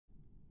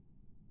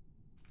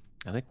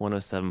I think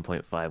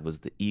 107.5 was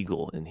the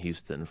Eagle in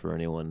Houston for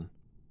anyone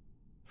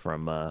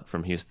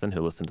from Houston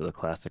who listened to the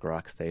classic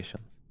rock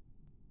stations.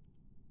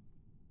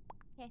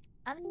 Okay,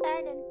 I'm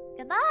starting.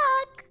 Good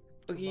luck!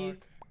 Okay.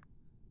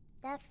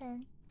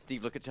 Stefan.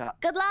 Steve, look at chat.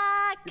 Good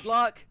luck! Good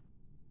luck!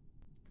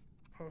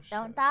 Oh, shit.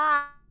 Don't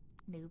die,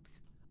 noobs.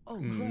 Oh,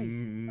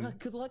 Christ.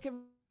 Good luck,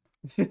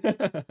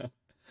 everyone.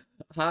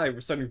 Hi,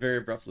 we're starting very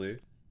abruptly.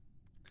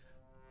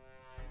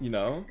 You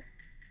know?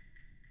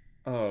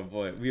 Oh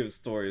boy, we have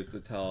stories to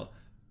tell.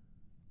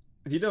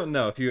 If you don't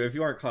know, if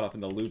you aren't caught up in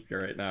the loop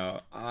here right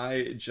now,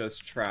 I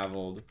just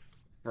traveled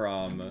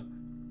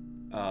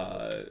from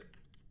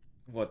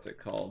what's it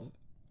called?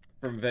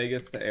 From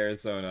Vegas to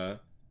Arizona.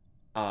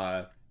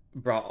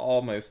 Brought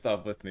all my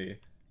stuff with me,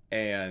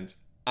 and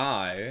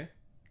I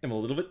am a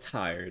little bit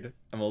tired.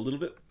 I'm a little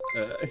bit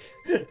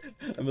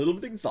I'm a little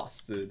bit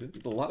exhausted.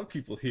 There's a lot of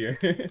people here.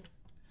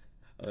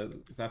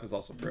 This map is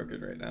also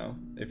broken right now.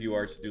 If you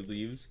are to do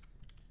leaves.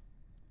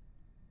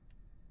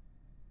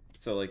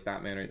 So like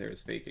that man right there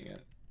is faking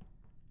it.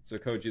 So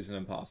Koji is an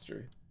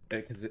imposter.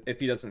 Because if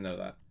he doesn't know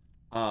that.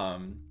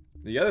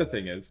 The other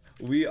thing is,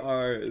 we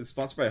are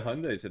sponsored by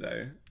Hyundai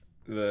today.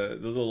 The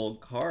little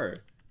car.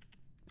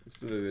 It's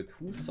the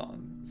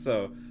Tucson.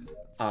 So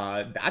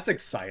that's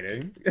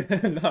exciting.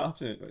 Not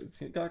often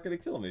it's not gonna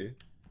kill me.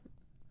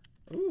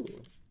 Ooh.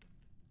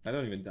 I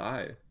don't even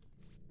die.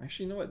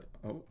 Actually, you know what?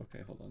 Oh, okay,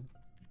 hold on.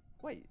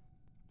 Wait.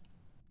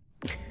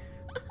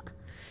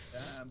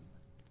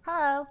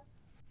 Hello.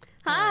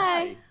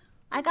 Hi.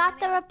 I got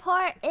the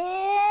report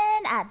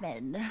in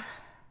admin.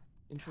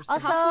 Interesting.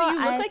 Also, Hafu, you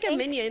look I like a think-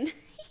 minion.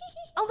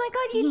 Oh my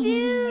god, you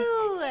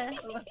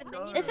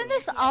do! Isn't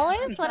this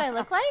always what I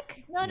look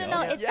like? No, no, no,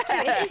 No. it's true.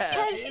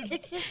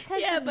 It's just cause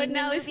Yeah, the but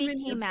now Minion it's movie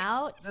Minions. came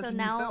out, There's so a new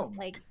now film.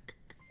 like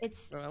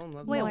it's Ellum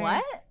loves wait me.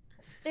 what?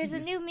 There's a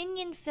new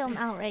Minion film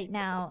out right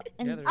now,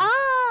 and Yeah, there is.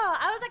 oh,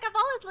 I was like, I've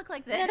always looked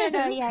like this. No, no,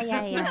 no, yeah.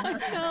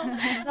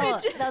 No, No,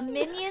 it just- the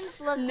Minions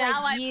look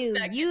Now like I'm you.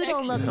 that You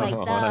don't look connection.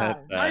 like What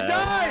them. the- I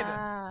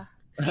died!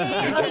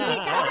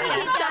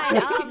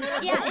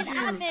 Yeah, in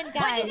admin, guys.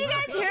 But did you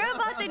guys hear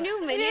about the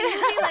new Minion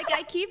movie? Like,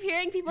 I keep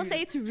hearing people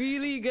say it's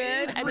really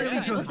good, and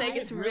then people saying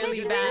it's really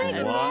It's bad.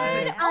 really What?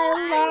 good.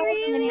 I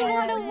really Minions.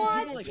 want to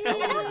watch Like, it.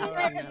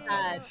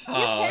 You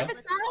can't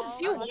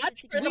You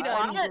watched it. We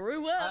done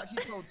grew I up.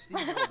 actually told Steve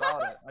all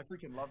about it. I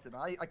freaking loved it.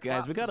 I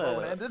Guys, we clapped as well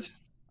when it gotta- ended.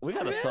 We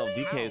gotta solve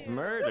DK's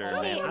murder,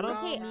 Okay, man. I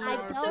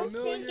don't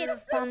think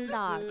it's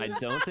DumbDog. I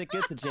don't think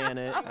it's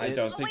Janet. I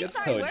don't think Wait, it's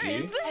sorry, where Koji.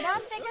 is this? I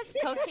don't think it's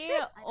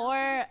Poki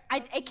or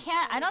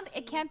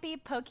it can't be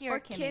Poki or Or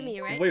Kimmy,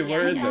 right? Wait,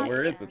 where is Yeah. it?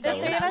 Where is it The though?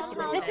 three of us.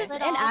 Little This is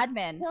bit an off.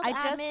 admin. Build I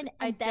admin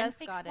and then just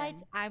fix got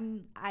lights.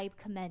 in. I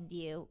commend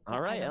you.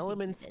 All right, I don't Ellum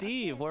think and you did.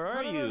 Steve, where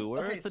are No, no, no. you?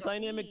 Where's Okay, the so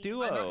dynamic I'm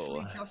duo?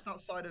 actually just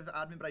outside of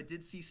admin, but I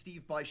did see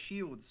Steve buy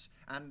shields,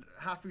 and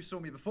Hafu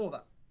saw me before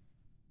that.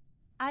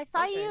 I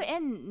saw Okay. you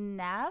in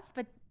Nav,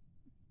 but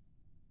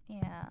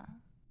yeah.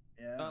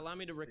 Yeah. Allow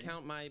me to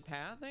recount my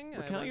pathing.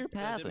 Recount your I did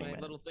pathing, my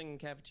man. little thing in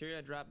cafeteria.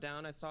 I dropped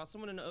down. I saw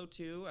someone in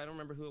O2. I don't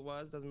remember who it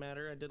was. Doesn't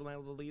matter. I did my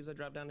little leaves. I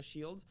dropped down to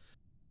shields.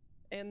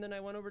 And then I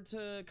went over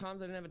to comms.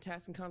 I didn't have a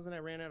task in comms, and I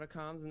ran out of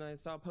comms. And I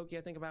saw Poki,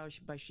 I think, about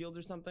by shields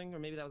or something. Or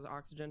maybe that was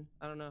oxygen.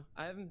 I don't know.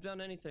 I haven't done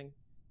anything.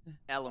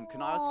 Ellum,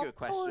 can I ask you a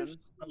question?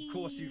 Of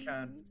course you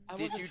can. I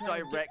Did wasn't you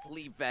trying to-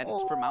 directly vent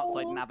from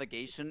outside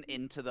navigation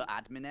into the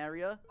admin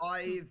area?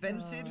 I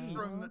vented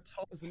from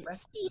top Steve.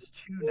 left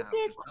to nav.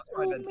 That's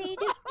why I vented. Wait,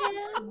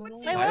 I'm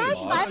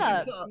where's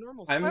lost. Spiva?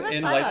 Normal I'm Where was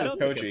in Spiva? lights I with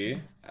don't think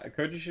Koji.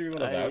 Koji should be able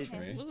to I- vouch for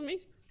me. Wasn't me.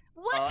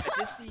 What? I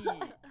did see.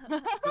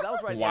 But that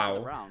was right at the end of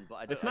the Wow. round.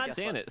 But It's I not guess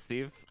Janet, that's-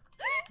 Steve.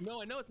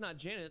 No, I know it's not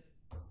Janet.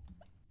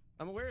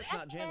 I'm aware it's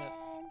not Janet.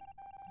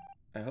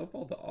 I hope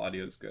all the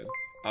audio's good.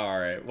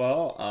 Alright,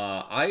 well,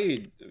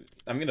 I'm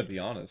gonna be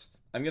honest.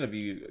 I'm gonna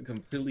be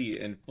completely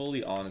and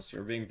fully honest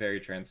here, being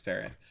very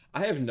transparent.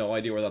 I have no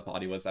idea where that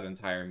body was that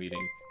entire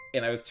meeting,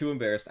 and I was too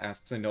embarrassed to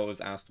ask because I know it was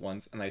asked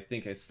once, and I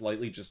think I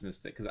slightly just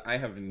missed it, because I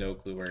have no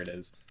clue where it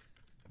is.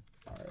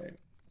 Alright,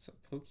 so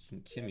Poki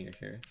and Kimmy are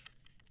here.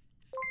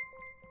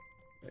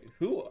 Wait,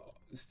 who?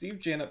 Steve,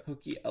 Janet,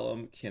 Poki,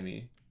 Ellum,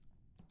 Kimmy.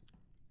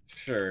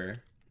 Sure,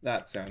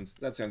 that sounds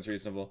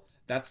reasonable.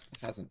 That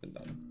hasn't been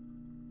done.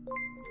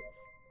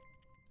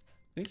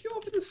 Thank you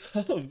all for the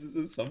subs. This is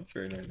a sub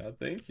train right now.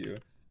 Thank you.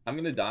 I'm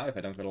gonna die if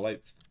I don't go to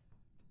lights.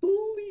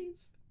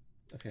 Please.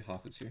 Okay,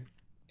 Hafu's here.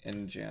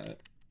 And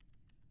Janet.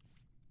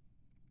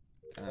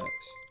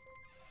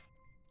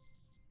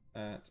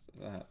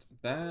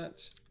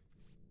 That.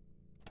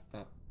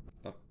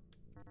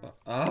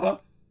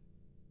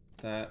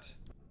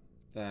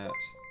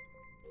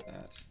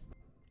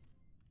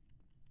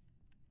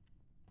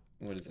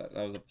 What is that?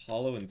 That was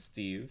Apollo and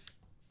Steve.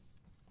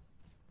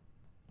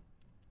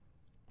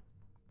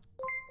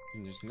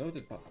 And there's no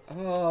goodbye.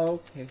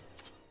 Oh, okay.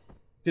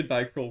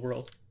 Goodbye, cruel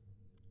world.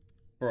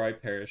 For I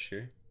perish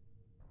here.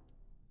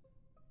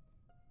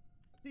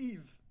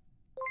 Steve,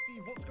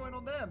 what's going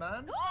on there,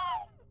 man?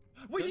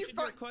 What you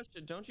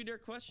Don't you dare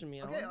question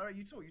me. Okay, Ellum. alright,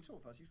 you talk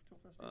first. You talk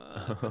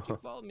first.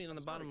 Koji followed me on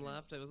the bottom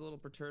left. It was a little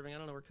perturbing. I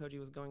don't know where Koji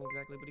was going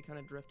exactly, but he kind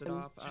of drifted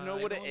off. Do you know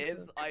what it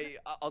is?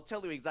 I'll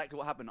tell you exactly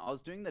what happened. I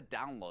was doing the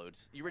download.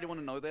 You really want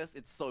to know this?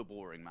 It's so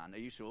boring, man. Are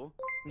you sure?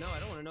 No, I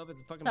don't want to know if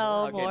it's fucking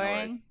So boring.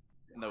 boring.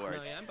 No worries.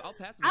 No, yeah, I'll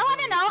pass it. I want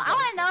to know. I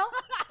want to know.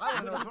 I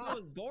But don't this know.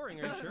 was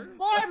boring. Are you sure?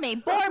 Bore me,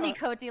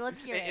 Koji.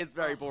 Let's hear it. It's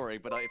very boring,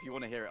 but if you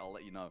want to hear it, I'll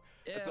let you know.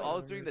 Yeah, So I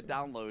was doing the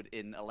download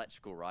in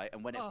electrical, right?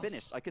 And when it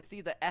finished, I could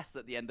see the S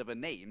at the end of a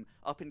name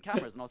up in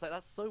cameras, and I was like,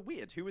 that's so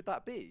weird. Who would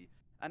that be?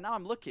 And now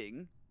I'm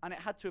looking, and it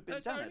had to have been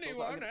There's Janet. only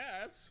So I was one like,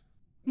 S.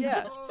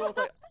 yeah. So I was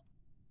like,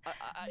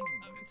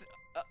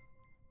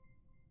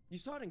 You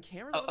saw it in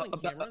cameras? It wasn't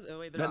in cameras. Oh,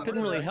 wait, That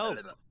didn't really help.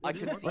 I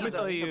could see Let me the,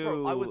 tell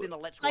you- I was in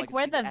electrical. Like I could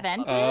where see the S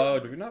vent up. is? Oh,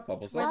 do we not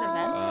bubble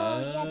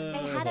Oh, yes,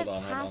 they had a hold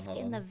on, task hold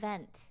in on. the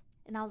vent,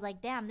 and I was like,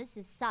 "Damn, this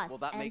is sus Well,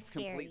 that and makes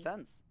scary." complete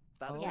sense.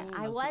 That's Yeah,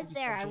 Oh, I so was you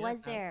there. saw I was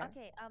Janet? there.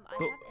 Okay, I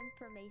Cool. have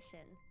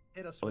information.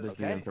 Hit us What with is it.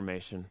 the Okay.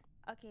 information?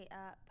 Okay,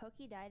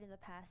 Poki died in the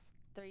past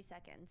 3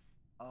 seconds.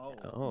 Oh.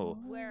 Oh.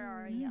 Where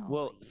are y'all?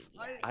 Well,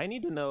 You I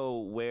need to know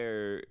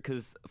where,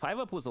 because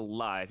 5UP was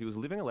alive. He was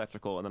leaving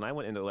electrical, and then I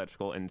went into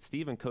electrical, and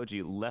Steve and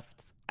Koji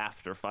left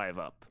after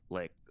 5UP.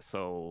 Like,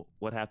 so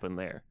what happened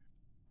there?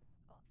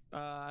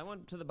 I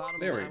went to the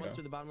bottom. There we I went go.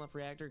 through the bottom left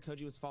reactor.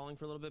 Koji was falling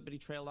for a little bit, but he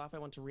trailed off. I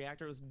went to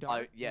reactor. It was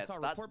dark. Yeah, I saw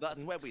a that's report that's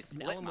button, where we and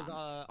split, Ellum was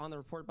man. on the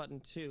report button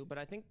too. But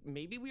I think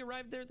maybe we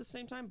arrived there at the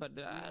same time. But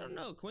I don't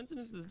know.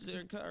 Coincidences.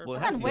 Well,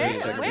 Hold on, Hafu where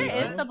is a where good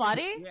is one. the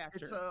body? Reactor.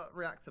 It's a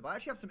reactor, but I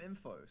actually have some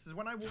info. This is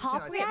when I walked Top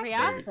in. I saw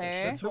reactor.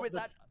 the top- Who is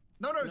that?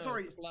 No, No,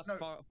 sorry. it's left, No.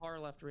 far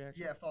left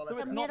reactor. Yeah, far So left.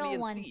 it's The not me middle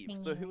and one Steve.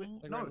 So who?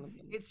 thingy. Like No, right on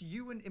the- it's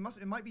you and it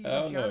might be you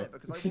Oh, and no. Janet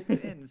because I walked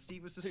in and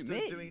Steve was just Who,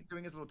 stood me?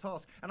 doing his little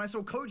task, and I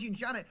saw Koji and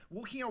Janet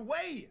walking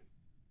away.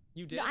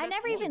 You did. No, I That's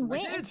never cool. even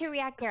went did. into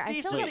reactor. I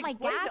Steve filled just up my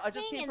explained it. gas I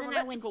just thing came and from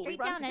then I went electrical. We straight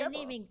ran down. I didn't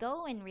together. even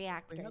go in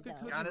reactor. Wait, how could though.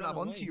 Koji Janet, run I'm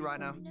onto away? you right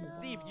now.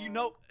 Steve, you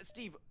know,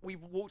 Steve, we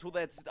walked all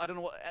there. I don't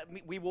know what.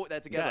 We walked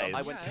there together. Guys.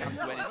 I went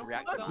into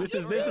reactor. This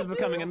is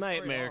becoming a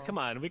nightmare. Come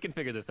on, we can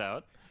figure this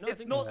out. No, I It's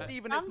think not that-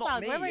 Steve and it's not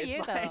DumbDog, me. where were It's you,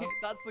 like, though?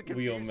 that's the We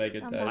confusion.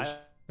 Omega I'm Dash.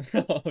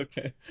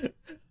 Okay.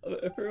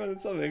 Everyone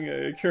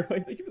subbing.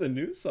 Caroline, thank you for the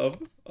new sub.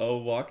 Oh,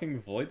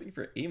 Walking Void, thank you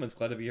for 8 months.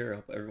 Glad to be here. I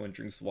hope everyone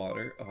drinks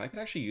water. Oh, I could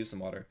actually use some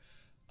water.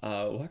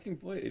 Walking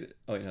Void.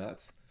 Oh, no,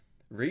 that's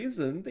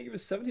Raisin. Thank you for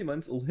 17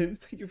 months. Linz,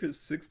 thank you for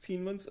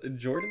 16 months.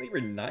 Jordan, thank you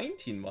for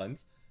 19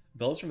 months.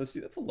 Bells from the Sea.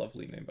 That's a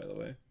lovely name, by the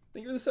way.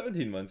 Thank you for the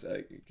 17 months.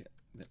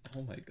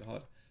 Oh my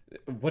god.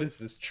 What is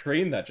this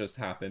train that just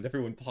happened?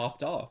 Everyone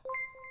popped off.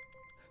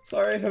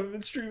 Sorry, I haven't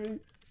been streaming.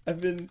 I've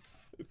been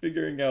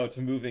figuring out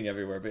moving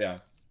everywhere, but yeah.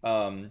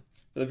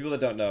 For the people that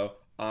don't know,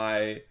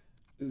 I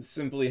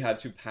simply had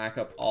to pack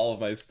up all of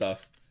my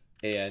stuff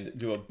and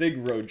do a big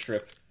road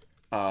trip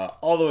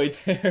all the way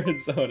to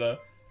Arizona,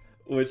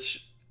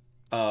 which,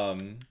 I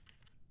don't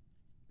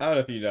know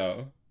if you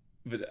know,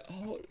 but,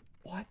 oh,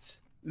 what?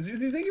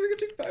 Thank you for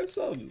getting 5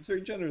 subs. It's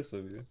very generous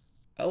of you.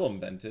 Ellum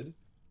vented.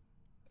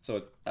 So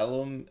it's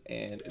Ellum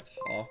and it's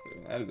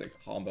Hafu. That is a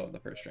combo in the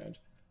first round.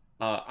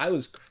 I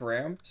was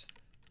cramped,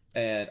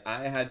 and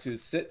I had to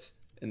sit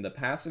in the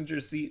passenger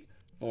seat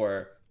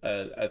for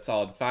a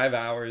solid 5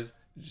 hours,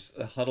 just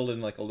huddled in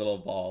like a little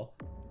ball.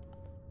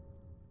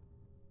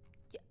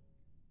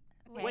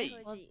 Wait.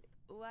 Koji,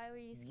 why were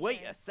you scared?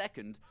 Wait a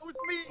second. Oh, it's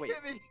me, Wait.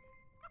 Kimmy.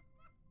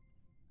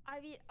 I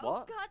mean, What?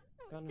 oh god.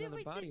 Found Did another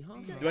we- body, huh?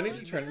 Do I need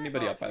to turn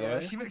anybody up, by the Yeah,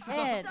 way? she mixes up.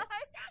 Ed, I'm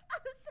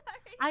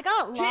sorry. I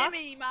got locked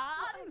Kimmy, man!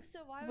 Oh, so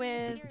why were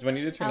With- you scared? Do I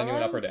need to turn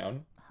anyone up or Ellum?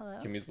 down? hello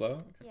Kimmy's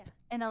low? Yeah.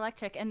 in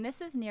electric, and this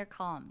is near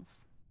comms.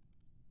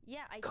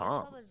 Yeah, I just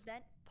saw the Comms.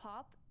 vent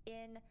pop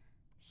in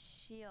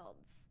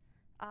Shields.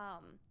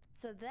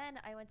 So then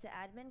I went to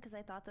admin because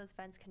I thought those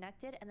vents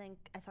connected, and then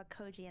I saw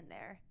Koji in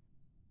there.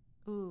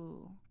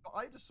 Ooh.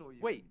 I just saw you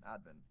Wait. in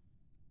admin.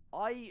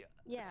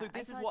 Yeah. So I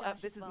this is saw what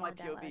Josh this as is well my and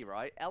POV, Della.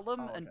 right?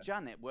 Ellum Oh, and okay.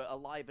 Janet were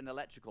alive in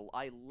electrical.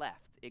 I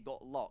left. It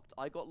got locked.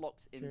 I got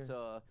locked Sure.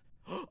 into.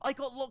 I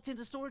got locked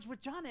into storage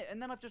with Janet,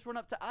 and then I've just run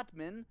up to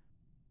admin.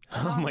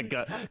 Oh my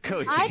god,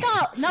 Coach. I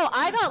got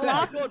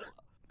locked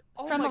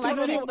Oh from my God,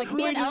 electric. no, Like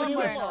me and Koji Ellum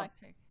were in killer.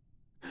 electric.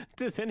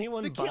 Does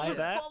anyone The buy killer's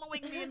that?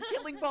 following me and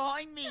killing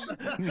behind me.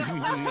 No.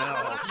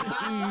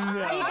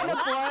 Are you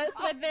gonna bore us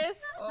with this,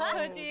 Oh,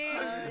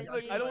 Koji?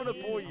 Look, I don't want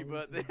to bore you,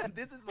 but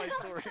this is my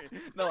story.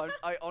 No,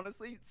 I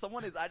honestly,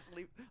 someone is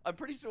actually. I'm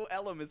pretty sure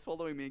Ellum is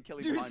following me and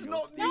killing Dude, behind it's me.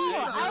 not me.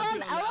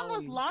 No, Yeah. Ellum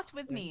was locked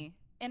with me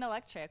in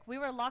electric. We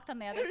were locked on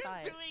the other Who's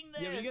side. doing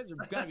this? Yeah, but you guys are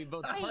gotta be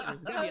both Wait,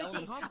 partners. It's gotta be Ellum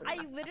and Koji, Hafu. I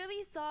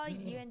literally saw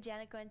you and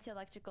Janet go into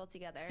electrical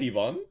together. Steve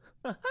on?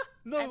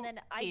 No. And then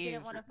I Steve.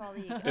 didn't want to follow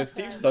you. Is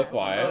Steve guys. stuck I-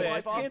 quiet? Oh, yeah,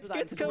 I've asked it's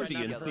that Koji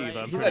together. and Steve,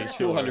 I'm He's pretty at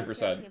sure.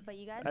 200%. Okay, but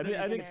you guys I were think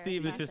together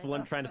Steve is and just I one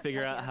saw- trying to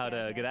figure out Okay, how to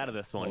okay, get out of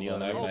this one. Hold You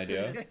on, I have know? an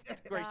idea. Goodness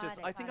gracious, Got it,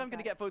 I think got I'm it, gonna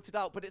got get voted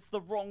out, but it's the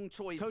wrong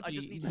choice. I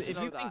just Koji, need to if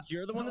know you that. think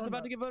you're the one that's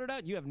about to get voted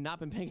out, you have not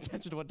been paying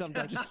attention to what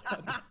DumbDog just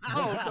said.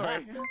 Oh,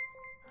 sorry.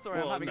 Sorry,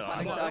 Well, I'm having no, a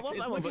panic I attack.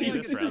 won't It's put you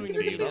looking this round, like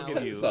Steve. it's We'll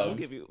give you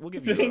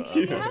subs. a Thank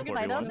you. Do you have report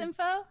vitals one.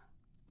 info?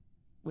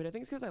 Wait, I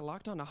think it's because I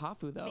locked onto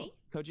Hafu though. Me?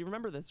 Koji,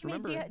 remember this? Wait,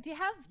 Remember? do you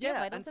have Yeah,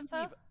 vitals and info?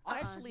 Steve, I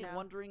actually am no.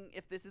 wondering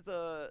if this is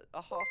a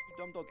half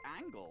DumbDog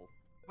angle.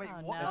 Wait,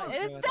 Oh, what? no. Oh,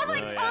 It's God.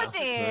 definitely Oh, yeah. Koji.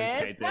 Okay,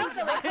 It's dude.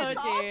 definitely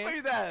It's Koji.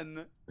 Hafu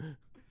then.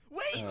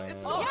 Wait,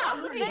 it's Uh, not Yeah,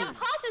 Hafu. the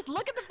imposters,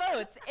 look at the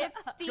votes. It's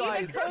Steve Guys,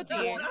 and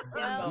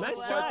Koji. Nice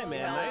try,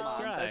 man,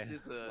 nice try.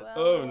 This is a...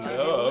 Oh, Well, no, Okay,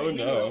 oh, you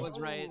knew no. it was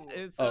right.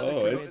 It's Oh, the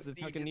it's- crewmates that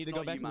Steve, fucking need it's to go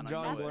not back you, to the man, I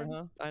drawing know board, it.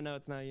 huh? I know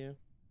it's not you.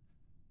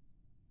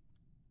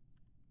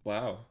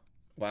 Wow.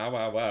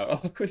 Wow. Oh,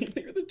 what do you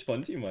think of the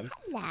 20 months?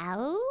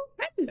 Hello?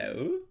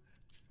 Hello?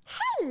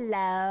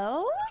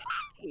 Hello?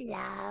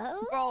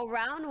 Hello? Bro,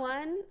 round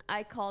 1,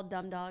 I called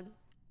DumbDog.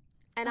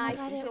 And Oh my I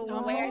God, it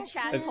swear was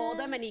chat him? told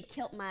him and he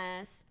killed my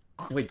ass.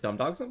 Wait,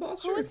 DumbDog's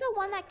imposter? Who was the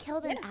one that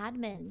killed an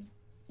admin?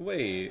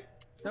 Wait.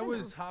 That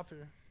was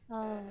Hafu.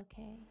 Oh,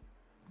 okay.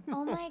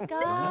 Oh my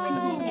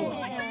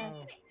god.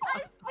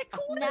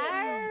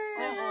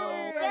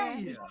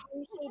 Hey! So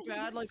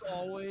bad, like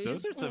always.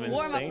 Those are some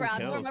Warm up insane round,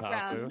 kills, warm up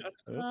round. Hafu.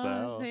 What the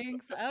hell?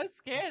 Thanks. I was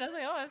scared. I was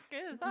like, oh, I'm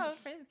scared as hell. I was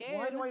pretty scared.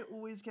 Why do I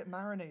always get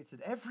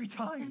marinated every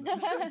time?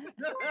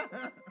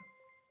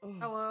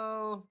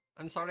 Hello.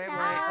 I'm sorry I'm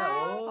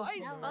Hello.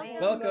 late.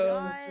 Hello.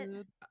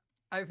 Welcome.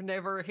 I've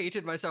never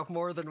hated myself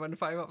more than when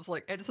 5up's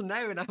like, it's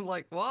now, and I'm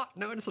like, what?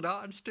 No, it's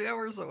not. It's 2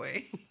 hours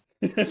away.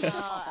 Is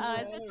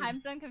the time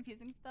zone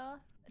confusing still?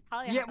 It's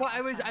probably Yeah, well,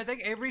 I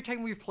think every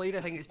time we've played,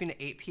 I think it's been at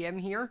 8 p.m.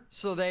 here.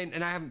 So then,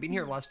 and I haven't been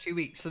here the last 2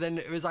 weeks. So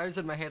then I was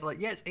in my head like,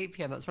 yeah, it's 8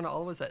 p.m. That's when it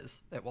always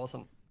is. It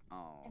wasn't.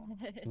 Oh.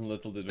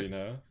 Little did we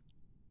know.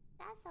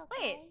 That's okay.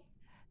 Wait,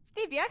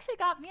 Steve, you actually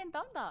got me and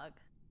DumbDog.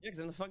 Yeah, because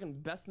I'm the fucking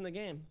best in the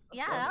game.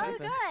 Yeah, That's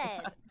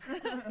that was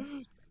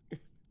good.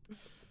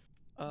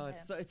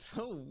 It's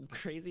so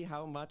crazy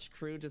how much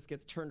crew just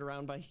gets turned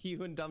around by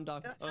you and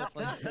DumbDog both.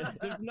 Like,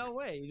 there's no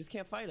way. You just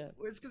can't fight it.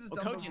 Well, it's because it's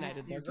Well, done Koji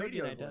United there. Koji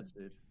radio United. voice,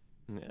 dude.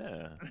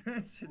 Yeah.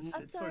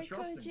 It's so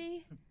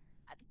trusting.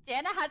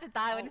 Jana had to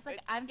die when it's like,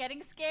 I'm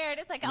getting scared.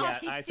 It's like, Yeah,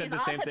 oh, I said she's the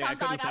on same to thing. I DumbDog.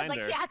 couldn't I was find like,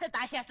 her. she has to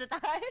die. She has to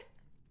die.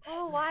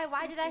 Oh, why?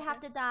 Why did I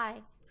have to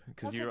die?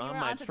 Because you you're were on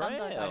my onto DumbDog.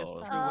 trail.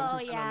 Oh 1%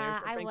 on yeah, there,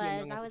 so I thank you, was.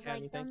 Young I S was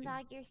Academy, like, thank you.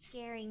 DumbDog, you're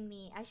scaring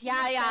me. I Yeah,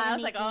 I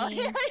was like, oh,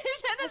 you anything.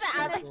 shouldn't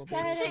have. I was Cool,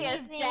 like, baby. she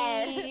is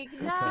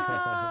dead.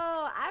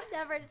 No, I'm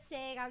never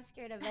saying I'm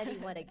scared of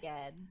anyone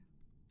again.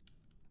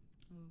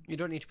 You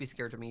don't need to be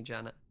scared of me,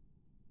 Janet.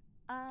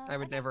 I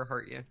would never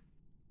hurt you.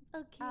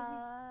 Okay.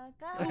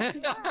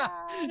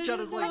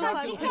 Janet's like, Oh that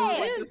my feels God,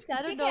 like DK, this.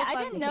 I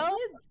didn't know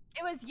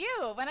it was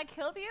you when I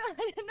killed you. I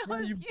didn't know it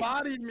was You you.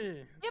 bodied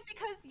me. Yeah,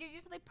 because you're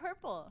usually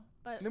purple.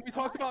 But And then we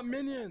talked about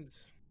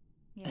minions.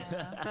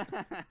 yeah,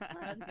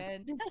 that's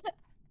good.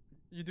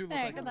 You do look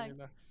Alright, like good a luck.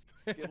 minion,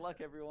 though. Good luck,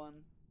 everyone.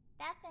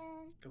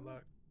 Stefan. Good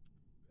luck.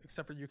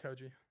 Except for you,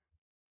 Koji.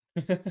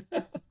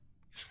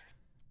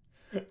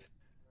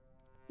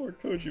 Poor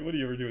Koji, what do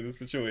you ever do in this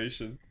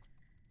situation?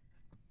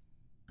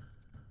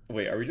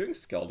 Wait, are we doing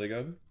Skeld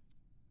again?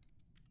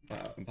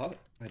 Wow,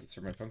 I just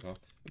heard my phone call.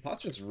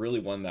 Impostors really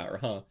won that,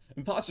 huh?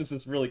 Impostors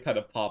just really kind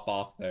of pop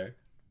off there.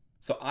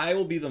 So I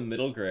will be the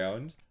middle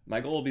ground. My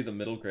goal will be the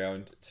middle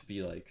ground to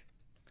be like,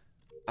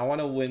 I want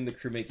to win the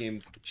crewmate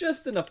games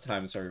just enough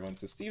times for everyone.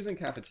 So Steve's in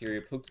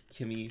cafeteria,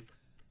 Pokimane.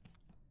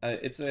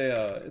 It's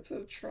a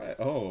try.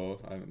 Oh,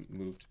 I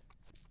moved.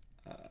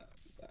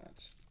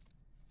 That.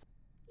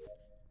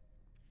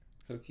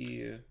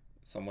 Poki,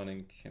 someone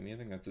in Kimmy. I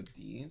think that's a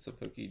D. So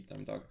Poki,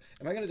 DumbDog.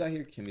 Am I gonna die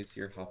here? Kimmy's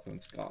here. Hafu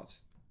and Scott.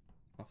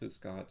 Hafu's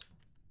got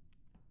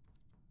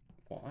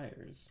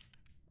wires,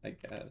 I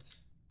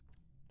guess.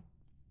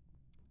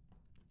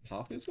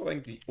 Hafu's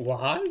going to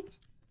what?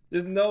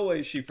 There's no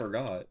way she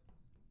forgot.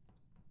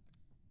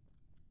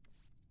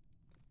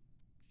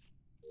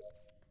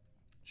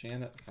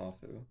 Janet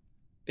Hafu.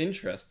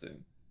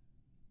 Interesting.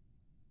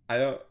 I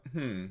don't.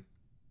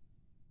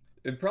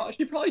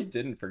 She probably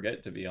didn't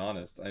forget, to be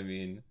honest. I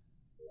mean,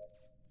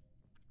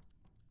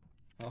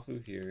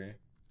 Hafu here.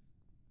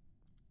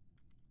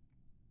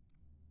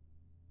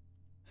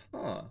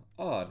 Huh.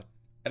 Odd.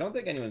 I don't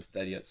think anyone's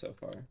dead yet so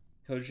far.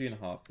 Koji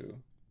and Hafu.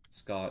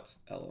 Scott,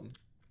 Ellum.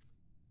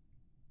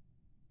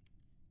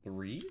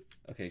 3?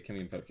 Okay,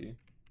 Kimmy and Poki.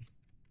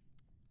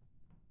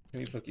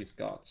 Kimmy, Poki,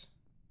 Scott.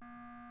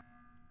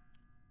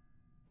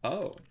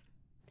 Oh.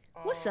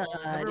 What's up,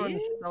 Everyone's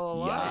dude? still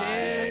alive.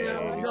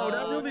 Damn, no,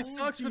 that really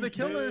sucks for the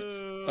killers.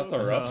 That's a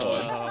rough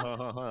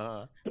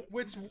one.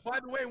 Which, by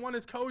the way, one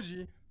is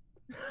Koji.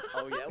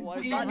 Oh yeah, why?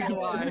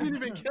 You didn't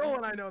even kill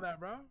when I know that,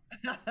 bro.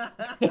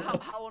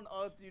 How on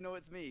earth do you know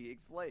it's me?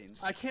 Explain.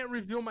 I can't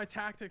reveal my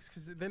tactics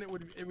because then it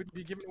would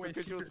be giving away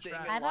Because you were secret sitting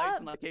strat. in lights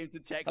and I came to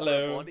check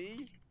Hello. my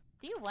body.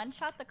 Do you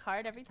one-shot the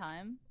card every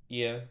time?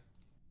 Yeah.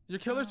 Your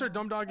killers are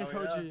DumbDog and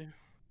Oh, yeah. Koji.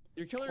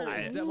 Your killer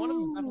is one of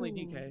them is definitely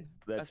DK.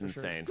 That's for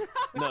sure. insane.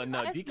 No,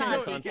 That's DK not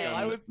is on DK. some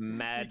I was-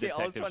 mad DK,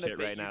 I was detective trying to shit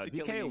bait right you now. to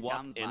kill DK me walked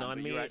cams, in man, on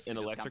but me you're actually in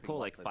just electrical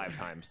camping like lights, 5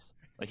 times.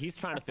 Like he's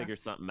trying to figure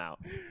something out.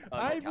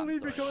 I not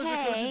believe your Cam, killers are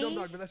Koji Hey. and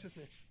DumbDog, but that's just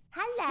me.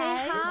 Hey,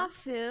 Hello.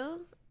 Hafu.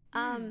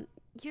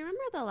 You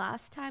remember the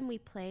last time we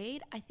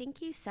played? I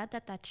think you said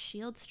that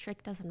Shield's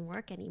trick doesn't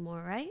work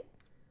anymore, right?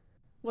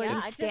 Where Yeah, you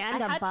I did-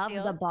 stand I had above the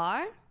shield.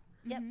 bar?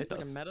 Yep. It It's like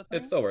a does. meta thing?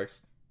 It still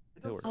works.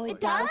 Oh, it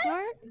does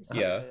work?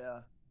 Yeah.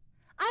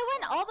 I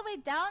went all the way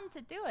down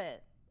to do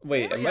it.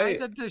 Wait, am Yeah, I I...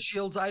 did the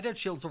shields. I did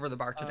shields over the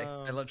bar today.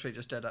 I literally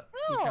just did it.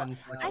 You Oh, can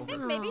click I over.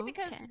 think maybe Oh,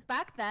 because okay.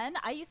 back then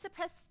I used to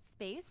press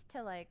space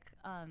to like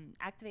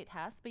activate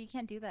tasks, but you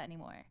can't do that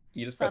anymore.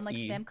 You just So press I'm like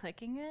E. spam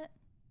clicking it.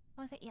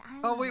 Oh, was it? Yeah. I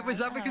Oh don't wait, know, was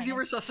I that don't because you know.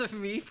 were sus of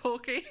me,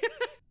 Pokey?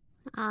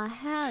 Ah,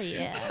 hell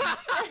yeah.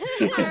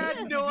 I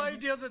had no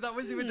idea that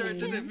was even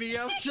directed at me.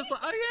 I was just like,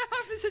 oh yeah,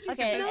 Hafu said you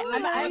Okay, could do I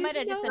that. might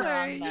have just been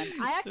wrong worries.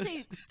 then. I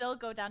actually still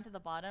go down to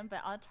the bottom, but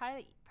I'll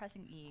try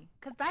pressing E.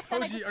 Because back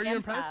then I Koji, just are you spam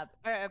impressed?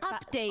 tab.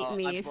 Update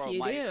me if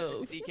you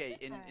do.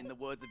 DK, in the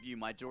words of you,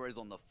 my jaw is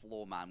on the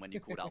floor, man, when you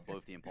called out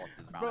both the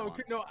imposters round Bro,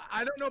 one. no,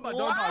 I don't know about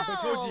Whoa, DumbDog, but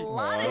a Koji.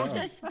 lot is Wow.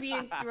 just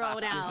being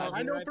thrown out.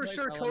 I know Right for place,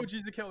 sure Ellum.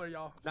 Koji's the killer,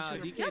 y'all. For Nah,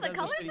 sure. DK Yo, the does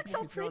colors shit, look he so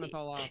keeps throwing pretty. us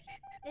all off.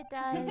 It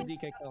This is does.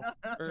 DK kill.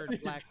 Or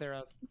lack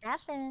thereof.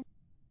 Definitely.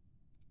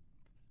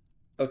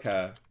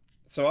 Okay.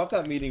 So off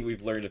that meeting,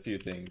 we've learned a few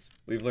things.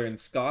 We've learned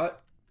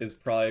Scott is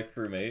probably a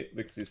crewmate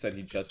because he said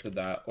he just did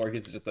that, or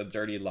he's just a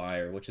dirty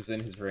liar, which is in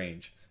his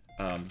range.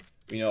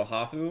 We know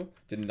Hafu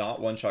did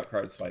not one-shot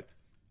card swipe,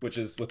 which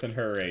is within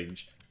her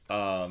range.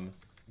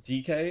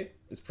 DK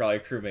is probably a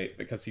crewmate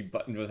because he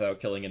buttoned without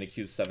killing and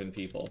accused 7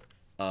 people.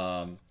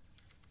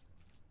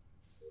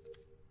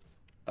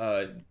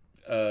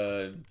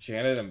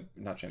 Janet and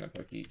not Janet,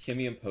 Pokey.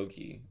 Kimmy and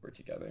Pokey were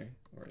together.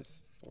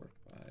 Whereas 4,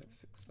 5,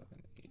 6,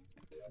 7, 8,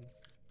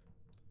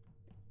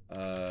 10.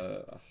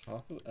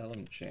 Hafu,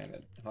 Ellum,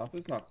 Janet.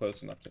 Hafu's not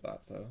close enough to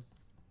that though.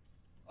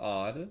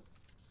 Odd.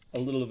 A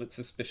little bit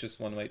suspicious,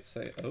 one might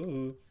say.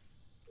 Oh,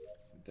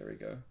 there we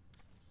go.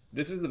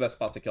 This is the best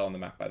spot to kill on the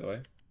map, by the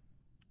way.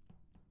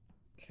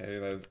 Okay,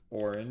 that is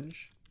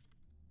orange.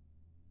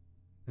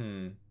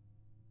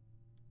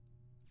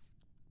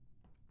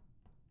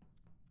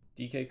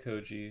 DK,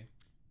 Koji,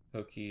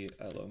 Poki,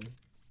 Ellum.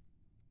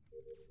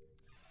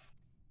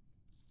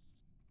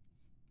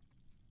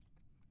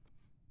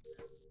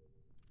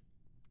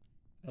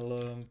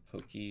 Ellum,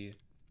 Poki,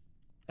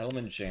 Ellum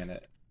and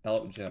Janet.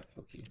 Ellum, Janet,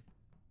 Poki.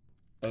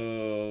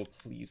 Oh,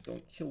 please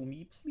don't kill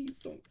me. Please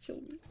don't kill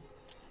me.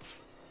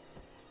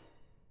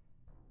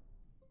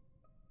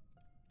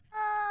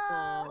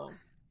 Oh.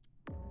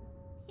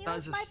 He That was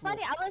was a my slow-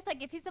 buddy. I was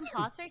like, if he's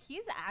imposter,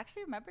 he's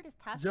actually remembered his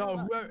task. Yo, so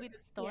well. whoever- We did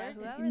storage.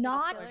 whoever the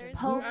Not killer is.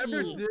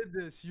 Whoever Pokey. did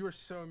this, you are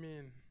so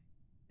mean.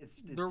 It's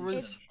There DK.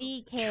 was.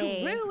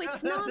 DK. True,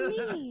 it's not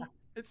me.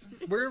 It's me.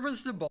 Where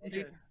was the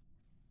body?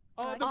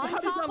 Oh, the On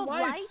body's top on of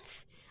lights.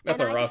 lights. That's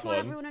and a I rough just want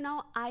one. everyone to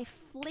know I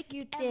flicked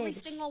You every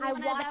did. single I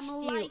one watched of them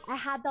you. lights. I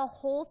had the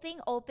whole thing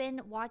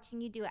open watching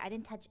you do it. I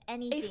didn't touch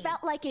anything. It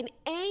felt like an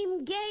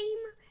aim game.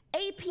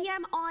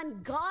 APM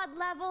on God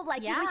level,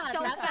 like Yeah, it was so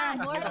that's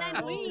fast. more And than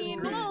then we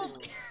boom. I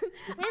don't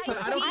I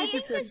think think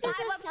you this fixed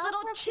is it. a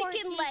little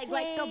chicken leg,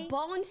 like the DK.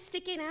 bone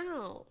sticking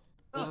out.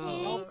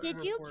 DK,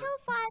 did you kill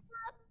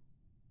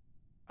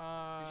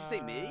 5? Did you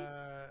say me?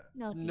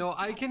 No. No,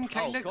 I can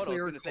kind Oh of god, I was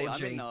clear gonna say,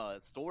 I'm in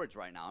Koji. storage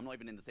right now. I'm not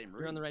even in the same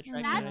room. You're on the right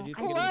track. man. I That's do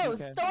think it is close.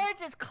 DK.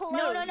 Storage is close.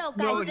 No, no, no, guys.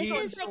 No, this he's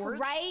is like storage?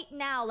 right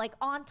now, like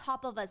on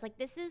top of us. Like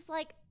this is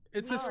like.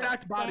 It's we a were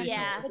stacked body standing-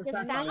 Yeah. It's a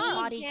stacked stacked body.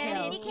 body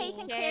Janet, kill. DK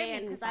can Jay clear me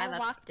and because I Five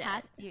walked upstairs.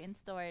 past you in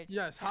storage.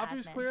 Yes, to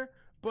Hafu's admin. clear,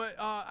 but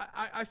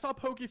I saw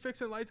Pokey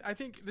fixing lights. I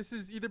think this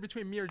is either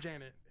between me or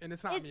Janet, and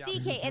it's not It's me.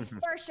 DK. It's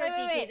for sure Wait, wait,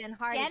 DK. wait. Then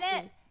Hardy.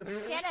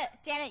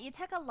 Janet, you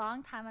took a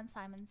long time on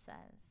Simon Says.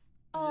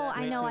 Oh, Yeah. I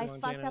Way know. too I long,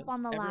 fucked Janet. up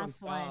on the Everyone last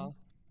saw. one.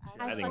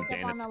 I I think fucked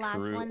up on the Janet's last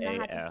crew one. I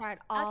had to AF. start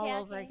all Okay,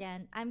 over okay.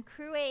 again. I'm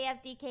crew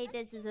AFDK.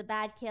 This is a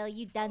bad kill.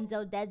 You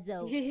dunzo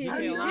deadzo.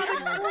 DK,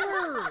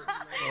 Oh.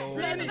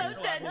 Wait,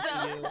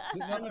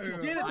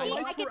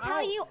 I can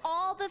tell you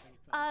all the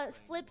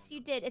flips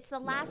you did. It's the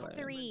last way.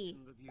 3.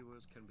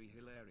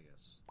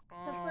 The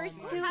Oh first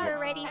my 2 God. were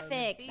already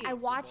fixed. I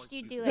watched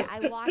you do it.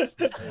 I watched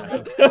you do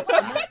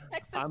it.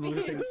 I'm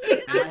losing.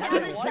 I'm down to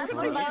Why sus was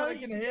them I both.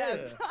 going in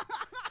here?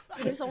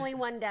 There's only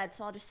one dead,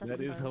 so I'll just sus That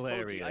them is both.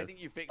 hilarious. I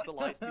think you fixed the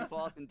lights too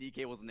fast and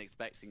DK wasn't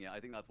expecting it. I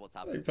think that's what's I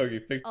happening. think Pokey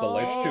fixed the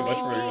lights too much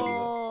for him.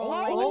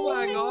 Oh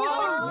my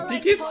god!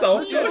 DK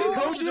self-showed.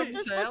 Koji This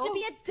is supposed to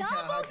be a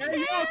double Hey,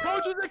 yo,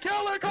 Koji's the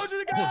killer! Koji's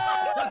the killer!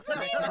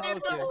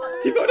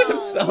 He voted Oh,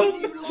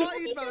 himself. you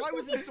lied, man. I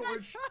was in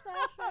storage.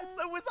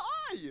 So was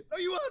I! No,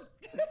 you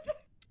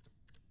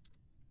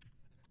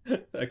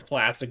weren't. A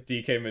classic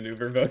DK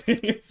maneuver voting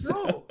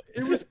yourself. No,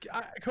 it was.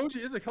 Koji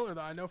is a killer,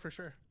 though. I know for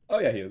sure. Oh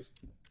yeah, he is.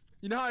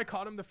 You know how I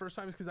caught him the first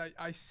time is because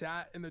I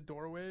sat in the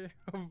doorway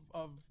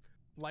of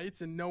lights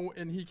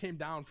and he came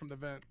down from the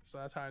vent, so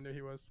that's how I knew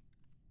he was.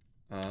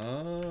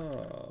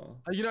 Oh.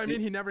 You know what I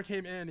mean? He never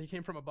came in. He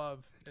came from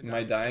above. and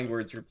My down, dying so-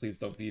 words were please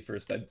don't be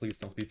first dead, please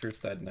don't be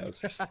first dead, and I was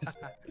first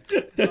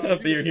dead. Bro,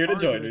 But you're here to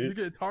join You me.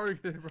 get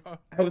targeted, bro.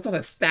 I was on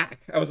a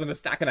stack. I was on a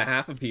stack and a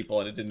half of people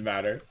and it didn't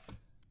matter.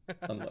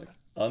 Unlucky.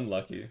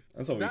 Unlucky.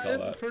 That's what we That call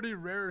is a that. pretty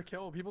rare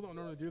kill. People don't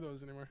normally do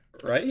those anymore.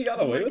 Right? He got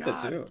Oh away my with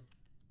God. it too.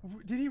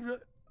 Did he really?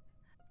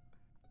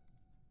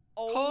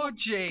 Oh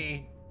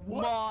Koji!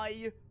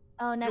 my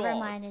Oh, never God.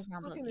 mind. It's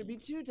not How can there be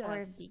two Or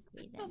deaths? DK I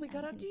then. thought we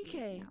got I'm out confused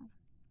DK. now.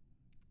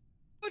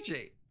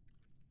 Koji,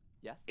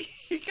 Yes.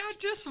 you can't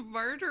just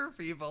murder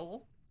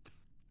people.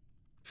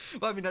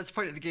 Well, I mean, that's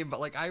part of the game,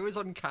 but like, I was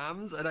on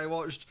cams and I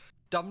watched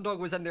DumbDog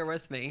was in there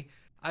with me.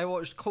 I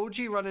watched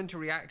Koji run into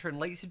reactor and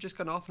lights had just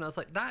gone off, and I was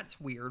like, that's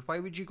weird. Why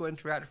would you go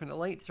into reactor when the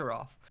lights are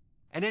off?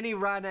 And then he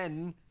ran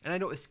in, and I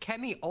noticed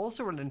Kimmy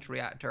also ran into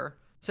reactor.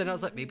 So then I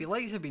was like, maybe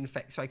lights have been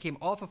fixed. So I came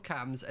off of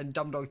cams, and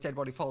DumbDog's dead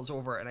body falls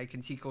over, and I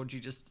can see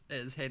Koji just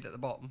his head at the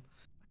bottom.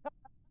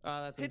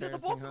 That's Hit at the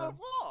embarrassing, bottom huh? of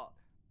what?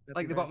 That's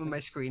Like the bottom of my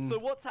embarrassing. screen. So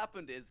what's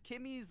happened is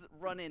Kimmy's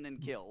run in and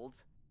killed.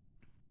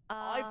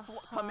 I've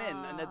come in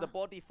and there's a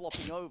body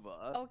flopping over.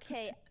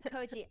 Okay,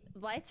 Koji,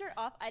 lights are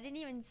off. I didn't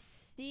even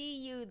see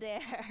you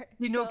there.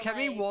 You know, So,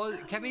 Kimmy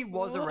like,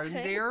 was around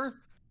what?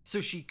 there, so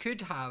she could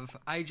have.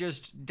 I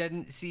just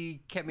didn't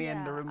see Kimmy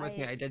in the Yeah, room with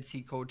me. I- I did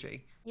see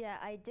Koji. Yeah,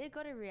 I did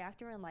go to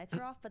reactor when lights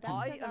were off, but that's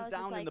I because I am was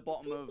down just like, in the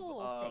bottom of people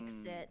will fix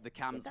it, the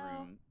cams you know?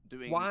 room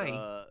doing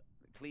Why?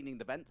 cleaning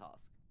the vent task.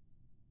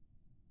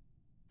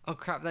 Oh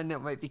crap! Then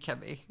it might be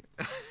Kimmy.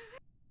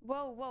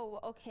 Whoa,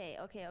 okay,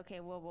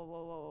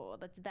 whoa,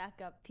 let's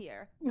back up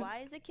here. Why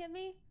is it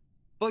Kimmy?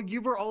 Well,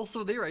 you were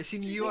also there. I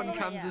seen you on Yeah,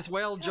 cams yeah. as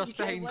well, just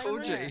I behind was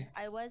Koji. there.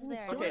 I was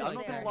there. Okay, I I'm was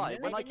not gonna there. lie.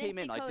 When I didn't came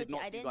see in, I did not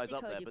see you didn't guys see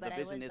up there, Koji, but the I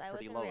vision was- is I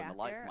pretty was in low and the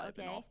lights reactor, might have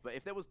been okay? off. But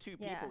if there was two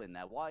people Yeah. in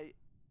there, why?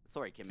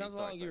 Sorry, Kimmy. Sounds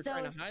sorry, like you were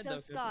sorry. trying to hide, though,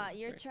 'cause Scott,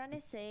 you're- you're trying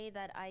to say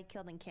that I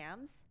killed in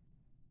cams?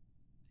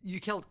 You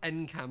killed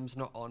in cams,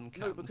 not on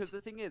cams. No, because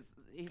the thing is,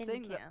 he's In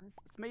saying cams.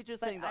 that Smajor's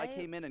But saying that I I-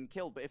 came in and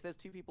killed, but if there's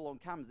two people on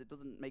cams, it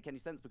doesn't make any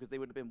sense because they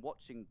would have been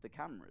watching the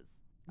cameras.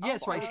 Yeah,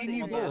 so I was seen sitting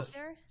you on the-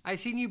 both. I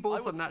seen you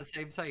both was- on that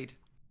same side.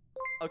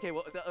 Okay,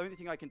 well, the only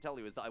thing I can tell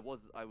you is that I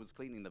was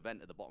cleaning the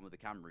vent at the bottom of the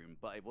cam room,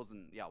 but I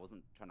wasn't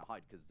trying to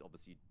hide because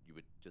obviously you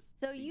would just.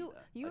 So see you me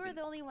there. you I were didn't-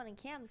 the only one in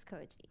cams,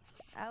 Koji.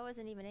 I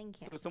wasn't even in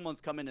cams. So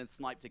someone's come in and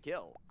sniped a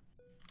kill.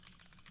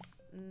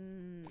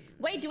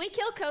 Wait, do we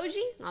kill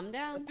Koji? I'm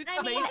down.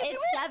 I mean,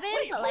 it's 7,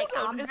 but like,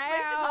 hold on, I'm it's down.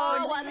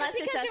 Oh, unless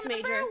it's Because us,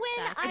 remember Major.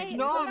 when Exactly. It's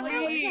not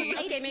me.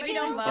 Okay, maybe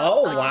don't vote.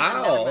 Oh, I'm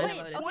wow. never Wait,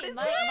 voted. What okay, is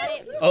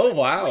my Oh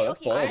wow, Wait, that's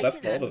okay, bold. I That's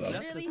should bold of just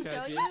them. really Justice,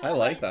 show Koji. you I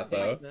like that my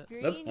though.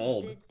 screen That's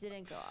bold.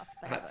 didn't go off.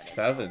 but I That's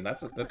voted. 7.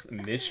 That's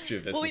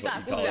mischievous. We'll be is what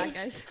back. you We'll be call back, it.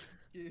 guys.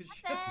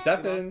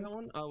 Stefan. That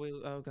one?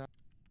 Oh god.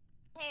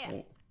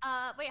 Hey,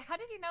 wait, how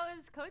did you know it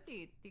was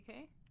Koji,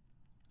 DK?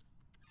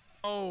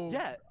 Oh.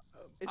 Yeah.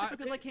 Is it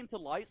because I came to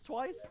lights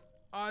twice?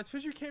 It's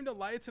because you came to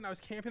lights and I was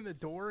camping the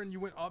door and you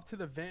went up to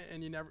the vent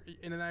and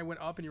and then I went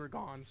up and you were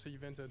gone, so you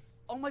vented.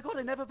 Oh my god,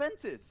 I never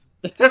vented.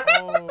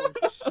 Oh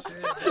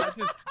shit! I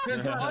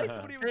just, I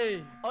thought he was.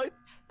 hey, All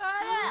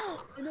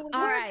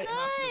right.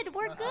 Good.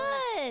 We're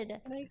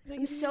good.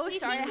 I'm so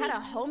sorry. I had a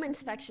home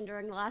inspection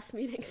during the last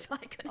meeting, so I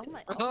couldn't. Oh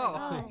my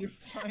Oh. gosh.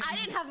 I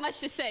didn't have much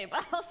to say,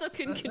 but I also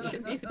couldn't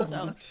contribute.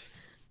 So,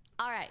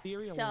 all right.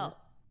 Theory So, alert.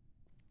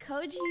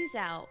 Koji's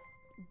out,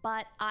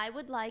 but I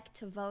would like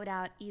to vote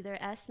out either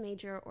S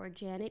Major or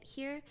Janet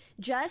here,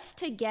 just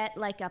to get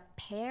like a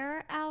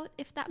pair out,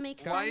 if that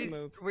makes Why?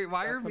 sense. Wait,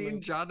 why are That's me the and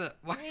move. Janet?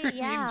 Why Wait, are me and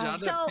yeah. Janet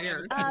So,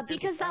 paired?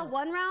 because that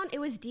one round it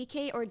was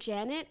DK or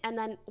Janet, and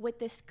then with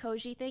this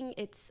Koji thing,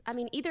 it's I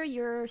mean either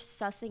you're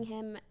sussing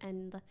him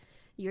and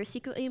you're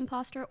secretly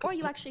imposter, or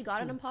you actually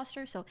got an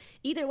imposter. So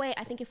either way,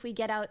 I think if we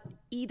get out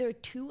either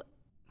 2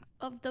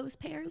 of those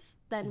pairs,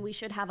 then we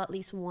should have at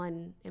least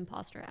 1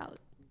 imposter out.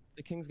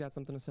 The king's got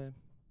something to say.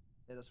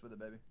 Hit us with it,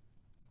 baby.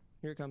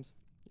 Here it comes.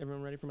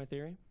 Everyone ready for my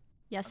theory?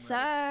 Yes, I'm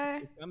sir.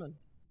 It's coming.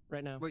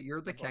 Right now. Wait,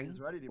 you're the My body's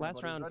king? ready, dude. My Last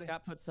body's round, ready.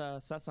 Scott puts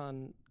sus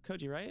on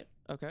Koji, right?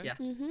 Okay. Yeah.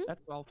 Mm-hmm.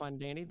 That's all fine and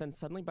dandy. Then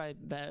suddenly, by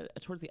that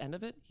towards the end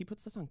of it, he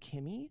puts sus on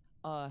Kimmy.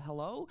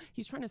 Hello?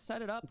 He's trying to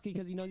set it up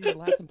because he knows he's the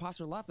last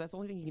imposter left. That's the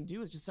only thing he can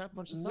do is just set up a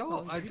bunch of sus No,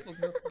 on other people.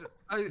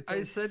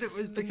 I said it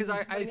was because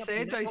I setting up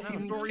said the I next seen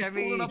round. Story's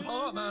falling Kimmy.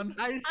 apart, man.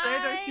 I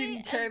said I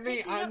seen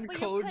Kimmy and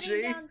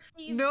Koji.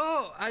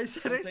 No, I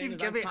said I'm I saying seen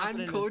is I'm Kimmy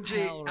and confident as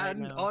Koji hell right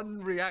and now.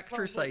 on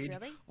reactor Wait, side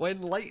really?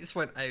 when lights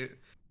went out.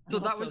 So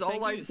that Also, was all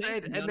thank I you- thank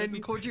said, you, and then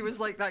Jonathan. Koji was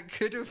like, "That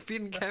could have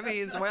been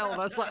Kimmy as well." And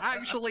I was like,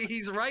 "Actually,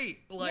 he's right."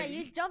 Like, Yeah,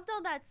 you jumped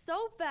on that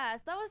so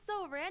fast. That was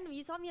so random.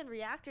 You saw me on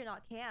reactor,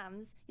 not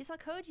cams. You saw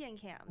Koji in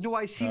cams. no,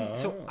 I seen.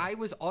 So Oh. I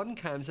was on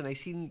cams, and I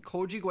seen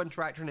Koji go into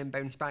reactor and then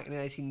bounce back, and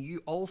then I seen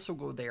you also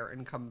go there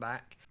and come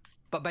back.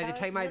 But by the That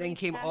time was I then really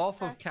came fast,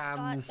 off of fast, Scott.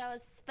 cams, That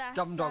was fast,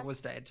 DumbDog fast.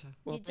 was dead.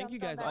 Well, You thank you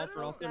jumped guys on all that for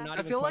so also not fast. I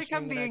even feel like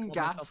I'm questioning that I being called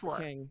myself the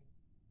gaslit. king.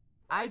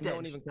 I No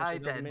one did. even I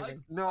questioned. That was did.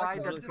 amazing. No, I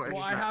That did was question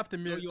well, I that. have to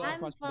mute. you so- are I'm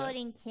questioned it.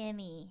 voting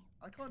Kimmy.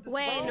 I can't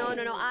Wait,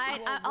 decide. no.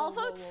 I'll Whoa,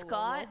 vote whoa,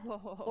 Scott whoa,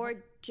 whoa, whoa. or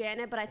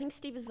Janet, but I think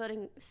Steve is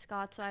voting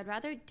Scott, so I'd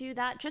rather do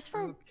that just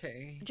for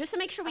Okay. just to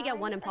make sure we get I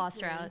 1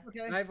 imposter agree. out.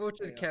 Okay. I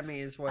voted Yeah.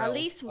 Kimmy as well. At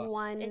least but-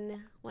 one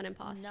It's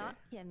imposter. Not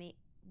Kimmy.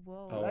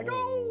 Whoa.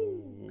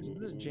 Oh.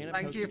 This is Janet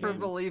Thank you for Pokimane.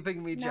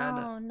 believing me,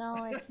 Janet.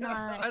 No, it's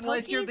not.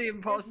 Unless you're the Poki's-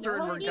 imposter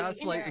and we're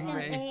Poki's gaslighting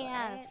innocent me.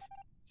 AF.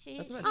 She,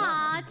 That's what she's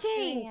Aw, innocent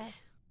taint.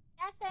 AF.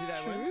 Did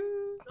I win?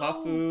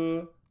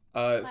 True.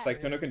 Hafu.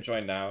 Sykkuno can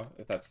join now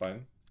if that's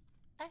fine.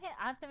 Okay,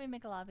 after we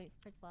make a lobby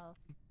for 12.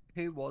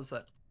 Who was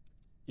it?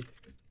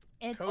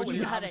 It's, Koji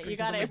you got obviously it. You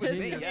got it. doesn't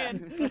make Give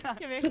it me a-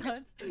 give me a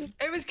coach.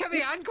 It was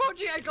Kimmy and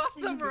Koji. I got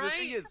them The thing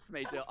right. is,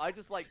 Smajor, I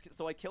just like,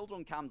 so I killed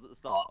on cams at the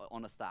start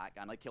on a stack,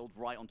 and I killed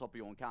right on top of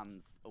you on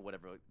cams or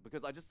whatever,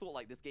 because I just thought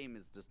like this game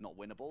is just not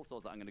winnable, so I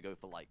was like, I'm gonna go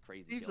for like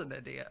crazy Steve's kills. an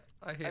idiot.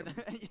 I hate him.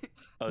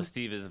 Oh,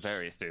 Steve is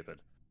very stupid.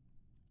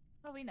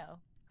 Well, we know.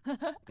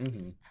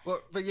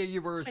 But yeah,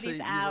 you were But saying he's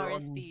you were our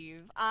on...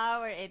 Steve,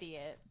 our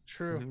idiot.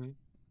 True.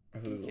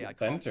 Who's Okay, I a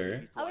can't Venter?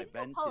 believe Oh, I we can go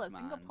vented, Polus. We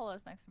can go man.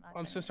 Polus next match.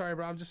 I'm so sorry,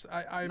 bro. I'm just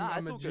I'm Nah, I'm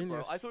it's a all good, bro.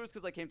 genius. I thought it was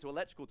because I came to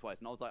electrical twice,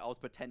 and I was like, I was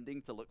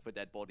pretending to look for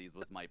dead bodies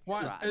was my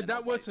What? strat, and then I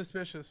That was like,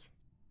 suspicious.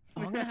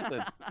 I'm gonna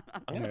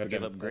have to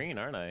give up green,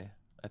 aren't I?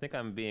 I think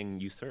I'm being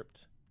usurped.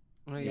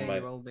 Oh yeah, might-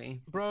 you will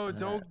be. Bro,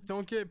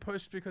 don't get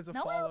pushed because of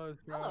No? follows,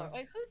 bro. Oh,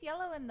 wait, who's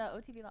yellow in the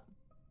OTV lot?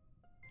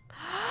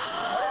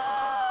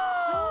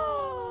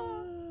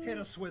 Hit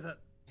us with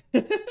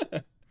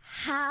it.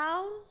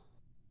 How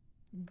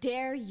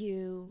dare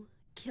you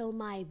kill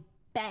my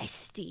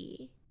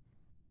bestie?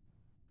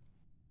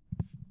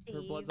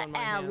 Her blood's on my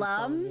hands,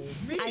 Ellum,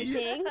 probably. I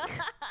think.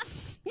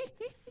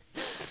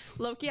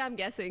 Loki, I'm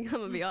guessing. I'm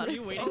gonna be honest.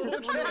 You waiting for this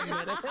one to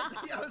admit it?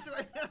 Yeah, I was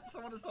waiting for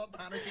someone to start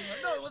panicking.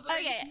 Like, no, it wasn't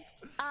me. Okay.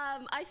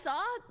 I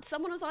saw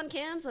someone was on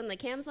cams and the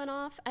cams went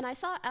off, and I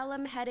saw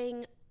Ellum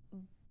heading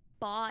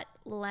bot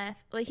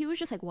left. Like he was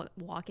just like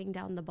walking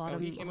down the Oh,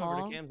 bottom he came hall.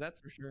 over to cams, that's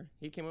for sure.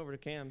 He came over to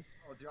cams.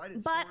 Oh, dude, I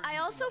did But storage I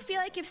using also my feel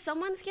like if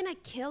someone's gonna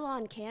kill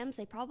on cams,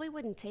 they probably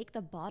wouldn't take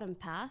the bottom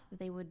path.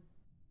 They would,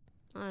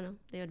 I don't know,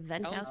 they would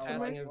vent Ellen's out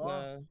somewhere. pathing is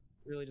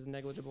really just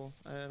negligible.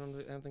 I don't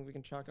think we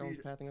can chalk Ellen's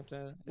Dude, pathing up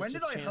to. When it's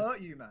did just I chance. hurt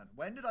you, man?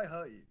 When did I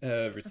hurt you?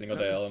 Every single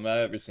day, Ellum.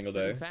 Every single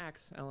day. Spitting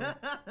facts, Ellen.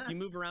 You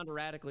move around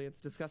erratically.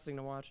 It's disgusting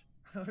to watch.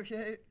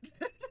 Okay.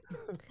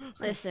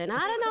 Listen, I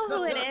don't know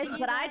who it is,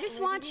 but I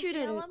just want you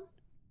to.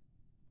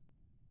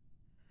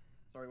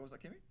 Sorry, what was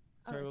that, Kimmy?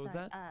 Sorry, what was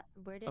that?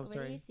 Where did Oh, where do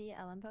sorry. you see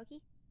Ellum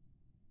Pokey?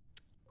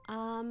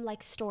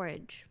 Like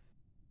storage.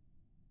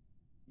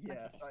 Yeah,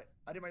 Okay. so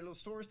I did my little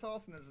storage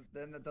task, and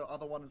then the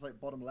other one is like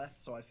bottom left,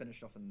 so I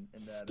finished off in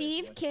there.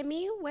 Steve, basically.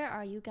 Kimmy, where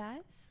are you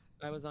guys?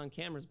 I was on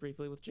cameras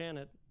briefly with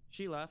Janet.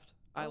 She left.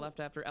 I left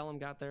after Ellum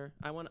got there.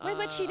 I went. Wait,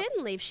 but she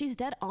didn't leave. She's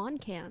dead on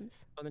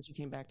cams. Oh, then she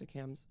came back to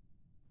cams.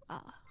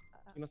 Ah.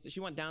 She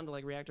went down to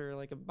like reactor,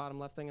 like a bottom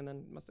left thing, and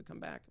then must have come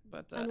back.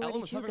 But And where Ellum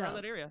did was you hovering around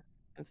go? that area,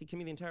 and see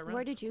Kimmy the entire round.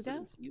 Where did you So I go?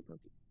 didn't see you,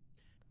 Pokey.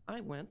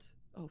 I went.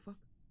 Oh fuck.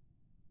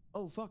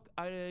 Oh fuck.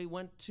 I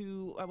went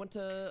to.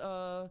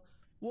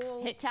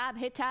 Well. Hit tab,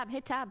 hit tab,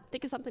 hit tab.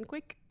 Think of something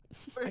quick.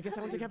 I guess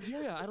I went to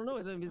cafeteria. I don't know.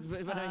 Am I here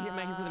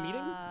for the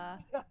meeting?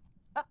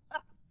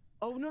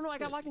 Oh no, I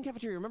got locked in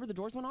cafeteria. Remember the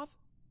doors went off?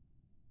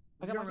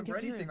 I don't remember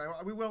anything.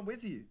 We weren't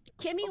with you.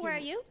 Kimmy, where are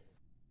you?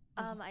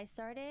 I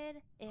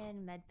started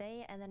in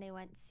medbay and then I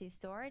went to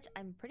storage.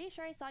 I'm pretty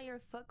sure I saw your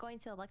foot going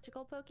to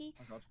electrical pokey.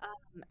 Oh, God.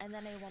 And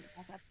then I went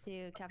back up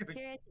to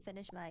cafeteria to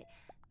finish my.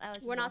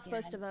 We're not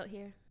supposed to vote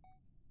here.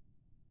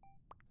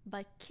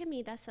 But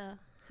Kimmy, that's a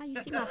how you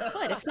see my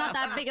foot. It's not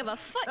that big of a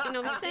foot, you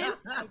know what I'm saying?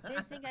 I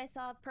did think I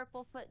saw a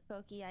purple foot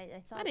pokey.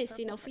 I saw. I didn't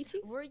see no purple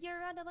foot. feeties. Were you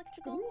around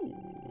electrical?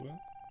 Ooh.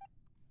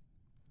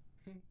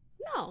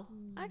 No,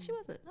 I actually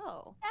wasn't.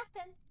 No.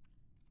 Captain.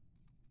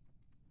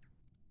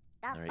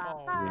 All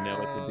right, we know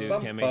what to do,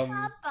 Bum, Kimmy.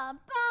 bum.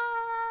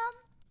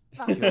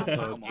 Kill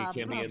Pokey,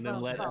 Kimmy, and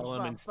then let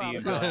Ellum and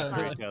Steve go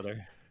after each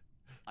other.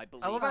 I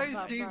believe. I love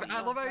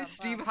how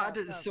Steve had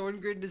it so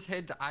ingrained in his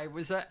head that I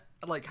was it,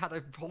 like had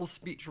a whole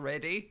speech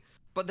ready.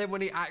 But then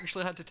when he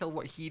actually had to tell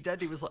what he did,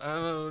 he was like,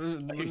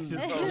 Come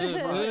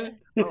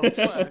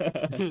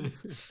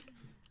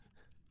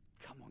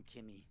on,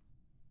 Kimmy.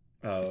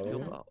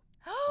 Oh.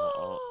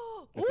 Oh.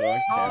 Is it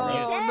on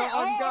camera? oh, not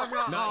on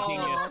camera. Not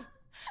genius.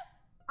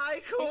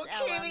 I caught It's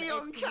Ellum. Kimmy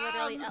on It's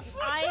literally cams.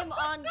 I am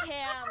on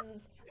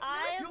cams.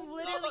 I am You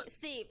literally love it.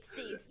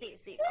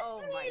 Steve.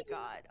 Oh my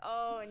god.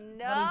 Oh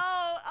no.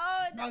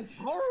 Oh no. That's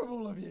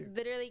horrible of you.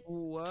 Literally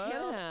What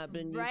killed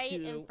happened, you right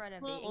two? in front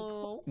of me.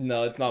 Uh-oh.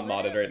 No, it's not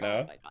modded right Literally- now.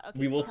 oh my God. Okay,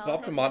 We will tell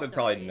swap to him modded the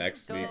probably story.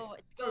 next week.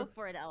 Go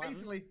for it, Ellum.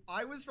 Basically,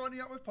 I was running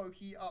up with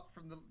Pokey up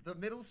from the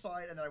middle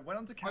side, and then I went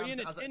onto Are cams. you in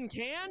a as tin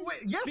can?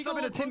 Wait, yes, Speak I'm in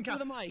a little tin closer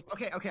can. to the mic.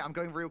 Okay, I'm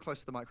going real close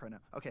to the mic right now.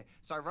 Okay,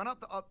 so I ran up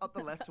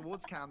the left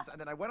towards cams, and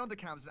then I went onto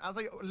cams, and as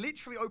I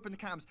literally opened the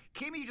cams,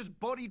 Kimmy just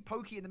bodied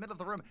Pokey in the middle of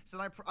the room. So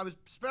then I was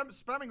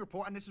spamming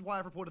report, and this is why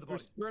I've reported the Your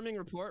body. sperming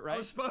report, I right?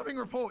 was spamming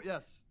report,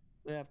 yes.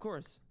 Yeah, of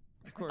course.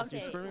 Of course, your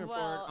Okay, sperming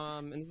well, report.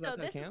 And this is So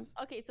outside this cams.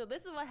 okay, so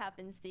this is what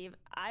happened, Steve.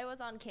 I was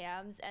on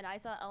cams and I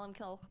saw Ellum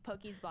kill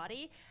Pokey's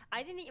body.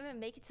 I didn't even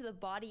make it to the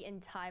body in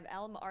time.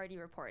 Ellum already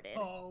reported.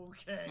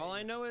 Okay. All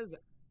I know is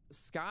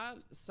Scott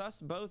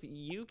sussed both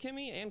you,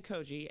 Kimmy, and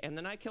Koji, and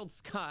then I killed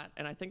Scott,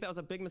 and I think that was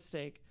a big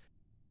mistake.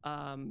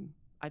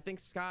 I think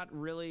Scott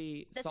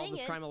really The solved thing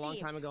this is, crime a long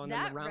Steve, time ago, and then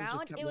that the rounds round,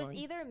 just kept it was going.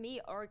 either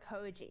me or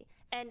Koji,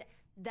 and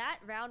that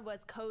round was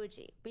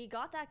Koji. We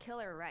got that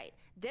killer right.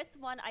 This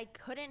one, I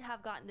couldn't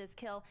have gotten this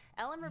kill.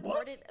 Ellum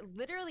reported.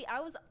 Literally, I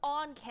was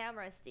on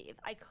camera, Steve.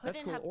 I couldn't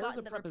That's cool. have Or as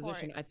a gotten the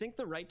preposition. report. I think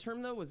the right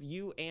term though was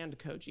you and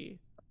Koji.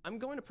 I'm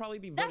going to probably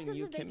be That voting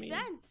you, doesn't make Kimmy.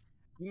 sense.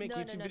 You make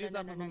YouTube videos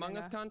off of Among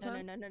Us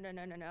content?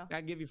 No.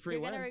 I give you free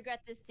You're win. gonna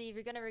regret this, Steve.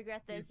 You're gonna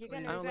regret this. You're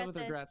gonna I don't live regret with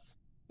this. regrets.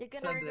 You're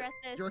gonna Send it. regret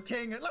this. You're a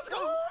king. Let's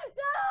go.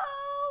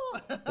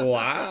 No!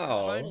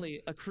 Wow.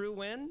 Finally, a crew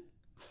win.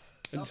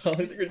 It's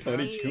only for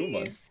 22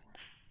 months.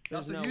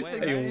 That's There's what no you way.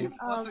 think, Steve.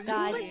 Oh, That's what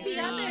God, you think. the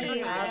other?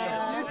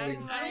 Yeah. Oh You think,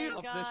 my Steve?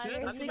 Off God, the shit.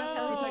 you're I'm so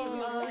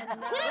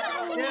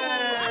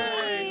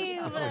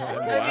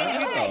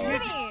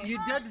You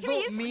did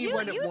vote me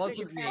when it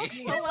wasn't me.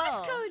 It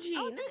was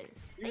Koji.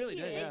 Nice. You really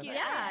did, Thank yeah. you.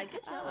 Yeah,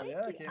 good job.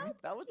 Yeah, Kim.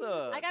 That was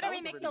a. I gotta that was a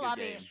remake really the good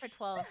lobby game. for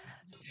 12.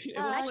 It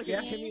wasn't like a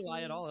Yeah. Kimmy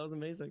lie at all. That was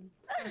amazing.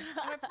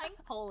 We're playing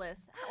Polus.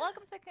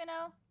 Welcome,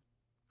 Sykkuno.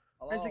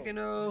 How's it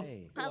gonna?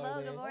 Hey.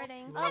 Hello, good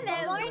morning. Hello,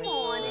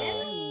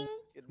 morning.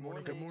 Good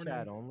morning. Good morning.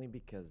 Chat only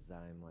because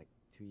I'm like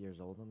 2 years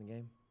old on the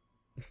game.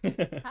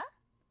 Huh?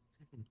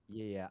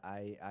 Yeah,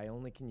 I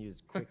only can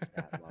use quick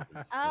chat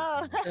lobbies.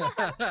 Oh.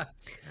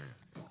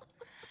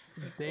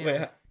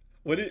 Damn.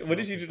 Wait, what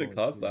did you do to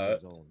cause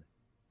that?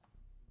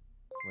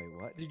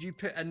 Wait, what? Did you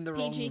put in the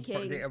wrong PG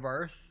King. date of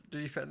birth?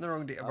 Did you put in the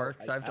wrong date of birth?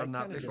 Because I've done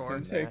that kinda just before.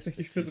 mashed the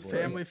It's keyboard.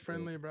 Family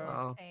friendly, bro.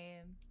 Oh. Same.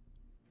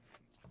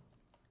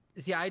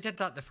 See, I did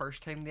that the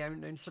first time they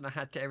announced, and I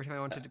had to every time I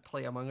wanted to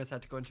play Among Us, I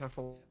had to go into a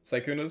full.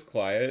 Sykkuno's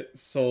quiet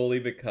solely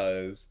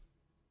because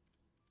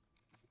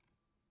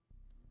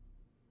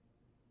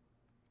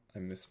I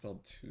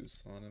misspelled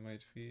Tucson in my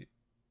tweet.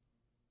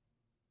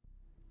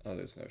 Oh,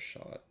 there's no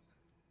shot.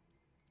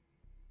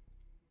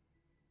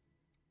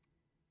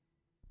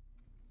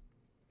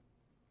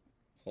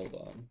 Hold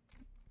on.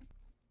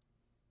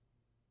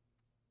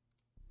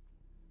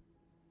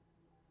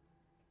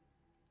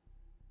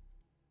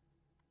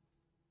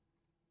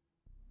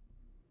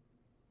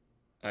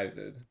 I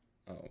did.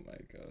 Oh my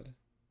god.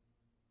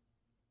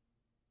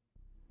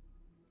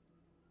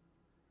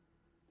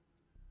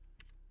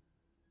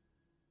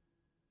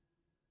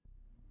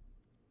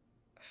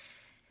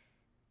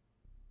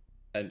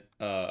 And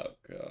oh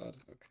god.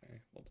 Okay,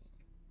 hold on.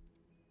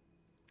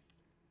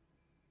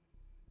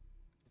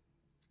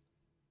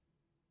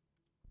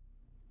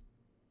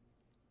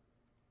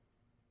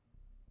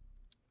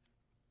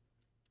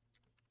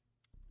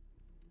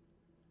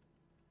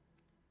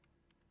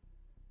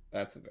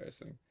 That's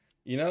embarrassing.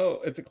 You know,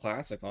 it's a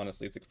classic,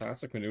 honestly. It's a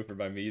classic maneuver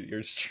by me,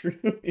 yours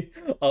truly.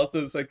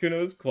 Also,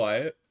 Sykkuno is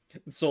quiet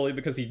solely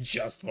because he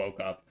just woke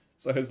up.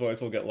 So his voice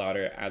will get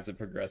louder as it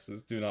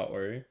progresses. Do not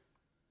worry.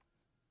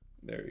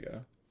 There we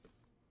go.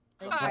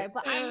 Alright,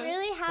 but I'm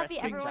really happy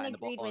Press ping everyone chat in the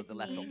agreed bottom with of the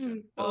left me.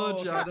 option.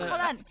 Oh, Janet.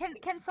 Hold on. Can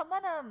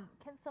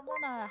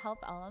someone help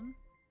Ellum?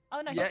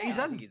 Oh no. Yeah, he's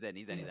I in. think he's in.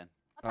 He's in.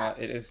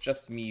 It is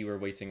just me we're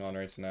waiting on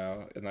right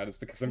now, and that is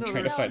because I'm No,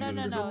 trying to there's- find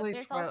no, There's no. only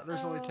There's 12,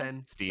 there's only also-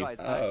 10. Steve. Guys,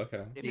 Oh,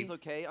 okay. if it's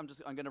okay, I'm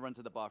gonna run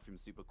to the bathroom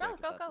super quick. Go,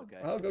 if go, that's go. okay.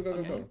 Oh, go, go, go,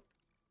 Okay. go.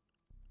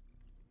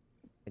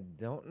 I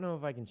don't know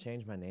if I can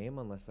change my name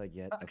unless I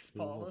get Fax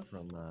approval Polus.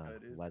 from Let's go,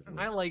 dude. Leslie.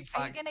 I like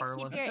Are you Fax gonna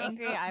Parlor. keep your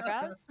angry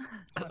eyebrows?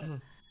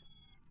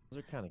 Those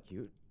are kind of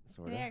cute,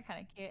 sort of. They're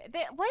kind of cute.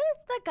 What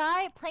is the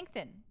guy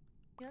Plankton?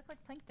 You look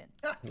like Plankton.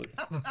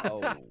 Oh.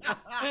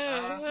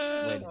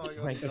 Wait, Oh it's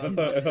my like- Is that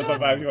the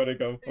vibe you want to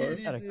go for?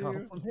 Is that a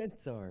compliment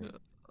or?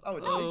 Oh,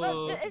 it's Oh,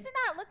 Oh. but doesn't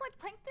that look like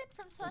Plankton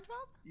from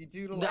SpongeBob? you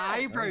do look The like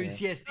eyebrows,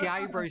 Okay. yes, the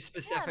eyebrows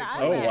specifically.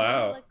 Oh, eyebrows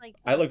wow. look like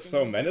I look so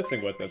Plankton.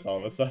 menacing with this all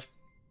of a sudden.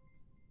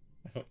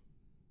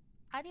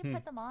 How do you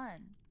put them on?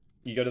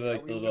 You go to the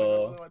Are we all gonna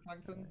little... look like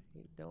Plankton?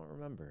 I don't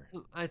remember.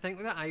 I think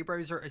the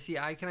eyebrows are. See,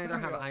 I can either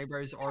have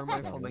eyebrows or my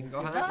Hold on,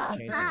 flamingo let me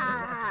see if I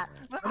hat.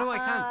 can change my name. Oh, no, I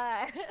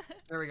can't.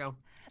 There we go.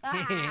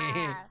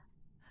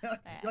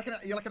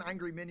 You're like an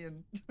angry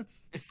minion.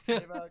 Stay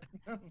back.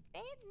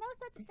 Ain't no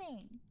such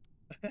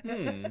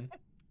thing.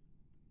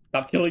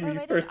 Stop killing We're me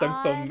waiting first,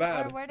 I'm so on-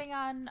 mad. We're waiting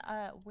on.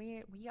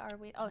 We are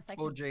waiting. Oh,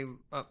 second. Koji,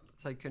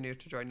 Sykkuno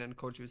to join in.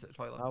 Koji was at the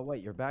toilet. Oh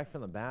wait, you're back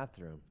from the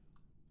bathroom.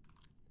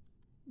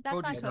 That's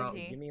not Koji's out.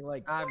 Koji. Give me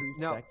like Um,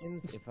 2 no.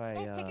 seconds if I.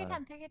 Hey, take your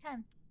time. Take your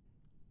time.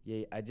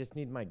 Yeah, I just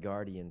need my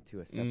guardian to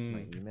accept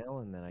my email,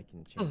 and then I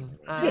can change it.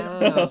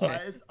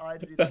 Okay. I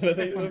do That this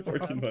ain't all the the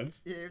 14 time.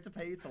 months. Yeah, you have to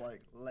pay to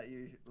like let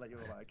your like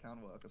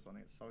account work or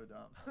something. It's so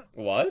dumb.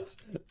 What?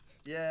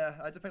 Yeah,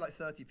 I had to pay like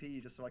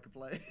 30p just so I could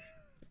play.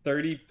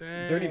 30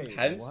 Dang.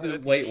 pence?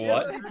 What? Wait, Yeah,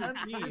 what? 30 pence,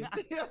 dude.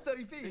 Yeah,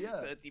 30p. Yeah.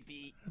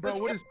 30p. Bro,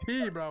 what is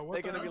P, bro? What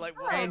They're the gonna be hell? like,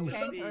 Oh, what? Pens.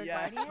 okay, so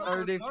Yeah.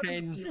 Guardian? 30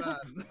 Currency, pence.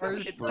 man.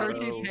 First Bro.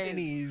 30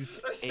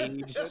 pennies.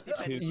 Age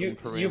two You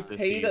parentheses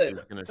paid is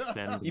a- gonna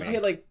send You me.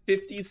 paid like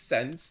 50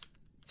 cents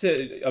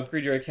to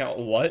upgrade your account.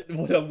 What?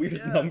 What a weird Yeah,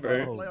 so-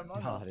 number. Oh Play Among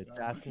Us, god, it's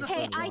man. asking for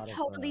Hey, a I lot of,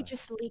 totally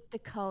just leaked the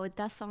code.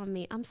 That's on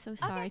me. I'm so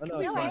sorry. Oh, Can no,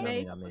 we it's fine,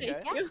 remake? I mean,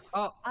 Thank Yeah. you.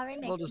 Oh, I'll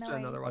remake. we'll just no do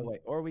another worries. Oh one.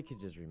 wait, or we could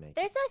just remake.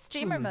 There's a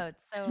streamer mode,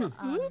 so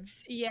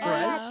Oops. Yeah.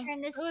 Perez?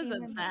 Turn this It was a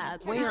streamer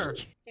bad mode. Where?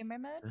 streamer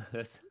mode.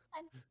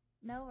 Fine.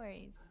 No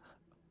worries.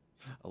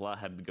 A lot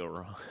had to go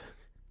wrong.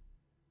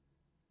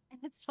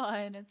 It's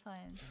fine. It's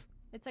fine.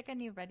 It's like a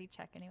new ready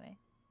check anyway.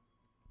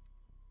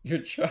 Your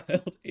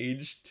child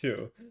aged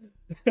 2.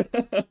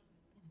 Oh,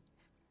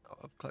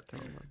 I've clicked the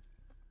wrong one.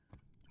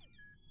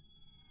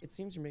 It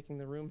seems you're making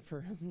the room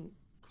for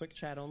quick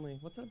chat only.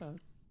 What's that about?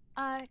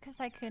 Because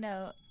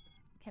Sykkuno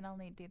can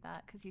only do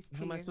that because he's 2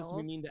 How am I years supposed to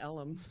old. be mean to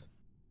Ellum?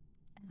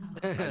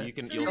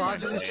 You'll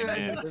have to just do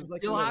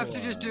it. You'll have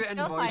to just do it in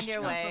You'll voice find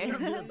your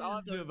chat. way. I'll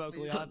have to do it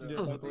vocally. I'll have to do it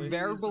vocally.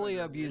 Verbally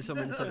abuse them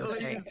instead of Please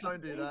text.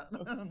 don't do that.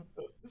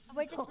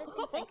 We're just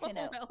missing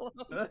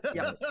Sykkuno.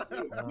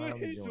 Yep.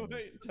 Please Join.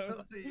 wait.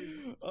 Don't.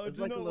 Please. Oh, It's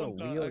do like a not little want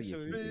that, wheel you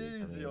actually. can do.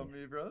 Easy on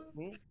me, bro.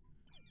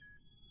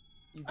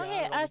 You got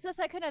Okay, it. so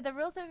Sykkuno, the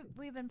rules that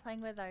we've been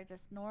playing with are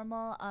just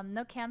normal.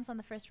 No cams on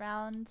the first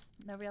round,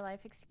 no real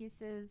life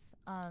excuses.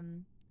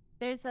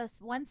 There's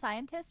one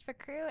scientist for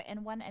crew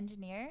and one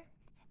engineer,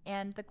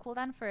 and the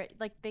cooldown for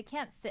like they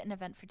can't sit in an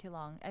event for too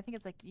long. I think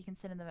it's like you can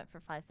sit in the event for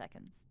 5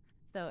 seconds,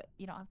 so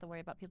you don't have to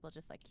worry about people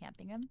just like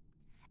camping him.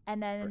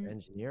 And then For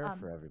engineer or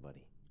for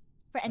everybody?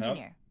 for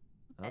engineer,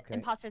 Okay.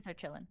 imposters are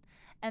chilling,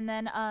 and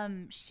then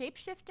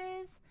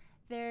shapeshifters.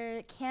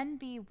 There can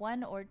be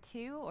 1 or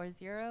 2 or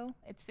 0.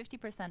 It's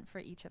 50% for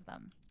each of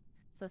them.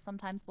 So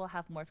sometimes we'll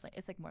have morphling.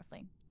 It's like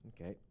morphling.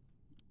 Okay.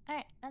 All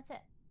right, that's it.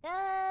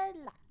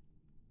 Good luck.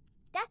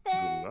 That's Good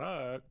it.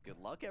 luck. Good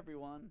luck,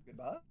 everyone.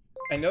 Goodbye.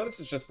 I know this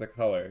is just the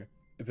color,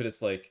 but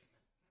it's like,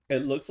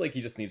 it looks like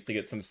he just needs to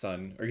get some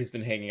sun, or he's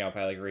been hanging out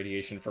by like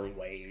radiation for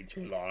way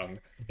too long.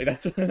 Like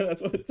that's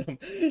what it's,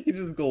 he's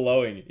just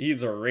glowing.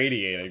 He's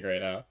radiating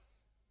right now.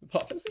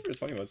 Pop, that's for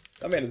 20 months.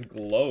 That man is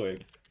glowing.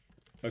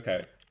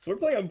 Okay, so we're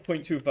playing on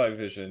 0.25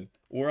 vision.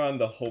 We're on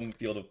the home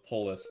field of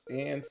Polus,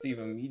 and Steve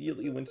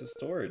immediately went to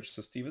storage.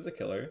 So Steve is a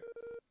killer.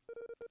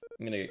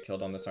 I'm gonna get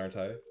killed on this, aren't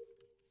I?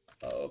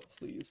 Oh,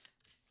 please.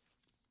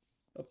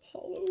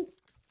 Apollo.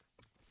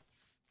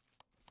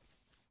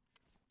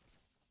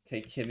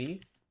 Okay,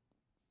 Kimmy.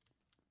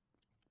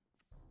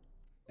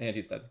 And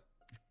he's dead.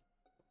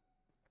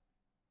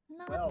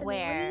 Not Well, the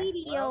Where?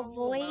 radio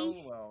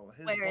voice. Well.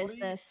 His Where is body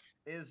this?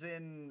 is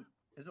in.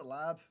 Is it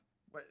lab?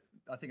 Wait,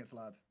 I think it's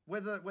lab.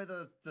 Where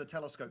the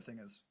telescope thing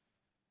is.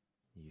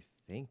 You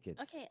think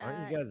it's... Okay,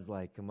 Aren't you guys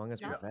like Among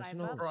Us not five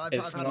professionals? up. Or I've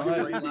It's had not- like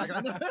a brain lag, I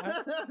know.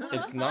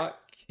 It's not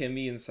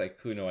Kimmy and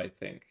Sykkuno, I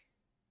think.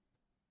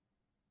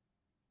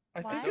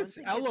 I think Why? it's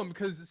Ellum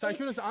because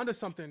Sykkuno's onto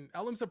something.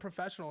 Ellum's a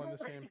professional in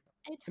this game.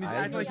 It's And he's I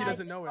acting like he know.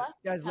 doesn't know it.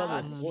 You guys level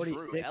That's true.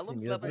 46 and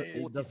Ellum's he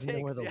level doesn't know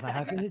where the 46,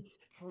 lab yeah. is?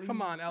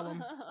 Come on,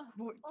 Ellum.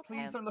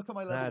 Please don't look at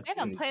my level. That's I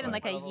haven't please played in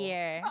don't. like a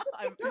year.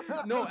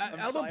 No, I'm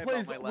Ellum shy about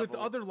plays my with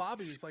level. other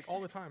lobbies like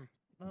all the time.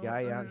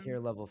 Guy out here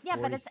level 46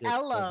 Yeah, but it's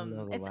doesn't know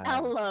Ellum. the It's lab.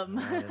 Ellum.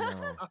 I don't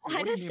know.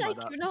 Why does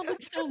Sykkuno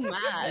look so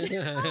mad?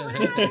 Oh, I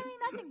mean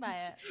nothing by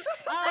it.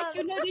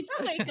 Sykkuno, did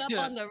you wake up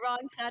on the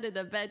wrong side of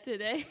the bed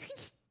today?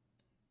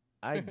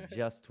 I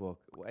just woke...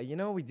 You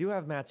know, we do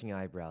have matching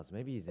eyebrows.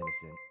 Maybe he's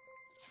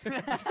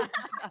innocent.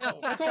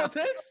 That's all it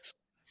takes.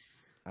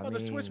 I Oh,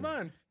 to switch mean,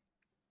 mine.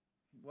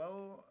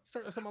 Well,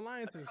 Start some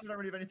alliances. I don't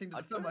really have anything to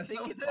I defend don't think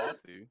myself it's there.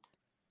 Hafu.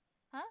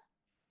 Huh?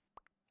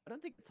 I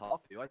don't think it's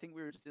Hafu. I think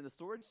we were just in the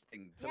storage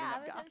thing. filling Yeah, I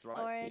up was gas, in right?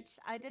 storage.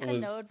 I did a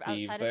Was node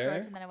Steve outside of there?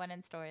 storage and then I went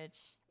in storage.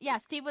 Yeah,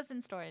 Steve was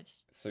in storage.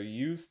 So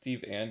you,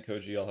 Steve, and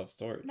Koji all have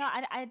storage. No,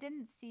 I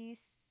didn't see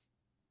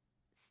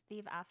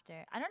Steve after.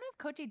 I don't know if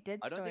Koji did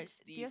I storage. don't think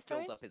Do you Steve have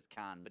filled storage? up his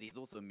can, but he's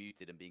also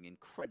muted and being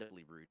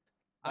incredibly rude.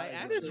 I That is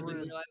actually didn't rude.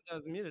 realize I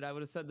was muted. I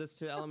would have said this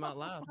to Ellum out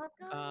loud.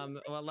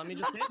 Well, let me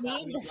just say it.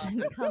 Name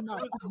doesn't come up.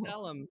 What was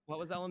Ellum? What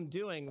was Ellum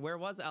doing? Where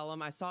was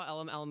Ellum? I saw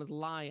Ellum. Ellum is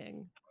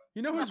lying.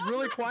 You know who's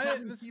really quiet?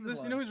 Cousin This, Steve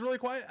is you know lying. who's really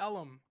quiet?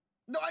 Ellum.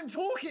 No, I'm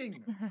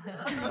talking.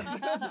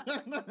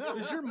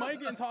 Is your mic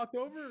getting talked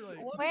over? Like,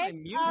 Where's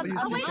Please oh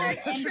see wait,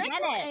 guys. there's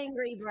Janet.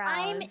 Angry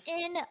brows.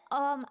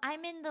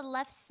 I'm in the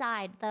left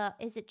side.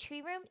 Is it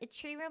tree room? It's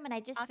tree room, and I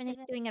just finished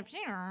doing a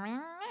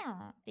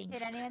thing.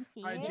 Did anyone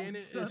see Alright, it? Janet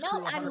is No,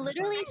 crew I'm 100%.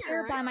 literally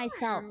here by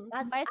myself.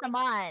 That's Where's the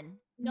mon?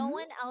 no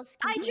one else.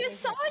 Can I see just this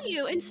saw yet.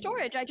 you in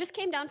storage. I just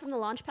came down from the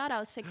launch pad. I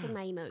was fixing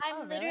my emote. I'm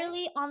Oh, really?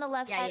 literally on the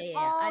left Yeah, side yeah, yeah.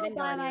 all I didn't go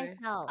by anywhere.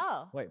 myself.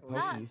 Oh. Wait, Oh,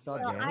 Pokey, you saw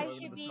So Janet? I Over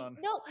should the be sun.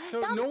 no.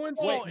 So don't no one's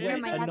say fault. it. You're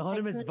Wait, my dad's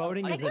anonymous Sykkuno.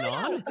 voting is an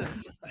on?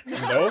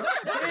 Nope.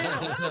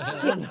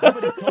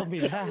 Nobody told me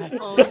that.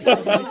 Nobody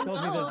told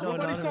me there's no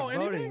Nobody saw anonymous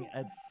voting.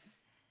 anything?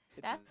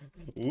 That's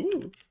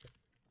Ooh.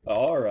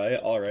 Alright.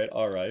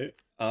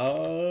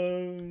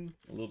 A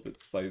little bit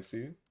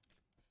spicy.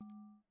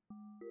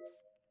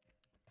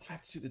 I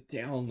have to do the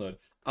download.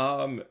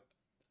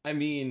 I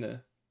mean,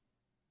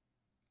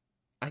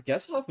 I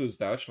guess Hafu's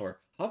vouched for.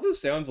 Hafu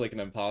sounds like an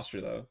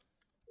imposter though.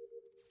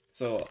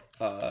 So,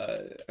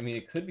 I mean,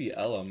 it could be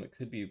Ellum. It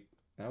could be.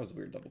 That was a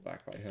weird double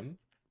back by him.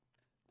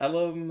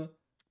 Ellum,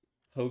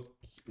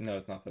 No,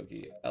 it's not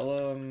Pokey.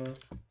 Ellum,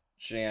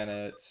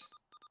 Janet.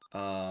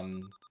 I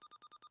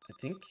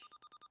think.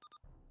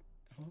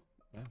 Oh,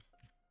 wow.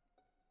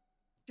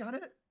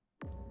 Janet.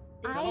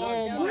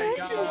 Oh my This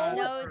God. is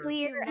No,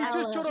 clear. You just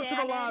Ellum. showed up to the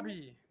Janet.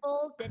 lobby.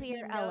 Full Did he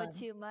clear know Ellum.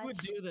 too much? Who would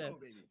do Oh,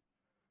 this? baby.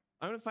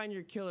 I'm gonna find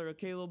your killer,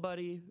 okay, little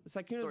buddy?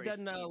 Sykkuno's Sorry, dead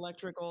in Steve.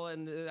 electrical,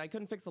 and I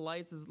couldn't fix the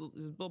lights. His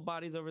little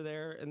body's over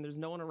there, and there's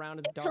no one around.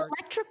 It's It's dark.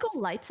 electrical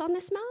lights on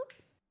this map?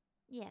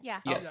 Yeah. yeah.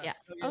 Yes. Yeah.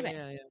 So,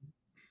 Okay.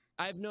 yeah.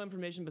 I have no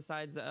information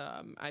besides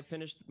I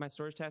finished my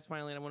storage task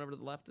finally, and I went over to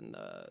the left, and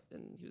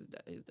he was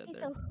dead. He's dead Okay,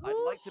 there. so who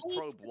I'd like to hates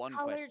probe the one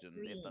color question,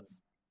 green? if that's...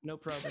 No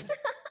probing.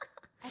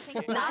 I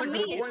think Not That's a me.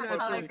 good point, the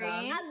color actually.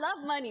 green. I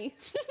love money.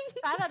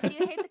 Fava, do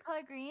you hate the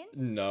color green?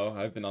 No,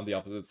 I've been on the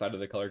opposite side of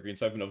the color green,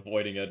 so I've been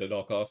avoiding it at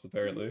all costs,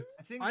 apparently.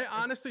 I I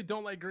honestly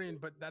don't like green,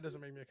 but that doesn't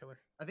make me a killer.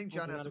 I think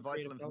Also Jan has not a some vital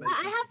creative color.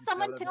 information. I have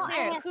someone to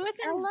clear. Who is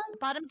in Ellum?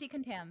 bottom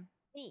decontam?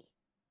 Me.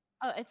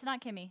 Oh, it's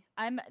not Kimmy.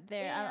 I'm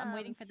there. I'm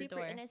waiting for the super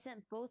door.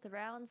 innocent both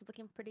rounds,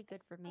 looking pretty good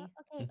for me.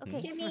 Okay, Mhm.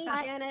 okay. Kimmy,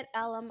 Janet,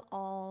 Ellum,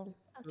 all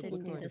So it's didn't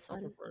looking do like a this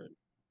one. self-report.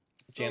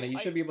 Janet, you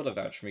I- should be able to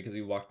vouch for me because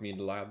you walked me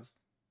into labs.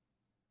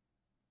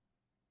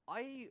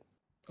 I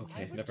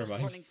Okay, was never just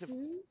mind. running to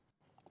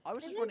I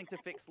was There just running is to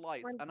fix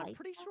lights, one and I'm light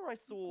pretty sure I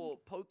saw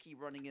Pokey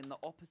running in the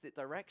opposite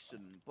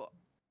direction, but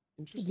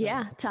Interesting.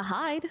 Yeah, to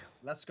hide.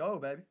 Let's go,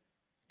 baby.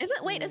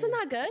 Isn't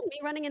that good? Me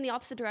running in the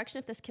opposite direction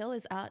if this kill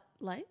is at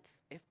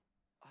lights?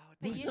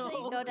 They usually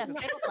No. go to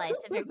fix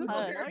lights if you're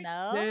close,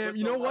 no? Damn,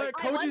 you know what? I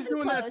Koji's wasn't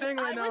doing that close. thing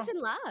right I now. was in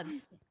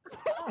labs.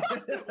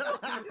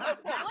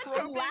 I was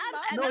in labs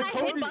and No, then I hid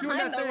Koji's doing behind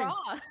that the thing.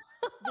 raw.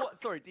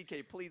 what? Sorry,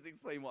 DK, please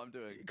explain what I'm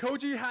doing.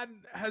 Koji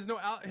has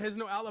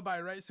no alibi,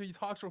 right? So he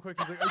talks real quick.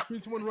 He's like, I see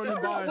someone running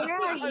by. Where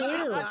are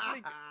you?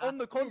 Actually, on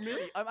the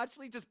contrary, I'm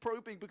actually just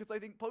probing because I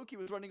think Pokey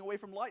was running away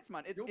from lights,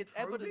 man. You're It's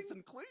probing? evidence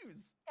and clues.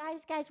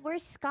 Guys,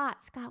 where's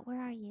Scott? Scott,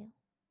 where are you?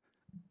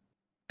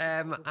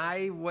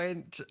 I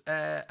went,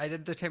 I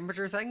did the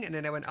temperature thing, and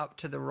then I went up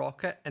to the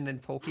rocket, and then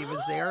Pokey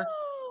was there.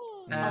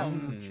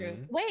 True.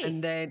 Wait.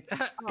 And then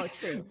Oh,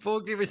 true.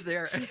 Pokey was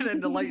there, and then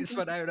the lights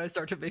went out, and I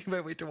started making my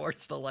way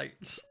towards the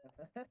lights.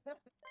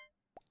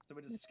 So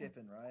we're just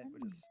skipping, right?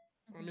 We're just.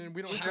 I mean,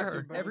 we don't Sure. have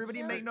to, but Everybody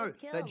Kill, make note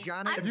kill. that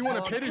Janet If you want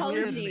is to pity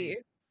clear skip to me.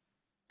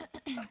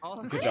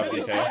 Good job,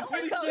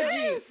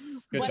 DK.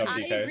 Good But job,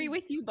 I DK. agree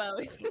with you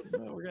both.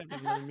 No, we're gonna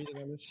have another meeting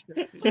on this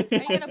shit.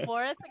 Are you gonna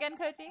bore us again,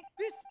 Koji?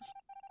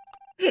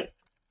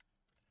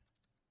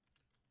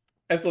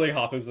 I still think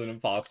Hafu's an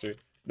imposter.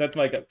 That's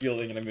my gut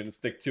feeling, and I'm going to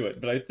stick to it.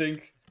 But I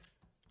think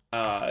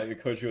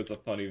Koji was a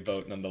funny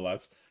vote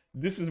nonetheless.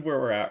 This is where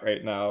we're at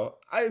right now.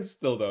 I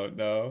still don't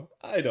know.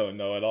 I don't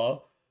know at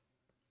all.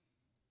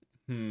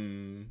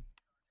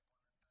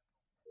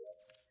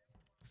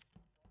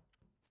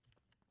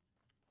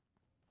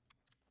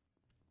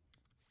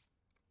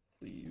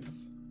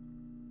 Please.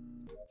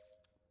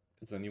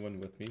 Is anyone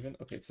with me even?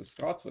 Okay, so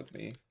Scott's with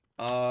me.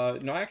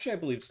 No, actually I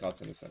believe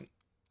Scott's innocent.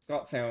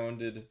 Scott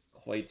sounded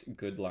quite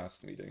good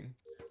last meeting.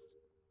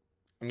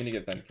 I'm gonna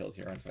get Ben killed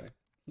here, aren't I?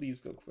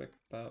 Please go quick.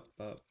 Bop,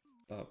 bop,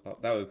 bop,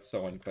 bop. That was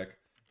so unquick.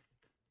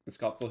 Is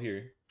Scott still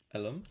here?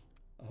 Ellum?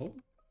 Oh.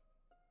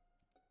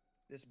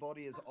 This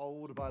body is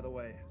old, by the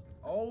way.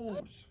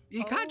 Old.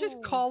 You can't just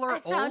Oh, call her I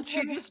found old, she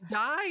her. just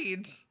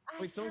died.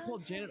 Wait, someone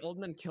called Janet old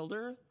and then killed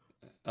her?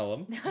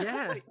 Ellum?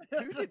 Yeah.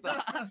 Who did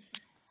that?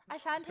 I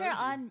found her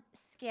on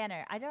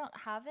scanner. I don't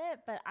have it,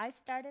 but I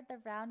started the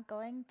round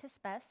going to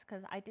Spec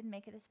because I didn't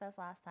make it to Spec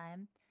last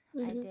time.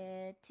 I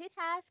did 2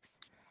 tasks,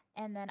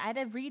 and then I had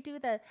to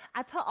redo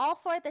I put all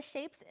 4 of the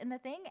shapes in the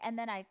thing, and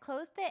then I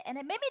closed it, and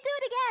it made me do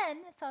it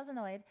again, so I was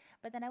annoyed.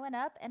 But then I went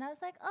up, and I was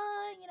like,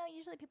 oh, you know,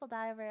 usually people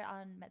die over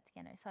on med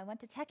scanner, so I went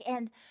to check,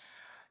 and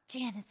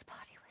Janet's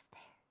body was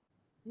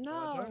there.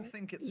 Well, I No. don't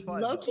think it's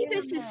fine. Loki,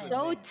 this is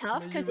so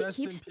tough May you because it rest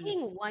in keeps peace.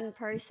 being one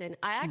person.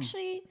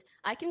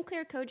 I can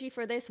clear Koji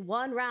for this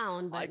one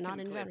round, but I not can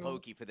in clear general.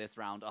 Pokey for this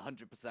round,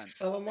 100%.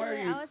 Ellum, why are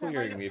Yeah, you I was at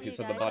clearing lights me if you too,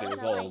 said the guys. body I was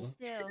at old? lights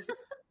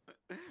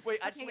too. Wait,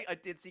 actually, I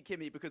did see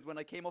Kimmy because when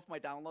I came off my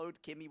download,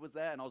 Kimmy was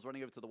there, and I was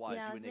running over to the wires.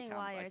 Yeah, I You was were near seeing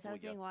cams. wires. saw I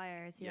was you. seeing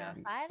wires. Yeah.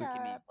 Fine so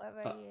Kimmy. up. Where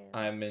were you?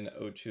 I'm in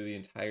O2 the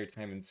entire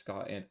time, and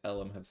Scott and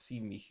Ellum have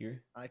seen me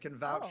here. I can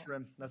vouch Oh. for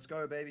him. Let's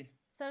go, baby.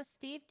 So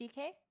Steve,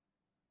 DK?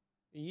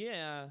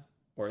 Yeah.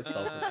 Or a I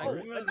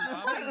self-report. came out of the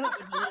office,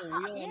 did the little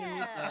wheel underneath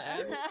the Yeah.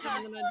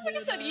 admin, and then I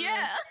did, said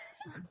yeah.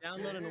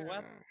 download and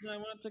web, then I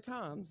went up to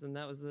comms, and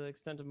that was the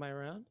extent of my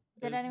round.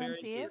 It Did was anyone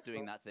very see you? He's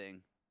doing that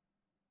thing.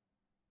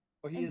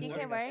 Well, he And is DK, doing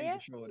where that are thing you? for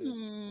sure,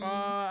 dude.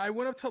 I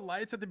went up to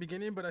lights at the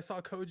beginning, but I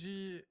saw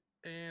Koji,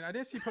 and I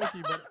didn't see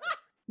Pokey, but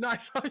no, I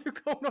saw you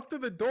going up to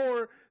the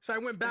door, so I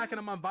went back, and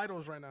I'm on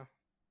vitals right now.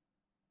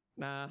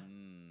 Nah.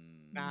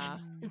 Nah.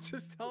 I'm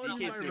just telling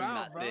you DK's my doing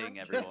route, that bro. thing,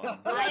 everyone.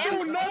 I am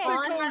doing nothing,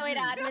 on my way to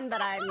Koji. admin,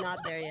 but I'm not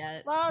there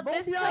yet. Well,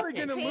 Both this y'all kills are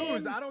gonna between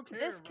lose. I don't care.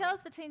 this bro.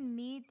 kills between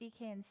me,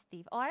 DK, and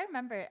Steve. Oh, I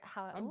remember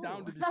how. I'm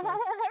down to be I sus.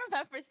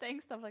 remember saying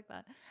stuff like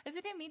that. It's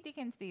between me,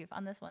 DK, and Steve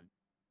on this one.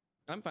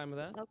 I'm fine with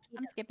that.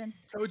 I'm skipping.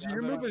 Koji,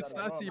 you're Yeah, I'm moving about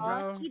that sussy,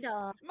 alone. bro.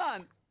 Okey-doke.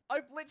 Man,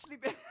 I've literally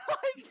been.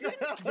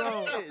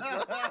 Bro.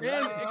 I've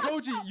And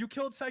Koji, you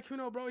killed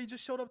Sykkuno, bro. He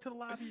just showed up to the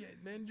lobby,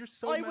 man. You're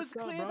so I was messed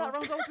up, clear bro. that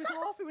round. I was with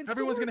Hafu in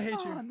Everyone's gonna storage,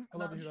 hate you. man. I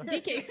love you, though.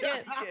 DK,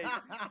 skip.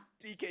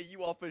 DK,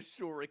 you are for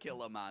sure a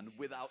killer, man,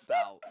 without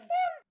doubt.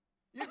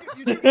 You're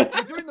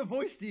doing the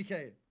voice,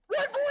 DK.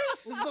 What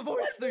voice? This is the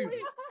voice, dude.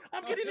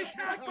 I'm getting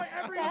attacked by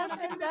everyone.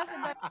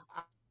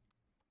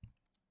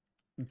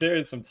 There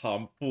is some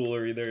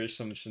tomfoolery, there is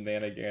some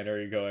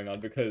shenaniganery going on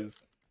because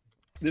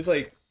there's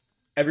like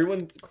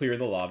everyone clear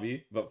the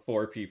lobby, but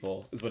 4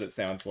 people is what it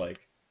sounds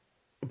like.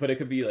 But it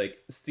could be like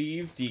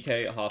Steve,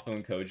 DK, Hafu,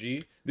 and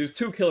Koji. There's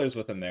 2 killers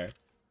within there.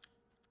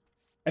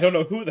 I don't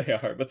know who they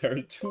are, but there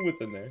are 2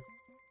 within there.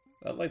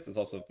 That lights is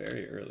also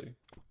very early.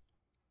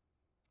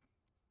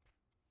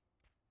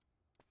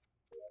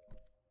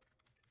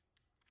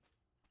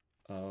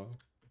 Oh.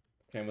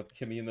 Okay, I'm with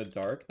Kimmy in the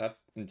dark. That's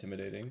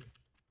intimidating.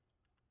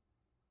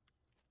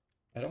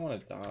 I don't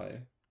want to die.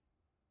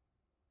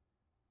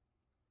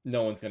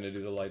 No one's gonna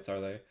do the lights,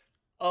 are they?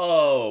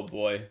 Oh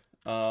boy.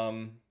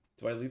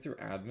 Do I lead through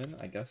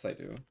admin? I guess I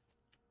do.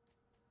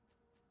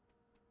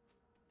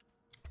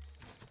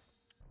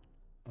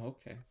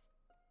 Okay.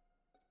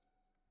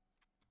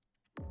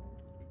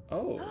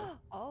 Oh.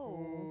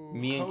 Oh.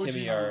 Me and Koji.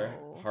 Kimmy are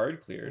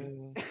hard cleared.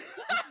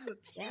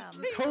 Damn.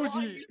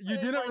 Koji, you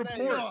didn't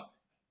report.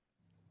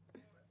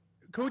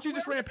 Koji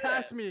just ran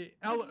past me.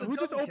 Who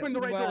just opened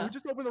the right door? Who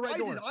just opened the right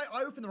door?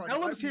 I opened the right door.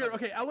 Ellum's here.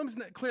 Okay, Ellum's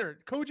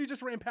cleared. Koji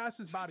just ran past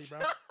his body, bro.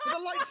 The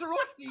lights are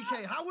off,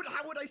 DK. How would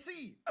I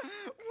see?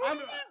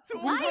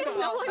 Why is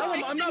no one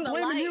Ellum, I'm not fixing the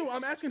blaming you.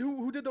 lights? I'm asking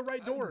who did the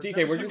right door.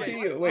 DK, where'd you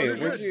see? Wait,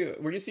 where'd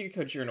you see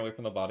Koji run away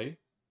from the body?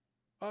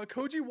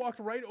 Koji walked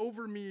right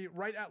over me,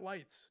 right at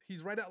lights.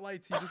 He's right at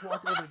lights. He just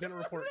walked over, didn't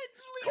report.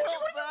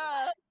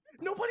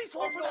 Nobody's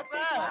falling for that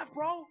fake laugh,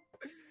 bro.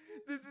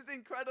 This is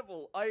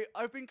incredible.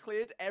 I've been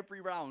cleared every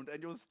round,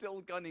 and you're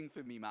still gunning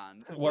for me,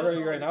 man. Where are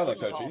you right now, though,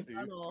 Koji?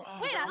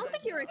 Wait, I don't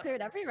think you were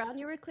cleared every round.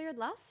 You were cleared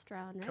last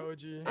round, right?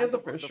 Koji. And the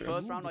first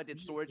round I did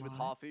storage with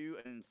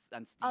Hafu and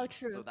Steve. Oh,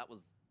 true. So that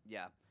was,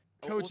 yeah.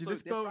 Koji, Also,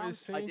 this boat round,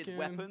 is I did sinking.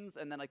 weapons,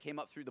 and then I came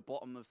up through the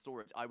bottom of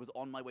storage. I was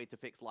on my way to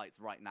fix lights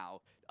right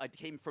now. I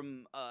came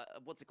from,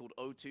 what's it called,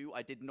 O2.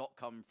 I did not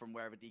come from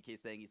wherever DK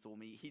is saying he saw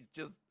me. He's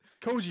just...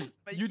 Koji,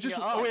 you just...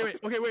 Oh, wait.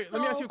 Okay, wait.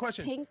 Let me ask you a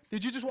question.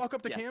 Did you just walk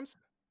up the cams?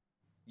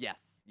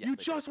 Yes. You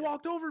just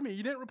walked over me.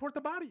 You didn't report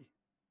the body.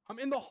 I'm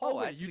in the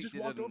hallway. You just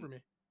walked over me.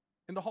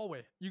 In the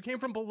hallway. You came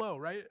from below,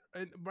 right?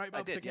 Right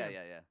about I did, the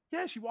yeah.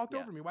 Yeah, she walked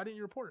over me. Why didn't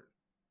you report?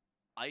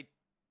 I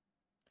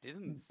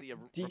didn't see a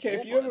DK,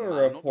 if you have a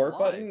report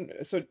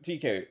button, so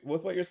DK,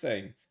 with what you're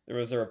saying, there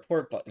was a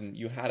report button,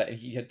 you had it, and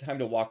he had time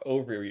to walk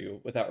over you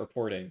without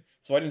reporting.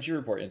 So why didn't you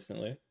report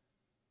instantly?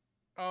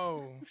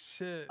 Oh,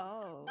 shit.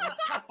 Oh.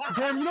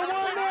 Damn, you know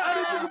what? No, I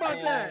didn't think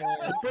about that.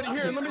 But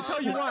here, let me tell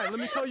you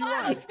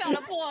why. He's got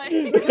a point.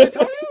 Let me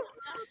tell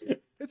you.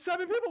 It's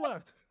 7 people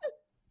left.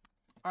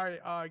 All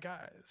right,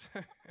 guys.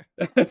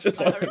 I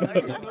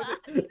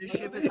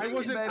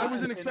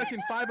wasn't expecting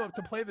 5-up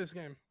to play this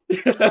game. He's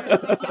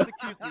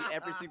accused me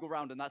every single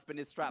round, and that's been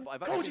his strap.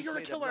 Koji, you're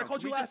a killer. I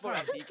called you last time.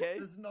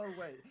 There's no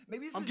way.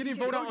 Maybe I'm getting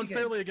voted out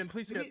unfairly again.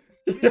 Please skip.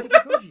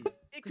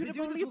 It could have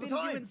only been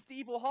you and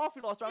Steve or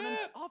Hafu last round, and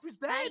Hafu's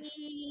dead.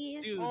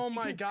 Dude, oh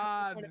my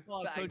god.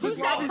 Who's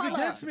that lobby's color?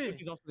 against me.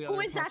 Who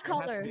is that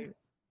color?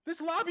 This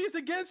lobby is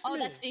against me. Oh,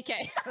 that's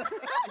DK.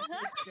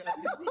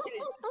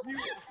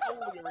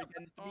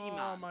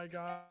 Oh my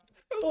god.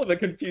 I'm a little bit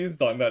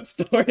confused on that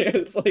story.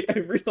 It's like, I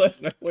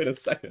realized, no, wait a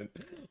second.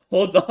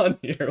 Hold on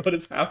here. What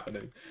is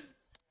happening?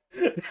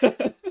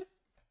 It's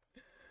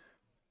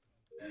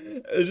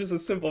just a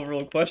simple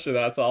real question.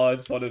 That's all I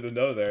just wanted to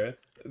know there.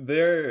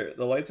 The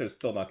lights are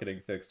still not getting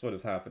fixed. What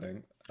is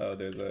happening? Oh,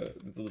 there's a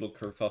little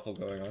kerfuffle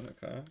going on.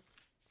 Okay.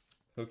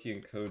 Poki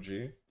and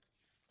Koji.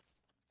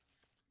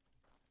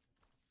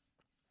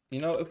 You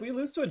know, if we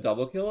lose to a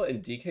double kill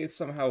and DK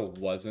somehow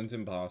wasn't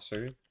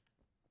imposter,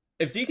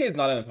 if DK is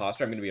not an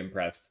imposter, I'm gonna be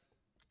impressed.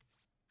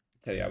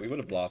 Okay, yeah, we would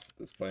have lost at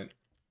this point.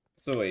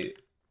 So wait,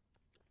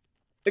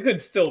 it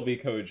could still be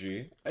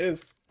Koji.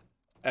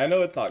 I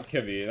know it's not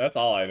Kimmy. That's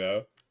all I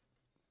know.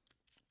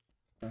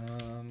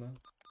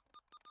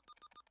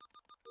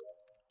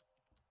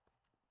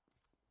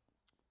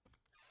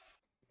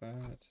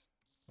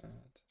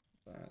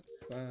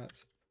 That.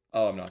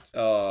 Oh, I'm not.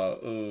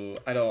 Ooh,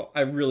 I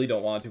really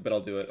don't want to, but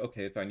I'll do it.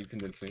 Okay, fine, you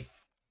convinced me.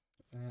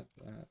 That.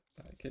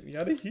 Get me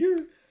out of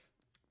here.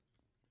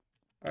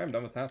 Alright, I'm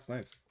done with that.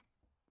 Nice.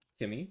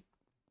 Kimmy?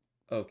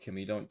 Oh,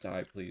 Kimmy, don't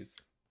die, please.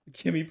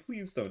 Kimmy,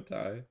 please don't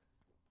die.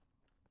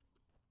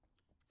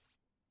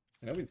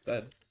 I know he's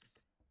dead.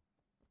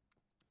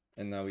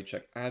 And now we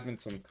check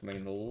admin. Someone's coming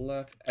in the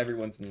left.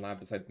 Everyone's in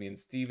lab besides me and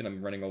Steve, and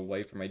I'm running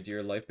away for my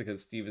dear life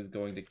because Steve is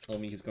going to kill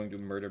me. He's going to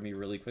murder me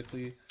really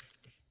quickly.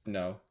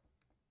 No.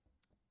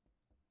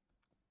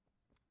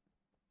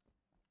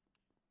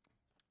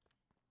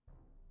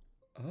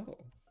 Oh.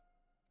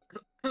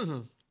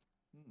 Oh.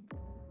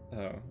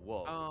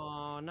 Whoa.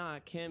 Oh,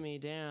 not Kimmy,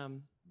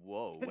 damn.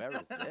 Whoa, where is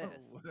this?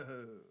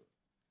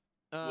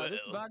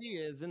 This body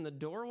is in the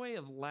doorway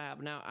of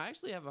lab. Now, I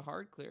actually have a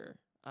hard clear.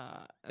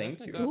 Thank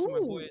that's you. gonna go to my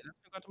boy, that's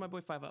gonna go to my boy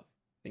 5-up.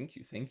 Thank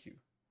you.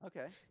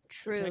 Okay.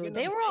 True.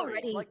 They were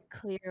already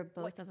clear,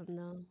 both of them,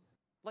 though.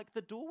 Like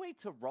the doorway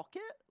to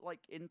Rocket? Like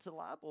into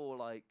lab or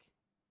like...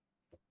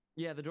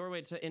 Yeah, the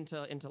doorway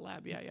into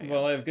lab. Yeah.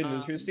 Well, I have good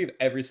news here, Steve.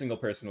 Every single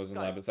person was in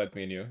lab besides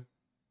me and you.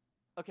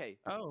 Okay.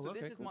 Oh, so okay,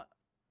 this is cool.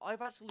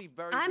 I've actually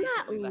very I'm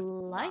at recently left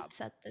lights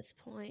lab. at this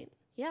point.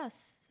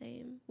 Yes,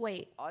 same.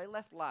 Wait. I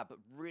left lab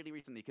really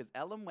recently because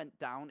Ellum went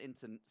down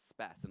into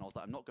Spess, and I was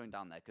like, I'm not going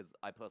down there because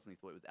I personally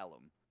thought it was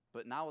Ellum.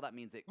 But now that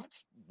means it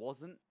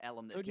wasn't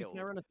Ellum that Koji, killed.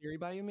 can I run a theory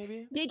by you,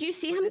 maybe? Did you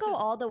see him go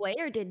all the way,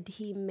 or did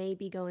he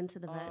maybe go into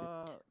the vent?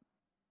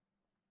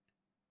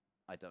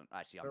 I don't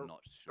actually. I'm not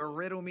sure. But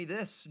riddle me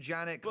this: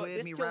 Janet But cleared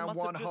this me kill round must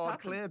have one just hard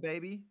happened. clear,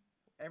 baby.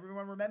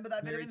 Everyone remember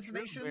that bit of Very true,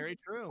 information? very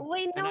true.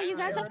 Wait, no, you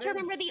guys There have it to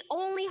remember is. the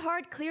only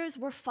hard clears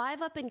were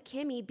 5-Up and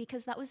Kimmy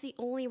because that was the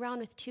only round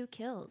with 2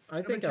 kills.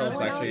 I think Janet Ellum's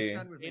was actually.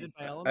 stand with me.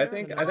 I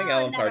think Ellum's never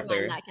hard mind,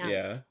 clear. that counts.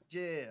 Yeah.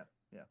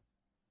 Yeah.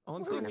 All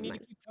I'm Oh, saying, we never need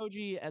to keep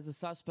Koji as a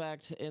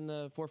suspect in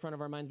the forefront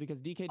of our minds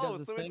because DK does Oh,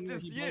 this so thing. it's where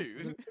just he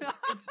blames you.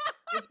 his-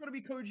 It's gonna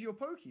be Koji or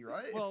Poki,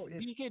 right? Well, If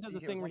DK does a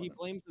DK was thing where one he of them.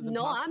 blames his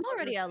No, imposter I'm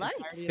already for the alive.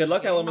 entirety of Good the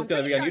luck, game. Ellum is I'm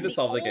gonna pretty be sure on you I'm to the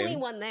solve the only game.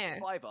 one there.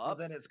 5 Well, up.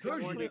 then it's Do you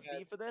want Koji. to blame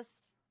Steve for this?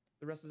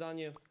 The rest is on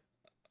you.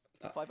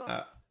 5 up.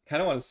 I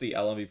kind of want to see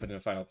Ellum be put in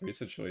a final 3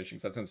 situation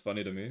because that sounds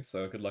funny to me.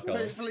 So good luck,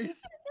 Ellum. Wait,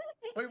 please.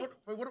 Wait,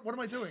 what am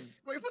I doing?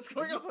 Wait, what's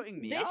going Are you on?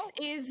 voting me This out?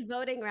 is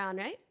voting round,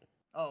 right?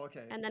 Oh,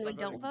 okay. And then so we I'm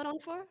don't voting- vote on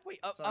 4? Wait,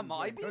 so am I'm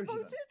I voting being Koji then.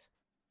 voted?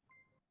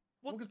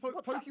 Well, What, because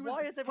what's that?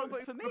 Why is everyone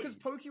voting for me? Because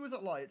Poki was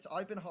at lights,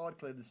 I've been hard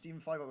cleared, and Steam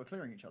and 5 were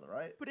clearing each other,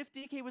 right? But if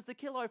DK was the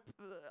killer,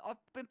 I've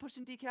been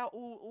pushing DK out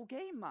all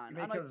game, man.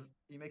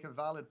 You make a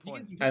valid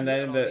point. And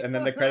then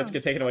the credits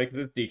get taken away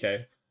because it's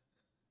DK.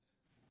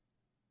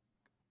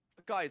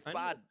 Guys, I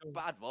bad know.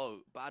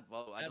 vote. Bad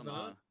vote. I don't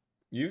know.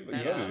 You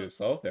Bad voted vote.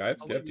 yourself there. I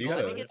skipped. You I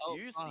had think a. it's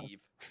you, Steve.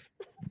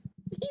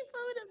 He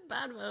voted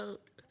bad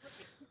vote.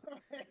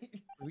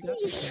 We got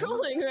You're this, man.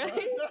 trolling,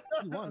 right?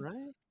 You won,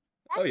 right?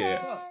 Oh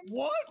yeah.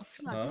 What?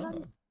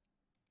 Oh.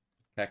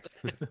 Heck.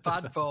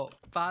 Bad vote.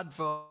 Bad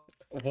vote.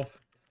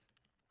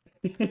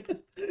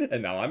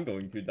 And now I'm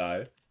going to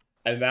die.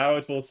 And now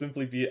it will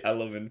simply be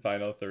Ellum in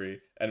final 3,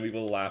 and we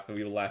will laugh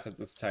at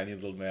this tiny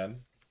little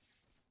man.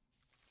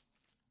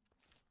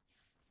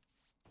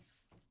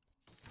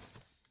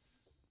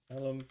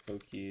 Ellum,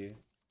 Poki.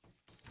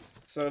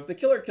 So if the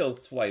killer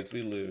kills twice,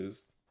 we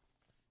lose.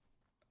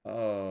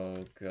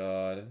 Oh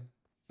god.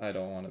 I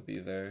don't want to be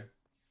there.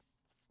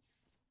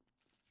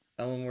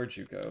 Ellum, where'd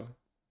you go?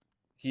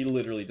 He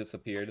literally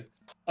disappeared.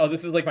 Oh,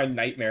 this is like my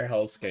nightmare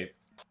hellscape.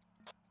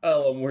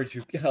 Ellum, where'd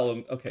you...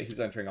 Ellum, okay, he's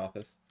entering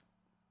office.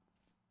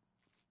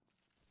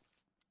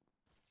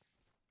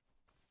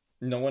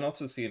 No one else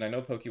was seen. I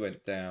know Poki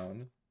went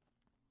down.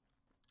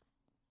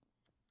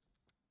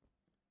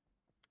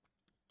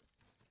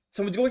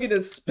 Someone's going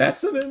into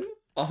specimen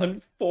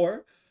on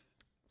 4.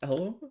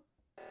 Ellum?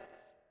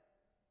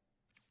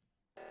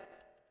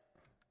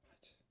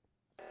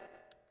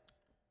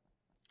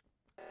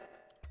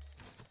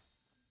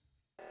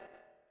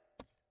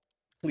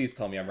 Please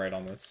tell me I'm right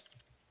on this.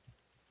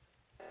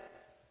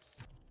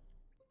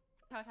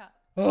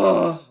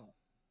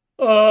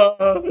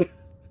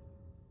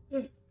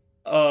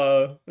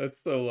 Oh,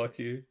 that's so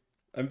lucky.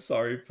 I'm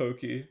sorry,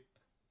 Poki.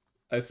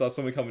 I saw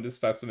someone come into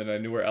specimen and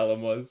I knew where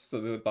Ellum was,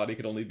 so the body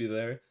could only be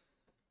there.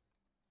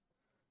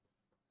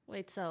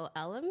 Wait, so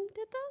Ellum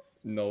did this?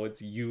 No,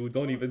 it's you.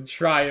 Don't even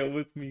try it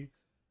with me.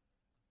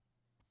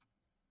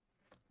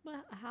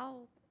 Well,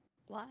 how?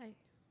 Why?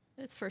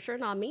 It's for sure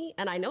not me,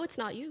 and I know it's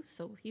not you,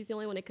 so he's the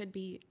only one it could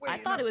be. I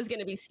Wait, thought no. it was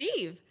gonna be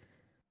Steve.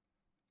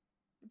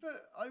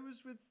 But I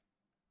was with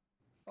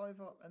 5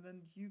 up, and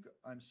then you got...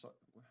 I'm sorry.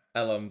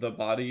 Ellum, the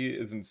body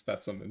is in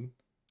specimen.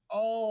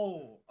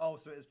 Oh,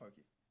 so it is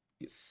Poki,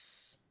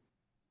 Yes.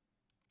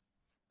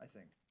 I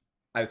think.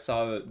 I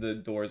saw the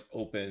doors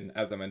open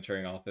as I'm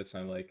entering office,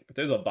 and I'm like, if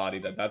there's a body,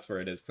 that's where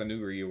it is, because I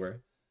knew where you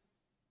were.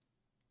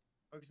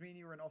 Oh, because me and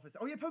you were in office.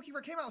 Oh yeah, Poki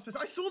came out of space.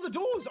 I saw the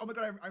doors. Oh my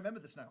god, I remember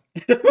this now.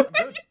 I'm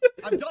good.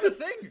 I've done a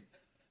thing.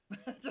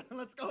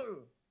 Let's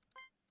go.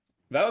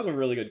 That was a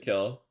really good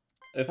kill.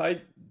 If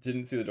I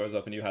didn't see the doors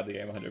open, you had the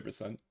game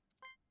 100%.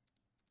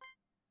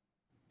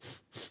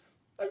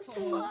 I'm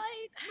so...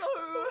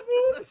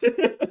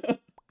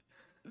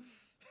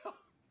 No.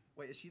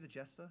 Wait, is she the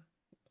jester?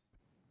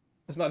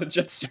 It's not a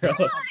gesture.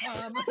 Oh,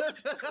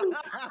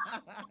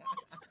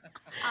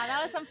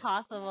 that was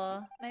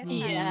impossible. Nice try.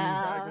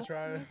 Yeah. Good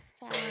try.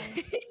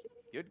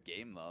 Good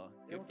game though.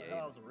 Yeah, Good what the game. hell?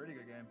 That was a really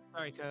good game.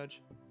 Sorry,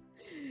 coach.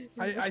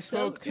 I So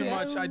spoke too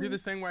much. I do good.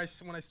 this thing where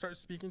when I start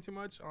speaking too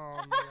much. Oh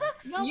my god.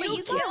 No, but You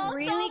you kill got so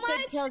really good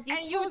much, kills. You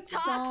and you killed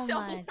talk so so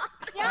much.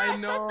 much. I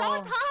know.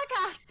 Don't talk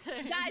after.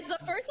 Guys, the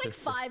first like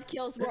 5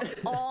 kills were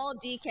all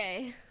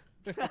DK.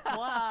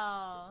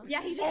 Wow.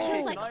 Yeah, he just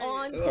was like nice.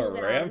 on This is a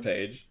cooldown.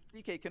 rampage.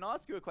 DK, can I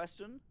ask you a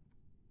question?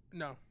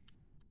 No.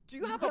 Do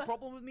you have a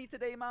problem with me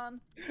today, man?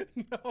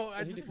 No,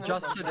 I just love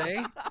Just my-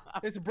 today?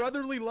 It's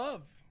brotherly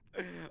love.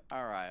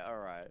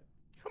 Alright.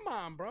 Come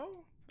on, bro.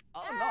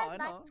 Oh, no, I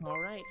know.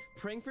 All right,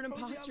 praying for an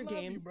Coach, I imposter love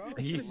you, game. bro.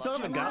 You still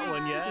haven't got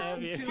one yet,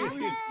 have you? You don't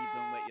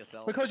wet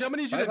yourself. But coach, I'm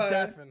gonna need you to Bye-bye.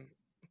 deafen.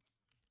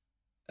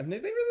 I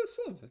mean, they were this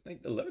sub. I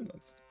think 11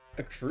 months.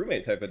 A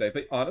crewmate type of day,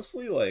 but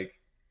honestly, like,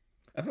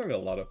 I've having a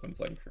lot of fun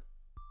playing crew.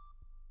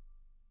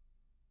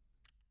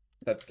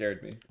 That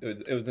scared me.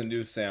 It was a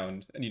new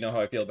sound, and you know how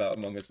I feel about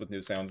Among Us with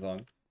new sounds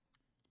on.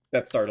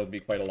 That startled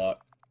me quite a lot.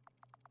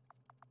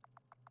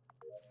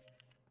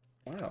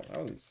 Wow,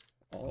 that was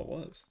all it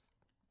was.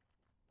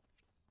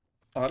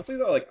 Honestly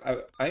though, like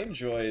I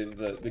enjoy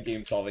the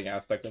game solving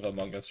aspect of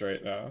Among Us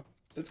right now.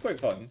 It's quite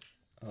fun.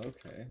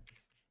 Okay.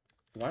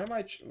 Why am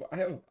I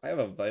I have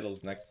a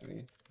vitals next to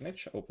me. Can I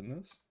open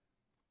this?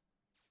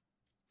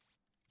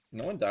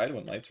 No one died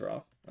when lights were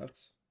off.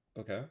 That's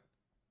okay.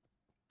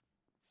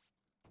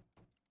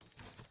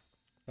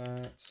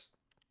 That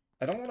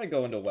I don't want to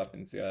go into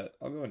weapons yet.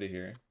 I'll go into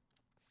here.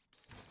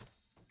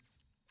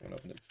 I'm gonna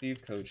open it. Steve,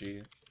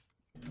 Koji.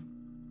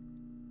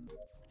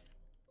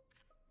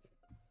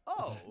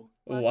 Oh.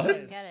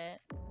 What? Get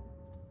it.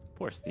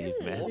 Poor Steve,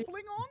 man.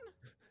 Waffling on?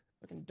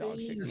 Fucking dog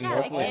shit.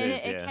 Yeah,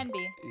 Morphling it can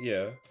be.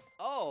 Yeah.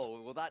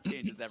 Oh, well that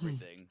changes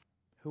everything.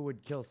 Who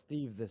would kill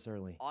Steve this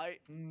early? I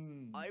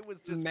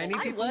was just Many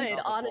following people- out I the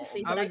would, bottom.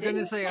 honestly, I but was gonna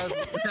didn't. say I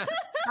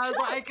was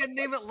like, I can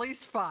name at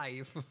least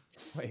 5.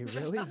 Wait,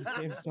 really? He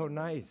seems so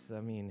nice.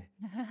 I mean,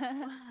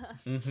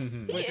 He Wait,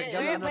 is. together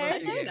Where another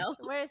is few this? games.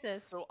 Where is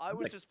this? So I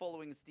was just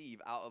following Steve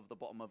out of the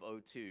bottom of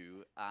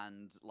O2,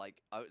 and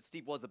like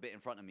Steve was a bit in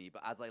front of me,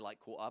 but as I like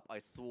caught up, I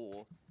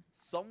saw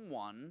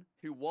someone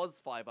who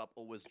was 5-up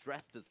or was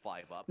dressed as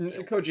 5-up. kill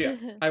Steve.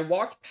 Koji, I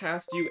walked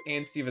past you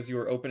and Steve as you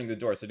were opening the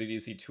door, so did you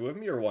see 2 of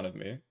me or 1 of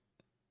me?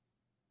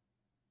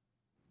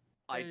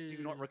 I do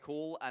not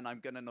recall, and I'm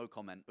gonna no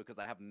comment because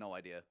I have no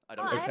idea. I Oh,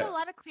 don't. I have Okay. a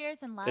lot of clears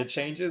in lab. It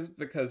changes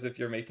because if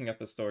you're making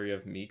up a story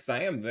of me, because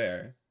I am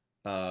there.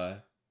 I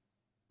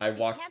It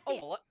walked. can't be.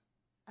 Oh,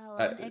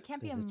 what? It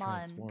can't be a he's a mon.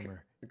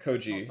 transformer.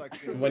 Koji, Sounds like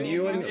when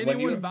you Can and when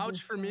anyone you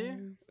vouch for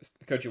me?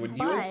 Koji, when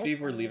you and But- Steve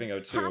were leaving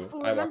O2, Hafu, I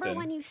walked remember in.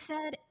 when you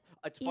said,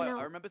 I, you know,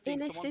 I remember seeing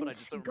someone, but I just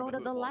innocents don't go to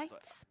remember the who it was, so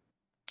lights?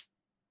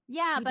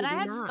 Yeah, You but I did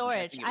had not.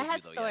 storage. Guessing it I was had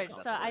you, though, yeah, storage, 'cause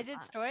so that's I what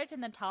did storage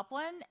in the top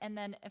one, and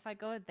then if I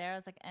go there, I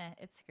was like,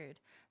 it's screwed.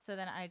 So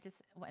then I just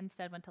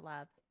instead went to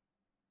lab.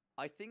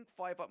 I think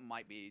 5-up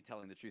might be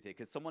telling the truth here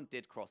because someone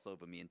did cross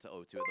over me into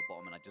O2 at the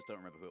bottom, and I just don't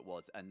remember who it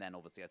was. And then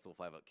obviously I saw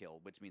 5-up kill,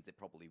 which means it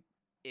probably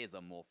is a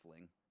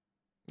morphling.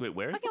 Wait,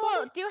 where's Okay,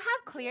 well, do you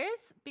have clears?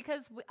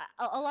 Because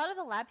a lot of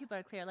the lab people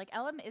are clear. Like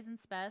Ellum is in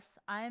spec.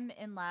 I'm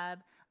in lab.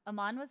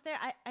 Amon was there.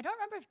 I don't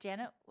remember if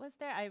Janet was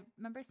there. I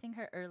remember seeing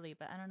her early,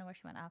 but I don't know where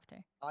she went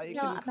after. I So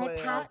can my clear.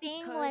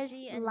 pathing was Koji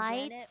and Janet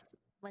lights.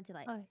 went to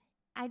lights. Oh,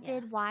 I Yeah.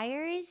 did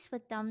wires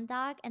with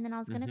DumbDog, and then I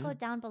was gonna go Mhm.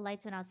 down, but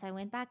lights went out, so I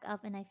went back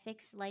up and I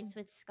fixed lights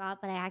with Scott,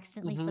 but I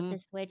accidentally flipped the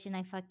switch and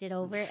I fucked it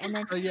over, and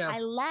then Oh yeah. I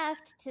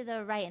left to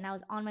the right, and I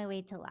was on my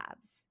way to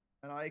labs.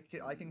 And I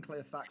can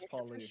clear facts, It's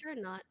for Polly. sure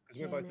not. Because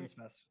we're both in Janet.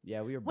 spec.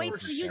 Yeah, we were Wait,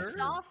 both so in you spec.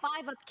 saw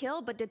 5-up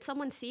kill, but did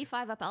someone see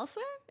 5-up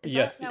elsewhere? Is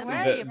Yes, that where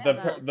are you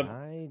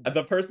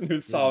the person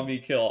who saw me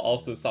kill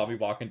also saw me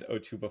walk into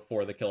O2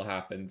 before the kill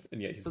happened,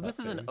 and yet he's So not this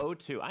is an there.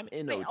 O2. I'm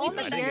in Wait, O2.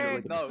 only I didn't get a you're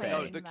look at No, the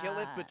no, thing. the kill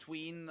is that.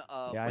 between. Yeah,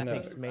 I think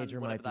weapons and Smajor whatever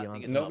might that be thing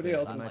on is. Nobody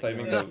else I'm is not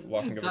claiming gonna- the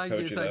walking over Thank you,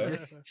 Koji thank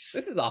though. you.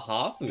 This is a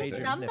Hafu Major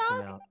thing. sniffing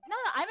DumbDog? out. No,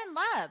 I'm in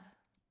lab.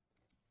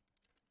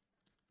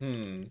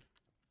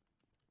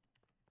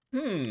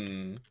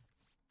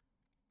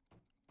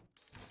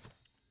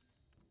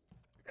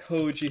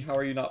 Koji, how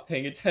are you not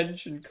paying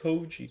attention,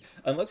 Koji?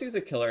 Unless he was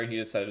a killer and he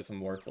decided it's a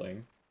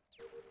morphling.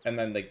 And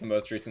then, like, the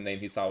most recent name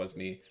he saw was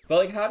me. But,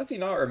 like, how does he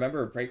not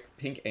remember Break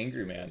Pink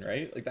Angry Man,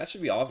 right? Like, that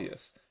should be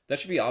obvious. That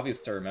should be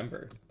obvious to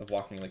remember, of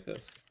walking like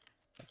this.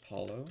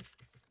 Apollo?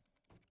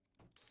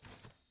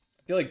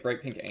 I feel like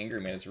Bright Pink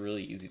Angry Man is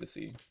really easy to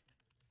see.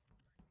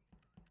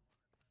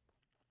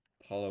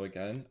 Apollo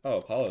again? Oh,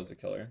 Apollo's a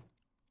killer.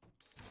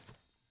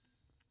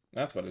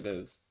 That's what it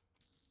is.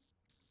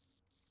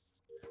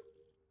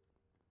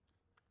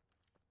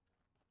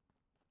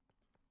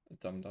 A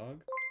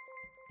DumbDog?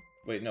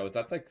 Wait, no, is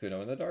that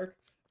Sykkuno in the dark?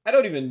 I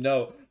don't even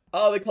know.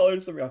 Oh, the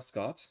colors are off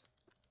Scott.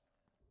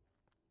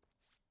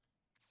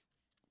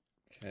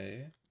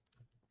 Okay.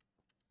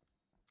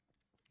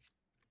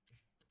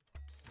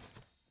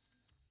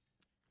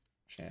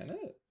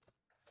 Janet?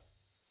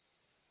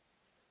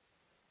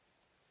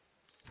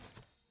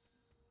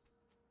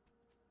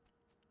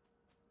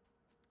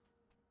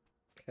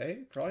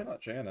 Okay, probably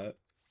not Janet.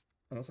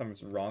 Unless I'm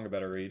wrong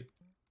about a read.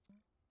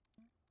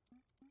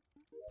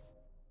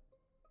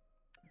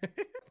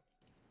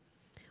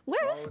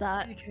 Where is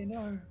that? It's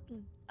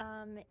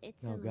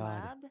Oh, in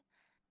God.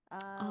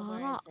 lab.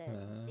 Where is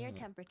it? Near Ah.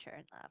 temperature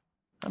in lab.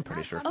 I'm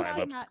pretty sure Probably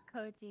 5-up. not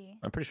Koji.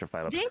 I'm pretty sure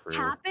 5-up's This crew.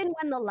 happened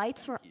when the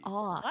lights were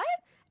off. What?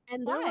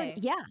 And there Why?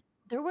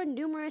 there were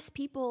numerous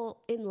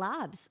people in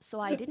labs, so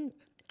I didn't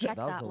check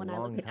That was that a when I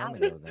long looked time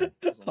at ago then.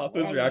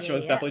 Papa's Yeah, reaction yeah,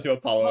 was yeah. definitely to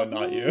Apollo Well, and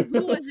not who, you.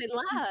 who was in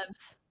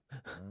labs?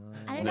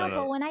 I don't No, know,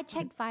 no. but when I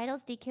checked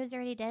vitals, DK was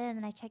already dead, and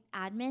then I checked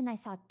admin. I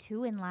saw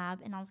 2 in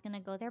lab, and I was gonna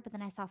go there, but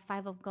then I saw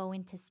 5 of go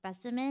into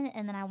specimen,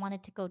 and then I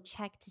wanted to go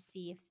check to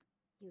see if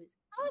he was.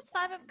 How is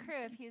 5-up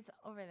crew if he's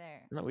over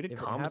there? No, we did If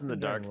it comms in the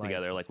happened dark during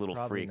together lights, like it's little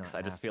probably freaks. not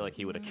I just feel like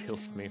he would have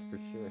killed me for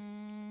sure.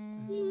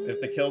 If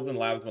the kills in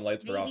labs when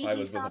lights were off, Maybe I he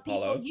was with saw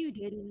Apollo. people you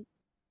didn't.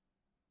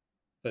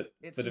 But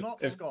It's but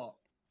not if Scott.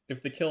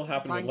 if the kill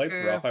happened when Thank lights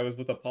were you. off, I was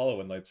with Apollo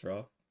when lights were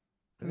off.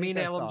 Me and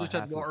I Ellum saw just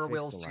had Hafu water fix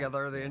wheels the together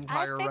lights, the yeah.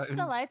 entire I fixed the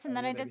round. lights and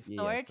then I did Yeah,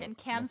 storage so and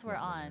cams must were not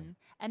been on.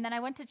 And then I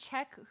went to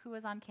check who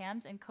was on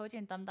cams and Koji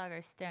and DumbDog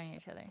are staring at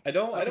each other. I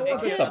don't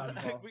want this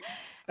to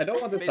I don't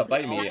want this to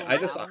Basically, bite me. was on I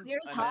just cams,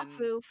 Here's and then-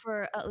 Hafu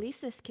for at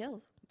least this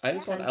kill. I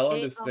just want Because Ellum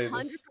to it say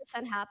this.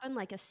 100% happened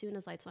like as soon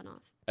as lights went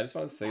off. I just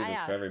want to say Yeah, this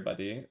yeah. for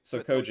everybody.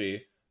 So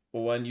Koji,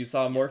 when you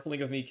saw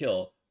Morphling of me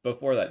kill,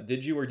 before that,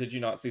 did you or did you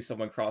not see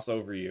someone cross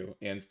over you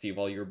and Steve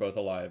while you were both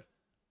alive?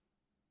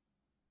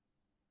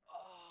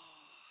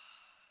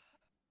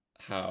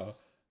 How?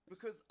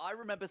 Because I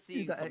remember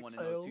seeing that someone in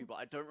exhale. O2, but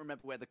I don't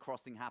remember where the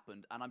crossing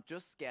happened, and I'm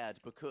just scared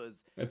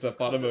because It's a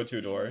bottom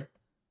O2 door.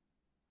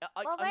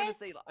 I'm Well, gonna where's-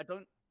 say like,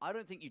 I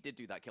don't think you did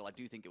do that kill. I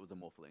do think it was a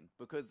morphling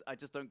because I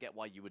just don't get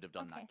why you would have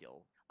done that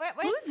kill. Where's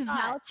Who's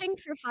Scott? vouching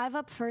for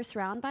 5-up first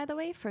round, by the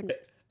way? For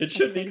It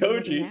should be saying he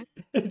wasn't Koji.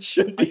 there? It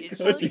should be It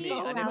should be Koji. me,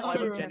 and if Vouching 5-up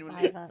for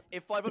genuinely, 5-up.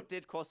 if 5-up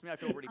did cost me, I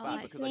feel really Oh, bad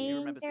I because I do Saying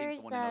remember seeing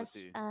there's someone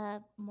in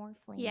O2.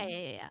 morphling.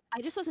 Yeah.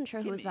 I just wasn't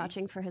sure who was Kimmy?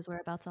 vouching for his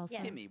whereabouts also.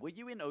 Yes. Kimmy, were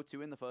you in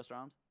O2 in the first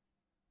round?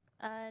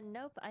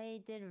 Nope,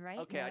 I did right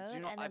Okay, mode, I do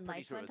not. and I'm then pretty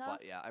lights sure it went was. off.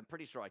 Yeah, I'm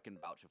pretty sure I can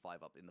vouch for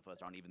 5-up in the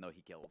first round, even though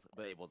he killed,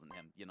 but it wasn't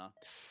him. You know.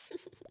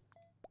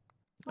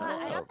 Well,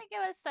 I Oh. don't think it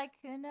was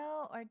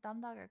Sykkuno or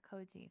DumbDog or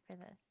Koji for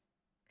this.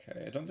 Okay,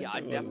 I don't think Yeah, I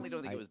it definitely was...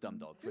 don't think it was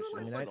DumbDog for I sure.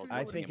 mean, because was I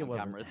watching think him it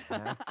on wasn't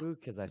cameras. Hafu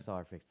because I saw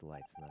her fix the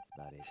lights, and that's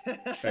about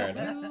it. Fair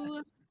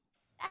enough.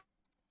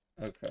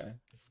 Okay.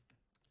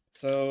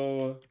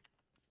 So...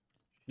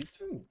 He's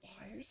doing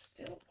wires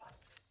still? What?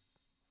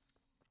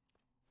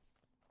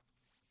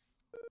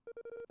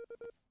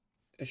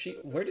 Is she...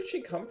 Where did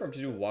she come from to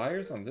do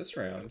wires on this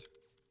round?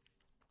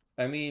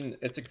 I mean,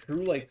 it's a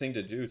crew-like thing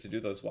to do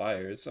those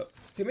wires. So,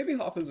 okay, maybe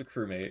Hafu's a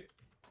crewmate,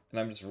 and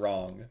I'm just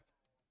wrong.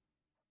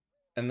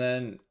 And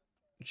then...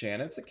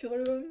 Janet's a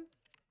killer, then?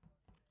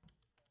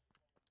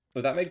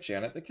 Would that make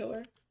Janet the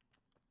killer?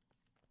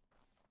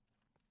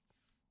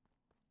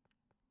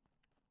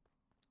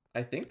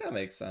 I think that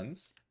makes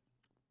sense.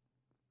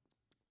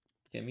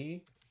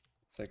 Kimmy,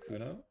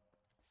 Sykkuno.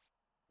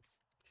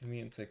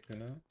 Kimmy and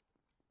Sykkuno.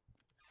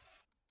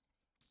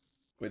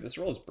 Wait, this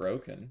roll is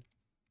broken.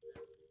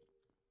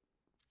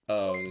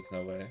 Oh, there's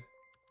no way.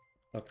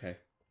 Okay.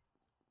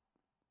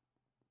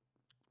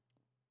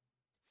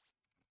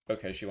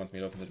 Okay, she wants me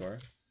to open the door.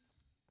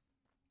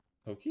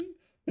 Poki?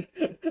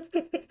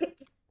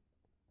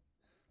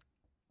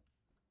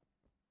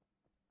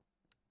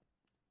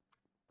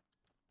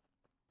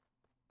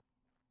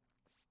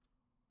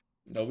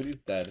 Nobody's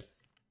dead.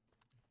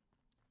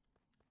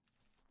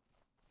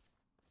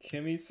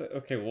 Kimmy said,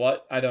 okay,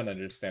 what? I don't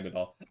understand at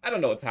all. I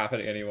don't know what's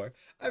happening anymore.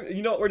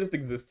 You know what? We're just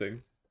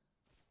existing.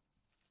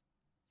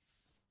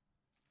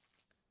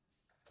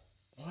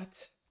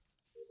 What?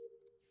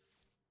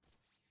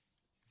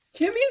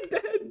 Kimmy's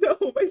dead! No,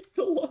 my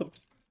Philip!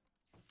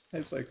 Hi,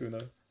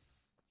 Sykkuno.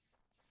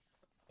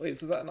 Wait,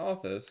 so is that an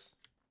office?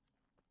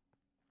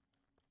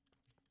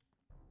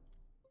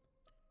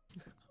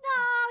 No,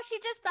 she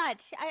just died.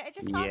 I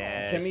just saw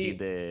Yeah, her. she Kimmy-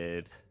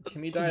 did.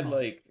 Kimmy died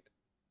like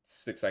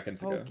 6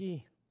 seconds ago.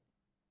 Pokey.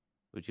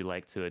 Would you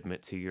like to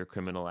admit to your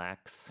criminal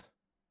acts,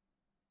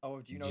 Oh,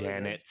 do you know who it is?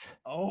 Janet?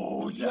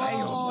 Oh,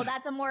 Whoa, damn.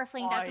 that's a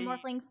morphling. That's a I-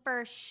 morphling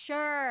for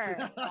sure.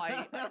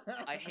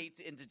 I hate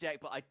to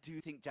interject, but I do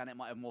think Janet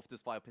might have morphed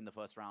as 5-up in the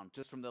first round,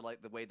 just from the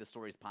way the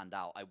story's panned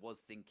out. I was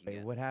thinking Wait,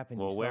 it. what happened?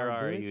 Well, You saw where her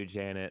do are it? you,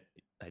 Janet?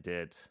 I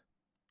did.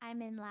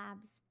 I'm in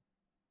labs.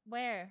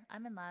 Where?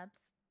 I'm in labs.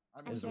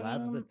 I'm Is doing-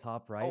 labs the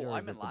top right Oh, or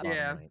I'm is it in the lab. bottom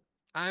Yeah. right?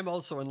 I'm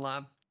also in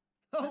lab.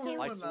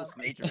 Oh, I we're saw not-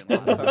 Smajor in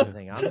I'm lab. starting to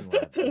think I'm in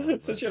labs. now,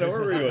 So, but- Jenna, where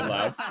were you in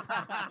labs?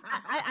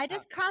 I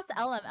just crossed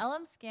Ellum.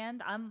 Ellum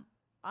scanned. I'm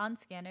on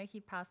scanner. He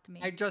passed me.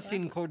 I just Yeah.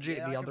 seen Koji Yeah,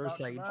 at I the can other vouch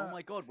for side. that. Oh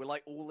my god, we're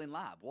like all in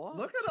lab. What?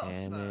 Look at us,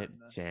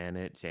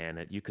 Janet, man.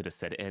 Janet. You could have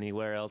said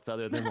anywhere else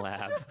other than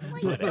lab.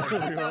 Like, but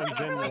I'm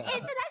everyone's in like,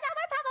 lab. that's not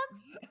my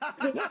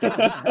problem.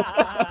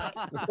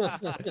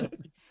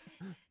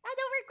 I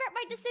don't regret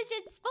my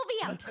decisions. Pull me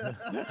out.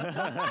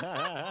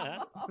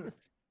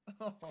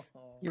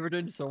 You were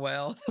doing so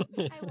well.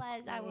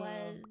 I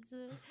was.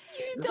 You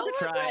don't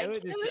Try. regret It was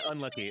just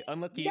unlucky.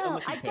 Unlucky. No,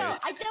 unlucky I pick. don't.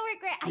 I don't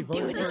regret. I She do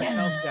voted it for again.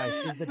 herself, guys.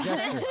 She's the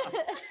jester.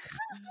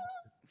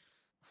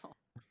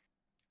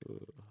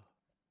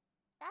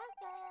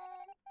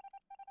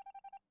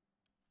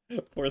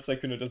 Poor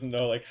Sykkuno doesn't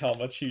know like how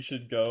much he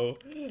should go.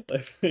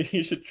 Like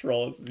he should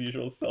troll his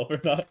usual self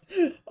or not.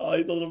 Oh,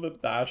 he's a little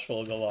bit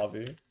bashful in the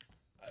lobby.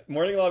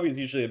 Morning lobby is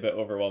usually a bit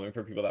overwhelming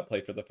for people that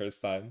play for the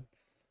first time.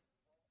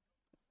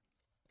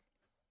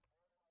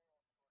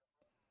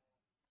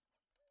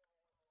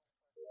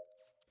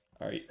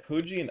 Alright,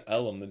 Koji and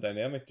Ellum, the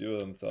dynamic duo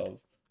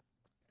themselves.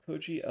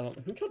 Koji, Ellum.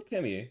 Who killed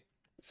Kimmy?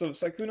 So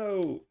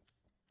Sykkuno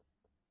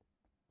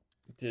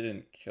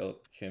didn't kill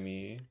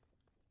Kimmy.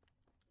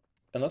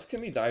 Unless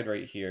Kimmy died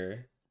right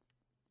here.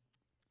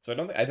 So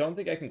I don't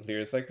think I can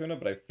clear Sykkuno,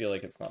 but I feel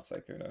like it's not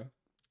Sykkuno.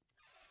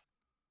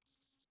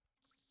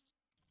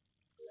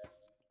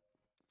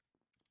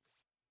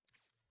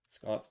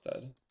 Scott's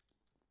dead.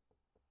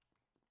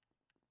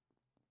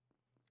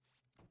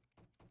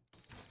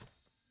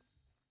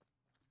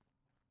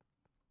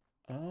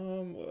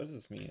 what does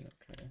this mean?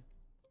 Okay.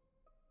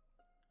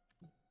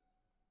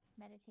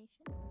 Meditation.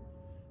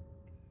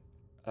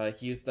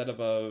 He is dead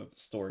above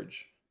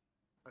storage.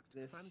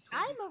 Isn't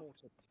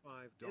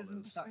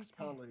facts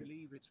Palu?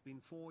 Believe it's been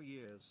 4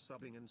 years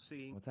subbing and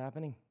seeing. What's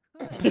happening?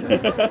 Keep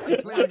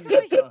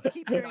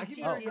hearing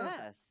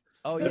TTS.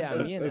 Oh That's-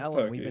 yeah, me that's and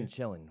Ellum, we've Poki. been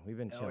chilling. We've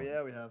been Oh chilling.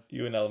 yeah, we have.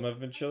 You and Ellum have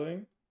been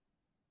chilling?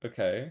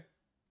 Okay.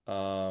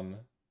 Koji,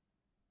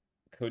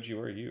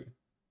 where are you?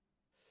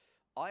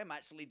 I'm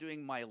actually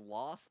doing my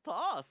last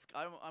task.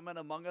 I'm an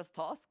Among Us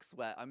task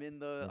sweat. I'm in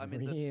the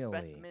Really?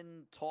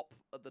 specimen top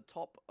at the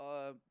top.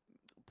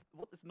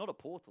 What? It's not a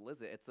portal,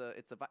 is it? It's a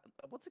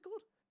what's it called?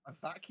 A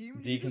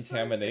vacuum?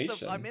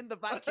 Decontamination. I'm in the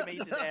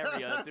vacuumated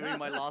area doing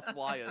my last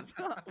wires.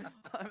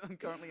 I'm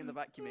currently in the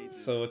vacuumated.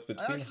 So it's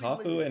between actually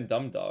Hafu believe- and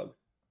DumbDog.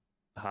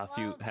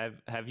 Hafu,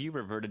 have you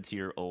reverted to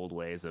your old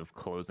ways of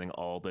closing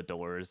all the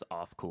doors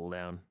off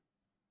cooldown?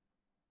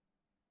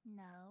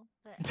 No.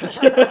 But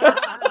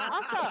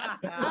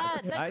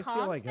I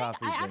feel like Hafu's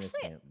I actually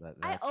innocent, but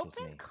I that's just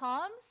me. opened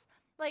comms.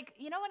 Like,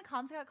 you know when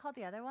comms got called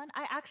the other one?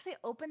 I actually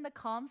opened the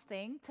comms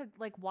thing to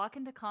like walk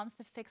into comms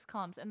to fix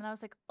comms, and then I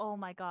was like, oh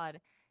my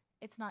god,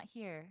 it's not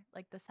here.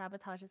 Like the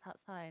sabotage is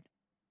outside.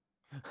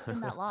 It's been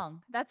that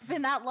long. That's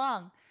been that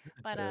long.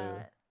 But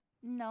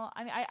no,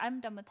 I mean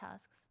I'm done with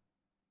tasks.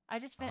 I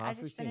just Hafu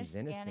finished seems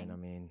innocent. scanning. I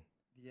mean,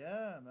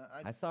 Yeah, man.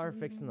 I saw her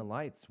fixing the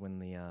lights when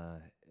the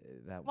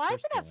that. Why is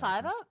first it at kill 5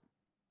 happened. up?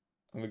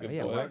 I'm a Oh, good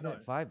yeah, boy. why is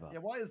it 5 up? Yeah,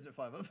 why isn't it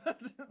 5 up?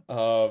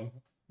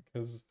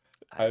 Because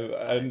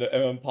an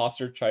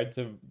imposter tried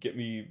to get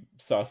me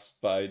sus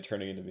by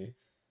turning into me.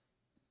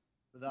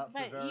 That's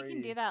But a very... you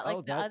can do that. Like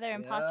Oh, the that- other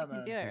imposter can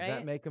man. do it, Does right?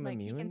 that make him like,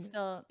 You immune? can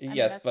still. I mean,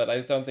 Yes, that's but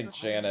I don't think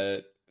still fine.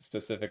 Janet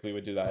specifically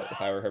would do that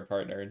if I were her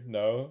partner.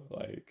 No,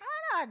 like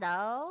I don't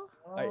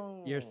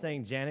know. You're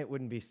saying Janet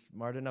wouldn't be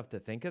smart enough to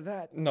think of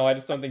that? no, I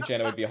just don't think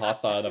Janet would be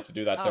hostile enough to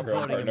do that to I'm her own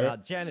voting him partner.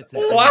 out. Janet's a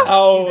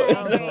Wow! genius.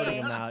 I'm voting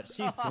him out.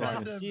 She's smart.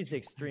 Send him. She's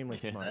extremely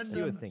smart. Send She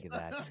him. would think of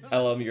that.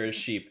 Ellum, you're a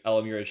sheep.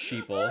 Ellum, you're a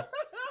sheeple.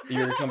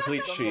 You're a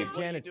complete sheep. What are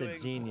you Janet's a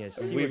doing? genius.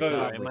 She We've would a-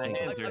 probably My think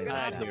hands of are I'm things gonna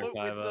tied have to here, vote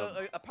with 5-0.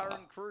 the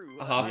apparent crew.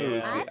 Hafu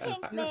is I the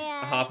think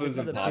man. Hafu's This is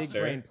a big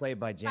imposter. brain play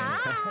by Janet.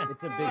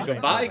 It's a big brain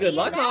Goodbye. play. Good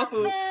luck,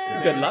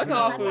 Hafu. Good luck,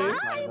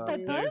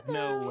 Hafu. There's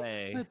no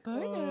way.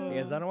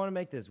 Because I don't want to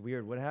make this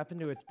weird. What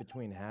happened to it's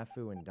between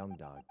Hafu and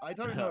DumbDog? I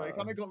don't know. It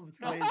kind of got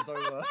glazed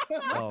over.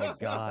 Oh,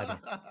 God.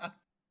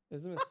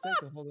 There's a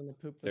mistake of holding the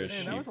poop. for There's the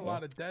Man, that was a sheeple.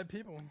 lot of dead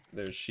people.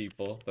 There's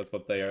sheeple. That's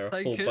what they are.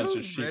 A whole bunch of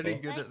Sykkuno's very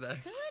sheeple. good at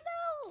this. Is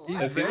He's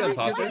he the very good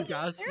imposter? at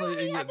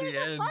gaslighting at the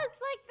end.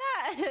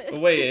 like that.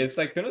 Wait, is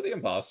Sykkuno the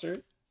imposter?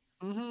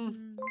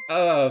 Mm-hmm.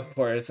 Oh, of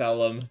course,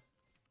 Ellum.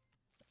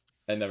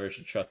 I never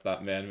should trust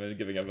that man when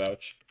giving a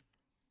vouch.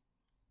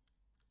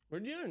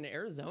 Where'd you do in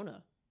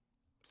Arizona?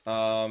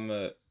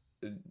 I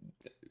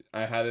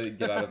had to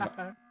get out of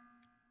my...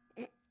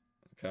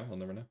 Okay, we'll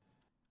never know.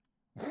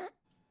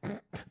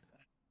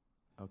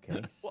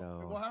 Okay, so.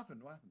 What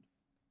happened? What happened?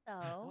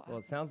 So Well,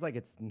 it sounds like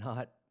it's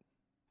not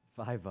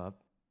 5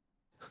 up.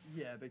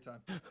 Yeah, big time.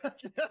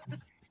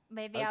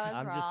 Maybe I was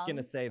I'm wrong. just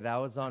gonna say that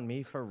was on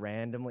me for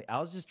randomly. I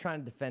was just trying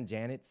to defend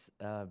Janet's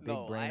big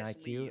No, brain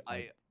actually,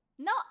 IQ.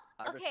 No.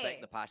 I Okay.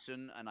 respect the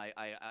passion, and I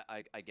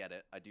get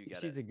it. I do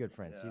get She's it. a good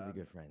friend. She's Yeah. a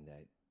good friend.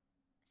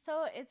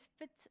 So it's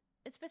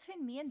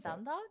between me and So-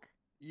 DumbDog.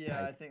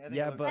 Yeah, I think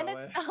yeah, it looks but- And that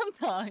way. it's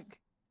DumbDog.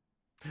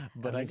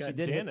 But I I mean, she got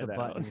did hit Janet the out.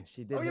 button.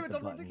 She did Oh yeah, hit but the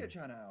Dumbledore button. did get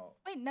Chan out.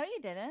 Wait, no, you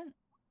didn't.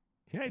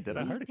 Yeah, I did.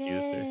 I You heard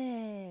accused her.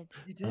 did.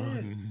 He did.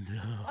 Oh,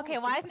 no. Okay,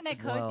 why isn't it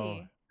Koji?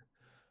 Well-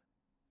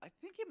 I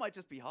think it might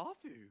just be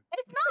Hafu.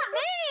 It's not me.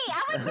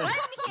 I was born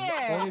The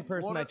here. only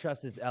person What I a-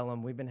 trust is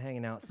Ellum. We've been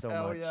hanging out so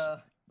Hell much. yeah.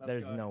 Let's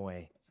There's go. no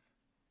way.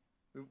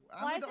 And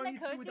Why we're the isn't it only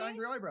two with Koji?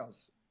 angry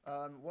eyebrows.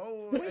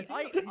 Whoa. Wait,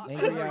 Angry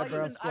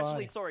Eyebrow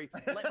actually, Squad. sorry.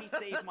 Let me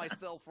save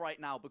myself right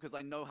now because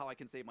I know how I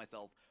can save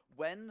myself.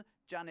 When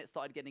Janet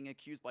started getting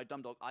accused by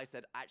DumbDog, I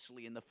said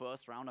actually in the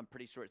first round, I'm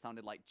pretty sure it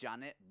sounded like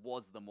Janet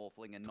was the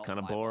morphling and not Kind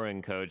of 5-up.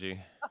 boring, Koji.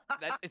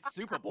 It's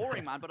super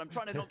boring, man. But I'm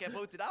trying to not get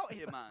voted out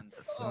here, man.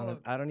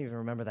 I don't even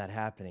remember that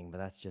happening, but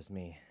that's just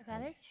me.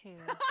 That is true.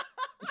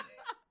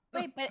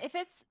 Wait, but if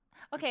it's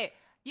okay,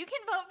 you can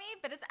vote me,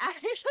 but it's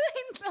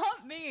actually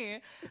not me.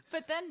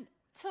 But then,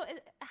 so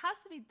it has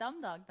to be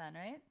DumbDog then,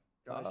 right?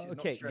 Gosh, she's not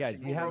Okay, guys,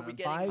 stretching we either, have man.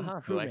 five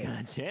Hafu, I got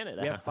crewmates. Janet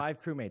We have out.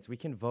 5 crewmates. We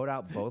can vote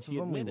out both of She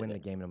them. We admitted win the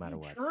it. game no matter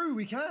what. True,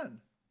 we can.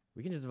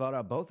 We can just vote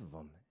out both of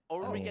them.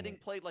 Or are I we mean- getting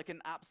played like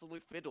an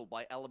absolute fiddle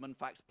by Ellum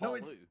Fax No,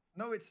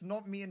 Palu? it's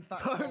not me and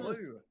Fat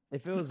Palu.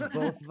 If it was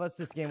both of us,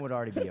 this game would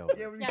already be over.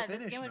 Yeah, we'd Yeah, finished,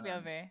 this game would be man.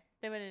 over.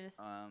 They would have just.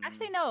 Um,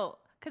 Actually, no,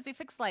 because we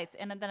fixed lights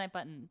and then I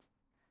buttoned.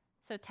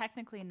 So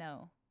technically,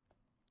 no.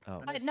 Oh.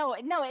 But no,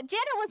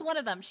 Janet was one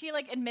of them. She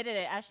like admitted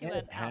it as she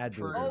Janet went out. had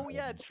to. Oh,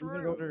 yeah, She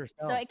even true. voted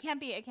So herself. it can't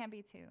be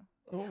two.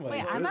 Oh my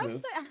Wait, I'm actually.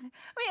 goodness.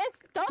 Wait, it's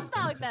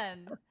DumbDog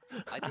then.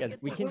 I think Guys,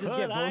 it's we can just But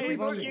get both I of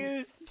them.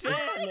 accused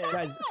Janet.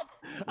 Guys, we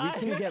I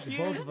can get both of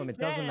accused them. It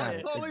doesn't matter.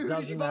 Janet. Palu, who It did you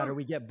doesn't matter. vote?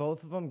 We get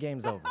both of them.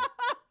 Game's over. Wait,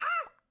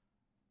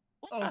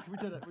 Oh, we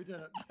did it. We did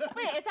it.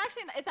 Wait, it's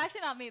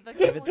actually not me. The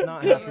If it's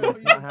not Hafu,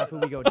 it's not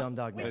Hafu, we go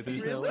DumbDog next.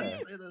 Really?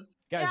 Guys,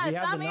 Yeah, we it's have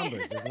not the me.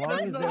 numbers. As long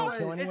There's as no they don't way.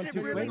 kill anyone Is it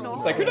too really quick. not?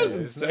 Sykkuno's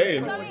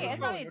insane. It's not me. It's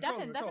not me.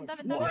 Devin.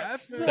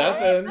 What?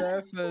 Devin.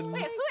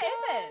 Wait, who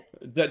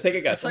is it? Take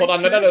a guess. It's Hold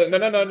on. like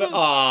No.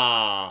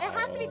 Ah. It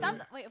has to be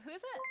DumbDog. Wait, who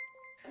is it?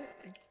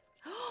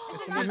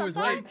 It's the one who was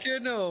late.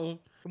 Sykkuno.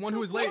 The one who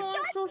was late. I'm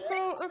so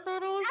sorry. I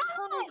thought it was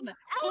Tom.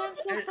 I'm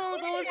so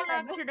sorry. That was an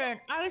accident.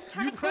 I was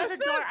trying You to close the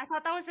pressed door. it? I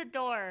thought that was a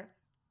door.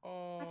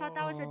 Oh, I thought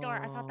that was a door.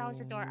 I thought that was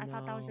a door. I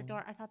thought that was a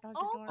door. I thought that was a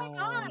Oh door. my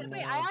god!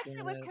 Wait, I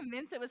actually was God.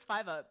 convinced it was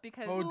 5-Up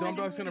because. Oh, I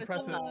DumbDog's knew gonna was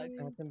press it. DumbDog.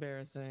 That's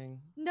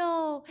embarrassing.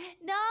 No,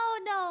 no,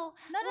 no.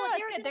 No, Well,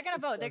 it's good. They're gonna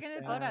That's vote. so They're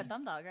gonna vote at sad.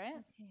 DumbDog, right?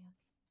 Okay.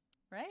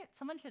 Right?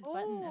 Someone should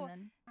button Oh. and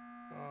then.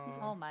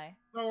 Oh my.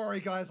 Don't worry,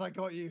 guys. I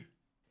got you.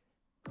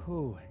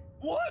 Who?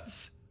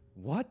 What?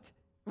 What?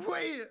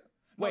 Wait.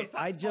 Wait,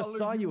 I just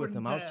saw you with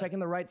him. I was checking. checking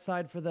the right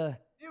side for the.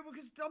 Yeah,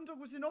 because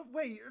DumbDog was in off.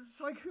 Wait,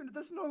 Sykkuno,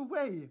 there's no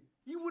way.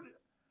 You would.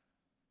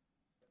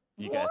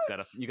 You What?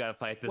 guys gotta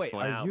fight this Wait,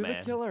 one are out, you man.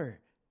 the killer?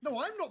 No,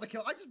 I'm not the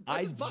killer.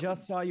 I buttoned.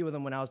 just saw you with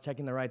him when I was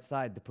checking the right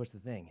side to push the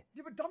thing.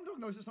 Yeah, but DumbDog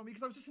knows it's not me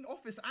because I was just in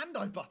office and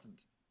I buttoned.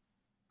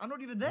 I'm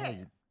not even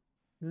there.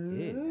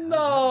 Did?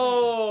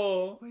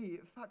 No.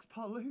 Wait, Fax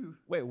Palu.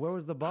 Wait, where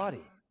was the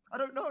body? I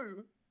don't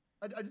know.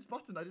 I just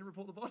buttoned. I didn't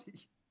report the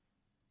body.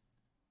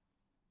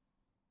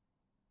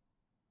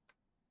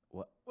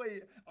 What?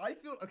 Wait, I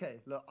feel okay.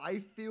 Look, I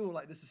feel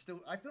like this is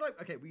still. I feel like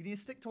okay. We need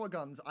to stick to our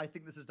guns. I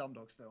think this is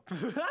DumbDog still.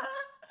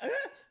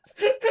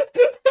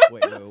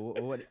 Wait,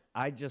 what?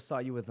 I just saw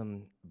you with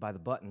him by the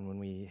button when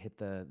we hit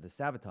the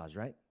sabotage,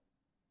 right?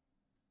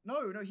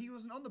 No, he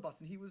wasn't on the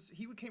button. He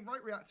came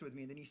right reactor with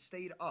me, and then he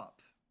stayed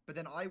up. But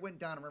then I went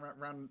down and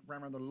ran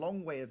around the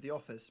long way of the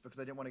office because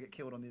I didn't want to get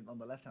killed on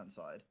the left hand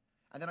side.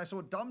 And then I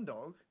saw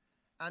DumbDog,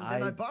 and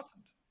then I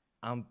buttoned.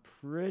 I'm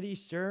pretty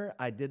sure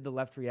I did the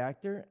left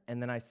reactor,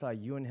 and then I saw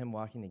you and him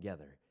walking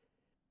together.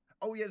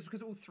 Oh yeah, it's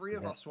because all three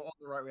of us were on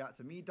the right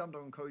reactor. Me,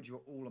 DumbDog, and Koji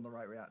were all on the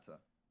right reactor.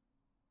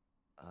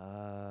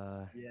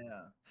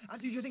 Yeah.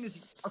 And dude, the thing is,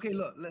 okay,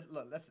 look,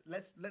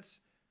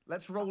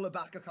 let's roll it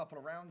back a couple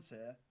of rounds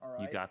here. All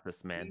right. You got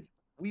this, man.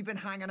 We've been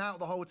hanging out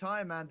the whole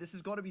time, man. This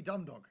has got to be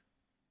DumbDog.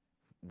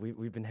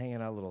 We've been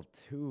hanging out a little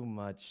too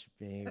much,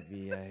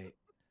 baby.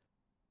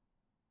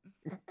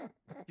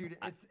 Dude,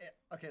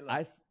 okay.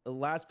 Look. The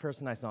last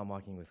person I saw him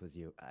walking with was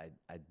you.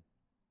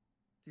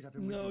 Dude, I've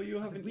been with No, you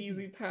have an with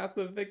easy path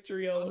of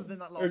victory, Ellum. Other than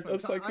that last one,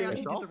 It's I actually It's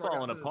did all the right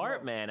falling answers as apart,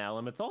 well. man,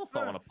 Ellum. It's all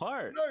falling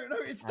apart. No,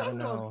 it's I don't DumbDog.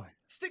 know.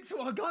 Stick to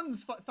our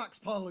guns, Fax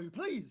Palu,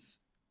 please.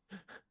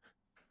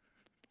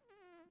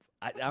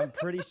 I'm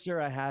pretty sure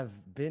I have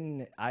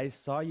been. I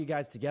saw you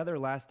guys together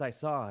last I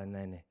saw, and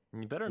then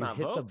You better you not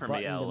hit the vote for me,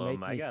 button to Ellum.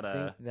 make I me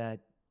gotta. think that.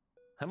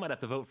 I might have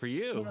to vote for No,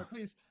 you.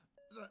 please.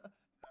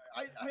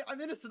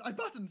 I'm innocent. I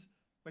buttoned.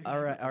 Wait, All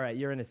right.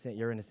 You're innocent.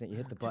 You're innocent. You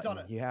hit the You done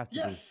button. it. You have to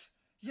Yes.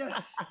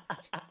 Yes.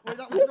 Wait,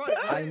 that was right. be.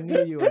 I right?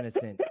 knew you were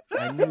innocent.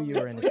 I knew you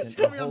were Please innocent.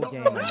 tell The me I'm whole not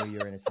game, wrong. I knew you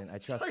were innocent. I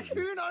trusted you.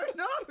 Sykkuno,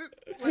 no.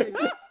 Wait, it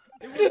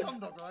was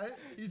DumbDog, right?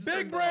 He's the Big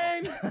same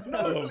guy. brain.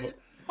 No, please.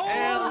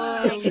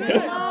 Ellum. You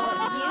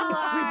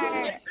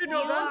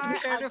No, are that's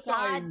a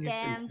terrifying.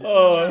 goddamn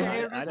Oh.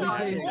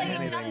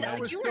 Terrifying. That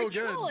was you still were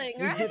good. trolling,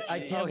 We right? did, I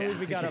can't Okay, believe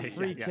we got a okay,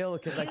 free yeah. kill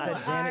because I You said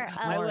are Janet a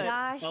Smart.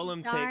 gosh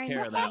Ellum take darn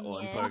care of that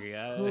one, genius. Pokey. Ooh.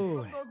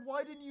 DumbDog,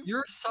 why didn't you?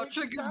 You're such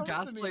a break it good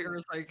down for me?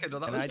 gaslighter, Sykkuno.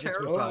 That And was I just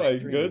Oh my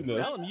terrifying.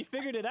 goodness. Ellum, you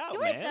figured it out, You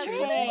man. it's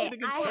You okay. did a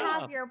good I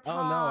job. have your Oh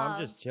paw. no, I'm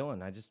just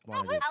chilling. I just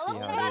wanted to see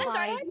Ellum how got it us is.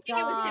 right. I my think it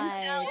was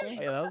himself. God.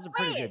 Hey, that was a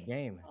pretty Wait. good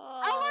game.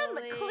 Ellum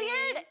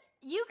cleared.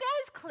 You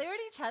guys cleared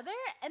each other,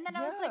 and then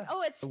I was like, Yeah.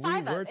 "Oh, it's We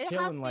 5-Up. were It has to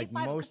chilling, be like,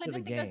 5-Up," most because I of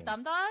the didn't think it was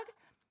game. DumbDog.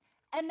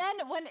 And then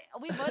when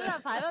we voted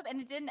on 5-Up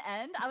and it didn't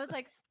end, I was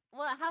like,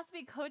 "Well, it has to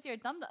be Koji or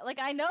DumbDog." Like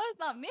I know it's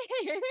not me.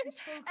 I'm so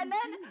And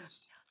then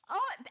confused.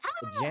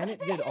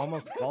 Janet did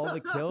almost all the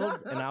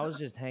kills, and I was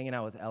just hanging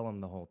out with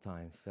Ellum the whole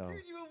time. So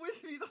Dude, you were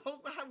with me the whole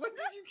time. When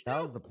did you kill?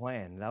 that was the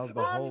plan. That was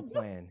the whole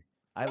plan.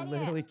 I and yeah.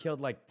 literally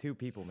killed like 2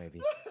 people, maybe.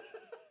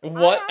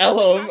 What, I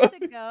Ellum? have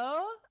to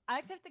go. I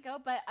actually have to go,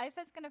 but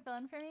Aipha's gonna fill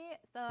in for me.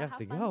 So have have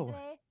to fun go?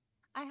 today.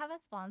 I have a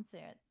sponsor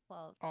at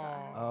 12. so I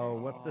have to- Oh,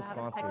 what's the I have a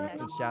sponsor? You text can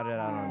message. shout it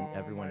out on Oh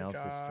everyone my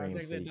else's God. stream It's so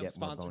you actually a get more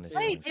sponsor bonus too.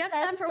 Wait, points. do you have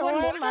time for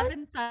one more?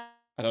 Then? I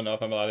don't know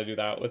if I'm allowed to do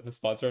that with the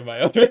sponsor of my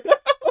own right now.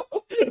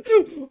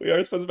 We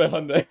are sponsored by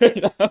Hyundai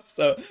right now,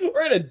 so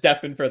we're gonna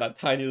deafen for that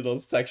tiny little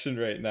section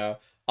right now.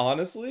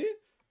 Honestly,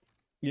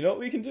 you know what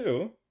we can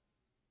do?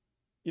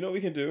 You know what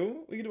we can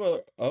do? We can do a...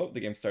 Oh, the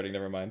game's starting,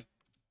 never mind.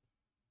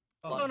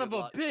 Oh, Son good of a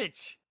luck.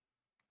 bitch!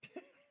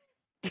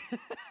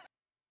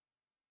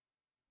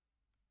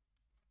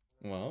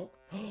 Well...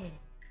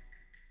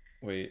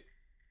 Wait.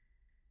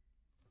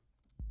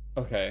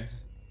 Okay.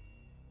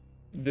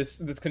 This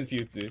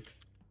confused me.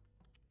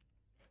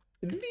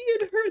 It's me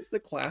and her, it's the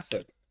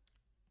classic.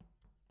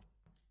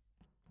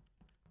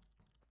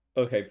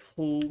 Okay,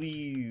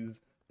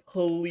 please.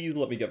 Please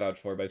let me get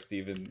vouched for by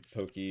Steven,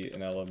 Pokey,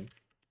 and Ellum.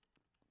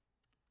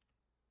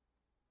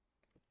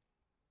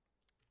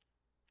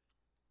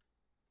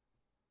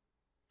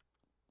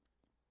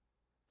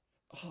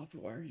 Hafu,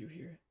 why are you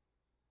here?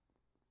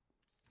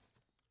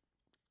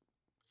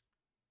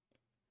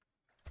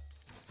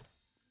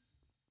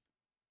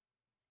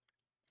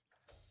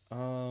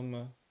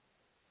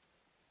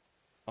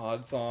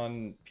 Odds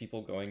on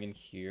people going in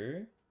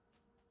here?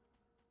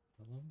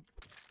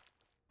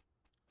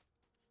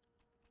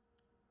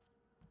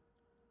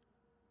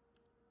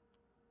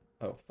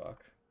 Oh,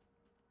 fuck.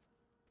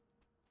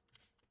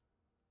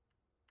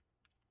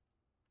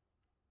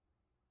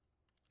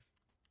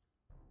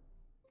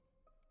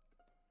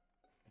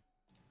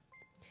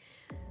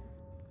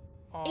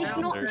 It's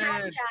not Jan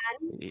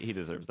Jan. He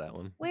deserves that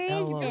one. Where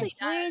is this?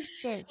 Where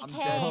is this?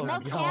 Hey, no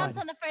cams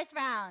on the first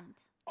round.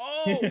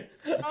 Oh!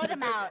 Vote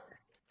him out.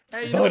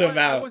 Hey, you know Vote what? him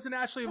I out. wasn't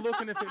actually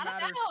looking if it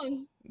matters.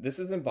 This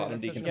isn't bottom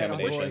That's such a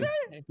decontamination.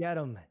 boy. Get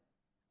him.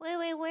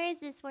 Wait, where is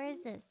this? Where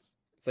is this?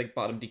 It's like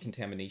bottom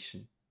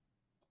decontamination.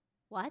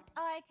 What?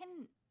 Oh, I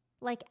can.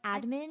 Like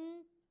admin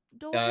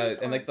doors?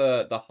 And or like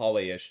the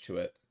hallway-ish to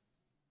it.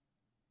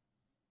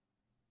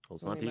 Well,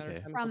 it's not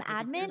DK. from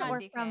admin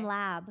or from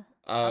lab?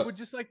 I would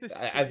just like to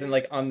say as in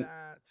like on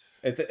that.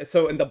 it's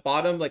so in the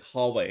bottom like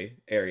hallway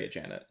area,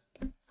 Janet.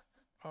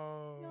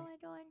 Oh. No, I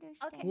don't understand.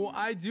 Okay. Well,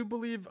 I do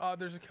believe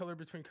there's a killer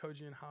between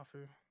Koji and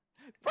Hafu.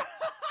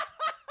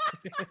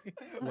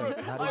 Wait,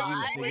 how did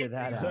you figure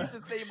that out?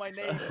 To say my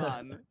name,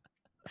 man.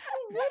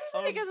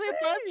 Because we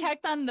both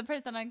checked on the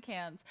person on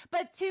cams.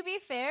 But to be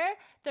fair,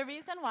 the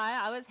reason why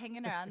I was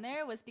hanging around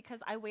there was because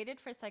I waited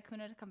for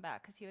Sykkuno to come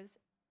back because he was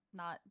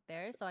not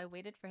there, so I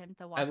waited for him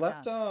to walk I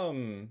left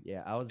down.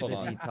 Yeah, I was hold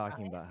busy on.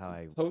 talking about how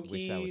I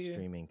wish I was Pokey-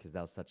 streaming because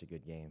that was such a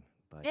good game.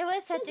 But It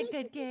was such a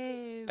good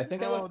game. I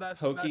think I Bro, left that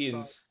Pokey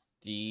and sucks.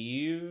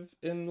 Steve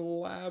in the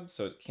lab,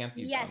 so it can't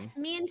be Yes,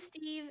 them. me and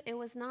Steve. It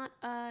was not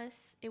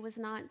us. It was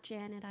not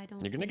Janet. I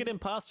don't. You're gonna get think.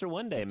 imposter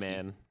one day,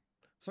 man.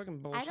 It's fucking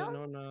bullshit. don't-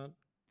 No, I'm not.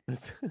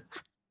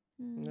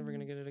 I'm never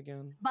gonna get it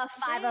again. But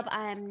 5-up,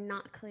 I am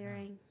not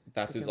clearing.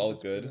 That is Freaking all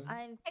must good. be.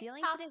 I'm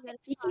feeling pretty good.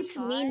 He keeps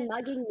mean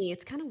mugging me.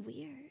 It's kind of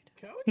weird.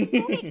 Who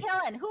we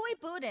killing? Who we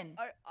booting?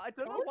 I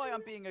don't know why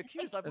I'm being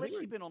accused. I've I think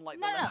literally been on like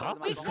No, the no, left side of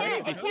the we map the can't-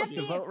 whole it time. can't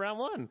You be- vote round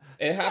one.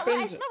 It No,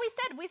 happened.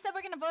 we said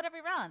we're gonna vote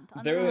every round.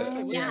 on There the was-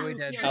 round. Yeah, we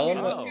did. Ellum.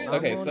 Oh.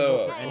 Okay, I'm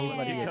so willing to vote for Yeah,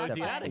 anybody yeah, except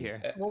Get for out of me.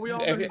 here. Well, we all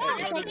know Okay. who's I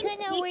getting think voted.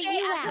 Sykkuno, where DK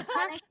you as at, a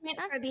huh?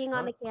 punishment for being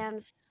on the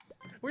cams.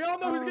 We all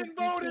know who's Oh, getting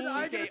voted.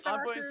 I Okay, get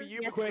I'm voting for you. Yes,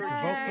 because Quick, you're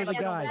vote for the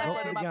on guy, left vote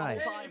side for of the map guy.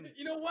 the whole time.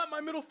 You know what?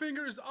 My middle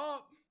finger is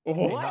up.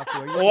 What? Hafu,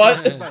 are you What?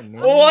 talking about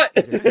minions? What?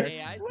 'Cause your hair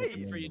Hey, I is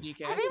speak for you,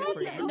 DK. I speak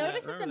for you. Everyone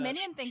notices the Remember that.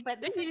 minion thing, but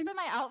this has been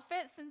my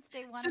outfit since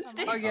day one. Since of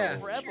day my Oh, yeah.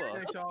 Forever.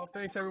 Thanks, y'all.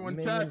 Thanks, everyone.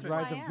 Minions Perfect.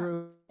 Rise I of am.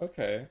 Gru.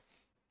 Okay.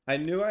 I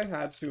knew I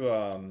had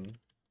to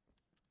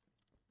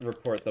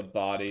report the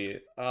body.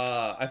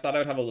 I thought I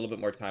would have a little bit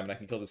more time and I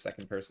can kill the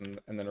second person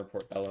and then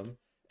report Ellum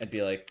and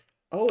be like,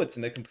 oh, it's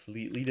in a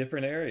completely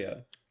different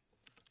area.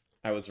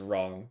 I was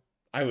wrong.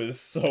 I was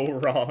so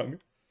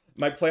wrong.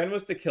 My plan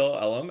was to kill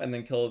Ellum and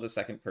then kill the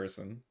second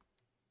person.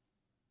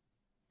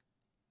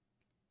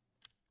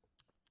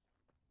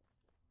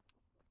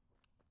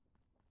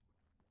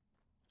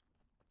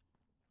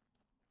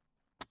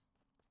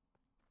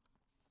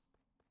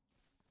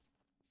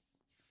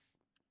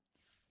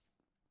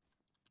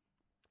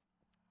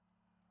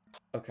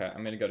 Okay,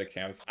 I'm gonna go to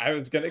cams. I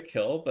was gonna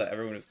kill, but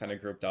everyone was kind of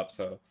grouped up,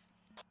 so...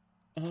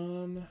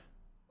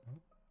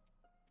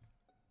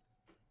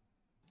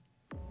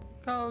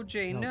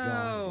 Koji, Oh, no.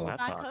 God.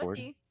 That's Not awkward.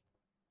 Koji.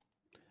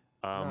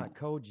 Not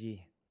Koji.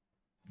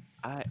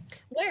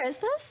 Where is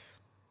this?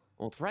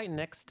 Well, it's right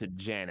next to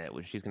Janet,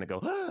 which she's gonna go,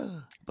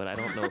 but I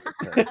don't know if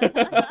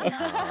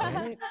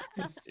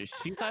it's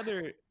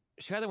her.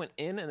 She either went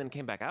in and then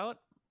came back out.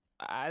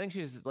 I think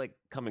she's like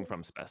coming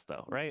from Spec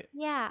though, right?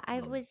 Yeah,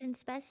 I was in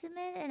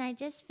specimen and I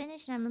just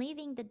finished and I'm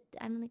leaving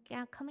I'm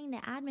like coming to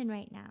admin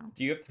right now.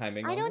 Do you have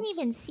timing I on don't this?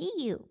 even see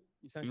you.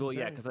 You sound Well,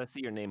 yeah, concerned. because I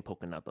see your name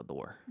poking out the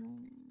door.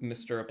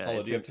 Mr.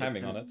 Apollo, do you have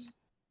timing on it?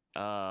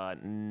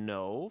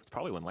 No. It's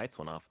probably when lights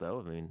went off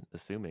though. I mean,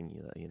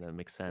 assuming it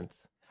makes sense.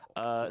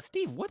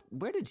 Steve,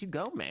 where did you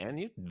go, man?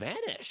 You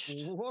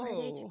vanished.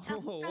 Whoa,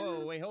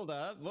 whoa, wait, hold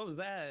up. What was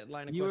that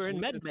line of You were in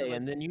questioning? med bay,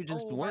 and then you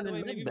just by weren't the in way,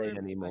 med maybe bay we're- I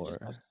anymore. just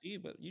saw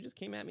Steve, but you just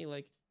came at me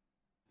like,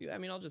 I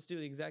mean, I'll just do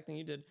the exact thing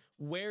you did.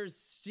 Where's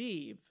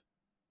Steve?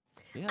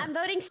 Yeah. I'm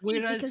voting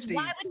Steve Where is because Steve?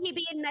 why would he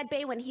be in med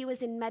bay when he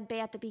was in med bay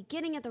at the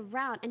beginning of the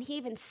round and he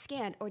even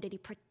scanned, or did he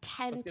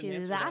pretend Let's get an to?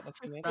 answer to that. That's Let's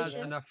get an answer to That's suspicious.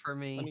 that. enough for Let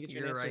me me. get you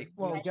an You're answer. right.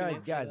 Well, Let me get you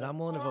an guys, answer to I'm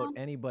willing to vote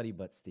anybody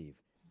but Steve.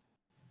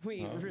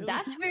 Wait, Oh. really?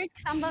 That's weird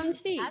because I'm voting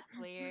Steve. That's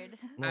weird.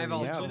 I've Well,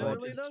 also yeah, voted but-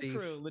 Legitimately though, Steve.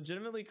 crew.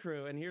 Legitimately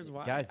crew, and here's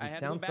why. Guys, I he had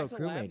to go sounds back so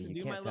to lab crewmatey, to you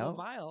do my can't little tell?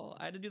 vial.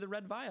 I had to do the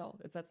red vial.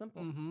 It's that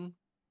simple. Mm-hmm. And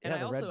Yeah, I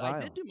the red also I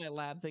vial. did do my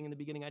lab thing in the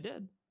beginning. I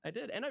did,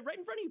 and I right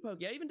in front of you,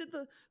 Pokey. I even did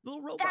the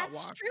little robot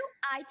That's walk. true.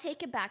 I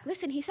take it back.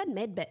 Listen, he said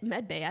med bay.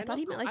 I And thought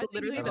he meant also, like I think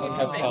you literally just the did Okay,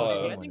 med bay.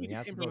 Apollo. I think you You just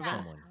have came to from vote the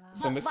someone.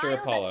 So, But Mr. vial,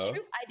 Apollo, that's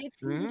true. I did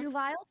see you do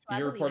vial, so I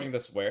you're believe reporting it.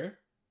 this where?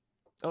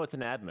 Oh, it's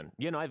an admin.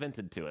 You know, I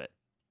vented to it.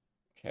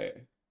 Okay.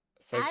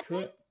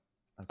 Admin?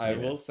 I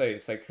Okay. will say,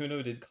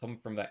 Sykkuno did come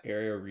from that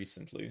area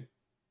recently,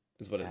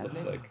 is what it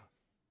looks Admin? like.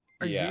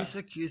 Are Yeah. you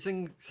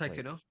accusing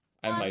Sykkuno?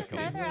 I Well, might at the come.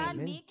 start of the round,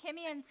 Admin? me,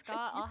 Kimmy, and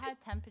Scott all had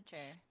temperature.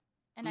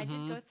 And I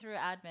did go through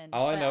admin.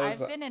 All I but know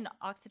is I've been in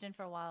oxygen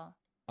for a while.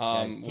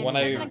 Guys, when Kimmy's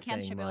I not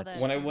saying much.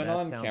 when I went That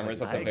on sounds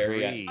cameras like at the I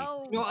very agree. end.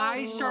 Oh, No,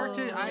 I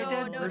started.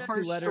 I did the First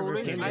first two-letter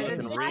storage. versus I did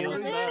Kimmy.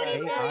 storage.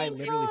 Hey, I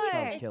literally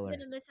spelled It's killer.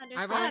 been a misunderstanding.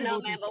 I've I don't already know,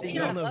 voted man, but we We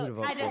Steve. all gotta know who vote. to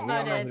vote I for. just We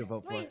all know voted. who to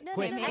vote for. Wait, no,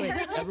 Quick, no, no, I quick,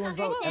 heard everyone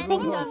vote. misunderstandings,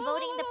 Everyone so I'm vote.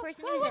 voting the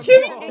person who's a Woo!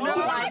 villain. No!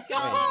 my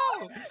God.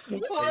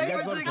 Why guys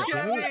was voted it for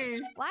Kimmy? Kimmy?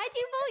 Why'd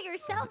you vote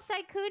yourself,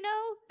 Sykkuno?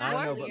 I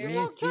don't know, but me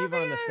and Steve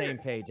are on the Kimmy? same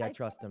page. I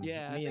trust him.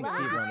 Yeah, I Me and think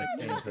Steve are on it's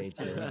the like same Kimmy page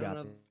for here. sure. We I got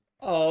don't this.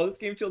 Oh, this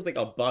game feels like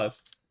a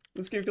bust.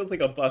 This game feels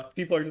like a bust.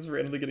 People are just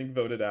randomly getting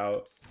voted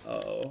out.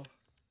 Oh.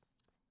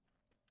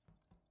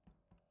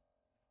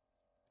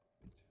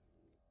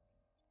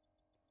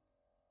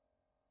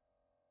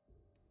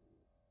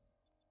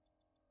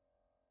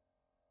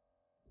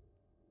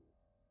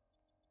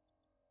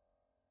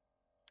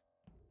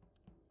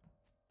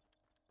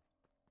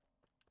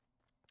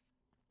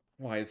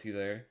 Why is he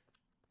there?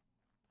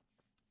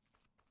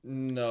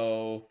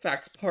 No.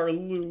 Fax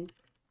Parlou.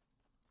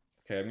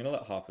 Okay, I'm gonna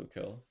let Hafu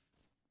kill.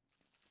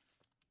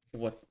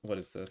 What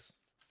is this?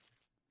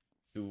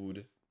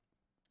 Dude.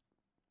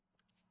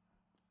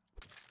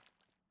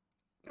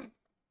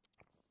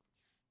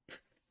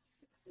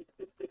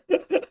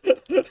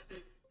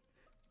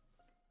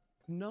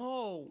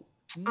 No.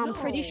 I'm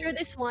pretty sure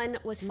this one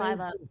was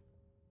 5-up.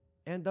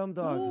 And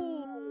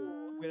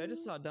DumbDog. Wait, I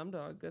just saw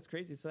DumbDog. That's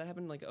crazy. So that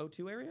happened in like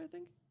O2 area, I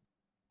think?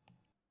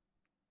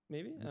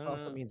 Maybe? This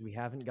also means we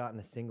haven't gotten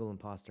a single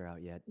imposter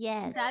out yet.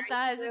 Yes. That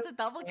does. It's a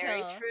double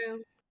Very kill.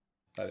 true.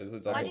 That is a Why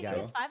double do you think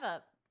kill. it's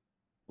 5-up?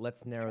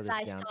 Let's narrow 'Cause this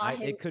I down. saw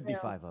him It could be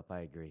kill. 5-up,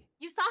 I agree.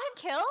 You saw him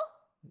kill?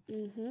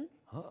 Mm-hmm.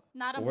 Huh?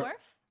 Not a Where-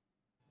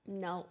 morph?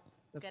 No.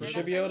 That's Good You enough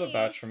should be for able to me.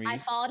 vouch for me. I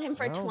followed him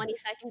for No. 20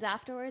 seconds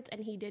afterwards,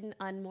 and he didn't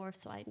unmorph,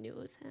 so I knew it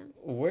was him.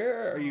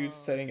 Where are you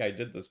saying I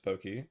did this,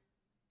 Pokey?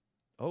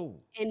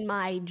 Oh, In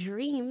my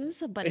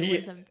dreams, but it He-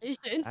 was a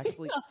vision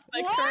actually, of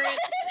the current.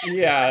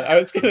 Yeah, I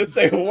was gonna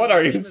say, what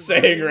are you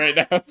saying right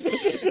now?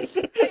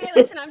 Okay,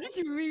 listen, I'm just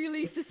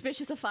really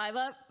suspicious of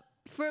 5-up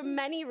for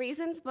many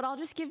reasons, but I'll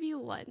just give you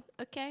one,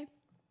 okay?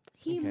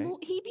 He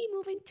be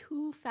moving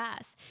too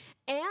fast.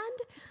 And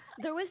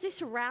there was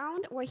this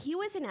round where he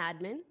was an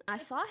admin. I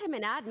saw him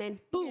in admin.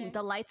 Boom,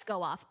 the lights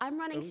go off. I'm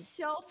running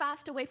so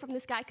fast away from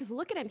this guy because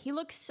look at him. He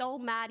looks so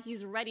mad.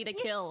 He's ready to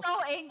kill. So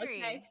angry.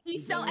 Okay?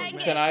 He's so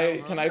angry. Can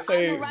I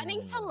say? I'm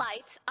running to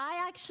lights.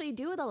 I actually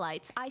do the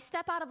lights. I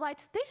step out of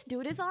lights. This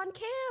dude is on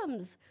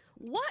cams.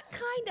 What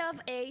kind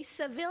of a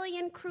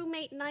civilian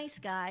crewmate nice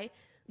guy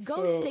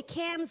goes So- to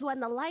cams when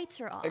the lights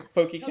are off?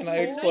 Pokey, can I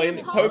Okay. explain?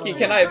 There's Pokey,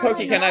 can imposters.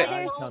 Pokey, can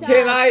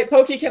I? They're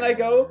Pokey, can I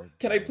go?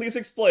 Can I please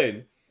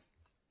explain?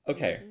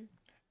 Okay.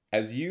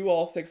 As you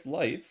all fixed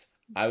lights,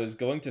 I was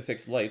going to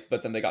fix lights,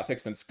 but then they got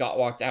fixed and Scott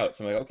walked out.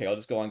 So I'm like, okay, I'll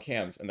just go on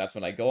cams. And that's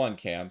when I go on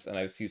cams and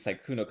I see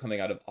Sykkuno coming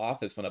out of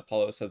office when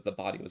Apollo says the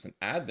body was an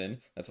admin.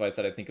 That's why I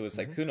said I think it was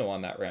Sykkuno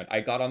on that round. I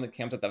got on the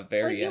cams at the But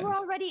very you end. were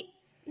already.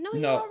 No, you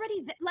No. were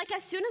already. Like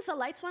as soon as the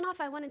lights went off,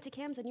 I went into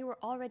cams and you were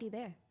already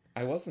there.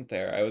 I wasn't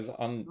there. I was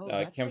on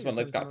cams when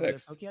lights got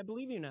fixed. Okay, I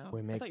believe you now.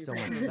 We make thought you so were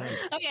much crazy.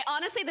 sense. Okay,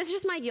 honestly, this is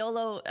just my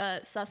YOLO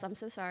sus. I'm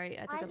so sorry.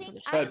 I took I up so think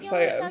much I But feel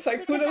Psy- sus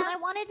because Sykkuno's- I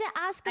wanted to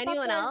ask about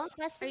Anyone the else?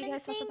 Are you specimen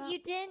guys sus thing. about?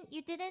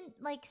 You didn't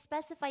like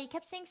specify. You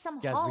kept saying some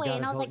Guys, we hallway, gotta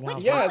and I was vote like, now.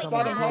 which Yeah, hallway? it's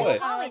bottom Can I hallway.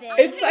 ask hallway?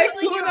 It's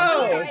Technically, you're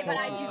Sykkuno! sorry, but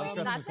I I'll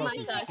do. trust That's the my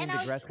Pokey. sus. Seems And I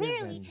was aggressive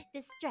clearly and-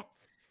 distressed.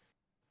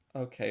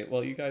 Okay,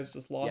 well, you guys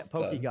just Yeah, lost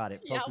Pokey then. got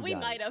it. Yeah, Pokey we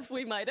got might it. have.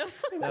 We might have.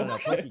 No,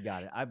 Pokey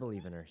got it. I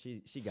believe in her.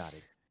 She got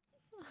it.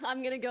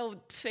 I'm gonna go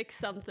fix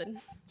something.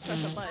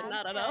 Press a button.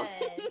 I don't know.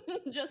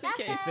 Just in That's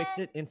case. Fix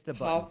it, insta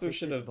button. Hafu Fix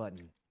should it have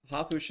button.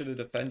 Hafu should have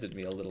defended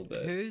me a little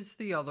bit. Who's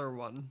the other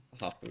one?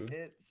 Hafu.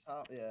 It's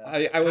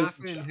yeah. I was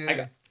Hafu and I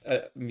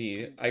got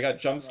me. I got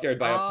jump scared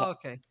by Oh,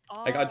 okay.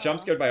 I got jump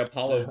scared by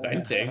Apollo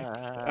venting.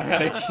 I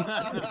had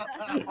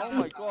a Oh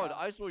my god,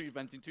 I saw you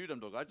venting too,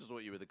 DumbDog. I just thought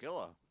you were the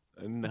killer.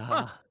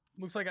 Nah.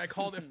 Looks like I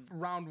called it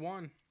round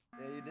one.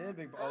 Yeah, you did,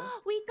 big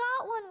oh. We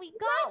got one. We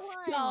got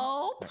one.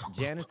 Go.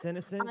 Janet's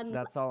innocent.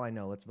 That's all I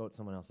know. Let's vote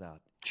someone else out.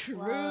 True.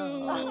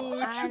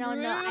 I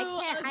don't know. I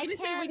was can't. gonna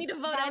say we need to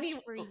vote vouch any.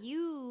 for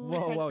you.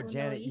 Whoa, Sykkuno.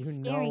 Janet, You're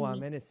you scaring know I'm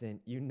me.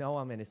 innocent. You know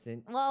I'm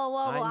innocent. Whoa.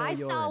 I know I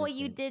you're saw what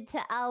you innocent. did to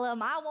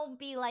Ellum. I won't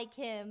be like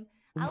him.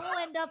 I won't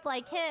end up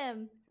like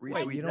him.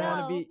 Retweet You don't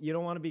want to be. You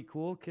don't want to be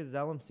cool because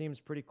Ellum seems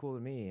pretty cool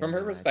to me. From her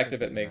and I think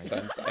perspective, it he's a makes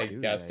nice sense, I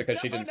dude, guess, guys. because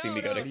she didn't see me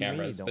go to What do you mean you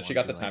cameras, don't but she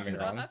wanna got the be like timing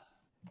that? wrong.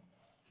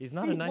 He's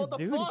not a nice what the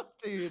dude. fuck,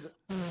 dude?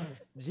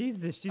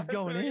 Jesus, she's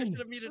going Sorry, I in. should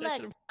have muted. I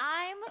should Look, have.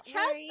 I'm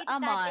Trust worried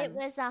that it Amon.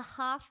 was a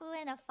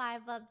Hafu and a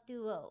 5-up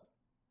duo.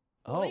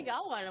 Oh, We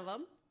got one of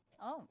them.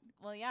 Oh,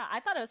 well, yeah. I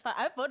thought it was 5.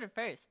 I voted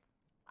first.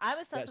 I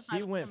was yeah, sus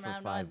she went for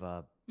round 5 one.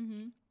 up.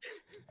 Mm-hmm.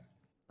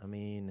 I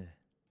mean,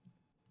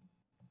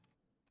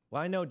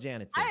 Well, I know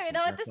Janet's I don't even know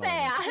what to innocent,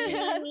 that's all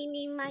I know. say.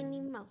 Meeny,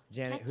 miny, mo.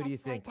 Janet, who do you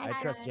think? I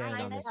trust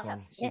Janet on this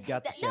one. Yeah, She's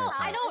got the no, sheriff.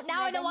 I out. don't.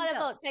 Now I don't want to Go.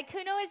 vote.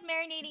 Sykkuno is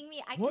marinating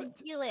me. I can What?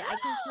 feel it. I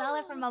can smell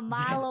it from a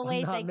mile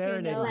away. not Sykkuno.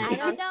 marinating I you.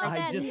 don't know I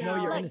that. just know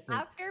you're Look, innocent.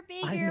 after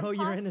being I your know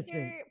you're imposter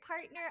innocent.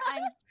 partner,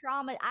 I'm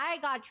trauma. I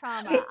got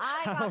trauma.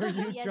 I How got are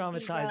you PTSD,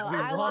 traumatized? bro.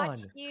 You're I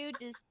watched wrong. you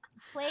just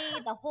play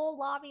the whole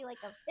lobby like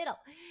a fiddle.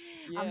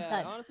 I'm Yeah,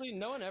 done. honestly,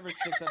 no one ever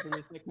sticks up for me,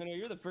 Sykkuno.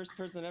 You're the first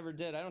person that ever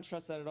did. I don't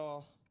trust that at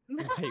all.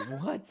 Wait,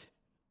 what?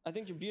 I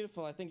think you're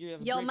beautiful. I think you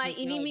have a Yo, great my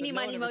personality, eeny, but meeny, no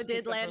one miny, ever mo sticks did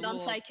up for land on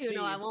little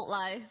Sykkuno, I Steve. won't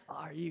lie.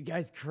 Are you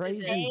guys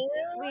crazy?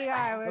 We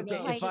are. We're Okay,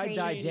 quite If I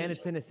die, crazy.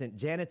 Janet's innocent.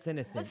 Janet's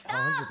innocent. Stop,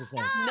 100%.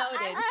 stop.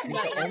 Noted.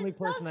 The It's only so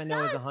person I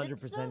know is sus, 100%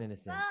 it's so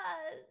innocent. sus.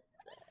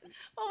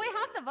 Well, we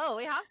have to vote.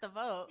 We have to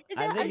vote.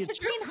 I think It's it's-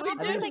 between I Hafu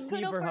think and it's Steve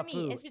Sykkuno or for me.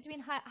 Hafu. It's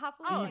between Hafu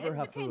Oh, and Steve or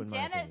it's Hafu, between in my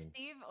Janet, opinion.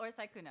 Steve, or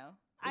Sykkuno.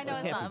 I It know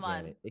it's can't not be Amon.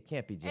 Janet. It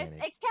can't be It Janet.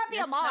 can't be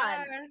Yes,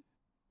 Amon. sir.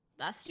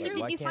 That's Wait, true.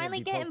 Why did you can't it finally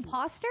be get Poki?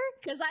 imposter?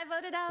 Because I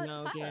voted out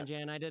No, 5 up.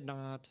 Jan, I did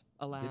not. Didn't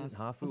Alas.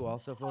 Hafu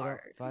also vote up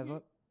Hard. 5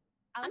 up?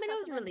 I mean, it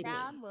was such a really mean.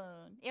 down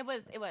wound. It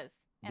was.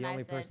 And The I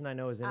only said, person I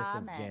know is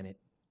innocent is Amen. Janet.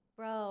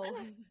 Bro.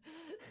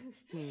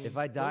 If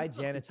I die, Most of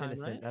the Janet's time,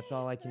 innocent. right? That's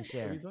all I can Are we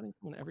share. voting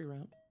someone every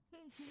round?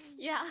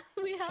 Yeah,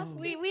 we have Oh. to.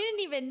 We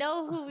didn't even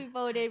know who we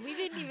voted. We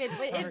didn't even.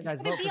 Sorry, It's guys,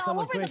 gonna vote be for all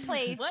someone over the quick.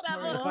 place.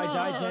 Whatever. If I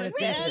die, Janet's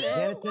Really? innocent. You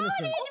Janet's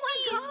innocent. voted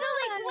me, so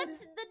like, what's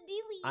the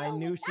dealio I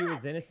knew with she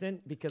was that?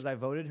 innocent because I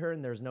voted her,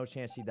 and there's no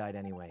chance she died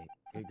anyway.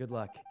 Okay, good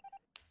luck.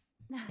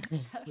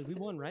 Wait, we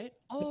won, right?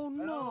 Oh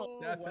no!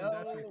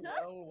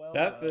 Well.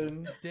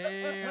 Happened.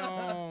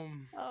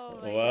 Damn. Oh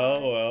my Well,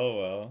 God.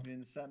 well. It's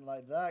been something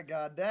like that,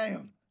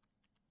 goddamn.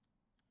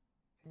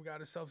 We got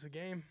ourselves a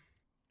game.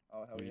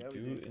 Oh, hell We yeah, we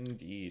do do.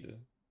 indeed.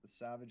 The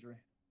savagery.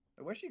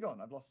 Oh, where's she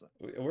gone? I've lost her.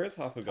 Where's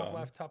Hafu Top gone?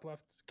 left, top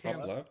left. Top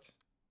Cams. left?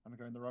 I'm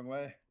going the wrong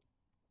way.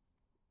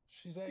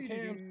 She's at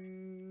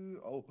Cams.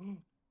 Oh.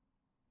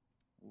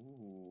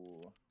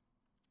 Ooh.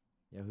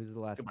 Yeah, who's the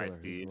last Goodbye, killer? Who's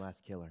Steve. the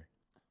last killer?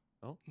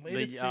 Oh,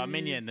 Latest The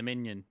minion, the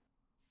minion.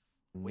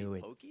 I Wait, knew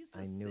it. Poki's just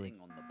I knew it. sitting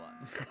on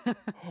the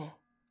button.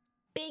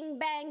 Bing,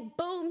 bang,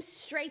 boom,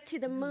 straight to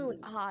the moon.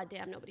 Ah,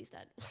 damn, nobody's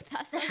dead.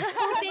 That's Who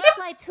fixed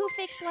lights? Who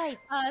fixed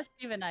lights?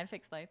 Steve and I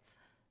fixed lights.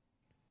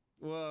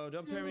 Whoa,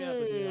 don't pair me up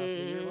with you.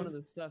 Hafu. You're one of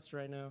the sus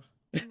right now.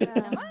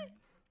 Am I?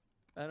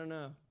 I don't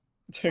know.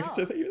 Derek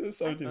said that you're the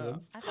 17 Oh.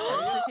 ones. I thought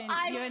it was between you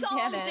I've and solved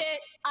Janet. it.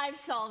 I've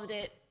solved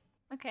it.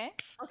 Okay.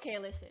 Okay,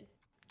 listen.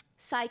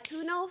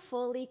 Sykkuno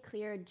fully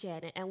cleared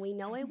Janet, and we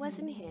know it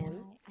wasn't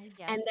him,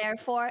 Yes. and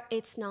therefore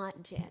it's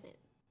not Janet,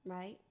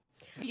 right?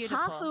 Beautiful.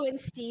 Hafu and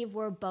Steve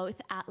were both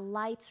at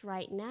lights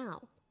right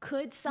now.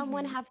 Could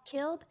someone have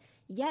killed?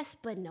 Yes,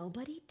 but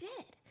nobody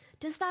did.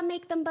 Does that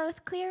make them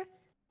both clear?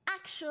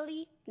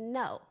 Actually,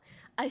 no.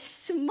 A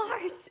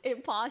smart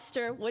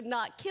imposter would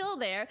not kill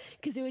there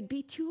because it would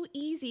be too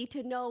easy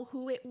to know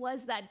who it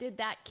was that did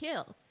that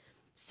kill.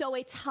 So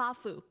it's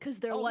Hafu because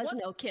there was what?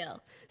 no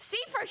kill. Steve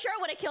for sure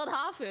would have killed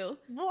Hafu.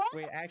 What?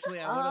 Wait, actually,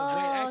 I would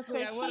have.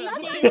 Wait, Oh, actually, I so would she's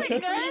have. saying That's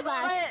Steve good,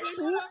 was but-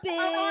 stupid not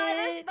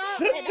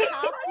and me.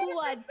 Hafu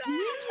was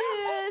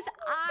genius.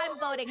 I'm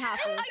voting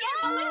Hafu. Okay,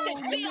 but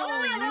listen, the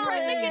only other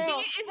person could be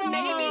is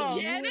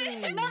maybe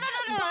Janet. No.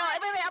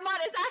 Wait, I'm on.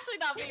 It's actually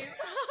not me.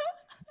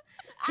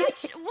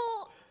 Actually,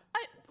 well,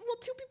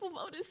 2 people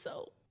voted,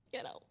 so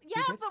you know.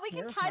 Yeah, that's but we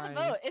can tie the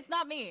terrifying. vote. It's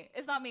not me.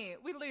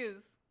 We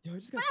lose. Yo, I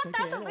just got But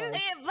sent that's to a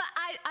NY. But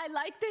I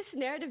like this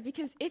narrative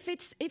because if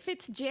it's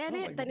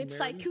Janet, like then this it's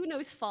narrative.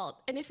 Sykkuno's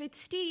fault, and if it's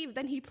Steve,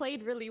 then he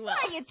played really well.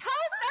 Yeah, you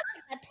toast. That's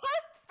like the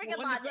toast. Freaking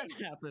When does logic.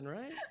 that happen,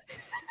 right?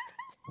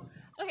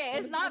 Okay, When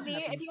it's does not that me.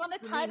 happen? If you want to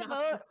When tie we the not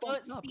vote, vote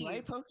fucked up, Steve.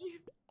 right, Poki?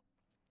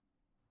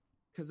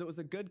 Because it was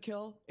a good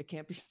kill. It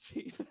can't be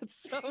Steve.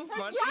 That's so funny.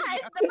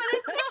 Yes, but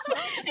it's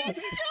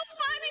It's too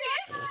funny.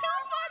 It's too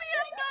funny.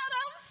 I got it.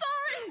 I'm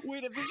sorry.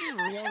 Wait, if this is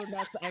real, then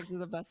that's actually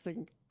the best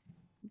thing.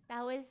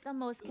 That was the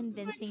most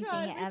convincing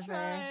thing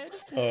ever.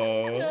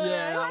 Oh.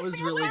 Yeah, that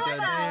was really good.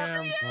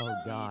 Damn. Oh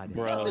God.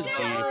 bro, Steve,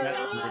 that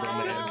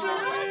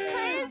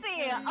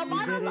crazy.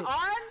 Amon was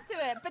on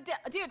to it, but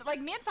dude,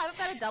 like me and Five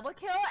got a double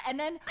kill, and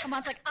then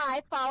Amon's like,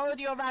 I followed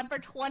you around for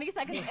 20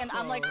 seconds, and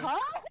I'm like, huh?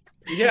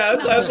 Yeah,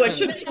 that's why I was like,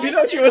 you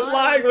know she was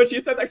lying when she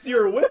said next you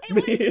were with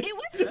me. It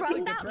was from Like,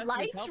 the that press was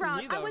lights helping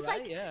round. me I though, was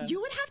right? like, Yeah. you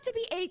would have to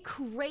be a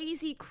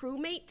crazy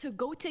crewmate to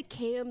go to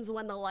cams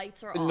when the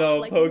lights are off. No,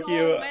 like, Poki,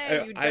 no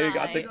way you I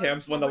got to die.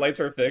 camps when the lights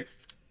were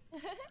fixed.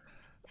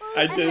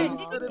 I did.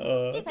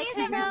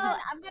 Sykkuno,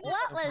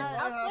 what was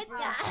up with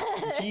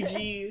that?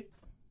 GG.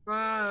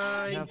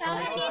 Bye. Have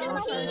fun.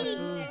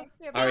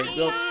 Alright,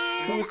 little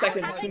 2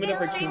 second, 2 minute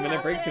break, 2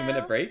 minute break, 2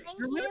 minute break. Thank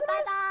you.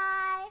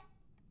 Bye-bye.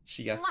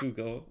 She has to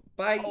go.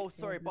 Bye. Oh,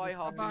 sorry. Bye,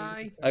 Hafu.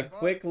 Bye. A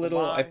quick little,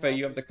 Bye. Aipha,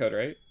 you have the code,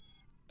 right?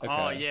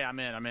 Oh yeah, I'm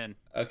in.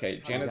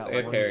 Okay, Janet's got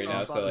AFK one right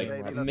now, stop so like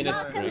button, baby, a that's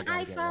minute's fine. break.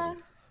 Aipha.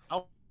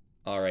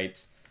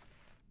 Alright.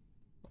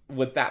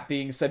 With that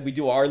being said, we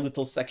do our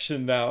little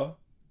section now.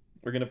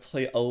 We're gonna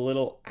play a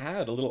little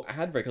ad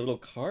break, a little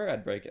car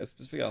ad break,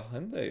 specifically a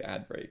Hyundai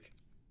ad break.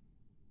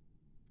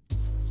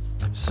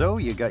 So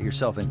you got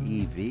yourself an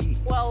EV.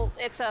 Well,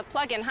 it's a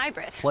plug-in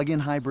hybrid. Plug-in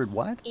hybrid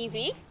what?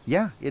 EV?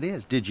 Yeah, it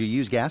is. Did you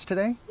use gas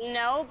today?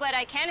 No, but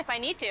I can if I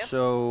need to.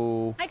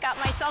 So... I got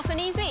myself an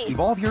EV.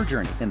 Evolve your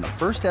journey in the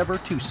first ever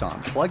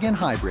Tucson plug-in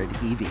hybrid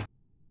EV.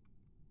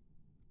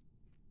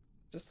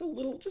 Just a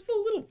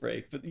little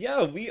break. But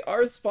yeah, we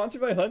are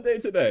sponsored by Hyundai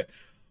today,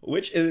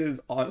 which is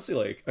honestly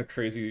like a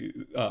crazy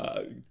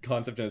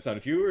concept in its own.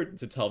 If you were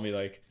to tell me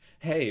like,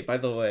 hey, by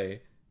the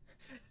way,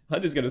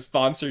 Hyundai's gonna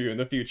sponsor you in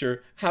the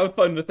future, have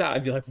fun with that,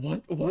 I'd be like,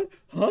 what,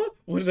 huh?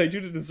 What did I do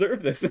to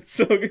deserve this? It's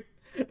so good.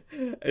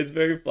 It's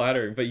very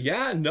flattering. But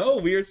yeah, no,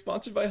 we are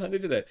sponsored by Hyundai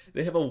today.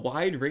 They have a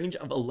wide range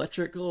of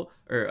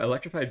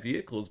electrified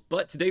vehicles,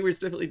 but today we're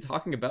specifically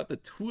talking about the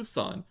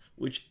Tucson,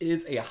 which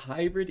is a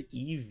hybrid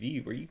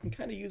EV where you can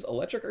kind of use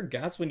electric or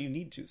gas when you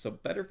need to. So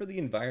better for the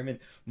environment,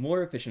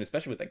 more efficient,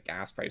 especially with the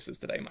gas prices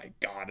today. My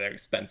God, they're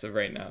expensive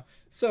right now.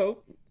 So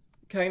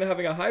kind of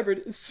having a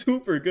hybrid is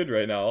super good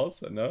right now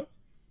also, no?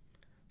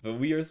 But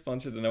we are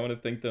sponsored, and I want to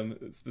thank them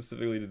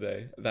specifically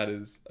today. That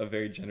is a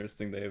very generous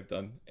thing they have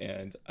done,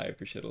 and I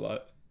appreciate it a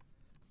lot.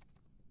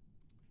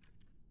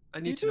 I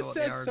need he to know just what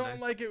they said are something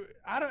now. like it.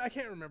 I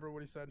can't remember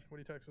what he said when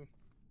he texted.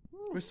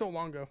 It was so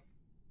long ago.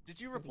 Did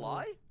you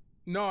reply?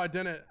 No, I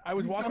didn't. I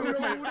was walking with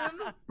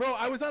my bro.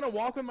 I was on a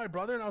walk with my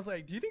brother, and I was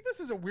like, "Do you think this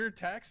is a weird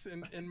text?"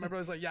 And my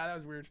brother's like, "Yeah, that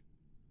was weird."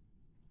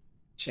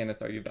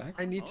 Janet, are you back?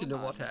 I need to know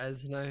what it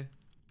is now.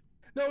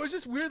 No, it was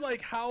just weird,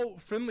 like how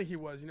friendly he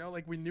was. You know,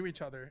 like we knew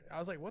each other. I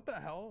was like, "What the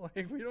hell?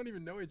 Like we don't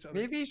even know each other."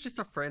 Maybe he's just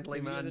a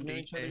friendly Maybe you man. guys have known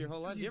each other your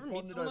whole life. Do you ever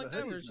meet someone like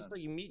that where it's just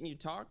like you meet and you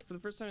talk for the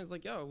first time? It's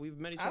like, yo, we've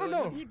met each I other.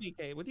 don't know. With you,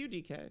 DK. With you,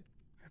 DK.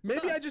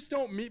 Maybe I us. just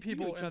don't meet We knew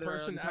people each in other our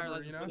person entire ever.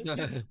 lives You before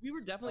know. this. We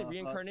were definitely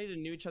reincarnated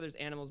and knew each other's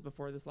animals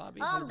before this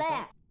lobby. I'm 100%.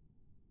 back.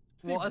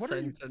 Steve, What a what are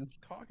you sentence.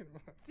 talking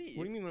about? What do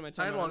you mean when am I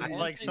talking I about? love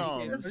like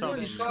some.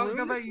 He's talking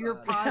about your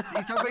past.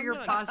 He's talking about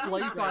your past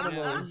life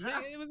animals.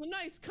 It was a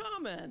nice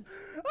comment,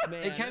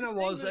 man. It kind of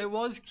was. It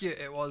was cute.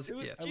 It was It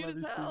was cute. cute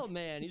as hell,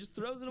 man. He just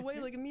throws it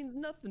away like it means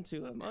nothing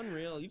to him.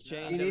 Unreal. You've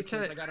changed You ever need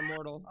since to- I got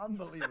immortal.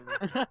 Unbelievable.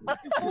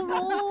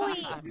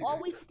 Alright,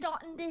 are we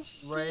starting this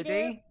shit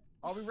Ready?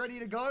 Are we ready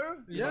to go?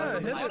 Yeah,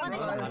 hit it.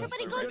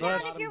 Somebody go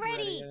down if you're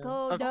ready.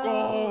 Go Let's down.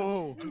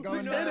 go. I'm Just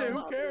going hit it. down.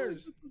 Who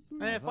cares?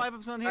 Hey, 5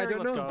 up's on here. I don't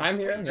Let's know. go. I'm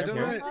here. I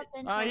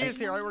don't know. He's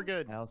here. All right, we're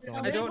good. I don't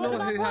What know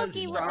about who has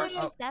Poki? start What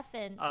about up.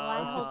 Stefan? Let's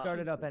Let's just start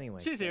it up anyway.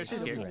 She's here,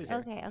 she's here, Poki's she's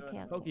ready. here. Okay.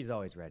 Poki's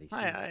always ready. She's,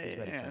 she's ready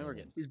Yeah, for we're anything.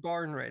 good. He's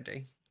born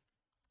ready.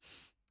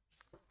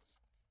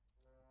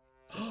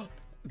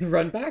 The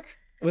run back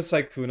with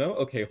Sykkuno?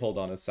 Okay, hold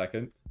on a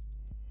second.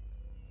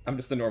 I'm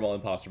just a normal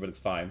imposter, but it's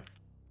fine.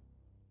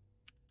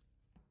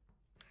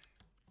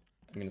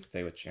 I'm gonna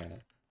stay with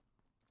Janet.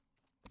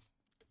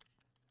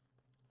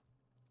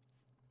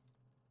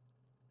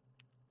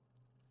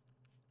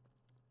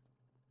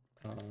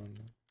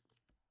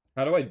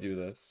 How do I do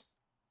this?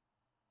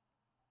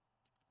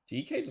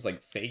 DK just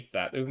like faked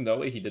that. There's no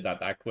way he did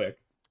that quick.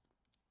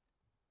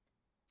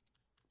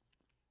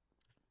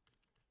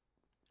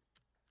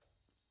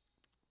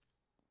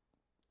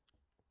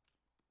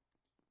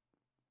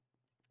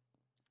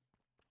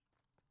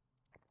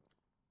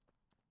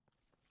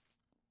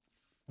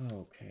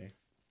 Okay.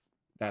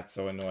 That's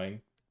so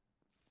annoying.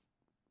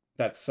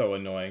 That's so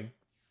annoying.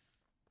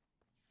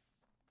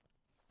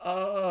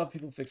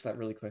 People fix that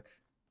really quick.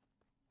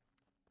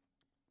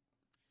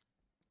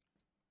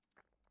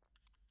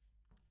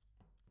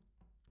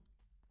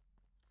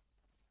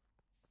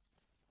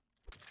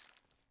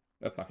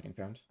 That's not getting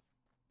found.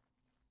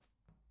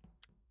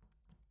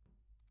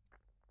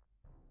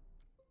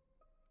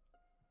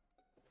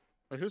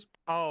 Wait, who's?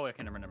 Oh, I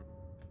can't remember.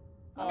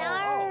 No.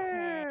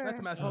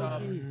 That's messed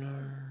up.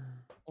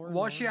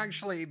 Was she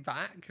actually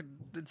back?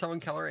 Did someone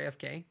kill her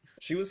AFK?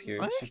 She was here.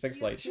 She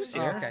fixed lights. She was Oh,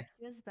 back. okay.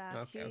 She was back.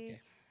 Okay.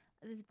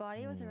 His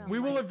body was around. We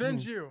will light.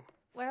 avenge you.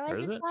 Where Where was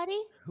is his it? body?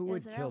 Who It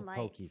would was kill around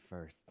Poki lights.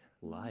 first?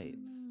 Lights.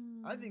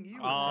 I think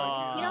you would.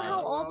 You know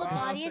how old the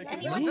body is?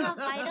 Anyone have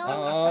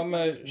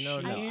items?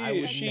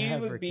 She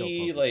never would kill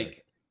be Poki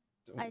like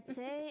I'd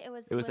say it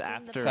was. It was within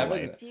after the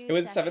seven. first few It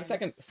was 7 seconds.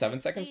 seconds. 7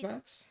 She- seconds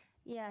max.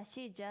 Yeah,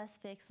 she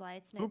just fixed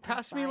lights. and Who it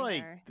passed me by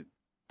like? her.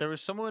 There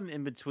was someone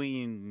in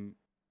between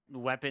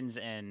weapons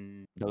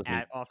and That was me.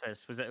 at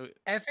office. Was that?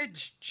 If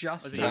it's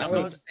just Was it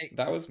happened,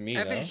 That was me.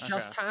 if though. it's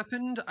just Okay.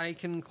 happened, I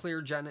can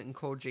clear Janet and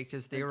Koji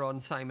because they're on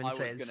Simon I was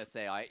Says. gonna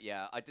say, I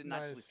didn't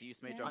actually Nice. see you,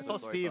 Smajor. I I'm saw so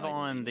sorry, Steve but I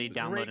on the didn't.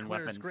 downloading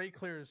weapons. Great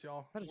clears,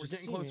 y'all. How did We're you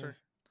getting see me? closer.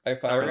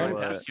 If I I ran remember,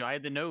 past you. I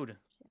had the node.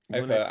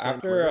 You wanna explain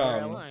Twitter?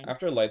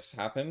 after lights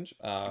happened,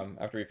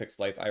 after we fixed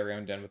lights, I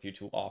ran down with you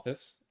to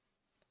office.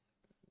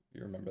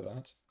 You remember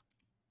that?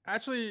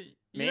 Actually,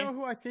 you Me? know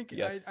who I think?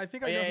 Yes. I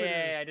think Oh, I know yeah, who it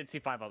yeah, is. I did see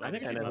 5 of them. I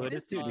think I did see know who it five.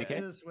 is too, It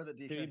DK. is with a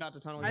Dude, you DK. about to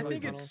tunnel? I he's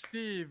think about to it's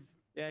tunnel. Steve.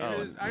 Yeah, Oh.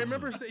 Because I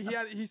remember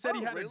he said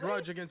he Oh, had a really?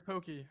 grudge against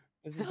Poki.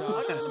 This is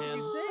dog shit, man.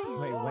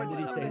 Wait, when did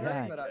he say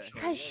that?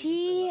 Cause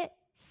she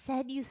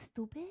said you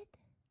stupid.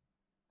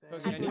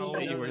 Okay, I I know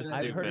told you you were were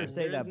I've heard her stupid.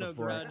 say There that is no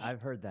before. grudge.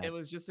 I've heard that. It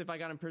was just if I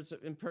got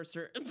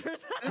Impostor. Oh,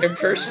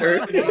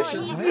 he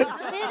little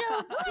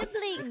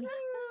sibling.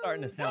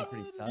 starting to sound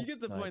pretty sus. You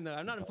get the but- point though.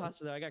 I'm not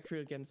imposter though. I got crew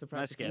again.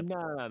 Surprise. skip. No.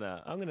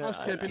 I'm gonna. I'm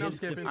skipping. I'm his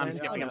skipping. defense-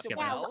 I'm skipping.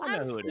 Yeah, I know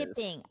I'm who it is.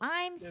 skipping.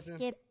 I'm Skipping.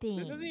 skipping.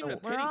 This isn't even a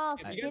We're pity all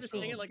skip. You guys are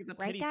saying skipping. it like it's a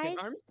Right, pity skip. guys?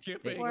 I'm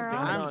skipping. We're I'm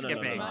all I'm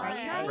skipping.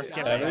 Right, guys? We're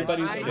skipping.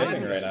 Everybody's I'm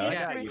skipping right now.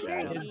 Yeah. for sure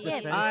His skip.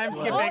 defense I'm was,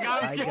 skipping, I'm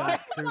I skipping.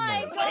 got Oh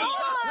my crewmate.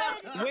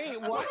 god!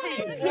 Wait, what?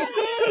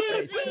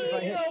 Wait, Steve, I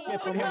hit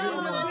skip on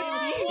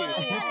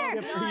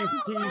everyone.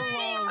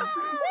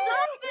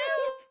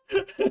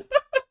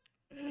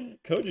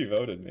 Koji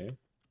voted me.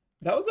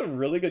 That was a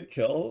really good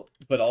kill,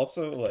 but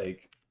also,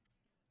 like,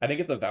 I didn't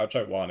get the vouch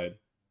I wanted.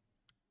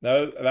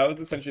 That was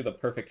essentially the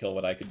perfect kill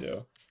what I could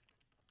do.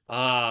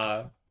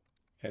 Ah.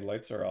 Okay,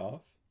 lights are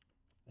off.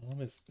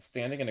 Ellum is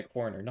standing in a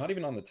corner, not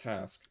even on the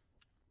task.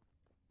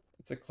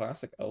 It's a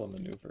classic Ellum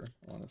maneuver,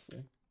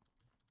 honestly.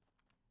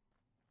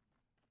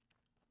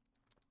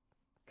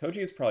 Koji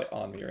is probably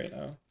on me right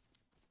now.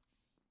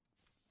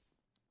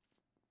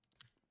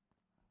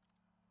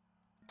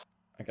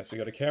 I guess we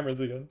go to cameras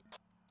again.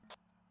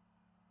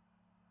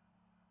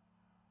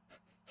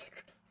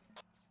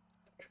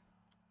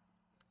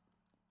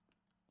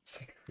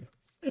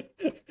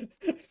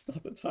 It's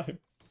not the time.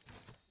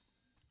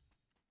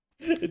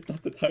 It's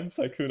not the time,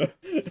 Sykkuno.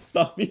 It's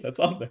not me that's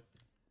on there.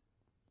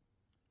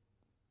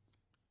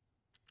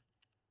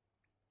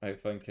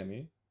 Aipha and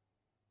Kimmy.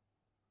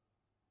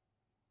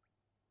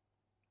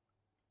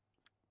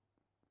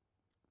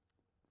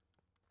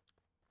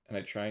 And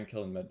I try and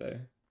kill in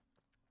medbay.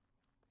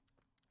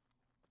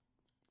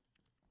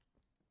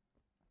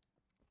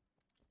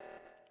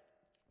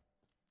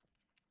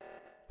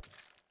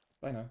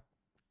 Bye now.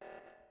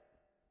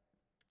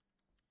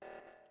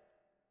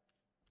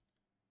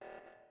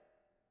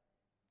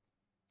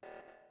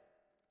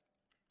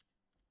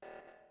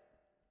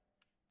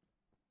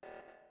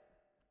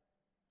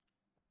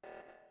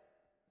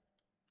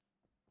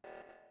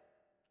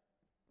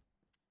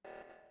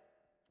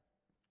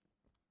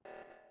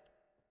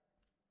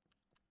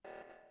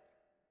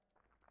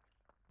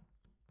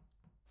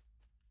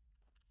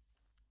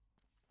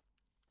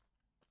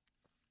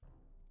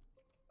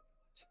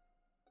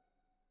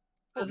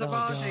 There's a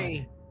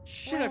body.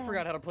 Shit, I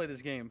forgot how to play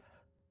this game.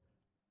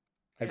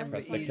 I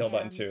pressed the kill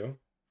button too.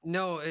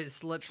 No,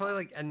 it's literally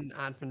like an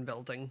admin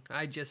building.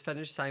 I just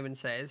finished Simon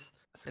Says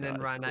and then Scott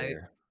is ran out.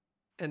 clear.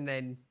 And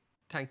then,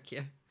 thank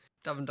you.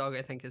 DumbDog,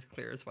 I think, is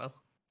clear as well.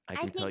 I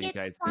can tell think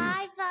you it's guys.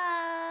 5 up.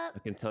 I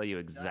can tell you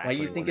exactly. Why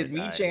you think when it's I me,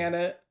 died.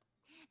 Janet?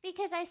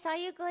 Because I saw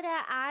you go to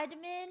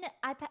admin.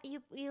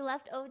 You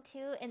left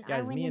O2 and I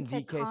Guys, went me and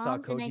into DK saw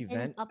comms and I Koji didn't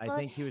vent. I upload.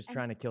 think he was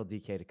trying to kill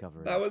DK to cover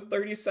it. That was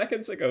 30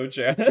 seconds ago,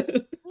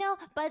 Janet. No,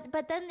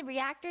 but then the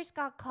reactors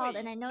got called,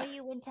 and I know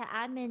you went to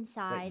admin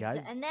side.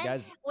 guys, and then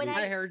guys, when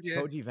I heard you.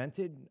 Koji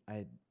vented.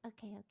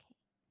 Okay.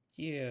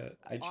 Yeah,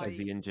 I As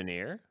the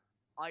engineer.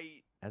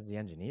 As the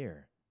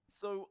engineer.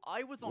 So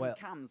I was on Well,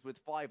 cams with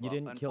 5 you up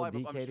didn't and kill 5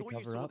 up. DK I'm to sure you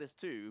cover saw up? this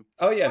too.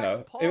 Oh yeah, Fax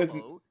no, it was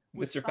Pablo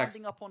was Mr. Fax.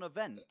 standing up on a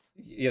vent.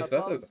 Yes,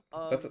 above,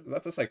 that's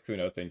a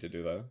Sykkuno thing to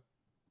do though.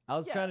 I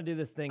was Yeah, trying to do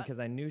this thing because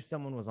I knew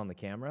someone was on the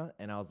camera,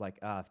 and I was like,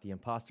 if the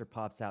imposter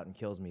pops out and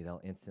kills me,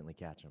 they'll instantly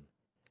catch him.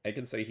 I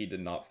can say he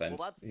did not vent.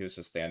 Well, He was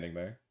just standing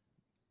there.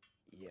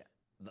 Yeah.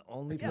 The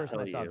only Yeah, person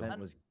I tell saw you. vent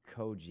And- was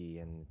Koji,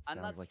 and it And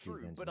sounds that's like he's true,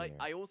 engineer. but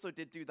I also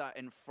did do that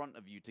in front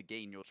of you to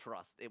gain your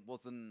trust. It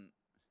wasn't.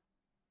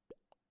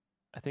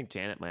 I think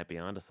Janet might be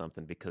onto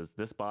something because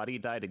this body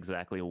died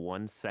exactly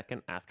 1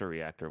 second after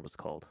reactor was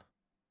called.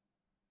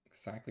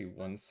 Exactly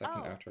 1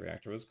 second Oh. after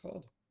reactor was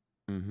called.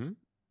 Mm-hmm.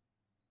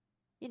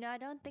 You know, I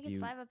don't think Do it's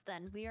you- 5 up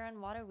then. We are on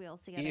water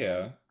wheels together.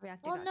 Yeah. when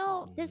Reactor Well, got no,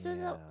 called. this was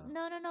a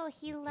Yeah. no.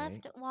 He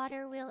left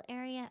water wheel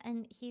area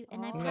and I Oh.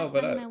 No, passed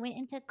but by him. I- I went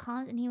into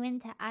comms and he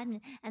went into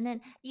admin, and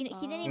then he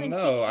didn't even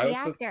No, fix I was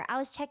with- reactor. I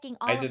was checking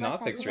all I of did us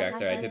not fix because I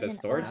thought reactor. I he did was a in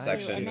storage O2,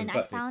 section, and then I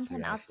but- found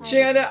him outside.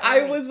 Janet, the I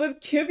storage. was with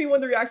Kimmy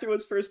when the reactor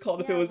was first called.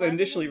 If it Yeah, was why didn't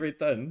initially you- right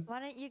then. Why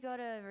don't you go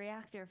to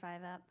reactor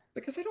 5 up?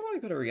 Because I don't want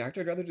to go to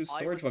reactor. I'd rather do I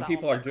storage was when sat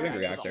people on are the doing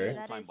reactor the reactor.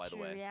 whole time, by the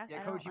way. Yeah, Koji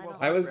I was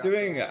don't I was reactor,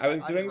 doing so I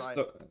was I doing did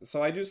right.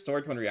 so I do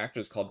storage when reactor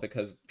is called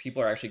because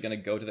people are actually gonna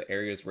go to the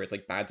areas where it's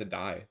like bad to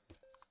die.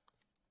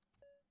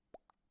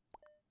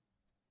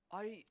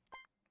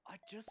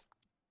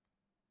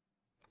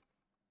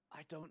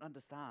 I don't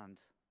understand.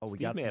 Oh, we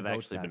Steve got may some have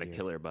votes actually out been a here.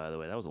 killer, by the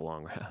way. That was a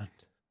long round.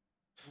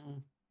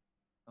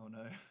 Oh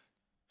no.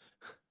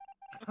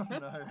 Oh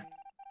no.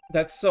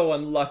 That's so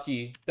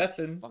unlucky.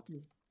 Deafen. Fuck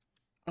is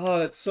Oh,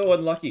 that's so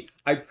unlucky.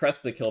 I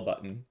pressed the kill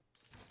button.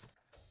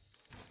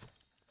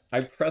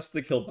 I pressed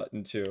the kill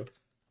button too.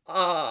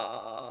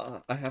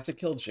 I have to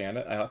kill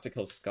Janet. I have to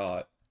kill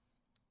Scott.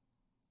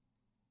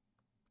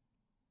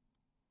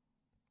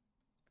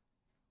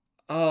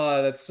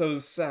 That's so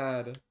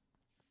sad.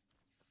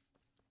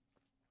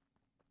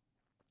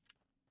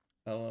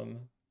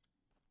 Ellum.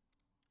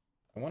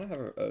 I want to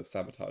have a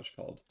sabotage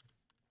called.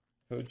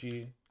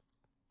 Koji.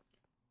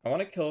 I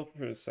want to kill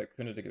for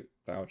Sykkuno to get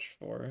vouched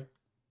for.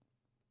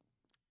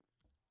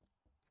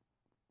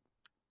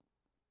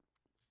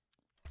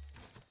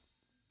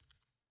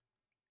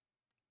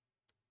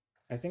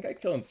 I think I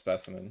kill in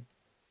Specimen.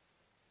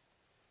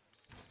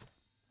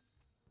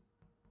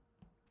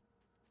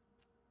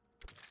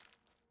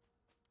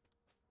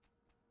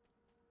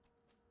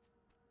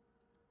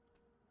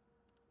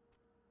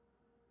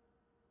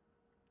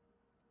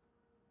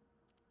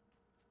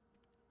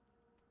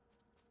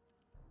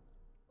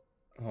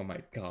 Oh my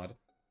god.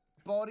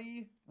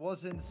 Body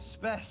was in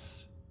spec.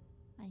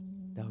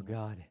 Oh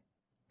god.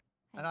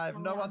 And I have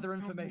no other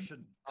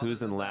information.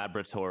 Who's in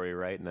laboratory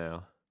right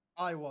now?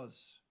 I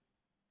was.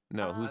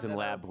 No, who's in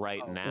lab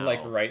right now? Like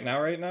right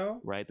now, right now?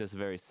 Right this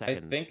very I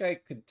second. think I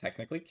could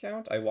technically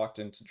count. I walked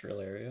into drill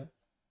area.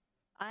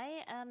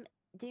 I am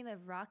doing the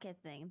rocket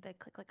thing. The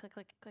click, click, click,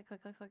 click, click,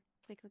 click, click, click,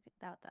 click, click,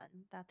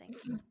 that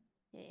thing.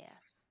 Yeah.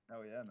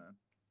 Oh yeah, man.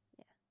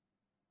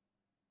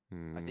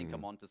 I think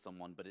I'm onto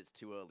someone, but it's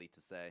too early to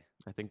say.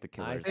 I think the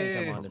I killer.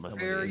 think I'm onto someone.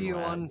 Who are in you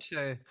lab. on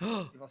to?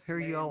 Who are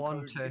you all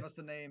on to? Give us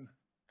the name.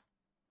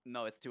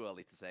 No, it's too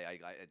early to say.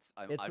 It's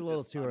I'm a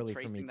little just, too I'm early for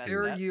me. tracing their Who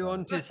are steps. you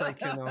on to,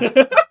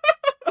 Sykkuno?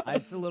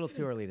 It's a little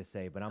too early to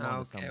say, but I'm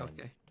on to Okay, someone.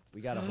 okay.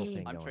 We got a whole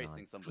thing I'm going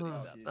tracing on. somebody's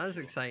Oh, steps. that's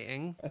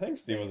exciting. I think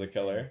Steve was a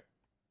killer.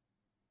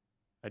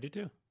 I do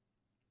too.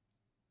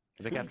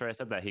 I think after I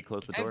said that, he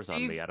closed the doors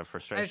on me out of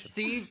frustration.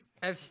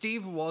 If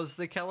Steve was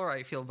the killer,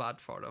 I feel bad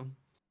for him.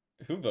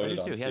 Who voted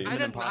on He Steve? hasn't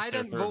been an I imposter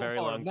didn't for a vote very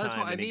for long him. That's time,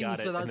 what I and he mean, got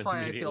so it that's and why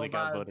I immediately feel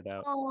got bad. voted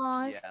out.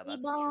 Oh, Yeah,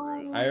 that's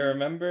true. I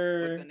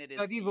remember. But then it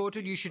is If you Steve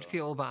voted, too, you should so-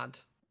 feel bad.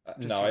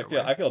 Just No, so I you're feel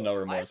aware. no I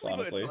remorse, actually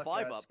voted honestly. for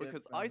 5-up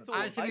because I thought.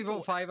 I said we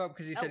vote thought- 5-up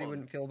because he said he Ellum,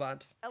 wouldn't feel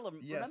bad. Ellum,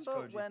 Yes,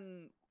 remember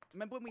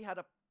Koji. when we had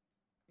a,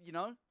 you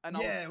know, and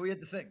Yeah, we had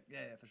the thing. Yeah,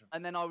 for sure.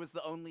 and then I was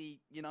the only,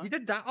 you know. You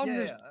did that on Yeah,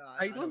 this I know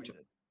what island? you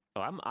did.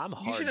 Oh, I'm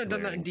hard. You should have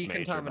done that in clearing Smajor, by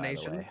the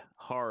decontamination. way.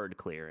 Hard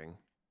clearing.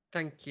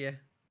 Thank you.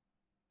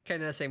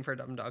 Kind of the same for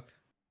DumbDog.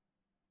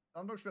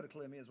 DumbDog's trying to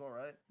clear me as well,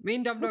 right? Me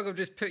and DumbDog have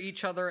just put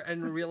each other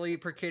in really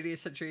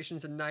precarious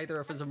situations, and neither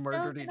of us have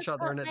murdered each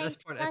other. And at this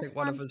point, I think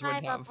one of us would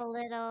have. A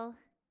little.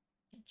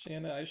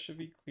 Jana, I should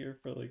be clear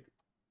for like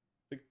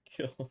the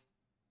kill.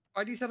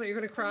 Why do you sound like you're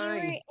gonna We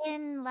cry? were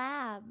in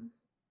lab.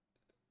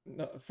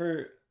 No,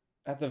 for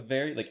at the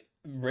very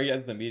right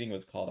as the meeting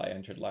was called, I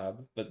entered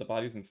lab, but the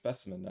body's in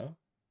specimen. No,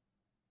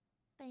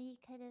 But you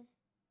could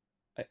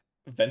have.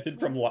 vented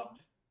from lab.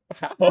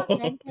 How? Not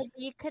vented, but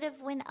you could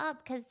have went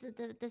up because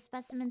the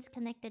specimen's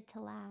connected to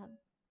lab.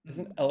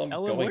 Isn't Ellum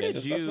Ellum, going where into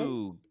did specimen?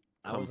 you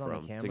I come was on the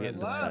from to camera get and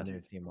into I lab,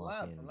 didn't see him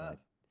walk in, from but- lab.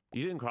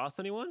 You didn't cross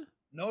anyone?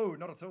 No,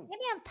 not at all.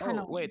 Maybe I'm Oh,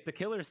 tunneling. wait, the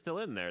killer's still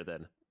in there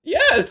then.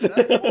 Yes.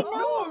 That's- No,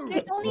 oh!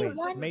 there's only Wait,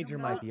 one. Major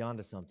might be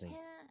onto something.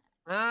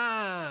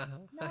 Ah.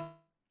 No,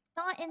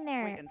 not in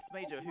there. Wait, and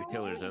Smajor, who The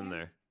killer's in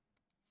there.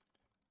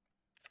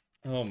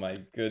 Oh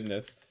my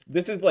goodness.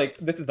 This is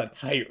a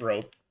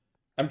tightrope.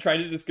 I'm trying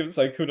to just give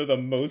Sykkuno the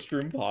most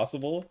room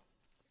possible.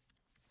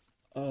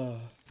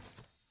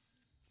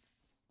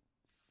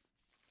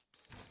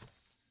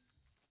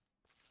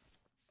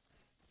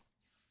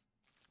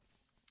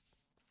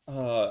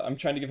 I'm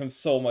trying to give him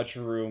so much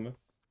room.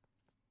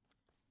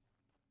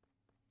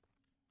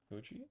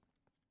 Koji?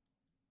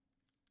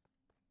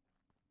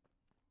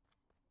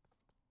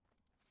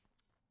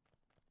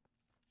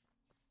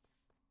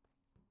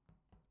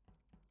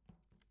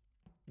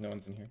 No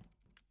one's in here.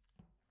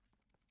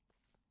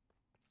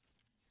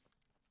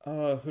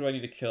 Who do I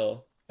need to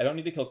kill? I don't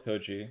need to kill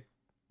Koji.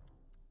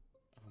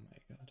 Oh my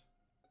god.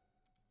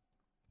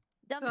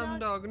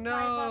 DumbDog, 5-up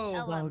no.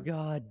 Ellum. Oh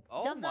god.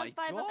 Oh my DumbDog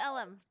 5-up god.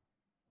 Ellum.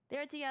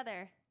 They're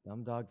together.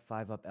 DumbDog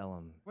 5-up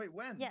Ellum. Wait,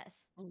 when? Yes.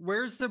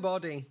 Where's the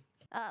body?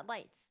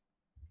 Lights.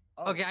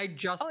 Oh. Okay, I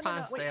just Oh no, no,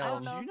 passed wait, the I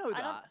Ellum. don't know. You know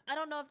I don't. that. I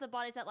don't know if the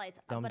body's at lights.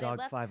 But I DumbDog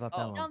left 5-up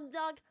Oh. Ellum.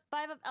 DumbDog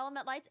 5-up Ellum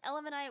at lights.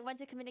 Ellum and I went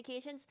to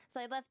communications, so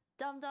I left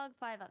DumbDog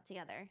 5-up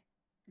together.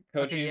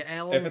 Koji, Okay, if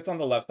Ellum. it's on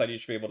the left side, you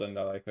should be able to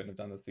know I couldn't have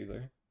done this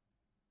either.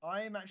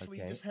 I'm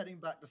actually Okay. just heading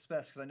back to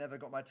Spec because I never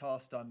got my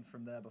task done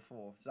from there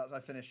before. So that's I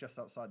finished just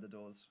outside the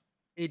doors.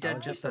 He I did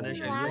was just just finish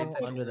looking it. at so-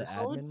 it. under the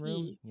admin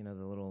room. Koji. You know,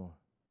 the little.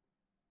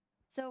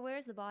 So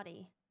where's the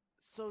body?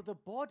 So the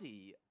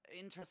body,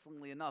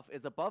 interestingly enough,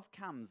 is above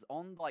cams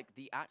on like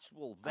the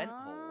actual vent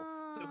hole.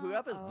 So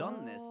whoever's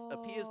done this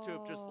appears to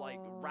have just like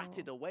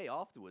ratted away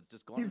afterwards,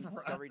 just gone and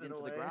scurried Ratted into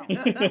the away. ground.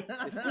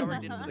 They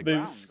scurried into the They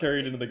ground.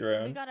 scurried into the We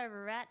ground. got a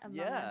rat among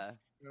Yeah. us.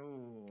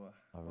 Oh,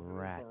 A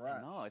where's rat. the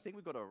rats? No, I think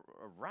we got a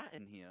rat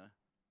in here.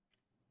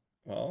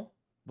 Well,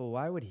 But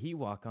why would he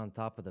walk on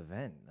top of the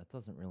vent? That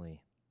doesn't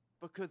really.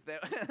 Because there,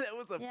 there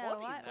was a Yeah,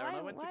 body why- in there, and I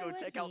why- went to why go would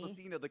check out the he?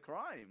 scene of the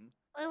crime.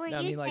 What were No, I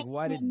you mean, like,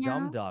 why did thinking, no?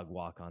 DumbDog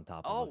walk on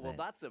top Oh, of the well, vent?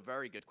 that's a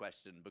very good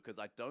question because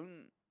I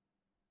don't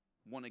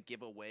want to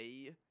give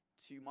away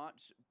too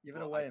much. Give it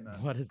but away, I-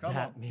 man. What does Come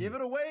that on, mean? give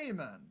it away,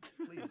 man.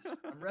 Please,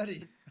 I'm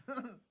ready.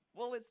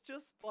 Well, it's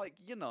just like,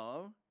 you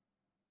know.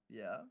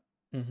 Yeah.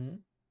 mm-hmm.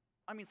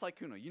 I mean,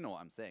 Sykkuno, you know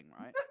what I'm saying,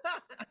 right?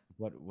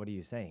 What are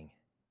you saying?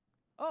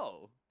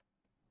 Oh.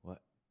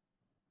 What?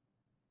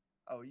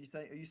 Oh, are you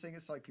saying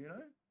it's Sykkuno?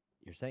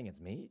 You're saying it's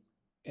me?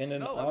 In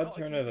an No, I'm odd not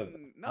turn of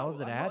accusing- I was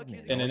no, an I'm not admin. accusing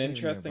in you. an wasn't even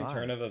interesting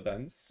turn nearby. of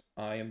events,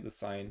 I am the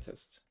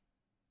scientist.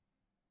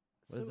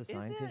 What does So the is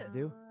scientist it-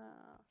 do?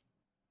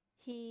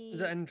 He Is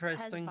that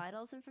interesting? has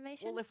vitals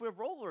information. Well, if we're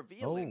role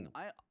revealing,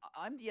 Oh.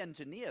 I'm the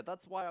engineer.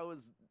 That's why I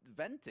was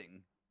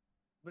venting.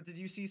 But did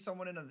you see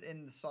someone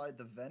inside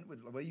the vent?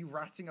 Were you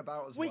ratting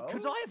about as Wait, well?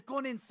 could I have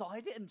gone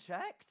inside it and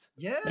checked?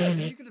 Yeah,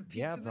 you could have peeked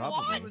Yeah, in there.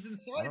 probably. He was I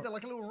inside don't- there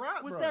like a little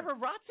rat, Was bro. there a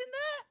rat in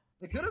there?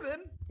 It could have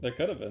been. There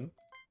could have been.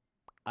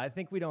 I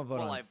think we don't vote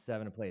Well, on I've-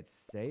 7 to play it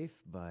safe,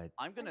 but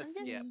I'm gonna just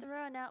skip.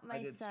 throwing out my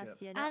did sus,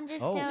 skip. you know? I'm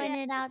just Oh. throwing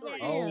it out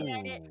Thank too. you,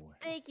 Janet. Oh.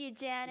 Thank you,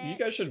 Janet. You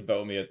guys should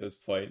vote me at this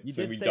point You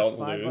so did we say don't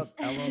 5 lose. up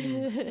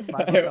Ellum, 5 up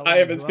I Ellum,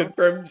 am who as else?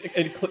 confirmed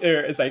and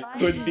clear as I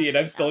could be, and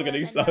I'm still Ellum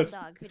getting and sus.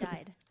 DumbDog, who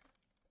died.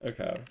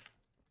 Okay.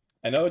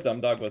 I know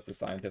DumbDog was the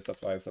scientist,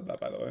 that's why I said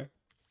that, by the way.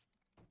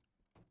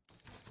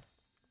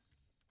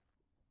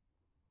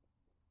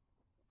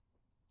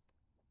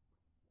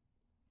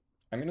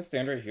 I'm gonna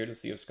stand right here to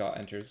see if Scott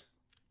enters.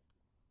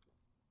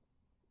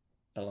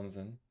 Ellum's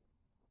in.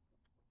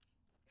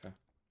 Okay.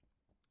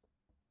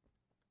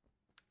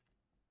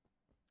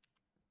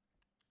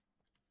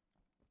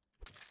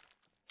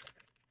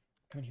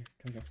 Come in here,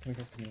 come in here, come in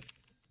here, come in here.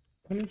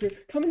 Come in here,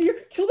 come in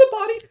here! Kill the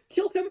body!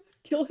 Kill him!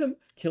 Kill him!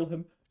 Kill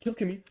him! Kill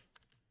Kimmy!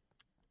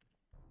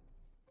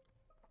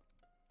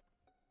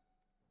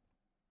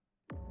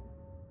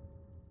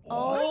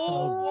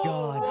 Oh,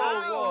 God.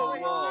 Whoa,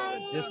 whoa,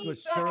 whoa. This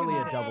was surely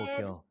a double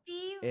kill.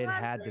 It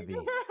had to be.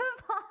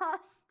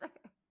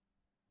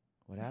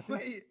 What happened?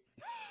 Wait.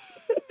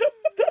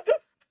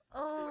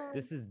 Oh,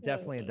 This is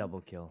definitely a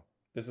double kill.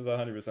 This is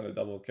 100% a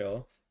double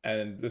kill,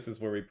 and this is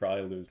where we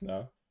probably lose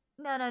now.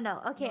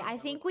 No. Okay, I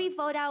think we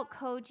vote out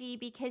Koji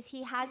because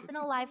he has been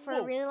alive for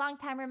a really long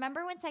time.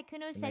 Remember when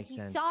Sykkuno said makes he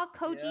sense. saw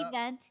Koji Yeah.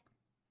 vent?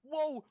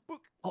 Whoa,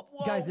 Oh,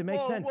 whoa, guys, it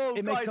makes whoa, sense. whoa,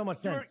 It makes guys, so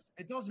much you're- sense.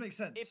 It does make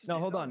sense. No, It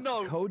hold does. on.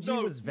 No, Koji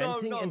no, was no,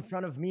 venting no. in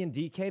front of me and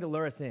DK to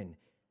lure us in.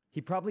 He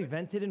probably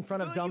vented in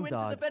front of Lure you into the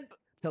DumbDog vent,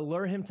 to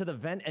lure him to the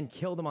vent and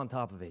killed him on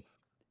top of it.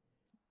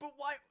 but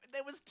why?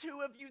 There was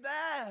 2 of you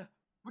there.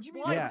 What do you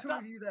mean Yeah. there's two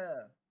of you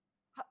there?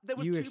 There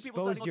was You 2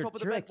 people exposed standing on your top of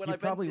the vent trick. when You I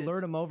probably vented.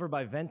 lured him over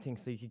by venting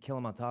so you could kill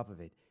him on top of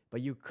it.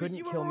 But you couldn't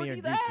you were kill me or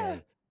already DK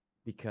there.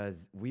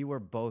 because we were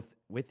both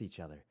with each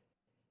other.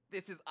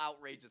 This is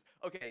outrageous.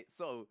 Okay,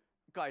 so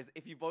guys,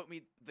 if you vote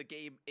me, the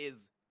game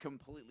is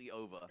completely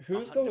over.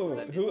 Who's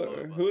 100% it's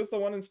over. who is the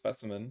one in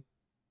specimen?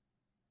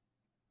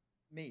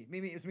 Me.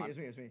 It's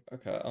me.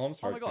 Okay, Ellum's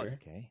Oh my hard God. clear.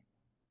 Okay.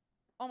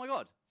 Oh my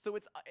god. So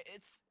it's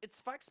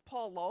Fax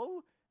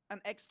Paulo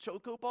and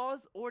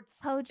xChocoBars, or it's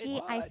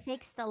Koji, I what?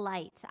 fixed the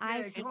light. I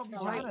it can't fixed be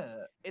the light.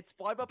 Janet. It's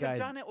 5 up Guys, and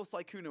Janet or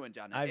Sykkuno and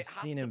Janet. I've It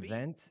has seen to him be.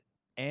 vent,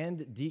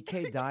 and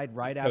DK died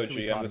right after we Koji, caught I'm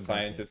him the venting.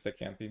 scientist that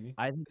can't be me.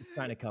 I think he's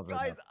trying to cover it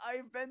Guys, up.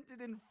 I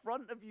vented in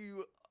front of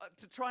you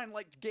to try and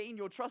like gain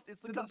your trust. It's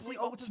the But that's the complete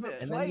ultimate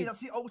opposite. And then play. you- That's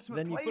the ultimate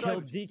then you play. But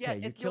killed I've- DK. Yeah,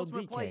 You it's the killed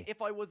ultimate play. DK.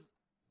 If I was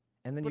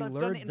And then but you I've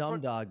done lured it in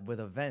front- DumbDog with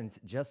a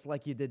vent, just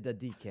like you did the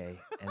DK,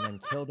 and then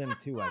killed him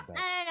too, I bet.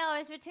 I don't know.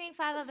 It's between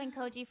 5 Up and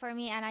Koji for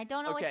me, and I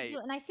don't know what to Okay. do.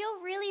 And I feel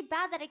really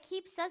bad that I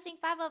keep sussing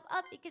 5 Up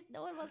because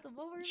no one wants to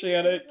vote for me.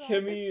 Janet, at this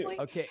Kimmy- point.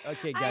 Okay, I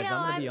guys, know,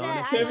 I'm gonna be dead.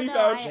 honest. I don't Kimmy know.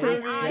 vouched for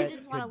I me.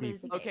 just want to Could be lose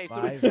the game. Okay, so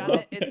 5 it's Janet.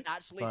 up, It's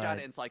actually but-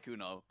 Janet and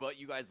Sykkuno, but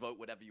you guys vote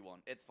whatever you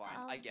want. It's fine.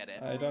 I get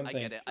it. I don't I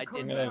think. get it. I Could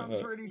did I'm be gonna that.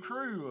 sounds vote. really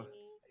crew.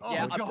 Oh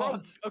Yeah,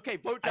 god. okay,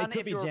 vote It Janet could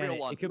if be you're a real Janet.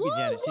 one. It could be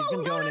Janet. She's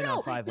been going in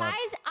on 5 up. Guys,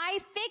 I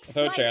fixed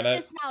Vote lights Janet.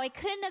 just now. It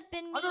couldn't have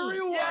been me. I'm a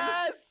real one.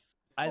 Yes!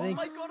 I Oh think,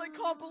 my god, I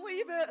can't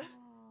believe it!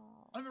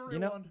 I'm a real you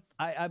know, one.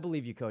 I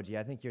believe you, Koji.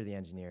 I think you're the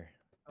engineer.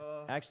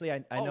 Uh, Actually, I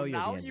know Oh, you're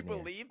now the you engineer.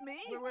 believe me?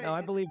 wait, No,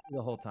 I believe you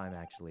the whole time,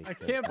 actually. I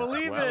 'cause, can't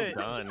believe Well it.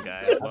 done,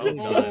 guys. I Well believe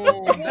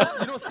done.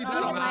 You don't see that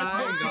Oh on my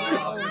my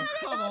God. page.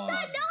 Come on.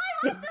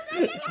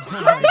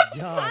 Oh my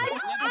god.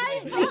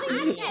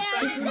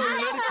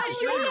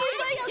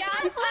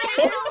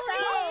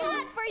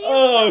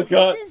 Oh,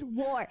 God. This is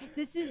war.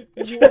 This is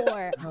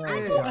war. Oh,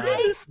 I God.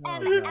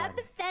 am Oh, God.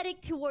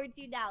 empathetic towards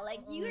you now. Like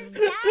you're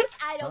sad.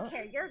 I don't Huh?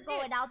 care. You're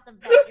going out the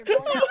vent. You're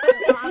going out the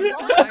vent. I'm going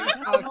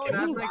out. Can I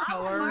have my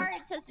color?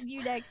 hard to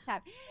you next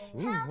time.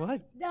 Ooh,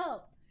 what?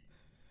 No.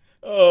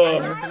 Oh,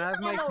 Can I have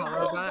my I'm a color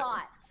back?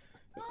 robot.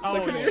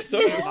 Sykkuno, yeah. you're so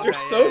Yeah. you're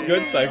so Yeah,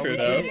 good, yeah,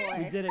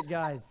 Sykkuno. You did it,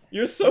 guys.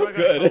 You're so What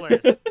do I got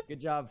good. colors? Good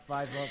job,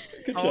 5 up.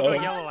 Good Oh, go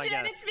job. yellow, I guess.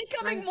 Janet's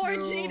becoming Thank more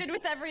you. jaded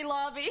with every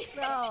lobby.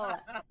 No.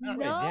 Hey,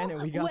 No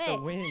Janet, we got the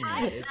way. win.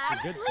 I It's a good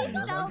actually thing,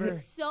 felt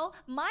remember? so.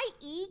 My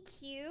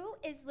EQ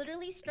is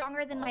literally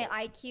stronger than my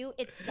IQ.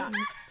 It sucks.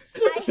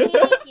 I hate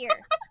it here.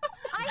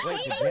 I Wait,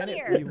 hate but it Janet,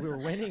 here. we were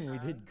winning. We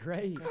did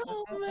great.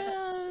 Oh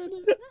man.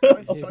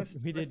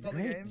 We did start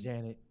the great, game?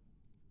 Janet.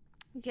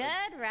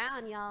 Good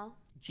round, y'all.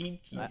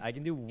 I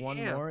can do one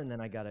Yeah. more, and then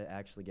I gotta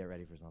actually get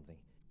ready for something.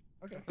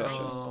 Okay. Gotcha.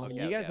 Oh.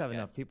 You guys have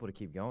enough people to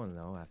keep going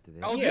though after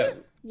this. Oh yeah.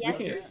 Yes,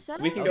 we sir.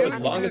 can go as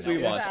I'm long good as we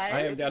with want. that.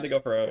 I am down to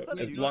go for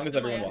as long as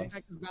everyone My wants.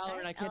 aspect of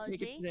Valorant, I can't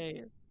take it LG?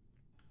 today.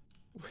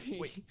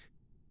 Wait.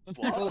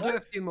 We'll do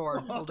a few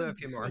more. We'll do a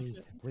few more.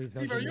 Please, please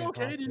don't Steve, are give me you a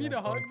okay? Do you need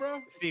a costume, hug, bro?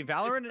 See,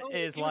 Valorant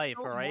is life,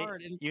 all right?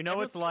 You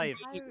know it's life.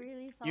 I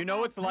really felt You know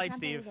bad. it's I life, can't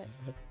Steve. believe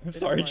it. I'm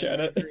sorry, like-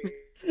 Janet.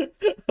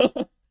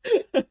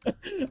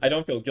 I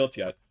don't feel guilty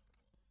yet.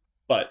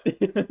 But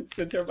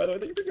Cynthia, by the way,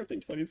 thank you for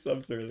gifting 20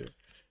 subs earlier.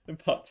 And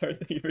Pop Tart,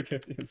 thank you for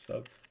gifting a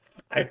sub.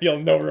 I feel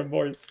no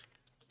remorse.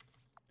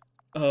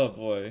 Oh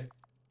boy.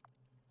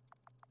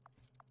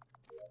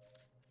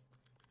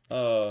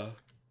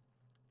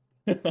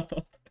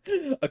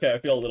 Okay, I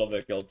feel a little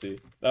bit guilty.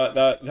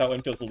 That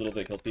one feels a little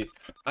bit guilty.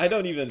 I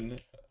don't even.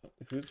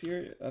 Who's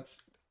here? That's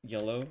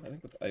yellow. I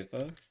think that's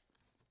Aipha.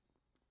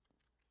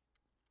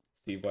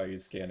 Steve, why are you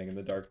scanning in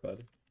the dark,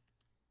 bud?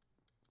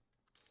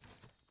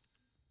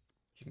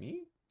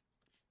 Me?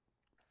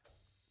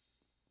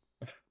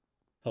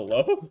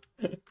 Hello?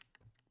 Is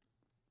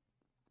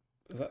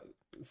that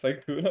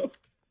Sykkuno?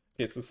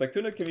 Okay, so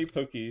Sykkuno, Kimmy,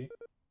 Poki.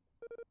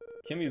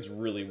 Kimmy's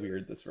really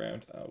weird this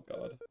round. Oh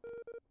god.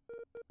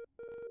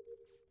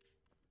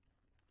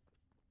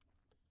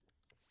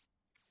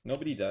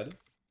 Nobody dead?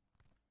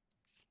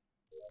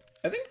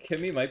 I think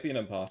Kimmy might be an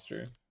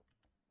imposter.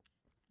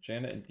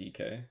 Janet and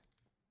DK.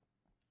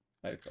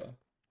 Aipha.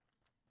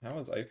 How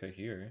is Aipha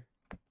here?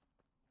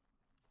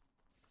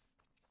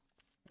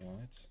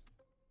 What?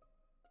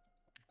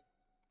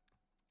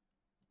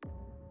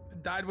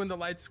 Died when the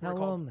lights were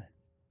called.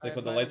 Like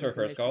when the lights were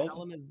first called?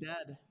 Ellum is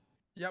dead.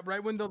 Yep,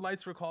 right when the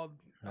lights were called.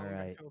 All Ellum got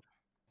right. killed.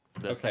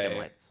 The second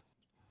lights.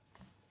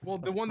 Well,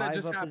 the one that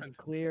just 5 up is happened.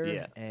 clear.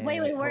 Yeah. And Wait,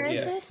 where is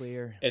Poki this?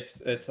 Clear.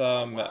 It's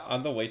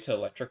on the way to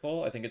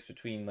electrical. I think it's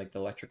between like the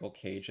electrical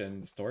cage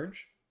and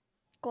storage.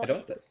 I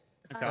don't.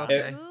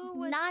 Okay. Who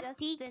was Not just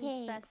DK.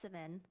 in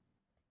specimen?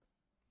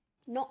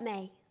 Not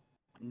me.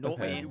 No,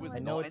 Okay. Who was I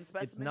not know in it's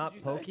specimen, not did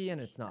you say? Poki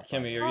and it's not.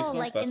 Kimmy, are you Oh, still in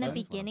like in the specimen?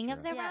 beginning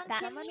of the Yeah, round?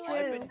 That's someone was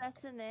true. in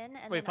specimen.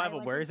 And Wait, then I 5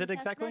 went where is into it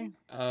exactly?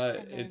 specimen,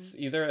 and It's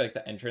then- either like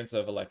the entrance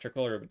of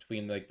electrical or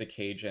between like the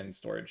cage and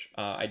storage.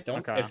 I don't.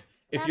 Okay.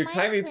 If That your might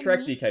timing's have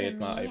correct, been DK, it's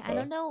not me. Aipha. I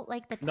don't know,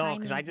 like the No, timing.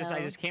 because I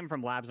though. just came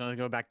from labs and I was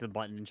going to go back to the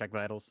button and check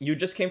vitals. You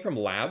just came from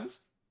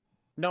labs?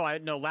 No,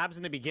 labs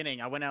in the beginning.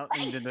 I went out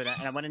and did and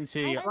I went into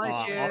the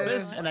Bless you.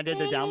 office and I did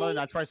the download. And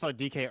that's where I saw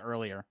DK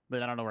earlier,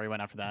 but I don't know where he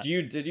went after that.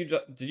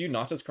 Did you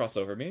not just cross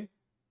over me?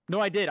 No,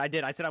 I did.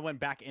 I said I went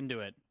back into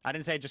it. I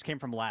didn't say I just came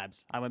from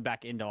labs. I went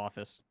back into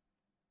office.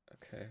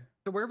 Okay.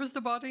 So where was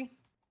the body?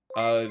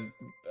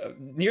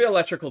 Near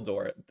electrical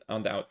door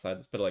on the outside.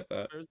 Let's put it like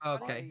that.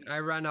 Okay, I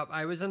ran up.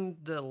 I was in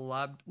the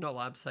not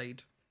lab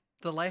side,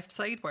 the left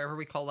side, whatever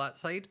we call that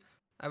side.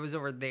 I was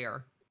over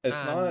there, It's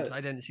and not.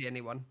 I didn't see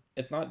anyone.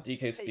 It's not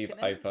DK, Steve,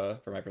 can I-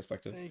 Aipha, from my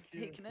perspective. Thank Hey,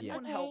 you. can Yeah.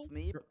 anyone help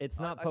me? It's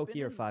not I've been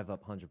Poki or in- 5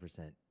 up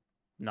 100%. I've been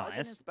in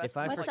Nice. If I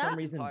specimen, for like, some this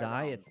reason entire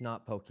die, round. it's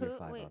not Poki or Who?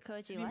 5 Wait, up.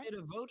 Koji, You what? made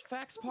a vote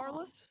fax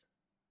parlous?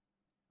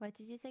 What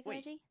did you say,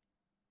 Wait. Koji?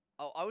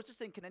 Oh, I was just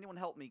saying, can anyone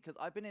help me? Because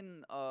I've been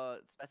in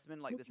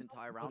specimen like this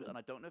entire round, and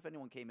I don't know if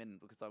anyone came in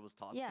because I was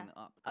tasking Yeah. it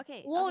up.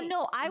 Okay. Well, okay,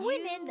 no, I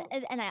went in you-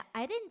 and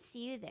I didn't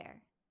see you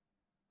there.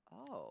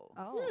 Oh.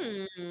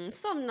 Oh.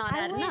 Some not I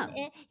adding up. went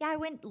in, yeah, I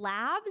went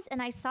labs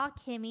and I saw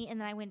Kimmy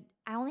and then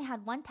I only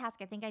had one task.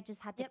 I think I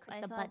just had to Yep, click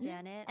I the saw button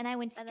Janet. and I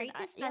went and then straight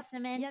to yep,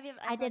 specimen. Yep,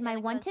 I saw did my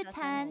Janet go 1 to to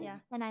specimen, 10, Yeah.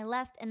 then I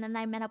left and then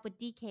I met up with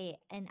DK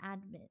and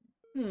admin.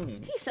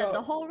 He said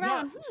the whole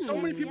round. So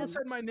many people Yep.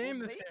 said my name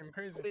this Maybe game.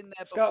 Crazy. in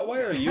there Scott, why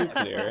before are me. you I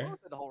clear?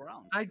 posted the whole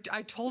round.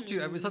 I told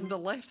you I was on the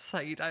left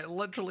side. I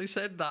literally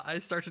said that. I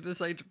started the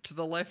side to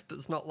the left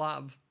that's not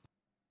lab.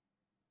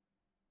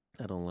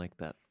 I don't like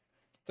that.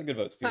 It's a good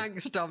vote, Steve.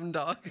 Thanks,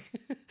 DumbDog.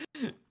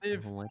 I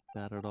don't like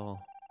that at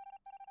all.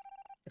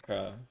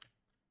 Okay.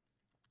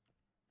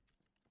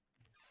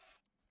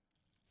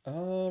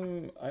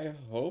 I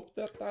hope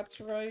that that's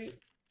right.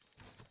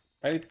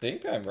 I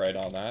think I'm right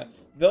on that.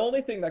 The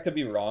only thing that could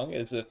be wrong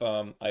is if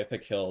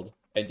Aipha killed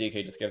and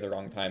DK just gave the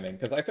wrong timing,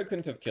 because Aipha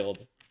couldn't have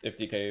killed if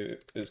DK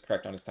is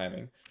correct on his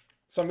timing.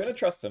 So I'm gonna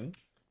trust him.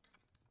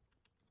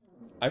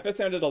 Aipha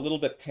sounded a little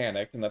bit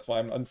panicked, and that's why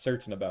I'm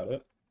uncertain about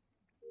it.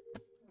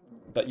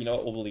 But you know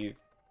what, we'll believe.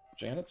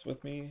 Janet's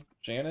with me.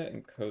 Janet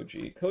and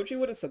Koji. Koji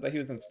would have said that he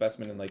was in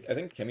specimen, and like I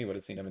think Kimmy would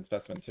have seen him in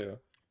specimen too.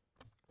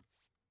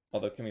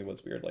 Although Kimmy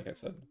was weird, like I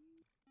said.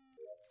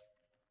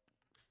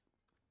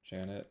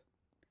 Janet,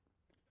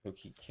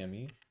 Poki,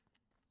 Kimmy,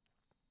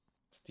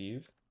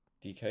 Steve,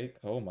 DK.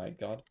 Oh my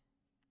god.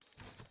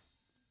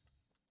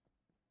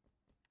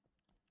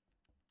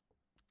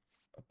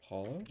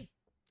 Apollo?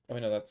 Oh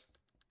wait, no, that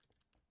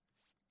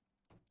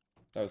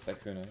was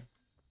Sykkuno.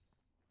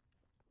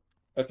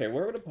 Okay,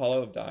 where would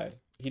Apollo have died?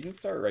 He didn't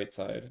start right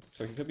side,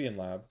 so he could be in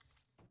lab.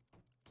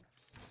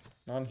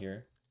 Not on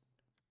here.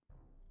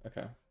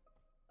 Okay.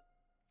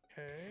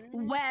 Okay.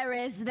 Where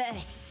is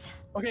this?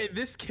 Okay,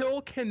 this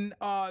kill can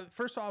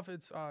first off,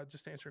 it's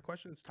just to answer your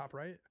question, it's top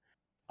right.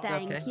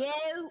 Thank Okay.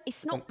 you.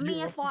 It's not You're me a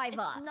welcome. 5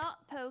 It's up.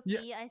 not Poki.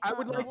 Yeah, I I saw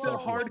would like the Whoa,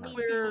 hard Poki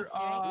clear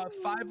secret.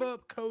 5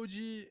 up,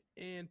 Koji,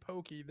 and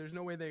Poki. There's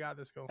no way they got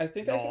this kill. I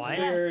think I can Nice.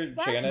 clear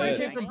That's for Janet.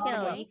 this From hard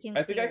kill. lab. You can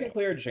I think I clear can it.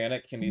 clear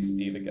Janet, Kimmy,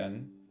 Steve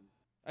again.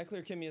 I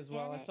clear Kimmy as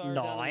well. I Janet. saw her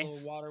down in the Nice.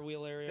 little water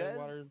wheel area,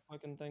 water There's-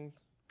 fucking things.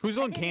 Who's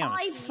on think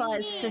cams? Aipha's Yeah.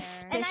 And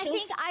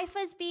suspicious. I think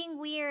Aipha's being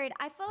weird.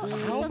 I felt How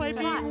so am I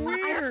Scott, being I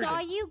weird? saw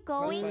you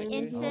going like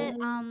into this.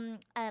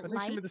 I think she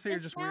meant to lights say you're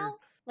just just weird. now,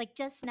 like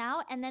just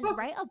now, and then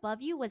right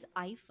above you was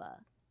Aipha.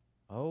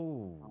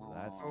 Oh,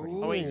 that's Oh. pretty.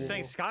 Oh wait, you cool.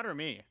 saying Scott or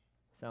me?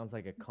 Sounds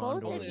like a Both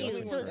condor. of Only you.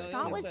 one- So only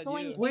Scott one was said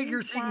going. you. Wait,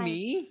 you're saying inside.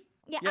 me?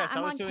 Yeah, Yes, I'm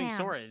I was on doing cams.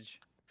 storage.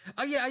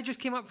 Oh yeah, I just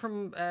came up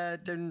from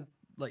down.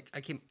 Like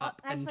I came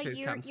up Aipha, into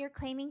you're cams. you're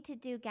claiming to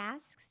do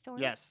gas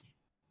storage. Yes.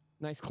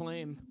 Nice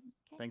claim.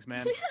 Thanks,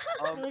 man.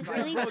 It was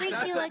really Look, freaky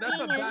that's a looking.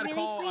 It was bad really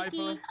call, freaky.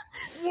 Aipha.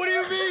 What do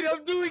you mean?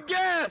 I'm doing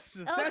gas.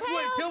 Okay, That's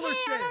what Killer okay,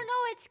 said. I don't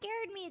know. It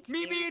scared me. It Me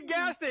scared being me.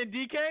 gas then,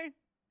 DK?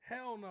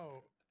 Hell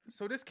no.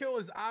 So this kill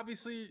is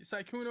obviously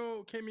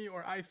Sykkuno, Kimmy,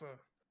 or Aipha.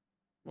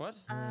 What?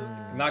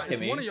 Not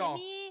It's Kimmy. one of y'all.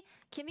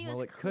 Kimmy Well,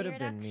 was it could have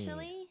cleared been me.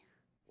 actually.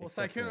 Well,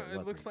 Except for Sykkuno,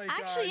 it looks like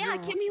Actually, yeah,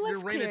 Kimmy was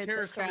your reign of cleared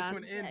terror this is coming to an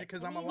round. end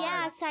because I'm Kimmy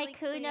alive. Yeah, actually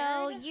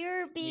Sykkuno, cleared.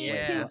 you're being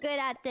Yeah. too good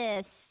at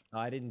this.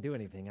 I didn't do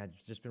anything. I've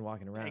just been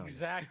walking around.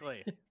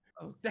 Exactly.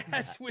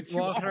 That's what you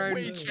Walking around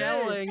always say.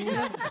 killing.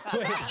 That's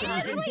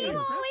what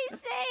you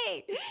always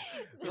say.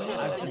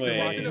 I've just been Wait.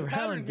 walking The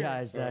pattern around, here,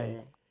 guys.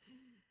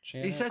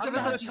 He says I'm it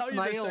was not a gonna tell you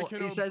smile. this, He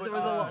Sykkuno, says but, it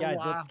was a little Guys,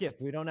 laugh. let's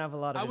skip. We don't have a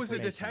lot of I was a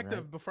information, detective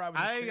right? before I was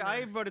a I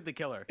streamer. voted the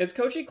killer. Is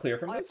Koji clear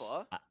from this?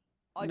 Aipha?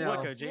 No.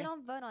 What, We Koji?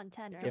 don't vote on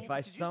 10, right? If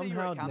I Did you say you were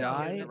somehow at Cam's at the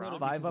die, end of the round?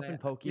 5 up Because and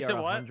I- Poki You are said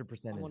what?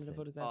 100% I wanted to innocent.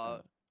 vote his ass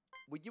out.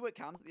 Were you at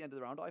Cam's at the end of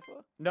the round,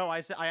 Aipha? No, I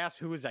asked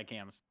who was at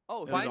Cams.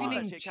 Oh, Why Why was have you on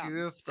named actually at two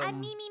Cam's? of them?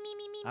 Me.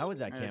 I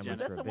was at There's cameras Was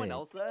there for a someone bit.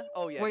 else there?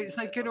 Oh yeah. Wait,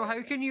 yeah, yeah, Sykkuno, okay.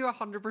 how can you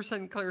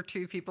 100% clear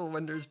 2 people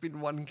when there's been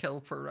 1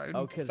 kill per round?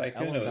 Oh, because Sykkuno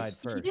Ellum died is-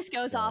 first. He just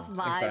goes so- off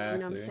vibe, you know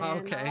what I'm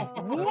Exactly. saying?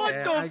 Okay. What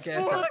okay, the I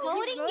get fuck? it.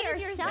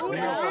 Voting yourself. What do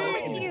you What's wrong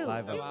mean? with you?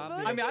 5 up.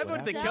 I mean, I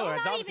voted the No, killer. you're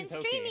It's not obviously even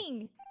Pokey.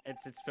 streaming.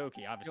 It's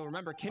Pokey, obviously. Yo,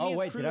 remember, Kimmy Oh is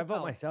wait, did I Crew's vote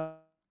help. myself?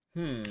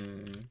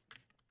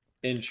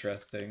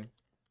 Interesting.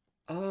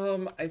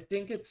 I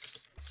think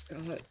it's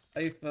Scott,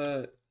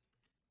 Aipha,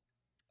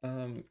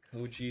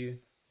 Koji.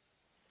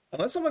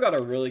 Unless someone got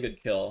a really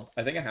good kill,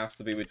 I think it has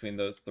to be between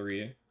those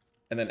 3.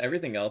 And then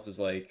everything else is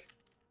like,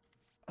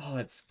 oh,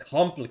 it's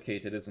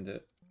complicated, isn't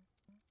it?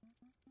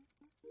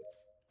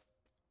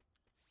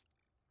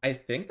 I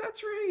think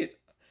that's right.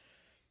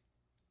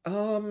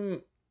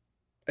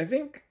 I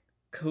think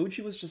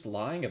Koji was just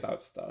lying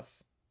about stuff.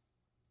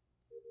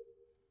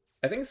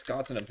 I think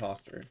Scott's an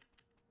imposter.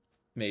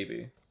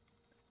 Maybe.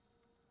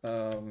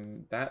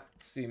 That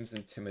seems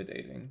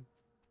intimidating.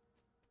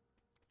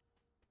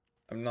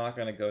 I'm not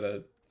gonna go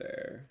to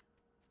there.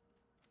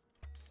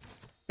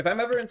 If I'm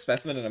ever in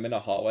Specimen and I'm in a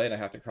hallway and I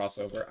have to cross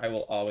over, I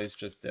will always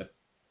just dip.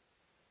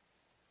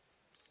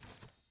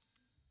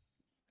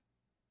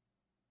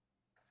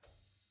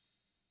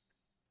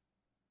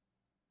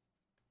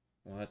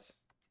 What?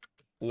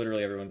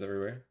 Literally everyone's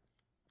everywhere.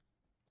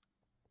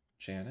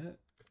 Janet?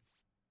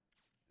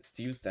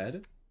 Steve's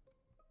dead?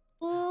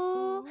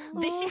 Ooh,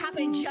 This shit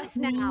happened just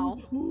now.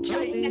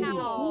 Just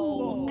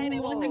now. And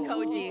it wasn't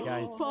Koji.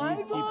 Guys,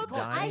 Steve keeps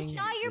dying. I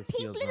saw your This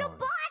pink feels little wrong.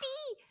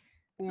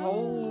 body.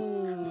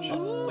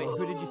 Oh. Wait,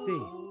 who did you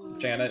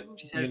see? Janet,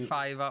 She said you,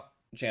 5 up.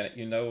 Janet,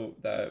 you know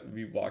that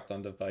we walked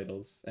onto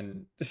Vitals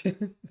and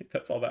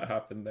that's all that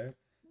happened there.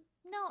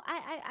 No,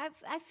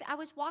 I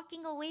was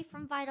walking away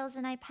from Vitals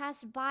and I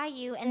passed by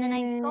you, and then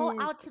I go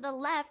out to the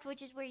left,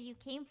 which is where you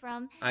came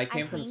from. I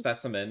came from think.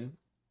 Specimen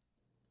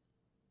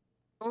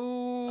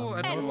Oh,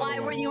 I don't And know. why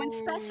were you in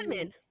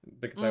Specimen?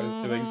 because I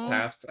was doing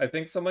tasks. I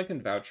think someone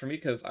can vouch for me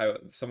because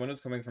someone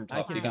was coming from I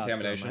top can vouch for him. I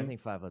decontamination.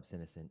 think 5 up's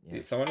innocent.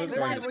 Yeah. Someone was And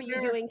why going. were you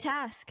doing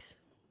tasks?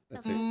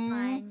 That's it.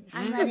 Fine,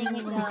 I'm letting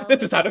it go. This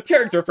is out of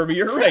character for me.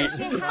 You're right. If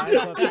it Five happened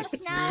up is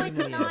just now, it's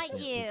extremely not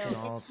innocent. you. We can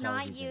all It's tell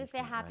not he's you if it innocent,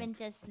 right? happened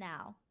just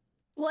now.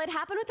 Well, it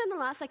happened within the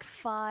last like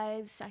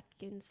 5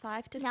 seconds,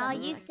 5 to 7. No,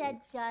 you seconds.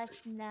 said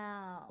just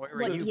now. Wait,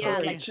 Well, you yeah,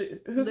 Pokey? like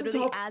Who's the literally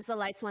top? as the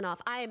lights went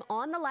off. I am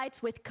on the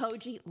lights with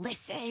Koji.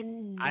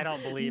 Listen. I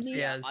don't believe Me- you.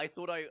 Yes. I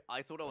thought I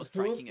was Who was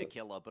tracking a the-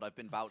 killer, but I've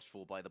been vouched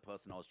for by the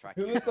person I was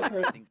tracking. Who was the I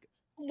per- think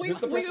We, Who's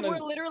the we person were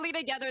in- literally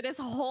together this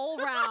whole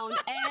round,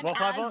 and Well, as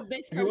Papa,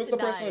 this person Who was the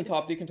person in died.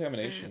 top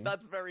decontamination?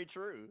 that's very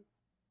true.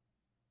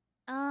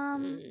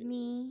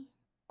 Me.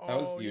 That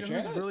was Oh, you, know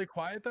who's Janet? really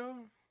quiet though?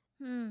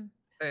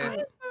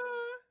 Eh,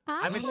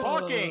 I've been Hi.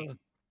 talking.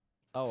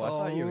 Oh, I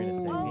thought you were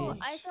gonna say Oh, me.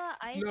 I saw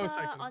No, Aipha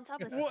Sykkuno. on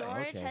top of What?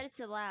 storage Okay. headed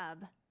to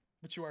lab.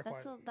 But you are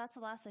That's quiet. that's the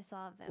last I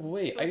saw of him.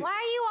 Wait, Why are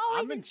you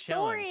always been in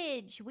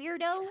chilling. storage,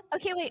 weirdo?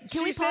 Okay, wait. Can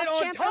She we said pause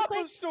on champ real top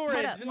quick? of storage.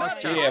 Hold up.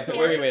 not Yeah, in yeah,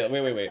 storage. wait.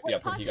 Yeah,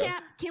 Wait, pause Poki, go.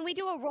 champ. Can we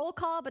do a roll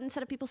call, but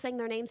instead of people saying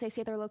their names, they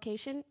say their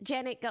location?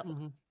 Janet,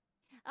 go.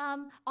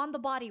 On the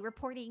body,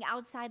 reporting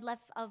outside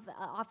left of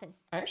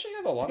office. I actually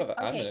have a lot of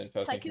admin Okay,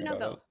 info thinking Sykkuno, about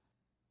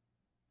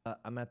go. it.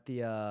 I'm at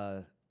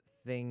the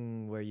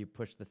thing where you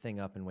push the thing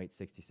up and wait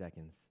 60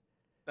 seconds.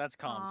 That's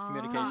comms, Aw,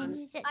 communications.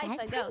 you said Aipha,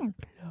 that's go. kinda-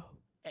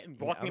 And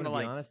Yeah, walking I'm in the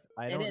gonna be lights. honest,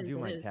 I It don't is, do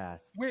it my is.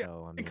 tasks, Wait,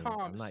 so I in mean, I'm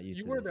comms, not used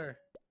you to were this. there.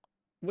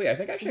 Wait, I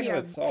think I actually Yeah.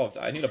 have it solved.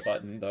 I need a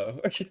button though.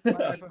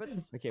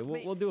 Okay,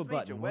 we'll do a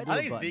button. We'll do I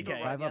a think it's button.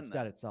 DK. 5 up's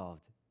got it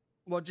solved.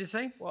 What'd you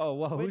say? Whoa,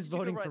 Where who's did you go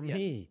voting right for at the end?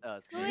 me?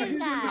 Who is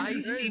that? I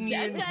see me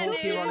and Janet,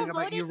 Pokey you're running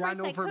about. voting You for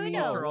ran over me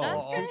Sykkuno. for Oh,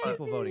 all. two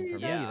people voting for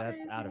me. Yeah.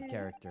 That's out of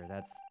character.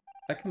 That's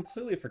I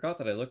completely forgot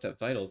that I looked at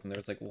vitals and there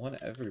was like one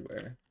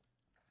everywhere.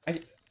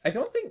 I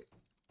don't think.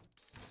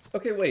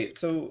 Okay, wait.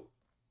 So,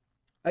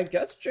 I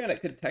guess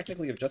Janet could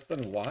technically have just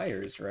done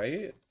wires,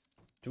 right?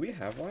 Do we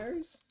have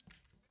wires?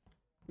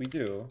 We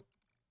do.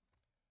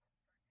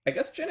 I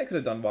guess Janet could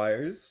have done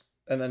wires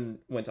and then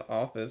went to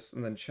office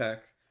and then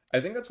check. I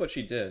think that's what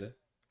she did.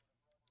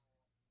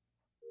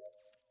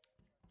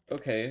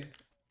 Okay.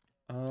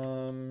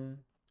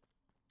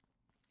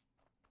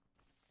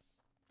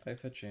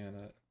 Aipha,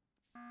 Janet.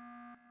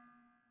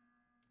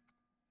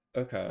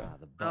 Okay.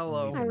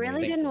 Hello. I really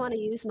Thank didn't you. want to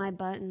use my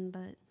button,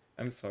 but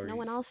I'm sorry. no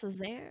one else was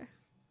there.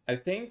 I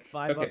think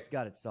 5 okay. Up's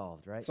got it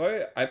solved, right?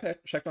 So I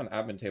checked on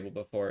admin table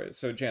before.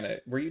 So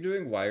Janet, were you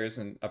doing wires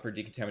and upper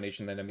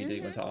decontamination, then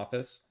immediately went to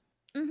office?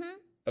 Mm-hmm.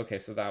 Okay,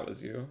 so that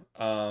was you.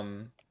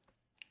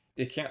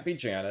 It can't be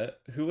Janet.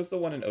 Who was the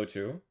one in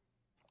O2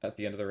 at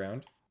the end of the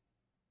round?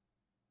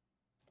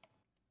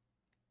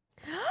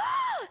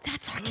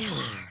 That's our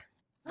killer.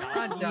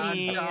 Dun,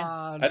 dun,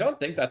 dun. I don't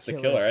think that's the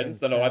Killer's killer. I been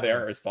just don't know why they found.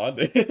 aren't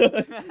responding.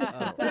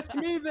 That's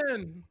me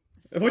then.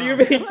 What do you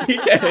mean,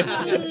 TK?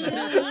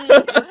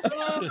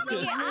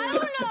 I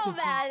don't know,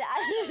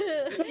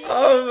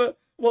 man.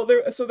 Well,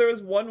 there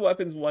was one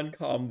weapons, one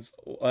comms.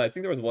 I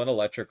think there was one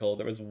electrical.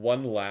 There was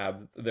one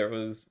lab. There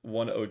was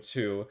one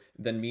O2.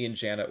 Then me and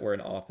Janet were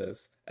in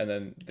office, and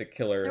then the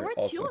killer. There were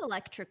also... 2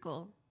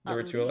 electrical. There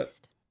were 2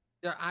 least.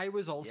 Yeah, I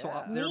was also Yeah.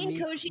 up there. Me and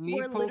Koji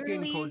were Poki,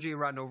 and literally- Koji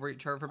ran over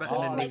each other for a bit,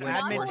 Oh, and this then they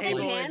Not admin went holding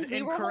table hands, is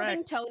we were holding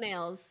incorrect.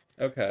 toenails.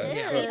 Okay.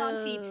 Yeah. Stayed on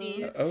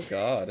feetsies. Oh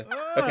God.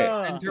 Ah.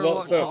 Okay. Interlock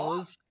Well, so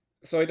toes.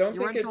 I don't You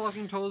think were it's.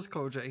 interlocking toes,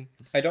 Koji.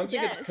 I don't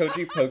think Yes. it's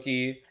Koji,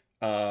 Poki,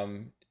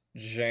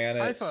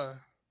 Janet. Aipha.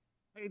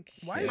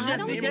 Why is I your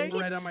don't name think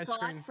red on it's my Scott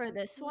screen? for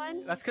this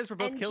one. That's because we're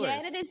both And killers.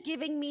 Janet is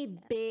giving me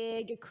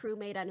big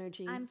crewmate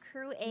energy. I'm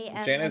crew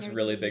AF. Janet's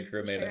really energy. big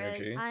crewmate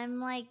energy. I'm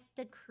like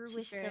the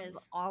crewest sure of is.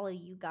 all of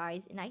you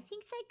guys, and I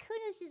think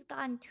Sykkuno's has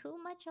gone too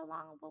much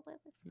along with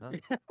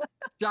it.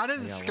 Janet's Yeah,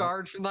 what?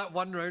 scarred from that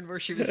one round where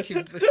she was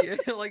teamed with you.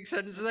 Like,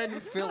 since then,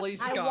 fully I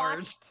scarred.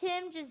 watched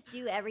him just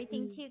do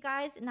everything to you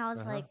guys, and I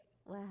was like,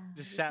 wow.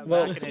 Just sat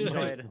Well, back and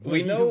enjoyed.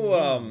 we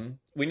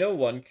know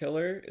one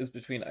killer is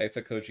between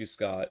Aipha, Koji,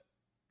 Scott.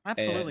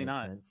 Absolutely and-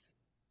 not.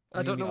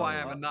 I don't know why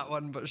I'm in that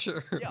one, but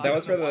sure. Yeah, That I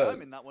was don't for know why the.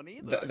 I'm in that one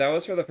either. That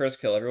was for the first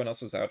kill. Everyone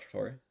else was vouched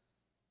for.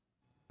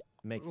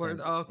 Makes Word-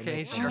 sense. okay, It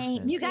makes sure. sense.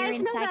 You guys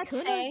Hearing know that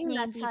Sykkuno's saying name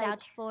that's be like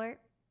vouched for.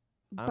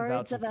 I'm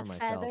birds vouching of a for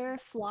myself. feather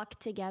flock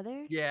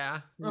together? Yeah.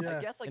 I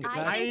guess like In if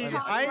fact, I can I'm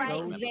talk so right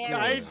sure very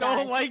I sus.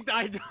 don't like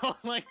that.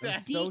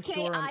 I'm so DK,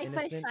 sure I'm Aipha,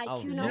 innocent. I'll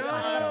Sykkuno, vote No!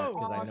 myself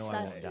because I all know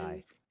I won't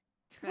die.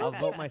 susses. I'll Who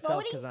vote keeps myself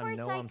voting because I for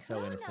know I'm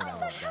so innocent. I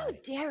Sykkuno? won't How die.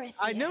 dareth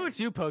I know you? it's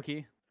you,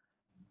 Pokey.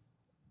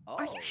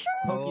 Are you Oh. sure?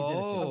 Poki's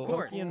innocent. Oh.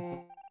 Poki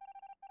and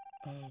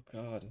Oh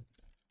God.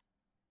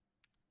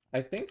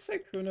 I think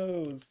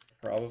Sykkuno's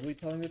probably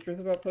telling the truth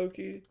about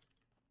Poki.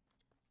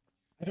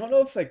 I don't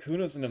know if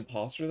Sykkuno's an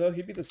imposter though.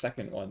 He'd be the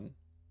second one.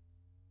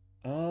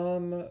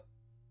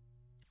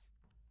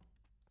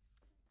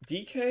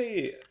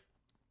 DK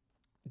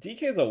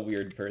is a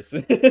weird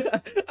person.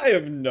 I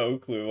have no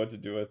clue what to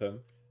do with him.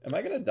 Am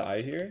I gonna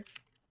die here?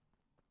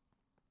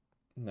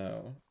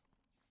 No.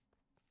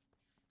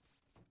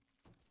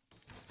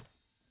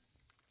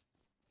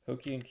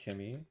 Poki and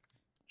Kimmy.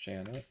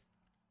 Janet.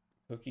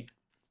 Poki,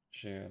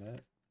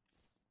 Janet.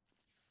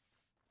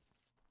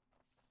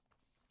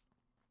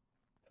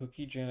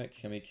 Poki, Janet,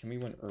 Kimmy.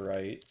 Kimmy went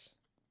right. Is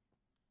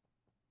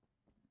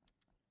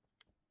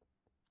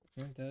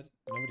anyone dead?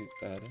 Nobody's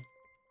dead.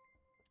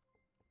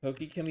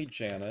 Poki, Kimmy,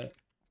 Janet.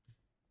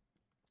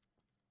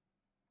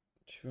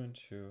 2 and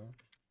 2.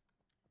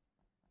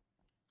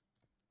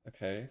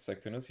 Okay,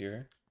 Sykkuno's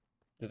here.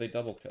 Did they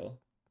double kill?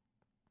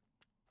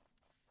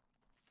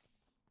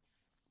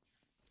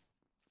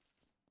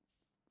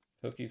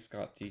 Poki,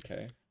 Scott,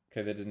 DK.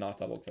 Okay, they did not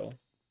double kill.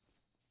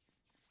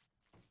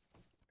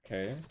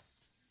 Okay.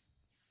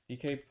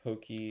 DK,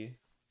 Poki,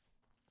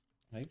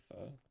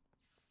 Aipha.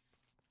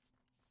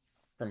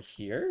 From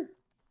here?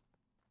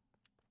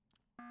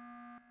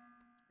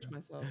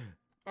 Myself.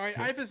 All right,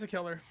 Aipha's a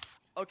killer.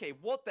 Okay,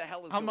 what the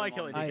hell is How going am I on?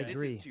 killing here? you? I This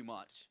agree. is too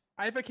much.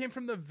 Aipha came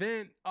from the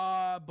vent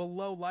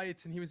below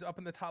lights, and he was up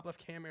in the top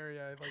left cam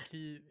area. Like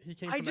he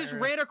came. I from that just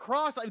area. ran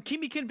across.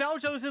 Kimmy can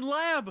vouch. I was in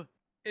lab.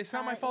 It's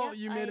not my fault. Yep,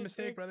 You made a I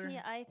mistake, did brother. See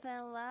Aipha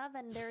in lab,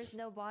 and there's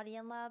no body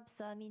in lab,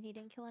 so I mean he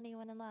didn't kill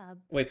anyone in lab.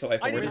 Wait, so Aipha,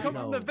 I where didn't did you come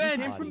from go? the vent.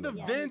 He came from the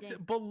Yeah, vent he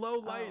did. below Oh.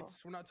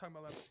 lights. We're not talking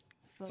about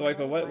that. So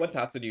Aipha, what Below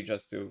task did you lights.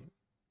 just do?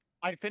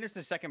 I finished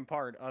the second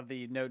part of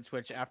the node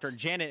switch after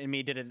Janet and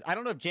me did it. I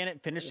don't know if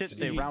Janet finished it So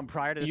the you- round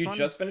prior to this You one.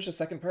 just finished the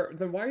second part?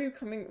 Then why are you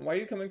coming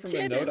from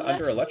Janet the node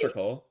under left.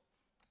 electrical?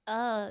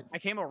 I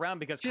came around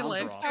because She comms were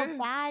left off. So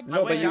bad. No,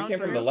 but went you down came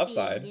from the through- left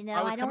side. You know,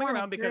 I was don't coming wanna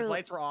around because group.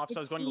 lights were off, so I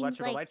was It going to seems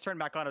electrical. like- Lights turned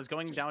back on. I was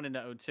going down into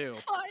O2,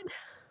 It's fine.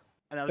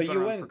 and I was But going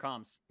you around went- for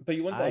comms. But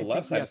you went the I think left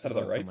we side have instead to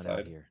of the vote right someone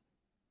out side. here.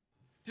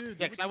 Dude,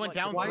 Yeah, because I went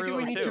down Why do through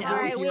we need to O2. vote All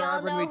right, we here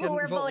all when know we who didn't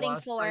we're vote voting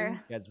last for. time?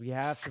 Guys, we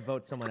have to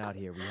vote someone out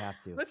here. We have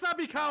to. Let's not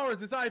be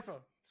cowards. It's Aipha.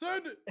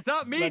 Send it. It's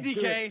not me, Let's do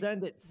it. DK.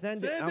 Send it.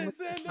 Send it. Send I'm- it.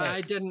 Send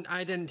it.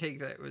 I didn't take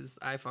that. It was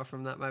Aipha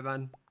from that, my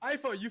man.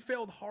 Aipha, you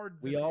failed hard.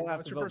 We This all game. have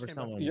What's to your vote first for game?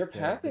 someone. Your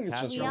because the pathing is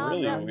task just We all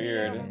really know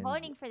weird. we're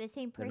voting for the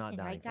same They're not person,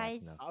 dying right,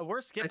 fast guys? enough.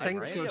 We're skipping, I think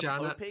right? so, I'm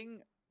Janet.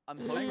 hoping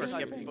We're I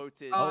skipping.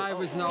 voted. Oh, I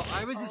was not.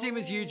 I was the same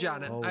as you,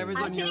 Janet. I was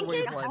I on your think, I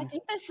wavelength.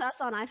 think the sus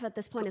on Aipha at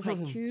this point is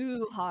like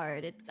too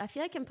hard. I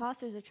feel like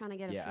imposters are trying to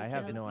get a Yeah, free I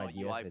have kill. no Not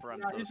idea you, if Aipha, it's. I'm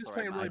No, so he's just sorry,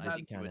 playing man. really I bad.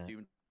 think you were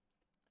doomed.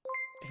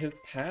 His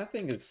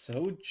pathing is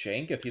so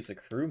jank if he's a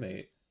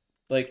crewmate.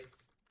 Like,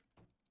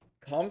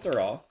 comms are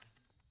off.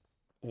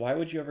 Why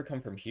would you ever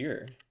come from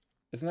here?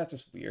 Isn't that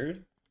just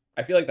weird?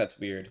 I feel like that's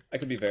weird. I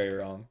could be very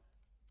wrong.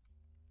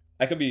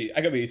 I could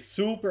be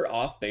super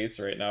off base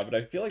right now, but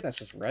I feel like that's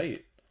just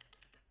right.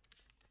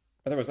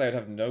 Otherwise, I would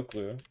have no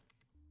clue.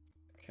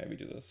 Okay, we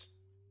do this.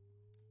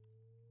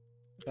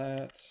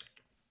 That.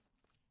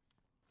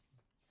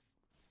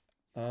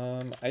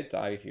 I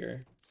die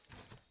here.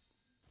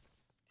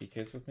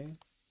 DK's with me.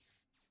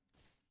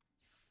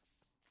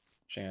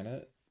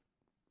 Janet.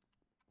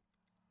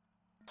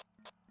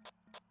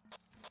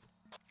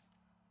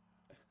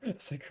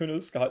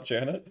 Sykkuno, Scott,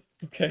 Janet.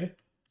 Okay.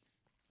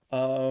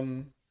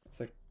 It's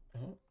like,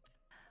 oh.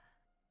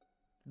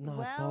 Not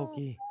well,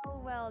 Pokey.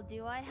 well,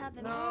 do I have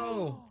information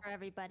No. for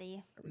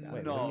everybody?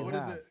 Wait, No, what what do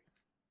is you it?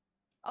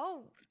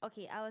 Oh,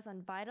 okay. I was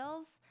on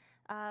vitals.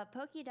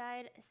 Pokey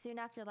died soon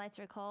after lights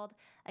were called.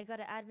 I go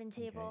to admin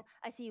table.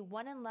 I see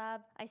 1 in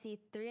lab. I see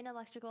 3 in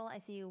electrical. I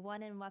see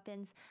 1 in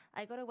weapons.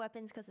 I go to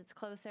weapons because it's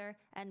closer,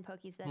 and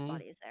Pokey's dead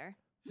body is there.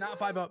 Not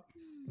 5 up.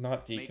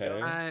 Not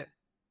DK.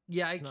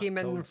 Yeah, I It's not came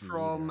in Koji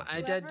from.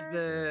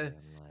 either.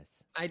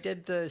 I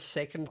did the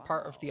second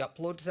part of the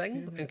upload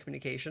thing in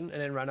communication,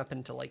 and then ran up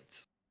into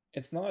lights.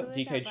 It's not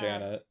DK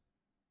Janet.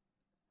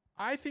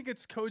 I think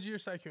it's Koji or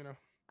Sykkuno.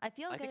 I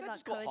feel I good think I about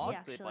just got Koji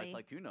hard bit by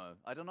actually. Sykkuno.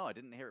 I don't know. I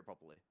didn't hear it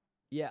properly.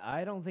 Yeah,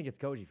 I don't think it's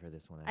Koji for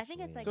this one. I think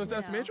it's actually. So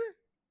it's Smajor?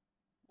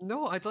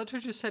 No, I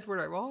literally just said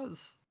where I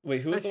was.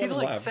 Wait, who I was the seen one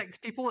in like lab? 6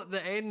 people at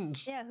the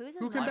end. Yeah, who's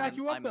in Who can lab? back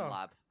you up I'm in though?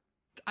 lab.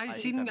 I think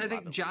seen. I'm I in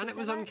think lab. Janet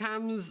was on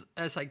cams.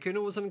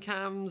 Sykkuno was on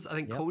cams. I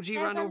think Yep. Koji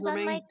Guys, ran I've over done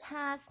me. my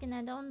task and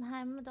I don't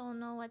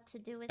know what to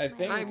do with I my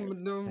think- life.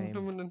 I'm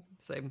no,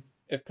 same.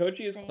 If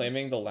Koji is Same.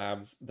 claiming the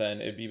labs,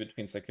 then it'd be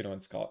between Sykkuno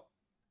and Scott.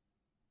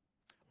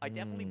 I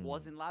definitely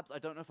was in labs. I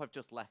don't know if I've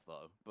just left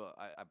though, but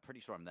I'm pretty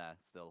sure I'm there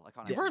still. I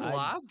can't. You were in actually-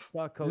 lab?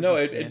 Saw Koji No,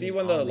 it'd be standing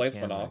when the on lights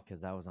went camera, off.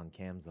 Because I was on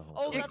cams the whole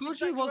Oh, time. Yeah, that's Koji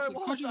exactly where I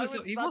was. Koji I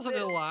was. He wasn't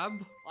in the lab.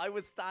 I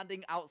was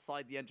standing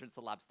outside the entrance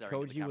to lab staring at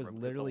the Koji camera. was because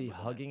someone literally was on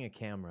it. hugging a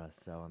camera,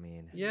 so I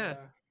mean, Yeah.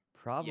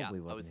 probably Yeah,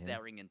 wasn't I was him.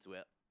 staring into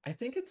it. I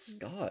think it's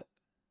Scott.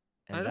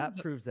 I And don't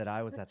that proves that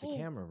I was at the Okay.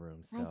 camera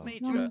room. So Nice Major,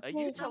 Someone are you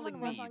says- telling Someone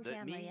was me on that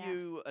camera, me, yeah.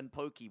 you, and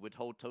Pokey would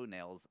hold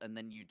toenails and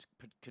then you'd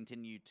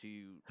continue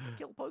to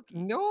kill Pokey?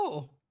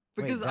 No,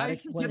 Wait, because that I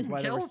explains didn't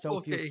why there were kill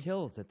so few Poke.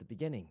 kills at the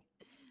beginning.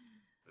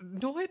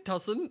 No, it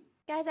doesn't.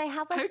 Guys, I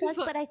have a How does sus,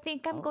 that- but I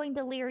think I'm Oh. going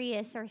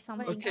delirious or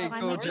something. Okay, so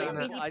I'm go, like a Janet.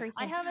 crazy I person.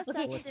 I have a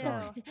Okay, sus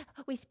so too.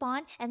 we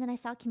spawned, and then I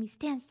saw Kimmy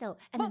stand still,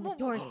 and then the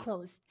doors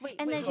closed, Wait,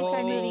 and wait, then she wait,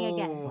 started wait, moving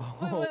again.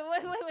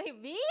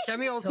 Wait, me?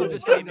 Kimmy also So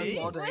just wait, joined us me?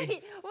 body.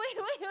 Wait.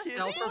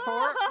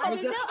 Self-report?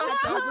 Was this No, a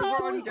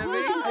self-report on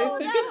Kimmy? I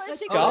think it's I think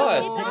Scott.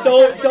 it's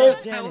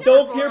Don't Janet.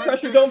 don't peer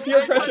pressure. Don't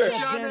peer I trust pressure.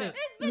 Janet.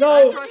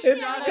 No, I trust it's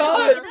Janet.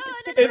 Scott.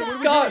 It's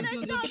Scott. This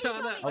is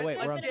Janet. Oh wait,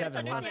 I we're on said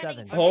 7. We're on Janet.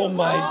 7. Oh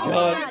my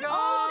god.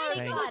 Oh,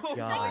 Thank thank God.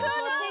 God. Oh,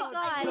 thank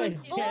God.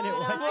 Wait, Janet,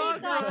 what? Oh,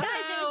 thank God. Guys, it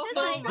was just Oh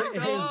like, my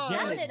this God.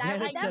 Janet. I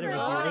Janet would said it never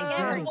was want you. to get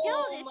her Janet. killed. Oh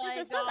It's just my a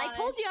sus. I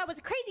told you I was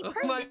a crazy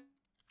person.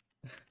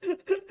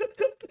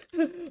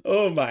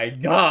 Oh my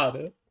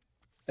god.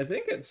 I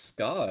think it's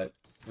Scott,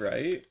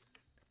 right?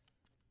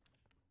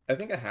 I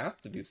think it has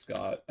to be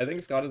Scott. I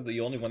think Scott is the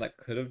only one that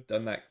could have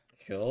done that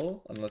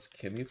kill, unless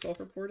Kimmy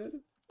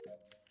self-reported.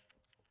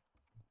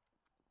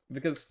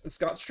 Because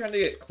Scott's trying to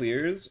get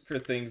clears for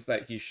things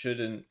that he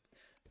shouldn't.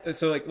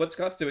 So, like, what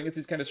Scott's doing is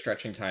he's kind of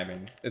stretching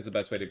timing, is the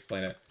best way to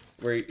explain it.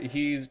 Where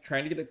he's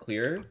trying to get it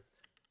clear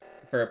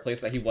for a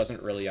place that he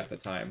wasn't really at the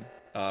time,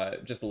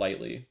 just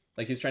lightly.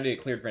 Like, he's trying to get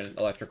cleared for an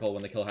electrical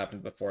when the kill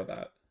happened before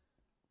that.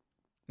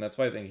 And that's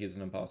why I think he's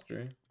an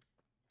imposter.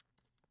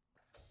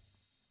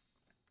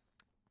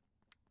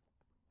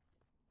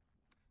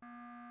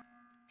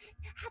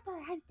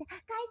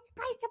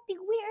 Guys, something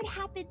weird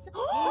happens.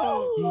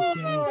 He's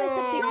dead. Guys,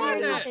 something Darn weird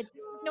it. happened.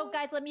 No,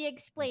 guys, let me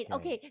explain.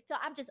 Okay. Okay, so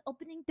I'm just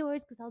opening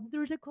doors because all the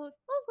doors are closed.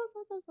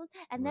 Close.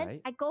 And then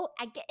Right.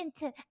 I get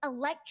into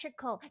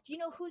electrical. Do you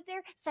know who's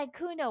there?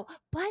 Sykkuno.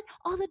 But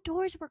all the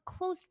doors were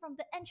closed from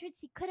the entrance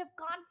he could have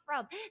gone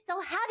from. So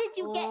how did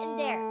you get in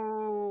there?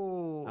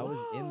 Oh. I was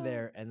in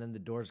there, and then the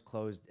doors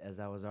closed as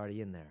I was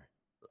already in there.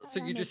 So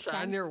that you just makes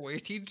sat there sense.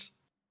 waited?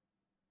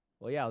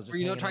 Well, yeah, I was just. Were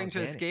you not hanging out trying with to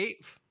Janet.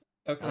 escape?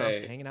 I was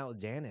Okay. hanging out with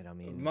Janet. I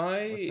mean,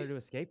 My- what's there to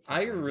escape from?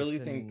 I I'm just really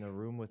in think- the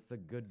room with a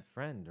good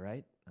friend,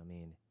 right? I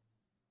mean,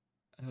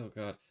 Oh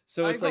god.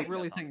 So I it's got like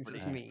really That sounds thinks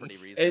it's pretty- me. pretty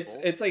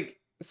reasonable. it's like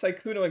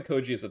Sykkuno and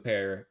Koji is a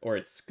pair, or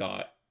it's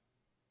Scott.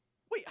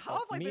 Wait, how Well,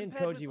 have I me been and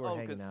paired Koji with... were Oh,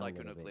 hanging because out a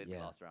little Sykkuno bit, played me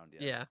yeah. last round,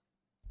 Yeah.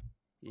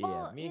 yeah,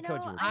 Well, me you and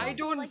Koji know, were. I also close.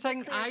 don't like to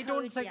think clear I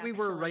don't Koji, think we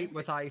were right actually.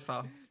 with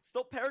Aipha.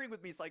 Stop pairing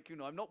with me,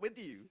 Sykkuno. I'm not with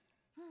you.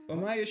 Well,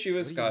 my issue with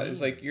What do you Scott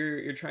is like mean?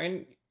 you're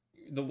trying.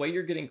 The way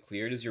you're getting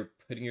cleared is you're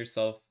putting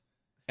yourself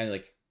and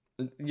like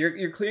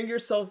you're clearing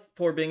yourself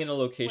for being in a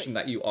location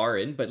that you are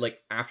in, but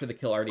like after the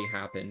kill already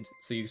happened,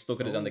 so you still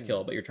could have done the kill,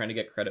 Oh. but you're trying to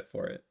get credit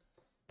for it.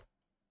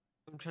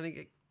 I'm trying to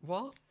get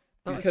what?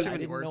 That was Because- too I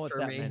many didn't know words what for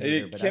that me. meant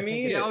either, but I think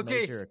Kimmy- it's Yeah,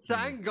 okay. Smajor or Kimmy.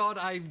 Thank God,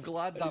 I'm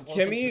glad that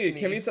wasn't Kimmy, just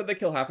me. Kimmy said the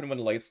kill happened when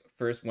the lights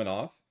first went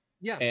off.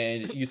 Yeah.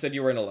 And you said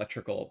you were in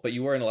electrical, but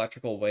you were in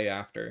electrical way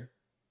after.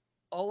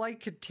 All I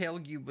could tell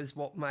you was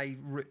what my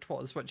route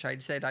was, which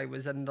I'd said I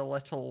was in the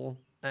little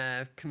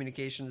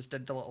communications,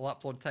 did the little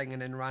upload thing,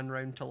 and then ran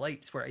round to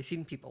lights where I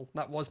seen people.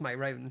 That was my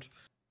round.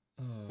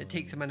 It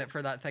takes a minute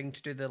for that thing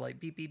to do the like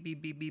beep beep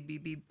beep beep beep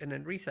beep beep and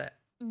then reset.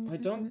 I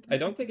don't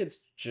think it's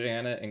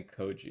Janet and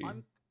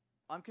Koji.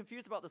 I'm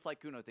confused about the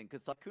Sykkuno thing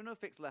because Sykkuno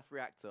fixed left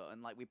reactor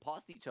and like we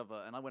passed each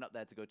other and I went up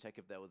there to go check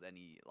if there was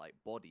any like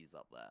bodies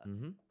up there.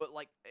 But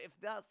like if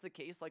that's the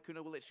case, Sykkuno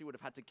literally would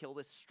have had to kill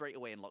this straight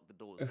away and lock the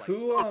doors. Like,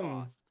 Who, so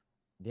fast.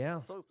 Yeah.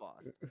 So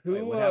fast. Who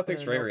Wait, what happened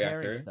fixed to right no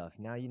pairing reactor? Stuff.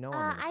 Now you know.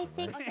 I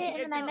fixed it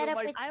and then I met up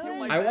with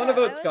I want to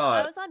vote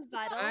Scott. I was on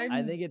Vital.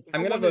 I think it's.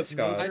 I'm gonna vote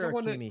Scott. Smajor I don't or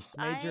wanna- Kimmy.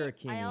 Smajor or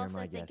Kimmy I are also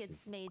my think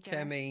guesses. it's Smajor.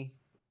 Kimmy,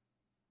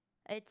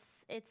 It's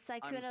I'm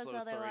Sykkuno's so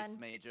other sorry, one.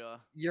 Smajor.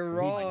 you're We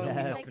wrong.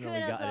 definitely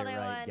Sykkuno's got it other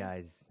right, one.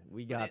 guys.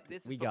 We But got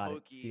this we is for got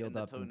it Poki sealed and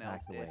the up and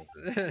toenails,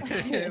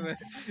 packed away.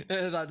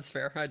 That's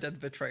fair. I did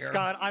betray her.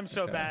 Scott, I'm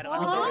so bad. Oh,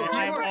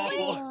 I'm right.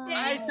 awful.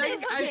 I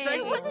think I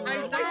a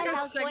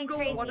was going single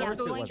crazy. one I of was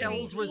those going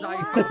kills was crazy.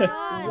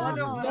 Aipha. One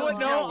of Oh, those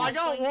no, kills. I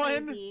got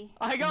one. Crazy.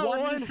 I got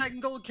one.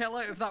 single kill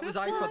out if that was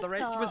Aipha. The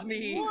rest was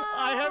me.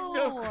 I have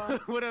no clue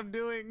what I'm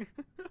doing.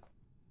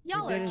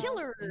 Y'all You are did it.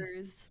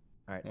 killers.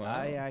 All right, Wow.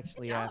 I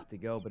actually have to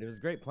go, but it was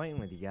great playing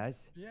with you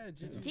guys. Yeah,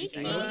 GG.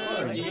 That was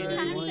fun.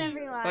 Thanks,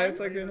 everyone. Bye,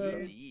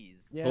 Sykkuno. Jeez.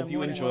 Yeah, Hope you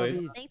more enjoyed.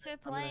 lobbies. Thanks for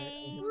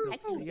playing.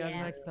 See you guys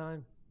next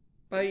time.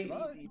 Bye.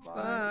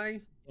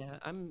 Bye. Yeah,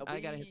 I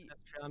gotta hit the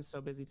trail. I'm so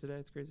busy today.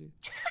 It's crazy.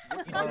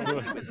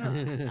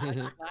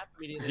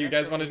 Do you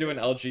guys want to do an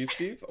LG,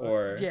 Steve,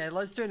 or? Yeah,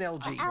 let's do an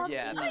LG.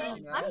 Yeah.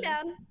 I'm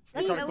down.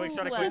 Start it quick,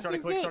 start it quick, This start it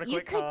is quick, it. start it You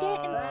quick. could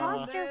get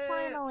imposter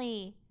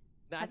finally.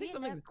 Nah, I Have think you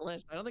something's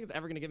glitched. I don't think it's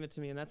ever gonna give it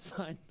to me, and that's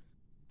fine.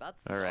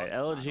 That's All right,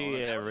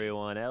 LG,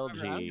 everyone,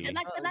 LG. Good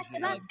luck, good luck,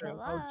 good luck. Good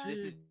luck. This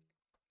is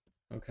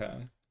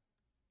Okay.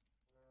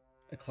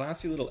 A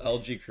classy little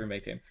LG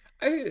crewmate game.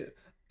 I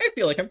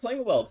feel like I'm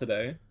playing well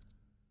today.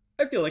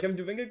 I feel like I'm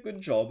doing a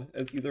good job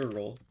as either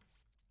role.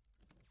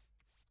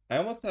 I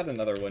almost had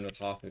another win with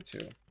Hafu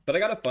too, but I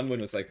got a fun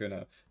win with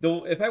Sykkuno.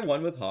 Though if I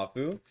won with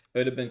Hafu, it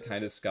would have been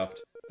kind of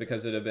scuffed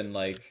because it would have been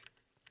like,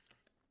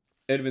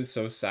 it would have been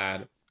so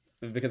sad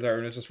because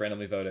everyone was just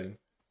randomly voting.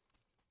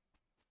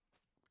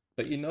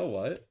 But you know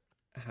what?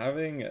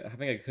 Having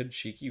a good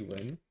cheeky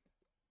win,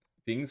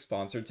 being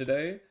sponsored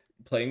today,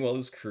 playing well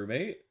as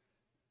crewmate,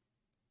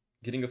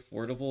 getting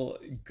affordable,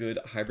 good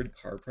hybrid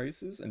car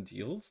prices and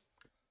deals,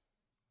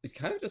 it's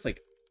kind of just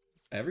like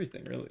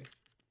everything, really.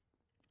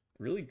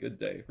 Really good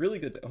day. Really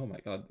good day. Oh my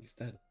god, he's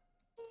dead.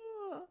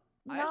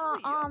 Not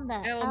on the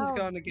Ellum's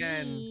gone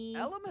again. LB.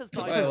 Ellum has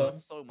Bye, died Ellum.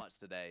 so much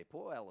today.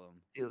 Poor Ellum.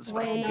 It was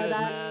Wait, fucking good,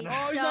 that- man.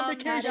 Oh, he's on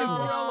vacation.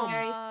 Poor Ellum.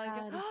 Very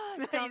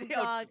Dog. sad.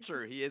 DumbDog. It's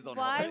true, he is on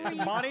Why holiday. were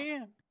you- Money?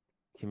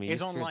 Kimmy, you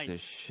He's on scared the lights.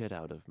 shit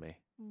out of me.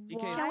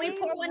 Why Can we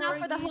pour one out were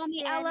for the you homie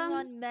standing Ellum?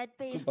 on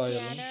med-based Goodbye,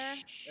 Ellum. scanner?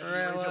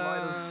 Raise your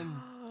lighters.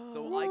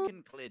 So I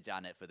can clear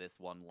Janet for this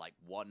one, like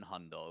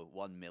 100,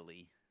 1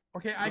 milli.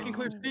 Okay, I can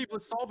clear Steve.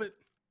 Let's solve it.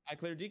 I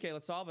cleared DK.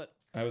 Let's solve it.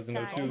 I was in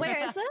Guys. O2.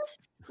 Where is this?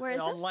 Where is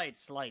On this?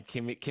 lights, lights.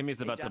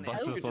 Kimmy's about to Janet,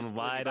 bust you this could one just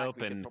call me wide back, we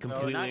open, could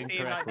completely No, not Steve,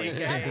 not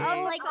incorrectly. DK.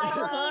 Oh, like, tell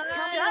me where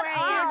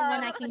I am, and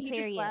then I can He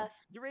clear just you. left.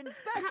 You're in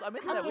space. I'm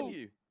in there with Okay.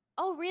 you.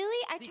 Oh,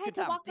 really? I tried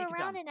to Decontam, walk decontam.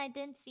 around and I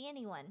didn't see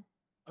anyone.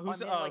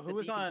 Who's I'm in, like, the who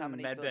was on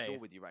decontaminator medbay? door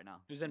with you right now.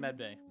 Who's in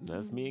medbay?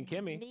 That's me and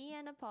Kimmy. Me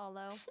and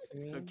Apollo.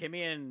 So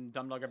Kimmy and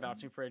DumbDog are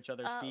vouching for each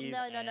other. Steve.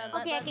 No. and-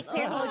 Okay, I can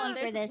clear hold on,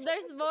 Koji for this.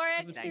 There's more.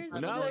 Thank There's, you.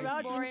 No, we're there's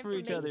more vouching for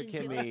each other,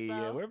 information to this, Kimmy.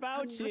 though. We're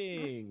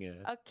vouching.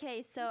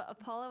 Okay, so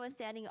Apollo was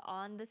standing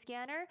on the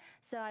scanner,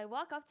 so I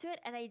walk up to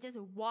it and I just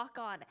walk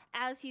on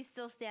as he's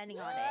still standing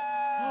on it.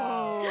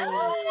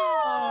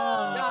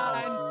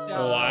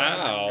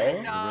 Wow.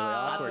 Really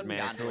awkward,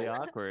 man. It's really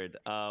awkward.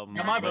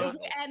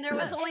 And there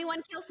was only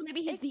one kill, so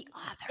maybe he's the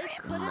other. It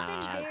could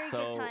have been very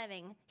so good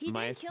timing. He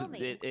my didn't kill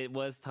me. It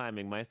was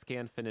timing. My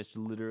scan finished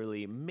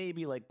literally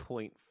maybe like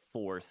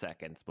 0.4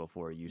 seconds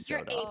before you Your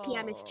showed up.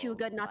 APM is too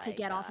good not to my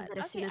get off of God.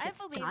 it as soon as I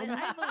it's believe done. it.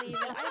 I believe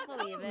it. I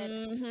believe it.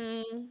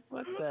 Mm-hmm.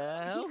 What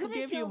the hell? Who could've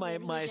gave you killed my me,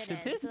 but my he didn't, so-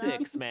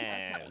 statistics,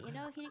 man? You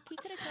know, he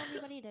could have killed me,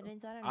 but he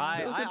didn't. So I don't know. I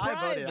It was a I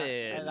voted.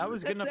 private. That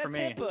was good enough for me.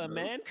 That's HIPAA,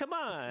 man. Come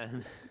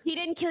on. He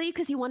didn't kill you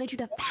because he wanted you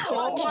to vouch.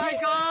 Oh my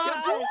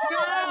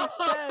god!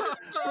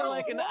 For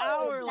like an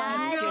hour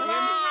last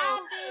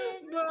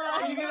game.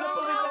 No, you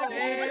gotta put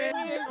it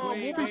back in. Oh,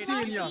 we'll be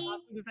seeing ya.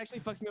 This actually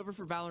fucks me over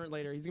for Valorant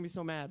later. He's gonna be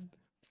so mad.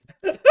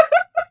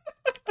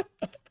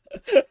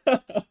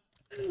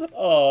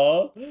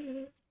 Aww.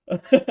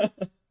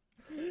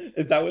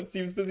 Is that what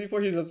Steve's busy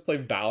for? He just play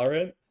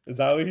Valorant? Is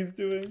that what he's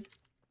doing?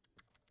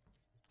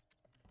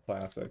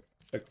 Classic.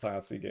 A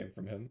classy game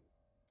from him.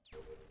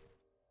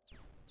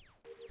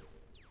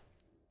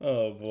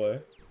 Oh boy.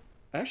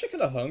 I'm actually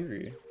kind of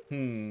hungry.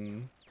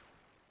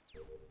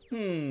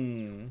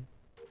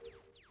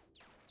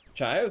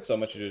 Chat, I have so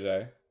much to do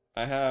today.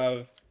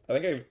 I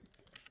think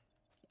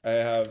I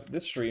have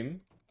this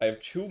stream. I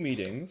have 2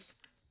 meetings.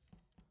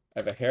 I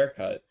have a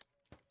haircut.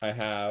 I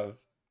have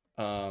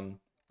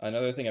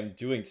another thing I'm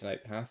doing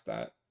tonight past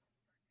that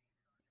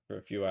for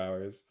a few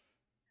hours.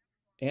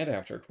 And I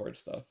have to record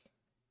stuff.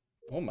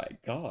 Oh my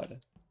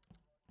god.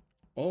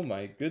 Oh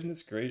my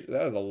goodness gracious.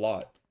 That is a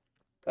lot.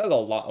 That is a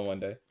lot in one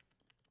day.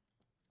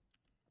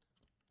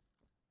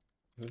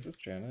 Who is this,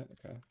 Janet?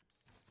 Okay.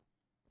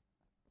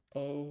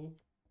 Oh.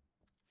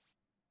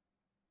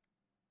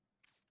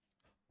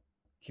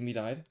 Kimmy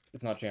died?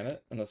 It's not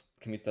Janet? Unless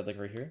Kimmy's dead, like,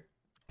 right here?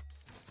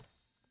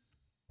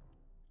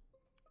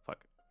 Fuck.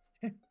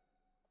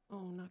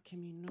 Oh, not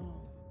Kimmy,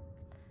 no.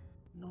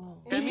 No.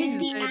 This is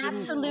the Kimmy's dead.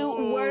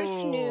 absolute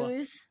worst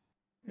news.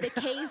 The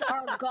K's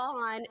are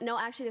gone. No,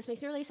 actually, this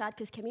makes me really sad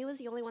because Kimmy was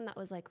the only one that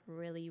was like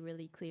really,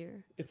 really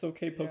clear. It's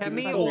okay, Pokey.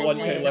 Kimmy There's still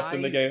 1K left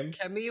in the game.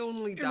 Kimmy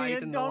only Kimmy died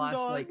and in the last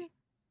DumbDog. like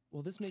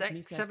Well, this makes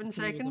me sad 7 'cause Kimmy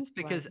was a seconds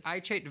because flag. I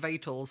checked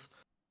vitals.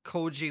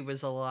 Koji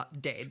was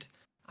dead.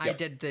 I Yep.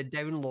 did the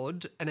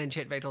download and then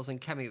checked vitals and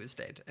Kimmy was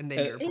dead. And then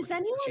Uh, you reported Is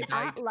that she anyone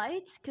died. at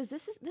lights? Because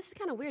this is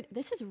kind of weird.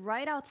 This is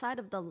right outside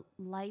of the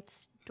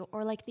lights door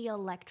or like the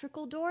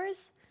electrical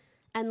doors,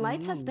 and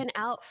lights has Ooh. been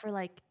out for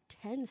like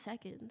 10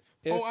 seconds.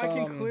 Oh, I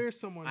can If, clear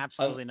someone.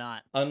 Absolutely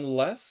not.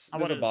 Unless I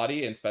there's a wanna-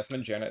 body in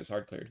specimen, Janet is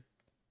hard cleared.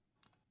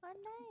 Oh,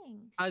 nice.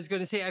 I was going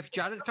to say, if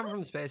Janet's come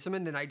from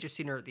specimen, then I just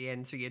seen her at the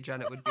end, so yeah,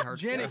 Janet would be hard.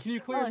 Janet, can you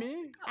clear Oh,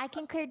 me? I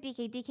can clear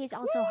DK. DK's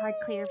also hard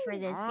clear for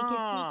this because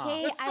Ah.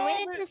 DK. Let's I went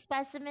solve into it.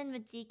 specimen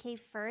with DK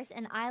first,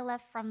 and I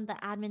left from the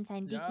admin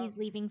side. Yeah. DK's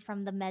leaving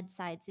from the med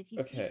side. So if you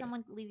Okay. see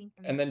someone leaving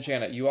from And the then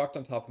Janet, you walked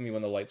on top of me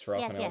when the lights were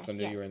off, Yes, and I also yes,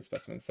 knew you were yes. in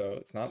specimen, so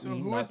it's not So me,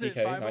 who not is it?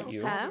 DK, 5 not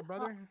you. Huh?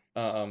 brother?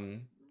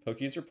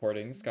 Pokey's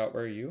reporting. Scott,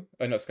 where are you?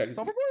 Oh no, Scott.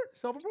 Self-report.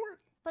 Self-report.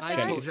 But I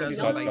there told are you I no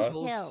saw Scott.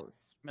 kills.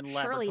 I'm in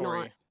Surely laboratory.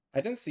 not.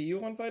 I didn't see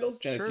you on vitals.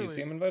 Janet, do you see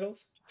Surely. him in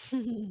vitals?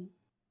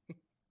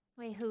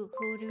 Wait, who?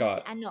 Who? Do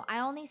Scott. I know. I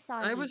only saw.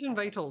 I was in DK.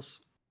 vitals.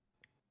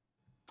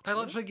 I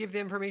literally gave the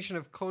information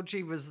of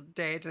Koji was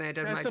dead, and I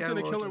did That's my something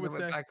a download killer and would then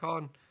went say. back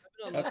on.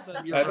 That's,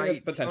 I You're think right, it's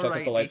potential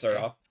because the alright, lights are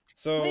DK. off.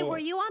 So, Wait, were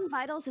you on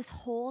vitals this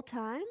whole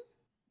time?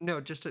 No,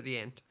 just at the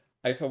end.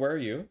 Aipha, where are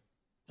you?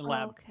 In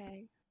lab.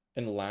 Okay.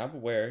 In lab?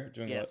 Where?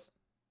 Doing Yes.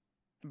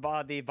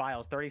 The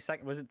vials. 30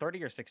 seconds. Was it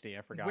 30 or 60?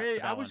 I forgot. Wait,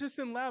 for I that was one. just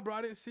in lab, bro.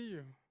 I didn't see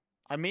you.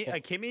 Me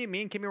and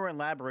Kimmy were in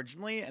lab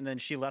originally, and then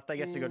she left, I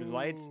guess, to go to the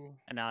lights, Ooh.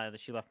 and now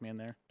she left me in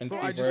there. And Bro,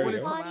 Steve, I just where are went you?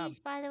 into lab. Bodies,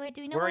 by the way.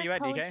 Do we know Where are where you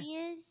at, DK?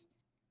 Koji is?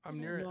 I'm Is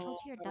near it it. Koji or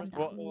Well,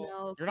 DumbDog?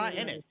 No, you're not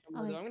clue. in it. Oh,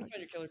 I'm he's gonna Koji. find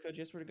your killer, Koji.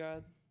 I swear to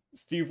God.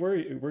 Steve, where are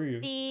you? Where are you?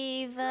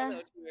 Steve. I'm in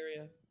the O2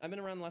 area. I've been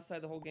around the left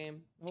side the whole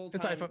game. The whole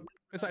It's time. Aipha.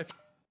 It's Aipha.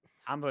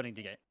 I'm voting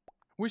DK.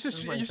 We should.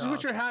 Oh my You should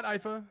switch God. your hat,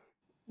 Aipha.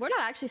 We're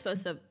not actually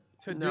supposed to.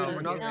 To No, do we're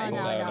it. not. No, no, No,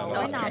 no. no, We're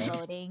no. not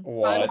voting. I'm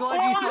What?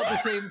 glad you thought the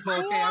same, Poke.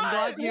 I'm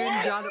glad you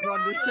and Janet were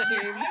on the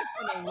same.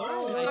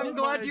 Oh I'm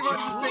glad you were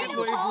on the my same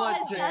God.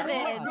 wavelength there.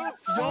 Seven.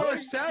 Y'all are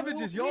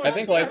savages. Y'all. I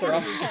think lights are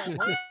off.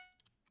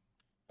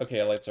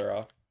 Okay, lights are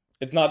off.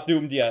 It's not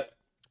doomed yet.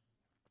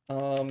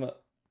 Okay,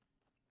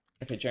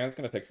 Janet's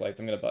gonna fix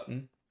lights. I'm gonna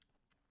button.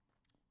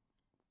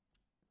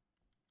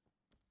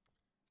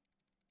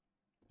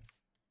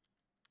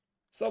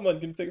 Someone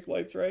can fix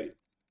lights, right?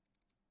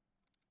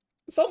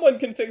 Someone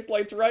can fix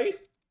lights, right?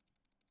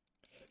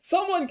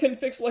 Someone can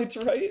fix lights,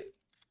 right?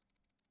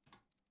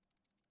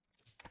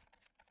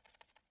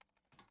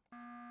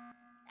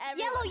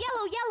 Yellow,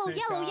 yellow, yellow, Thank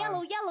yellow, God.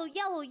 yellow, yellow,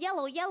 yellow,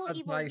 yellow, yellow, That's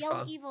evil, yellow,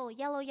 Aipha. evil,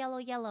 yellow, yellow,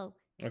 yellow.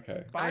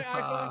 Okay. Bye,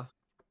 Aipha. Aipha.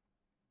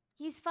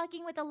 He's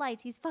fucking with the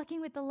lights. He's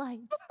fucking with the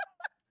lights.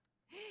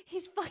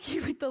 He's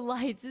fucking with the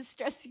lights. It's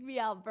stressing me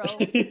out, bro.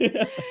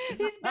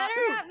 He's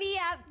better at me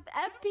at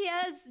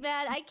FPS,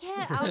 man. I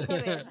can't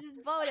output it. Just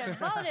vote him.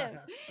 Vote him.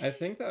 I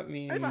think that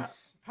means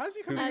How does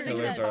he come who in here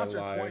killers and are imposter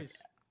alive. twice?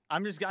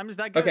 I'm just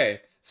that good.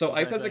 Okay, so What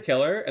can I Aipha's a say?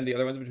 killer, and the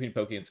other one's between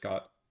Pokey and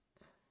Scott.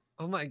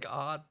 Oh my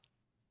God.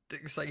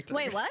 Exciting.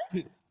 Wait, what?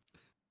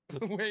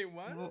 Wait,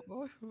 what?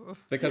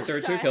 Because there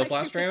were Sorry, two kills I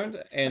last actually-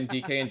 round, and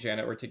DK and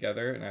Janet were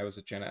together, and I was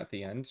with Janet at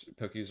the end.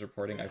 Pokey's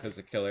reporting Aipha's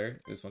the killer.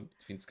 This one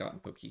between Scott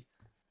and Pokey.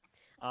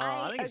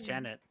 I think it's agree.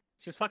 Janet.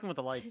 She's fucking with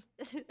the lights.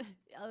 Okay.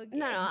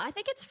 No, I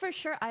think it's for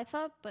sure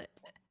Aipha, but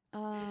I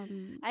Aipha,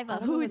 don't know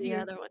who who is the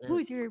your other one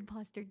who's is. your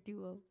imposter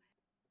duo?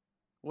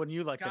 Wouldn't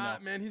you like to know?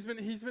 God, man, he's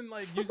been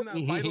like using that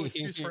vital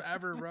excuse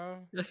forever, bro.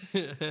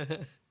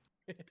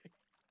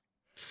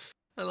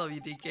 I love you,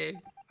 DK.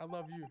 I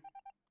love you.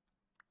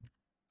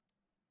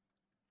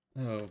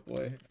 Oh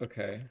boy.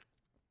 Okay.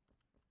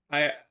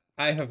 I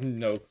have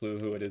no clue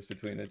who it is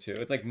between the two.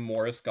 It's like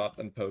more Scott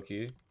than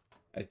Pokey,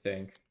 I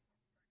think.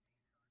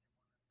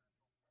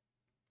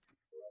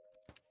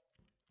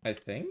 I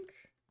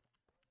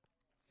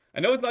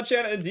know it's not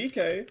Janet and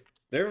DK.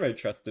 They're my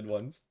trusted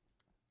ones.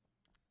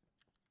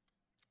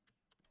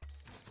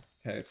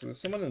 Okay, so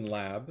there's someone in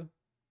lab.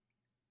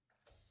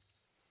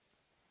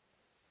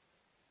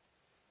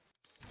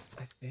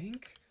 I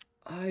think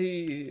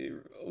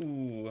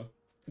ooh.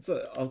 It's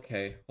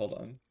okay, hold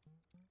on.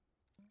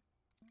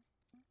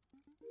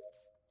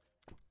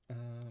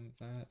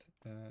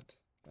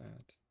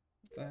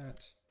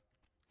 That.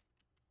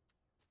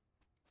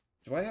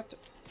 Do I have to?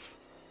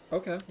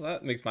 Okay, well,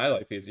 that makes my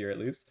life easier at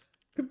least.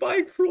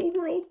 Goodbye, cruel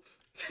world.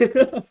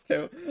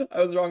 Okay,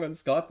 I was wrong on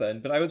Scott then,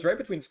 but I was right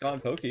between Scott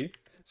and Poki,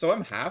 so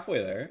I'm halfway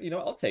there. You know,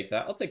 I'll take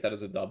that. I'll take that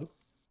as a dub.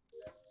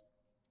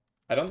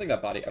 I don't think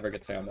that body ever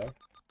gets found though.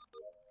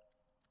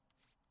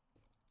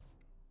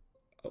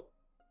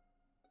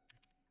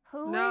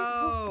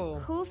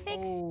 Oh. Who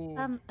fixed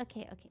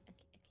okay.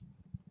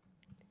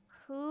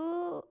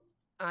 Who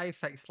I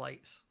fixed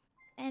lights.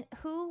 and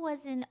who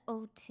was in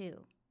O2?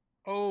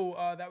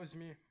 Oh, that was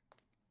me.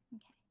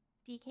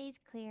 DK's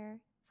clear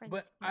for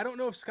But this. I don't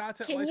know if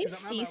Scott's at Can lights you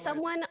 'cause I'm see at lights.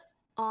 someone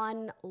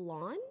on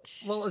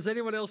launch? Well, is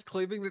anyone else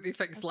claiming that they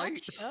fixed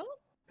lights? So?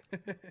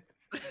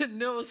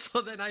 No,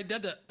 so then I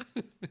did it.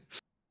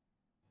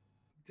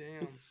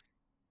 Damn.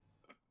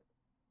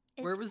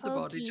 Where was the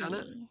body,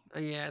 Janet? Oh,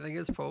 yeah, I think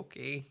it's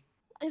Pokey.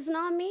 It's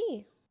not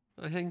me.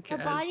 I think The it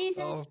is. body's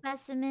in Oh.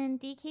 specimen.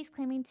 DK's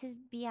claiming to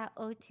be at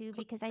O2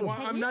 because I Well,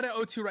 checked. I'm not at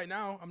O2 right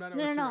now. I'm not at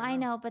No, O2 no, right I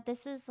now. know, but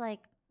this was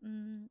like,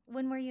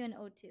 when were you in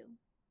O2?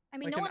 I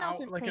mean, Like no an one else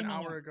hour- is like claiming an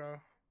hour it.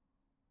 ago.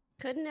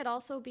 Couldn't it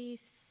also be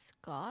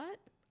Scott?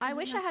 I Isn't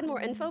wish I that had more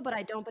the info, one? but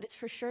I don't. But it's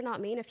for sure not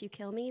me. And if you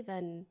kill me,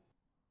 then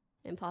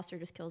Impostor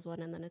just kills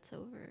one and then it's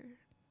over.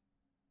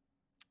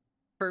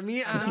 For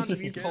me, it I'm has down to to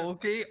be skip.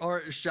 Pokey or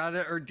it's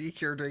Janet or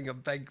DK are doing a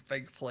big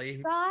play.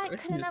 Scott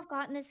couldn't have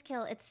gotten this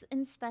kill. It's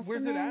in specimen.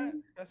 Where's it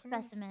at?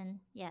 Specimen,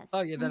 yes.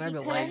 Oh, yeah, then And I'm he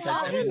at And I lights.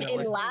 saw I'm him definitely in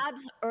at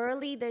labs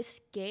early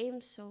this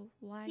game, so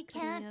why He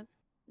couldn't can't. he have?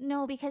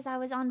 No, because I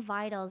was on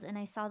vitals and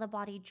I saw the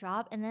body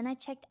drop, and then I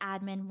checked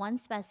admin, one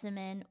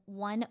specimen,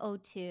 one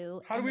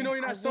O2. How do and we then know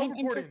you're not I went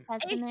into self-reporting?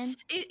 specimen.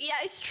 Yeah,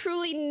 it's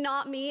truly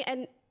not me.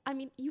 And I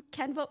mean, you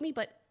can vote me,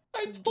 but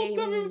I told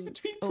them it was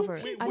between two. over.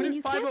 Wait, I what mean, did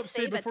you 5 can't Up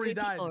say save at before he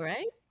 3 people, died?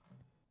 right?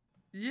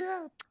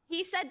 Yeah.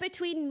 He said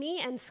between me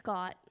and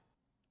Scott,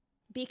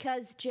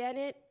 because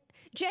Janet,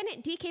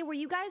 DK, were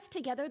you guys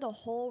together the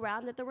whole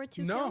round that there were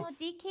 2 No. kills?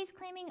 DK's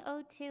claiming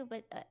O2,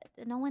 but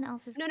no one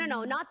else is No,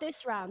 claiming. not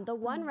this round. The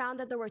one round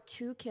that there were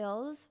 2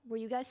 kills. Were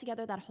you guys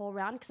together that whole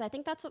round? Because I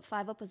think that's what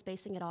 5 Up was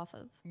basing it off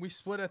of. We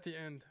split at the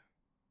end.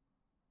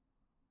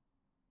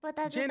 But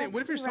that's Janet,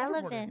 what if you're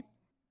self-reporting? irrelevant.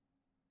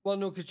 Well,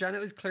 no, because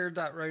Janet was cleared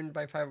that round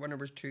by 5 when there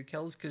was 2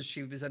 kills because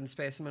she was in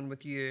specimen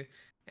with you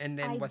and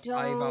then I with don't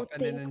 5 up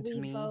and then think into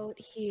we me. vote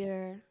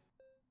here.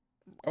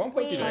 I want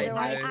Pokey Wait, to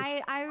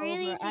win. I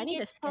really Over. I think need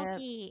to it's skip.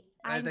 Pokey.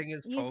 I think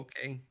it's you-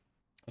 Pokey.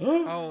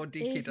 Oh,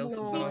 DK Is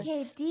doesn't not. know.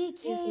 DK, DK.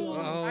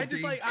 Oh, I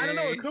just I don't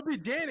know. It DK. could be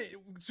Janet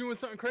doing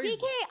something crazy.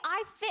 DK,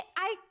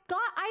 I got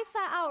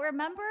Aipha out.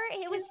 Remember,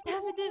 it was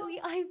definitely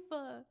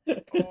Aipha.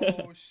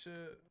 Oh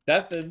shit.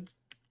 Deafin.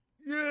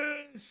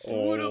 Yes, Oh,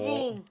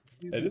 winnable.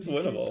 it is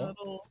winnable.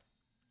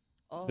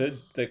 Oh,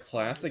 The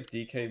classic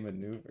DK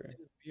maneuver.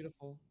 it's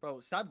beautiful.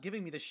 Bro, stop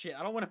giving me this shit.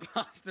 I don't want a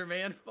imposter,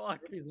 man.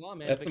 Fuck. Murphy's law,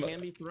 man. That's If it the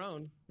can be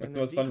thrown. That's then the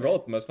most there's fun DK. roll.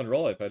 It's the most fun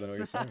roll if I don't know what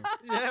you're saying.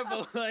 Yeah,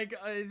 but like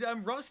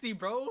I'm rusty,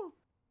 bro.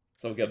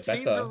 So The get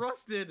chains are better.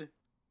 rusted.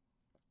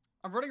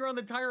 I'm running around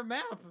the entire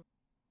map.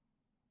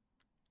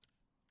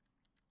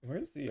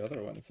 Where's the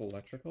other one? It's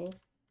electrical.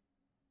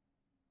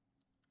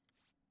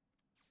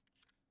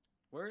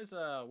 Where is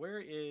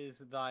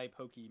thy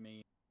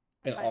Pokimane?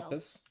 In Finals.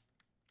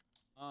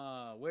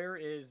 office. Where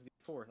is the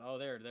 4th? Oh,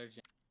 there's Jan.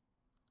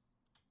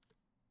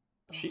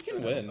 She I can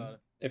don't know win. about it.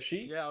 If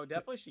she Yeah, oh,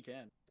 definitely she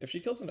can. if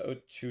she kills an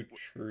O2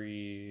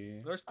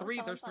 tree. There's three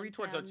follow us on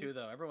towards O2 cams.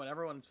 though.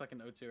 Everyone's fucking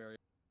O2 area.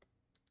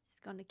 She's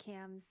gone to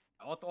cams.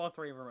 All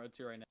 3 of them are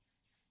O2 right now.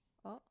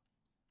 Oh,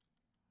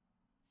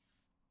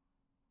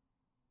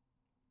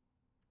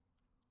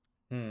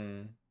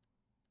 Hmm.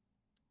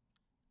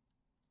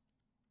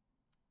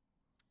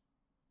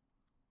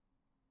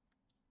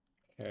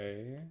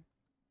 Okay.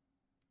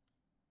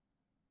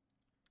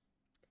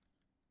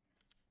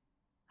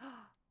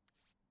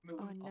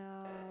 oh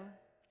no.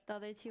 The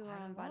other 2 are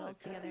on vitals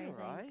together,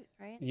 I think.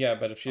 Right? Yeah,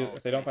 but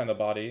if they don't find the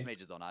body.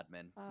 Smajor's on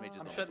admin. Smajor's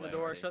I'm on shutting the fire,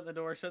 door. buddy. Shutting the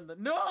door. Shutting the.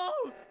 No!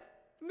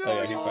 No!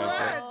 Oh, yeah, he you finds it.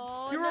 rat!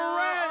 Oh, You're no. a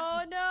rat!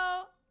 Oh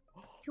no.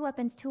 2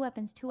 weapons, 2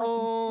 weapons, 2 weapons.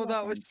 Oh, 2 that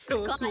was weapons.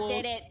 so Scott close.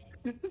 did it,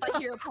 but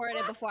he reported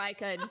it before I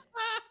could.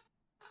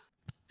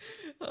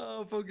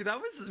 Oh, Pokey, that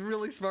was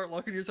really smart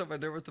locking yourself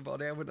in there with the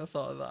body. I wouldn't have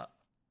thought of that.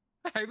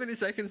 How many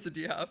seconds did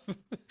you have?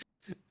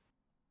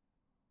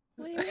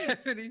 What do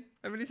you mean?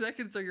 How many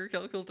seconds of your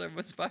kill time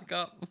was back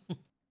up?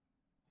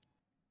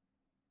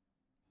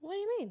 What do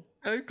you mean?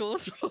 How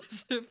close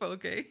was it,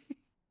 Pokey?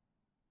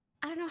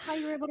 I don't know how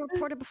you were able to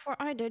report it before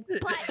I did,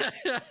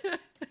 but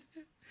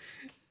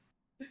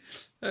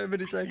How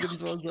many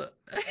seconds was it?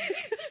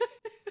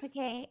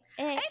 Okay.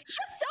 it's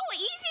just so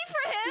easy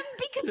for him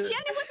because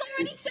Janet was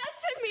already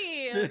sussing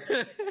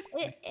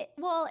me.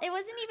 Well, it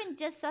wasn't even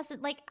just sus.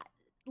 Like,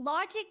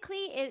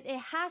 logically, it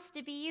has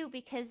to be you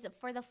because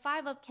for the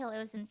 5 up kill, it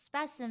was in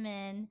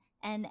specimen,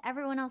 and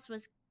everyone else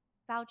was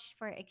vouched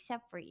for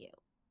except for you.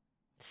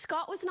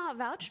 Scott was not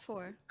vouched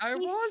for. I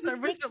was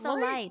fixed at the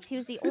lights. He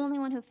was the only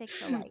one who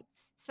fixed the lights.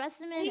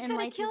 Specimen He and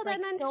coulda lights is killed like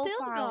and then so still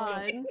far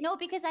away. gone. No,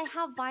 because I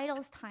have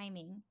vitals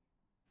timing.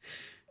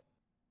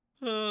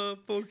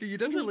 Poki, you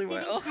did really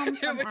well. come It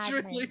from was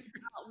admin. really...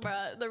 Oh,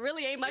 bruh, there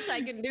really ain't much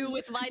I can do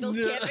with vitals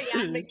camping,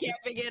 admin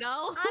camping, you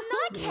know? I'm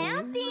not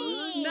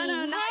camping.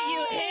 No, not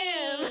you,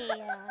 him.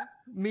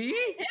 Me? Him.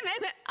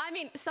 I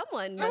mean,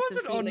 someone I must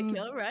have wasn't seen on... the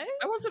kill, right?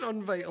 I wasn't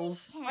on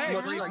vitals. I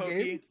Much agree, that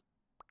Poki. game.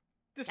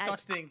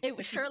 Disgusting.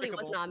 It surely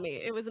was Despicable. not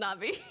me. It was not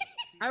me.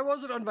 I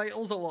wasn't on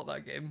vitals a lot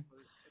that game.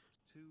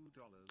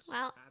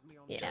 Well,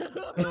 yeah.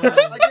 Bro,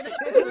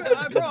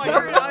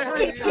 I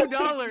heard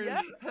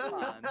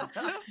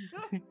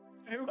 $2.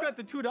 Hey, who got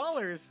the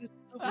 $2?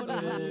 Come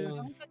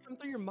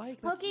through your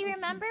mic. Pokey,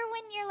 remember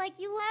when you're like,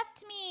 you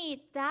left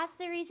me? That's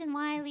the reason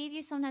why I leave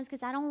you sometimes,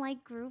 because I don't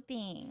like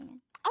grouping.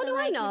 Oh, So, no, I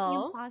like, keep the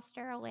know.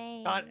 imposter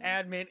away. Not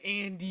admin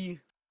Andy.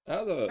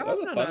 That was a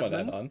wasn't fun an one,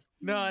 admin. Adon.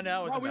 No, it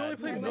Wow, wasn't we only bad.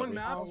 played one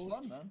map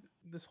Fun, man.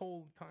 this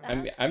whole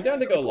time. I'm down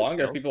to go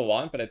longer if people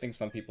want, but I think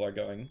some people are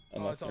going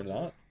unless it's they're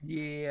all not.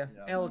 Yeah,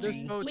 Yeah.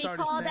 LG. boat's We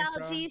already called sank,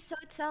 bro. LG, so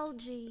it's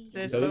LG.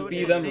 This Those boat be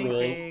is them sinking.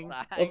 rules.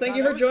 Well, thank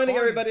you that for was joining,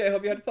 fun. everybody. I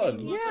hope you had fun.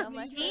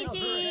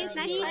 GG's,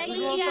 nice GG's.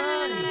 meeting you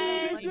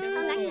guys. Till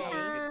next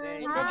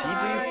time.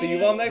 GG, see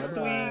you all next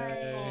week.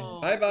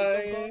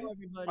 Bye-bye.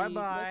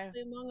 Bye-bye. Let's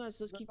play Among Us.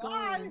 Let's keep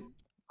going.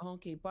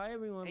 Okay, bye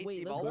everyone. Hey, Wait,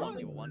 Steve, let's I'll run warn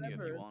you if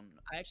you want.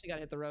 I actually gotta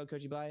hit the road,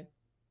 Koji. Bye.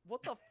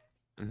 What the?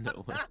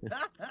 No.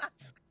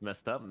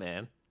 Messed up,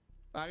 man.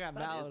 I got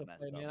That is Valor to messed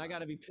play, up, man. man. I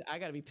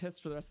gotta be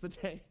pissed for the rest of the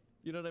day.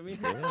 You know what I mean?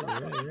 I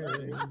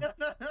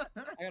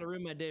gotta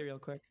ruin my day real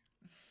quick.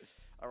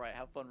 All right,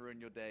 have fun, ruin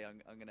your day.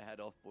 I'm gonna head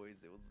off,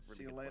 boys. It was really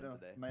See you good later, fun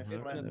today. my It's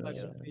been a friends.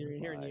 pleasure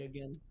hearing you Bye.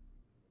 again.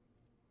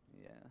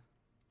 Yeah.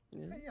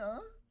 Yeah.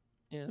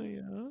 Yeah.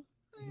 Yeah.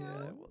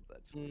 Yeah, it was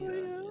actually.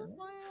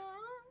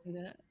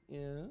 Yeah.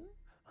 Yeah.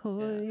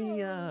 Oh,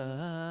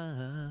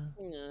 yeah.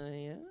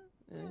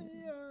 Yeah.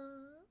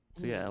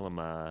 So yeah, Ellum,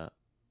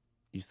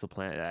 you still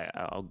plan?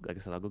 I'll, like I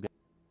said, I'll go get.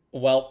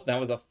 Well, that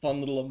was a fun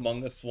little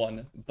Among Us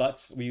one,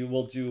 but we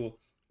will do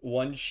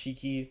one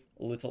cheeky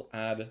little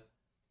ad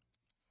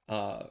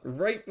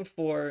right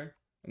before,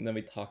 and then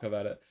we talk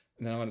about it,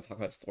 and then I want to talk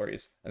about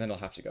stories, and then I'll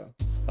have to go.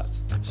 But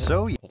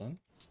So you... hold on,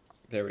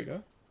 there we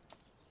go.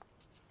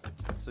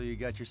 So you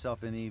got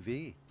yourself an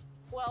EV.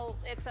 Well,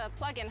 it's a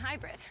plug-in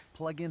hybrid.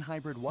 Plug-in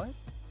hybrid what?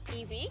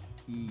 EV?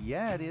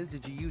 Yeah, it is.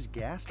 Did you use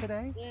gas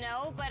today?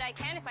 No, but I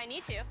can if I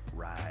need to.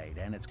 Right,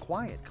 and it's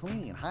quiet,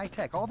 clean,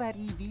 high-tech, all that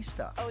EV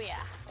stuff. Oh,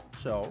 yeah.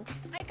 So?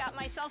 I got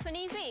myself an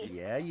EV.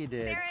 Yeah, you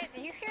did. Sarah, do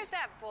you hear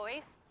that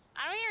voice?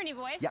 I don't hear any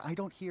voice. Yeah, I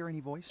don't hear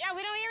any voice. Yeah,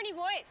 we don't hear any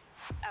voice.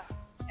 Oh,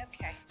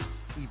 okay.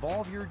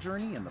 Evolve your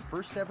journey in the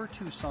first ever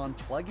Tucson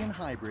plug-in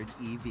hybrid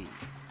EV.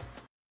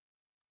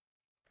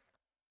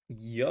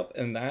 Yup,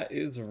 and that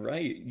is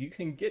right. You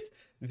can get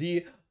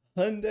the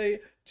Hyundai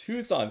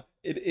Tucson.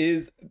 It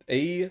is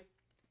a...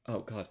 Oh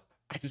god,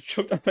 I just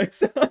choked on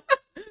myself.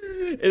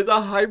 It is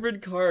a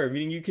hybrid car,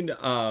 meaning you can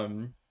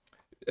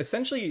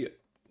essentially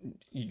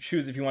you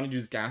choose if you want to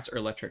use gas or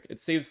electric. It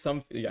saves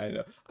some... Yeah, I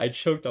know. I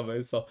choked on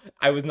myself.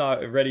 I was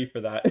not ready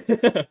for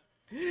that.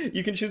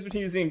 You can choose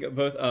between using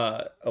both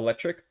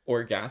electric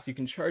or gas. You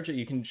can charge it.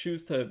 You can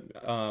choose to...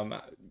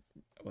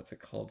 what's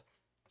it called?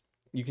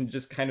 You can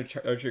just kind of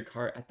charge your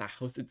car at the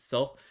house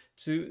itself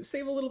to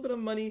save a little bit of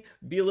money,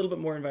 be a little bit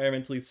more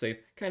environmentally safe,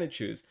 kind of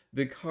choose.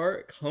 The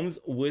car comes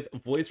with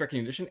voice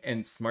recognition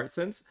and smart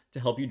sense to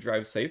help you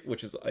drive safe,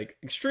 which is like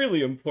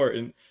extremely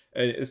important,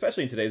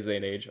 especially in today's day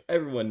and age.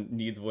 Everyone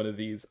needs one of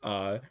these.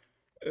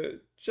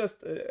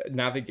 Just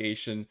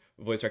navigation,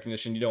 voice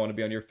recognition. You don't want to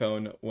be on your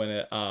phone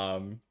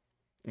when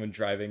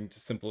driving.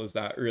 Just simple as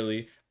that,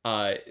 really.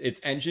 Its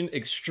engine,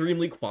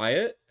 extremely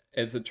quiet.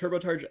 It's a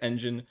turbocharged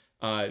engine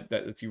that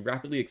lets you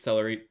rapidly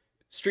accelerate,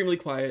 extremely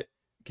quiet,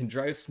 can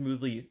drive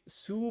smoothly,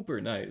 super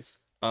nice.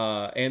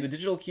 And the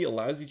digital key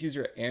allows you to use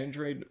your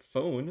Android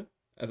phone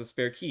as a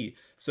spare key.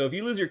 So if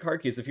you lose your car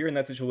keys, if you're in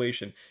that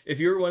situation, if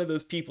you're one of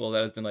those people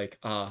that has been like,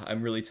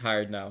 I'm really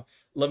tired now,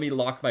 let me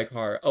lock my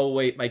car. Oh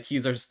wait, my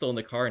keys are still in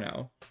the car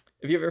now.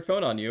 If you have your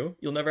phone on you,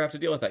 you'll never have to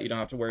deal with that. You don't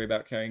have to worry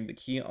about carrying the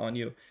key on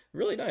you.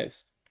 Really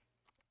nice.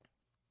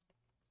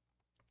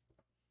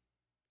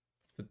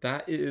 But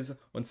that is,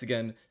 once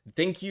again,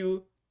 thank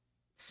you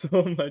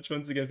so much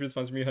once again for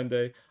sponsoring me,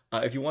 Hyundai.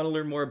 If you want to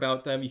learn more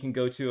about them, you can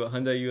go to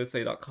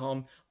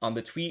HyundaiUSA.com. On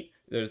the tweet,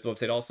 there's the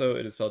website also.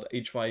 It is spelled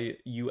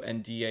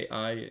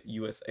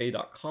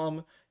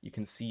HYUNDAIUSA.com. You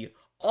can see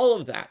all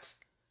of that.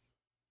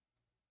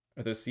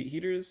 Are those seat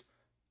heaters?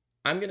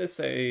 I'm going to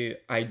say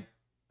I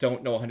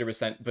don't know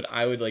 100%, but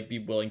I would be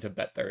willing to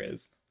bet there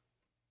is.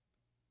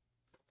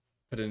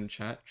 Put it in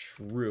chat.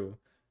 True.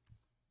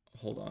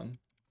 Hold on.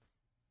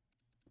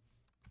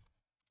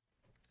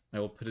 I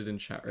will put it in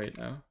chat right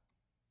now.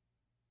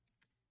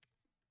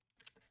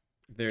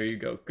 There you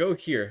go. Go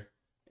here.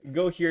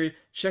 Go here.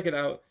 Check it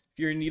out. If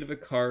you're in need of a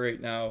car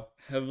right now,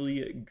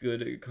 heavily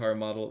good car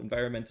model,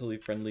 environmentally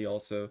friendly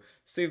also.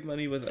 Save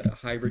money with a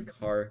hybrid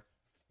car.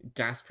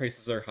 Gas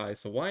prices are high,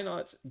 so why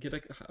not get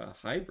a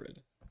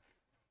hybrid?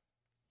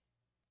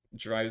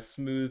 Drives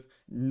smooth.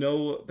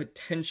 No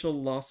potential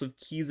loss of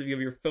keys if you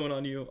have your phone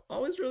on you.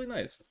 Always really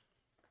nice.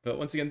 But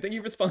once again, thank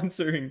you for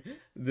sponsoring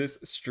this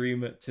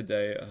stream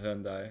today,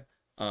 Hyundai.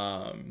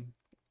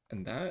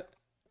 And that,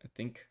 I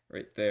think,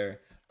 right there.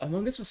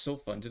 Among Us was so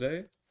fun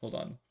today. Hold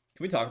on.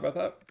 Can we talk about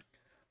that?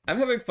 I'm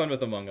having fun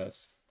with Among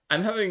Us.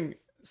 I'm having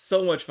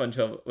so much fun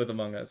with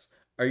Among Us.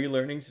 Are you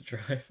learning to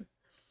drive?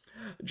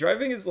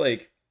 Driving is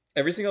like,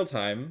 every single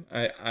time,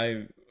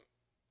 I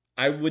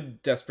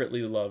would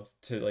desperately love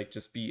to like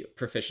just be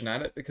proficient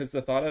at it, because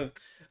the thought of,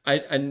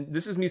 and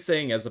this is me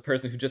saying as a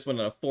person who just went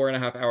on a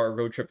 4.5-hour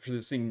road trip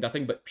for seeing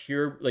nothing but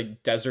pure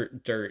like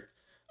desert dirt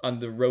on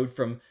the road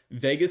from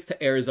Vegas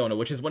to Arizona,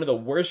 which is one of the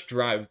worst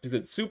drives because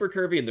it's super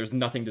curvy and there's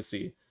nothing to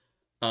see.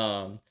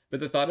 But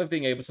the thought of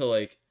being able to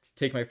like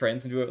take my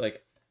friends and do it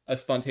like a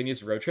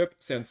spontaneous road trip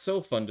sounds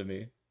so fun to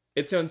me.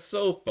 It sounds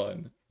so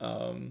fun.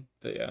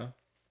 But yeah,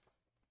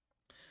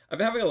 I've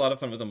been having a lot of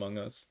fun with Among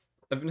Us.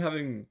 I've been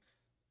having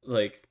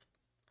like,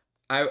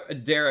 I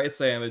dare I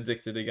say I'm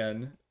addicted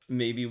again.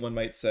 Maybe one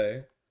might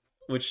say,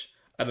 which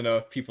I don't know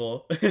if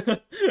people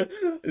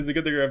is a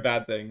good thing or a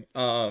bad thing.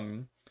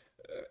 I'm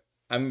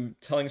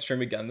telling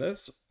stream again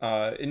this.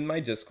 In my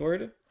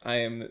Discord, I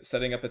am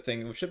setting up a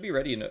thing which should be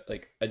ready in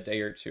like a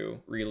day or two,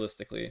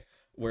 realistically,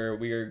 where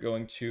we are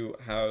going to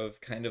have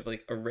kind of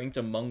like a ranked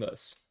Among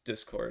Us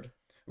Discord,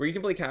 where you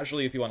can play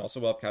casually if you want. Also,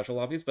 we'll have casual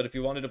lobbies, but if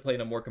you wanted to play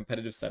in a more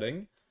competitive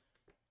setting,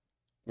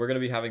 we're going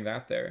to be having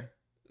that there.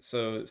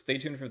 So stay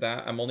tuned for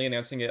that. I'm only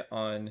announcing it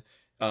on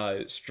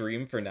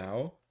stream for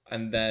now,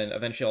 and then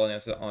eventually I'll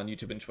announce it on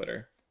YouTube and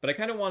Twitter. But I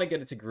kind of want to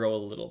get it to grow a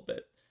little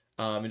bit.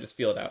 And just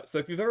feel it out. So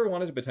if you've ever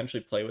wanted to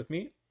potentially play with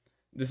me,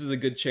 this is a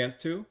good chance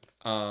to.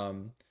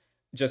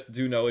 Just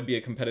do know it'd be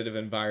a competitive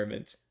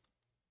environment.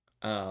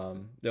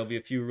 There'll be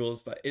a few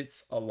rules, but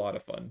it's a lot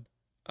of fun.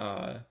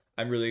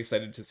 I'm really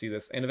excited to see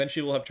this. And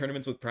eventually we'll have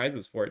tournaments with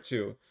prizes for it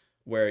too,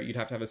 where you'd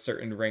have to have a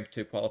certain rank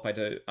to qualify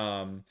to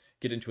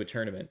get into a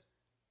tournament.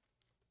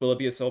 Will it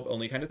be a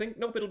sub-only kind of thing?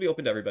 Nope, it'll be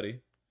open to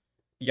everybody.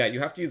 Yeah, you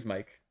have to use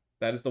mic.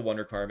 That is the one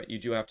requirement. You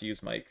do have to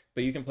use mic.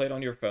 But you can play it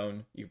on your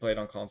phone. You can play it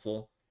on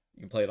console.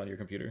 You can play it on your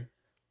computer.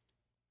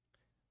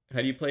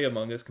 How do you play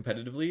Among Us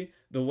competitively?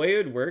 The way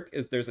it would work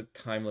is there's a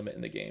time limit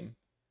in the game.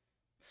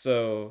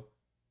 So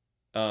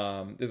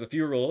there's a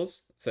few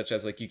rules, such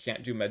as like you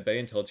can't do medbay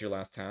until it's your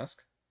last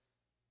task.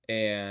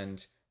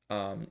 And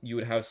you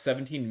would have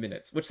 17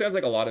 minutes, which sounds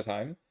like a lot of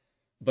time.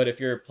 But if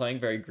you're playing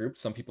very grouped,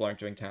 some people aren't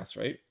doing tasks,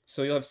 right?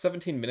 So you'll have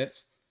 17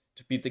 minutes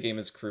to beat the game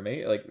as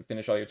crewmate, like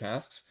finish all your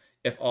tasks.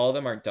 If all of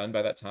them aren't done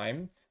by that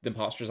time, the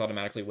imposters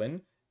automatically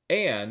win.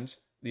 And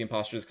the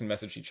imposters can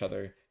message each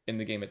other in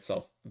the game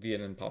itself via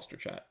an imposter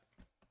chat.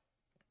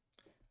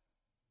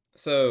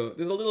 So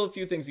there's a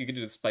few things you can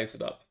do to spice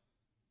it up,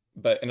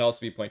 but and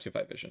also be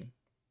 0.25 vision.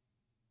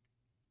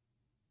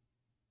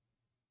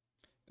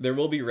 There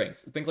will be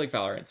ranks. Think like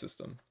Valorant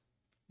system.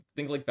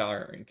 Think like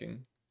Valorant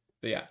ranking.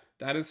 But yeah,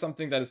 that is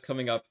something that is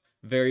coming up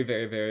very,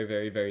 very, very,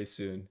 very, very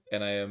soon,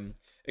 and I am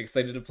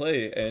excited to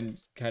play and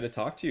kind of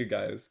talk to you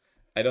guys.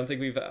 I don't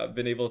think we've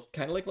been able to,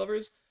 kind of like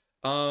lovers,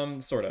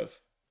 sort of.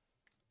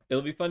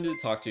 It'll be fun to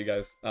talk to you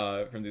guys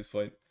from this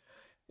point.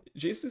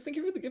 Jason, thank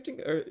you for the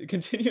gifting, or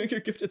continuing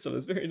your gifted sub.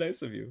 That's very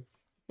nice of you.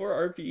 For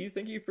RPE,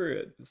 thank you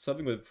for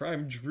subbing with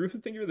Prime. Drew,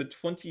 thank you for the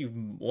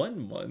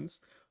 21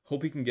 months.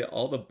 Hope we can get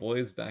all the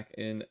boys back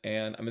in,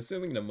 and I'm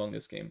assuming an Among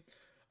Us game.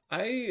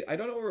 I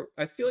don't know,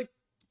 I feel like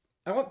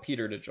I want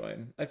Peter to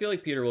join. I feel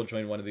like Peter will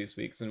join one of these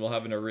weeks, and we'll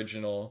have an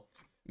original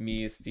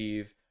me,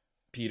 Steve,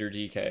 Peter,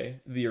 DK,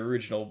 the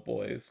original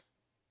boys.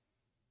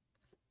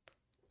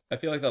 I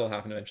feel like that'll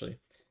happen eventually.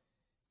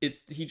 It's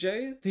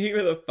TJ, thank you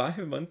for the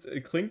 5 months.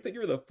 Clink, thank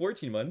you for the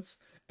 14 months.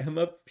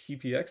 Emma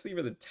PPX, thank you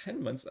for the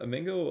 10 months.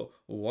 Amingo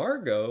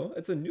Wargo,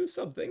 it's a new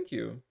sub, thank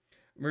you.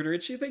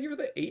 Murderichi, thank you for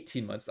the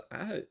 18 months.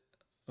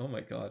 Oh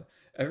my god,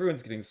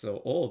 everyone's getting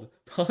so old.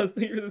 Pause,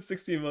 thank you for the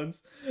 16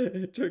 months.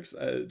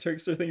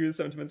 Turkster, thank you for the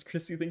 17 months.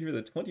 Chrissy, thank you for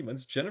the 20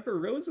 months. Jennifer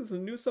Rose is a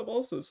new sub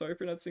also. Sorry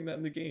for not seeing that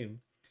in the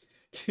game.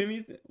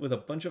 Kimmy with a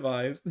bunch of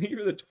eyes, thank you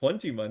for the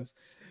 20 months.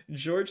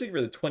 George, thank you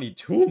for the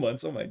 22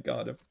 months. Oh my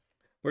god.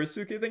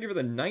 Warsuke, thank you for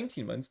the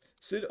 19 months.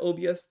 Sid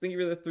OBS, thank you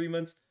for the 3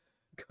 months.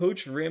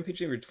 Coach Rampage,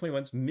 thank you for 20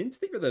 months. Mint,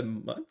 thank you for the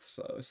month,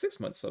 6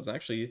 months subs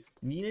actually.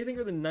 Nina, thank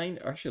you for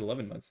the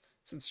 11 months.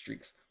 Sid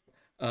streaks.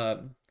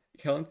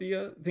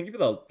 Calanthea, thank you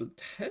for the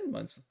 10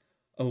 months.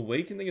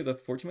 Awaken, thank you for the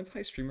 14 months.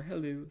 Hi streamer,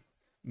 hello.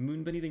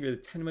 Moon Bunny, thank you for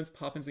the 10 months.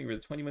 Poppins, thank you for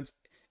the 20 months.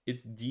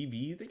 It's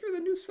DB, thank you for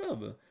the new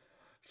sub.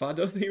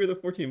 Fado, thank you for the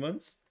 14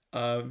 months.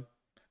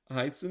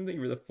 Hyson, thank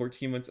you for the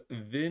 14 months.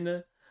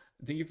 Vin,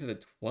 thank you for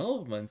the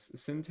 12 months.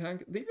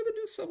 Syntac, thank you for the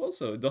new sub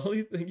also.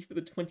 Dolly, thank you for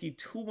the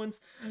 22 months.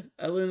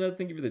 Elena,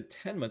 thank you for the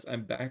 10 months.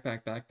 I'm back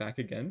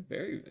again.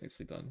 Very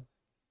nicely done.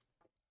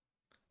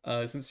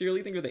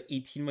 Sincerely, thank you for the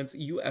 18 months.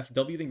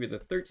 UFW, thank you for the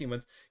 13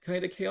 months.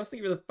 Kinda Chaos,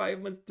 thank you for the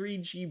 5 months.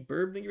 3G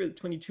Burb, thank you for the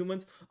 22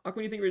 months.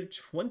 Aquani, thank you for the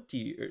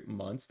 20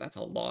 months. That's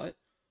a lot.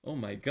 Oh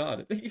my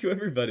god. Thank you,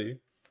 everybody.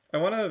 I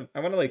wanna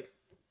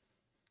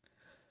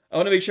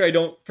make sure I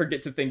don't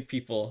forget to thank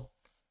people.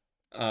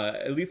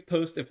 At least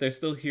post if they're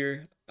still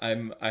here.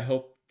 I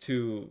hope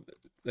to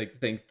like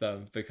thank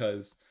them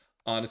because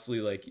honestly,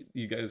 like,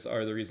 you guys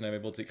are the reason I'm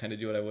able to kind of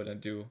do what I want to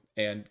do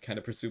and kind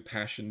of pursue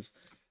passions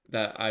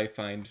that I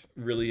find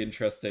really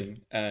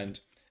interesting. And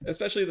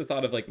especially the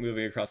thought of like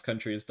moving across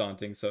country is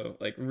daunting. So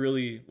like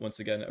really, once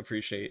again,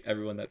 appreciate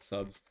everyone that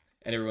subs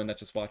and everyone that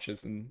just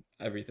watches and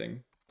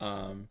everything.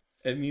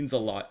 It means a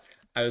lot.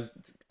 I was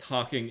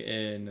talking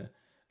in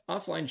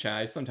offline chat.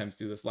 I sometimes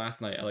do this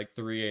last night at like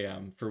 3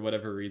 a.m. for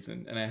whatever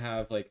reason. And I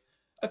have like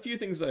a few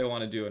things that I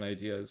want to do and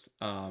ideas.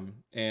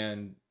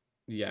 And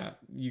yeah,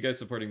 you guys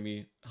supporting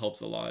me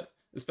helps a lot,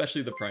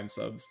 especially the Prime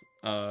subs.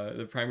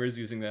 The primers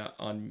using that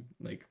on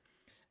like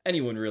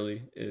anyone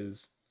really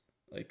is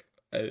like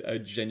a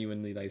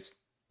genuinely nice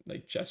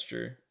like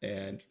gesture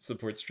and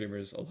supports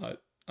streamers a lot.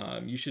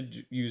 You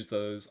should use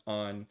those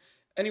on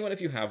anyone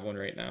if you have one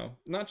right now.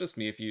 Not just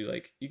me. If you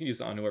like, you can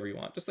use it on whoever you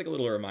want. Just like a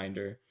little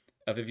reminder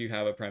of if you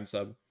have a Prime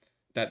sub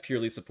that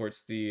purely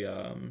supports the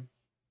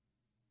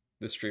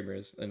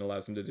streamers and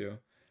allows them to do.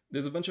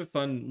 There's a bunch of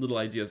fun little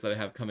ideas that I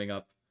have coming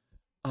up.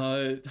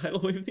 Tidal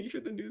Wave, thank you for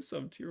the new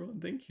sub, tier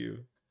 1, thank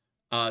you.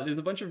 There's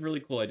a bunch of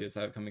really cool ideas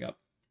I have coming up.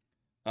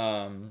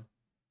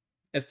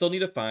 I still need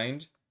to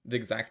find the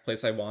exact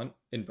place I want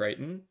in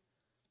Brighton.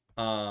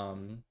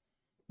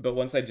 But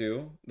once I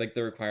do, like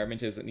the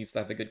requirement is it needs to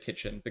have a good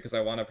kitchen because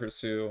I want to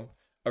pursue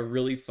a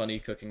really funny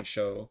cooking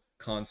show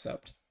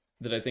concept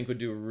that I think would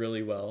do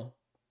really well.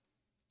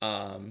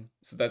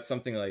 So that's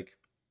something like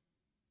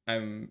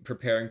I'm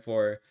preparing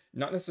for,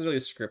 not necessarily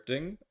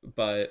scripting,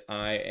 but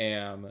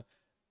I'm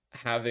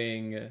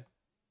probably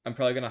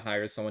going to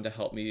hire someone to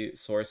help me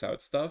source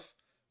out stuff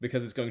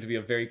because it's going to be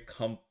a very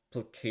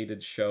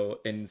complicated show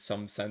in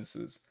some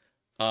senses.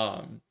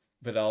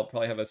 But I'll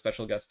probably have a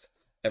special guest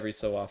every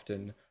so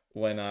often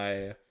when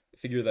I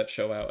figure that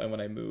show out and when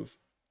I move.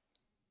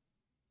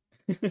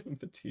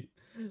 Petite.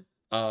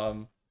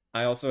 I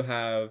also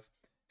have,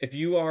 if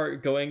you are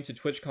going to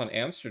TwitchCon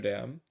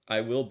Amsterdam,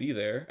 I will be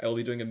there. I will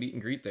be doing a meet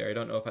and greet there. I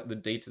don't know if the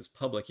date is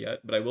public yet,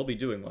 but I will be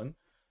doing one.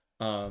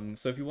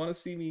 So if you want to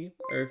see me,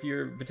 or if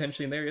you're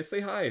potentially in the area,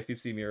 say hi if you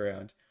see me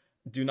around.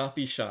 Do not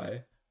be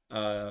shy.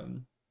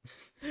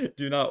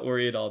 Do not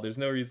worry at all. There's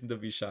no reason to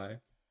be shy.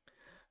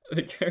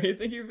 Carrie,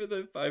 thank you for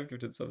the 5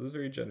 gifted subs. That's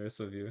very generous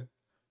of you.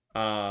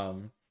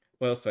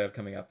 What else do I have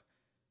coming up?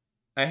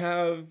 I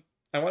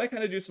want to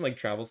kind of do some like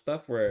travel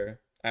stuff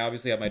where I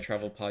obviously have my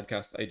travel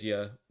podcast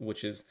idea,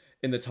 which is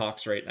in the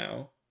talks right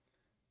now.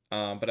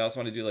 But I also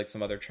want to do like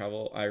some other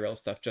travel IRL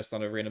stuff just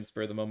on a random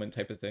spur of the moment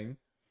type of thing.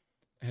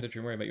 I had a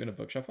dream where I met you in a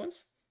bookshop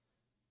once.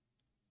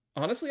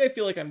 Honestly, I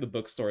feel like I'm the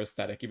bookstore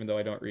aesthetic, even though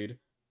I don't read.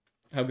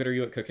 How good are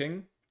you at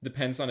cooking?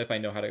 Depends on if I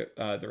know how to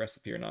the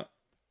recipe or not.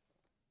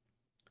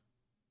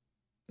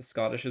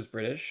 Scottish is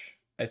British.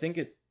 I think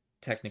it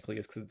technically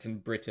is because it's in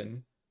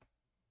Britain.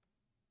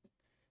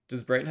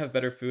 Does Brighton have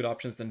better food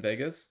options than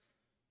Vegas?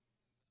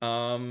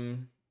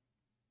 I'm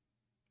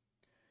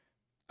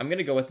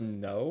gonna go with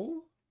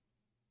no.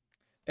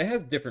 It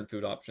has different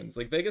food options.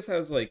 Like Vegas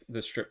has like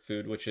the strip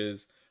food, which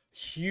is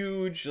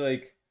huge,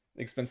 like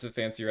expensive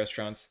fancy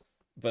restaurants,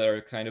 but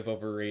are kind of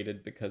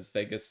overrated because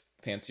Vegas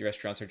fancy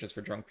restaurants are just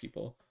for drunk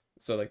people.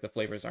 So like the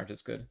flavors aren't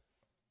as good.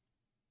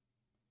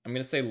 I'm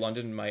gonna say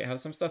London might have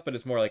some stuff, but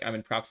it's more like I'm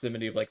in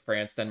proximity of like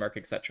France, Denmark,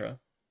 etc.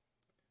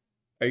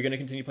 Are you gonna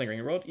continue playing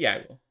Ring World? Yeah,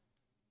 I will.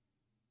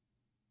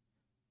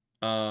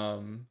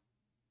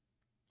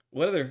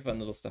 What other fun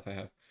little stuff I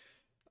have?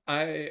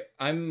 I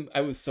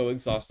was so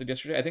exhausted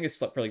yesterday. I think I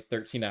slept for like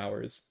 13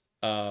 hours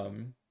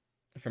from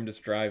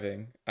just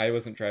driving. I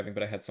wasn't driving,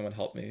 but I had someone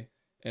help me,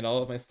 and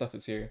all of my stuff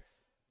is here.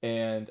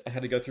 And I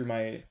had to go through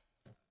I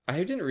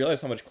didn't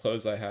realize how much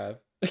clothes I have.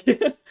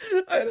 I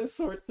had to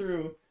sort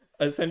through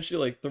essentially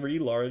like 4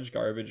 large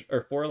garbage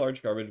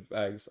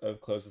bags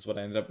of clothes is what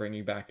I ended up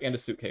bringing back, and a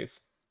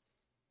suitcase.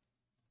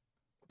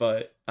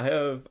 But I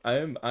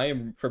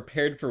am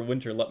prepared for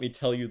winter, let me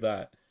tell you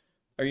that.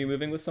 Are you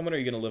moving with someone or are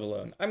you gonna live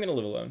alone? I'm gonna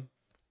live alone.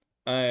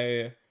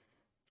 I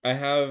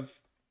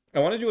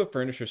want to do a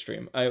furniture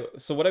stream.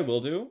 So what I will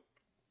do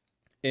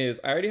is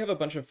I already have a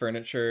bunch of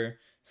furniture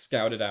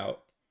scouted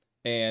out,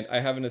 and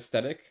I have an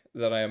aesthetic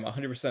that I am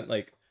 100%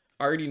 like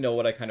already know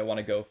what I kind of want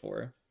to go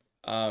for.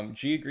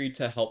 G agreed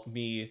to help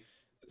me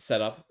set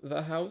up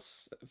the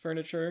house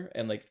furniture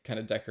and like kind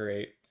of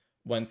decorate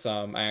once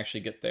I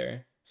actually get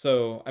there.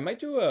 So I might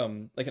do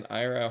like an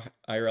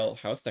IRL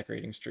house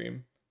decorating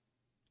stream.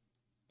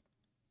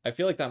 I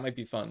feel like that might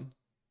be fun.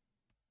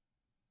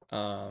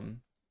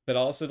 But I'll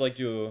also like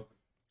do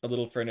a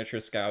little furniture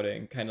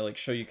scouting, kind of like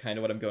show you kind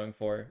of what I'm going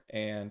for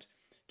and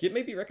get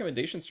maybe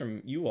recommendations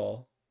from you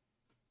all.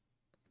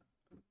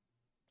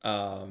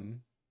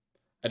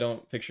 I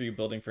don't picture you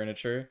building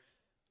furniture.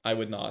 I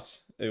would not.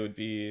 It would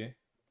be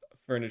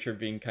furniture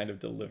being kind of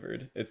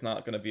delivered. It's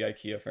not going to be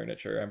IKEA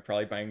furniture. I'm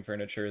probably buying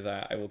furniture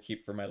that I will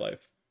keep for my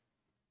life.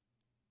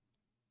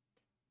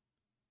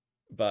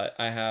 But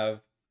I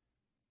have...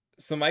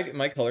 So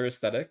my color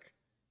aesthetic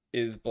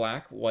is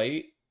black,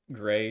 white,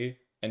 gray,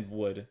 and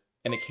wood,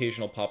 and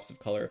occasional pops of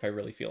color if I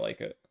really feel like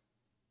it.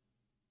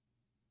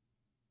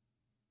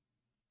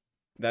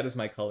 That is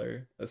my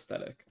color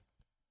aesthetic.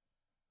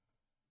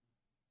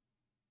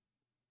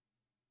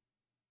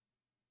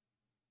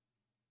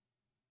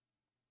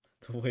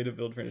 way to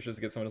build furniture is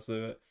to get someone else to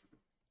do it.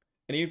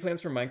 Any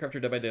plans for Minecraft or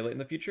Dead by Daylight in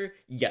the future?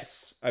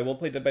 Yes, I will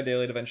play Dead by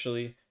Daylight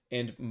eventually,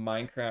 and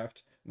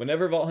Minecraft.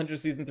 Whenever Vault Hunter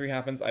Season 3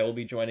 happens, I will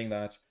be joining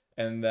that.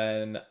 And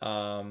then,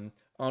 on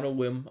a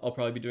whim, I'll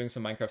probably be doing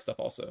some Minecraft stuff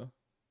also.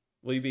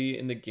 Will you be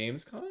in the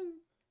Gamescom?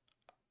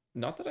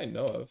 Not that I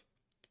know of.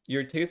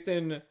 Your taste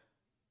in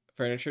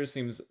furniture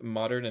seems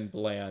modern and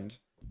bland.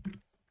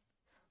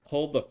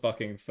 Hold the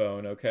fucking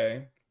phone,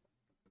 okay?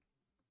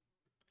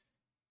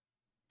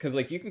 Because,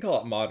 like, you can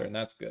call it modern,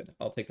 that's good.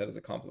 I'll take that as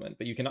a compliment,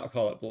 but you cannot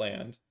call it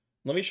bland.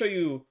 Let me show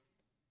you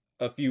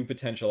a few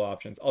potential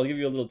options. I'll give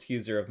you a little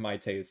teaser of my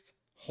taste.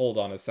 Hold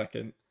on a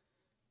second.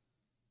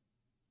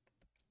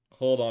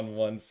 Hold on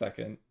 1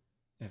 second.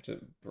 I have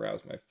to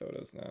browse my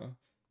photos now.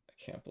 I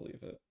can't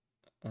believe it.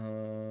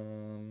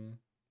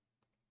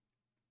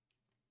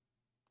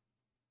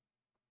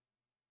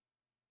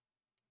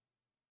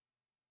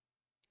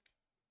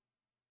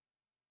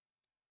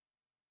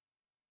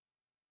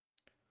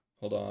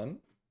 Hold on.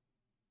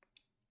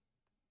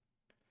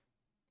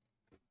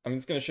 I'm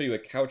just going to show you a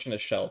couch and a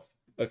shelf,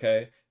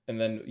 okay?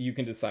 And then you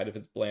can decide if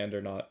it's bland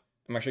or not.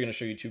 I'm actually going to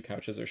show you 2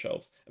 couches or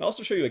shelves. And I'll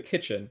also show you a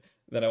kitchen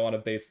that I want to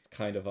base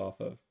kind of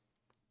off of.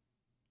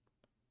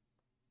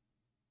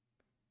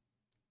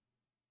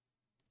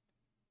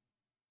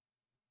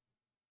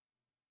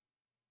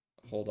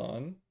 Hold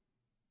on.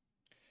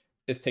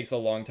 This takes a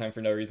long time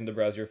for no reason to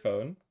browse your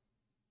phone.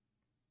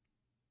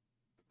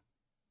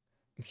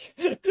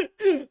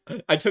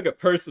 I took it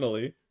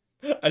personally.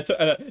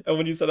 And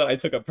when you said that, I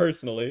took it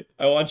personally.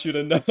 I want you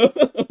to know.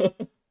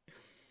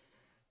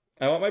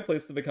 I want my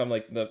place to become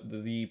like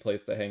the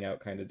place to hang out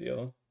kind of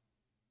deal.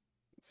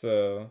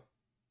 So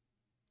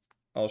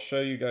I'll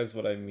show you guys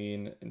what I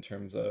mean in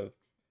terms of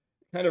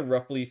kind of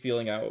roughly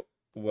feeling out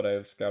what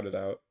I've scouted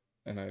out.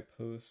 And I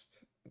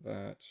post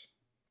that.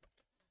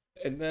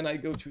 And then I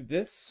go to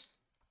this.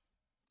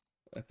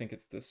 I think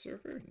it's this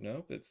server.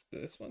 Nope, it's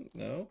this one.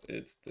 Nope,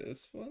 it's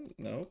this one.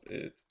 Nope,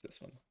 it's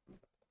this one.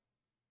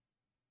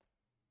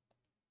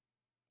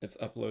 It's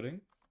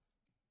uploading.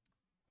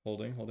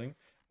 Holding.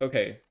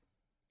 Okay.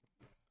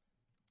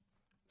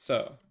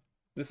 So,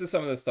 this is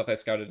some of the stuff I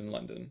scouted in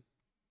London.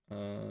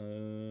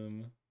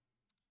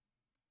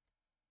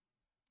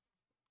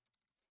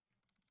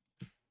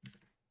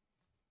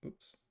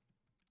 Oops.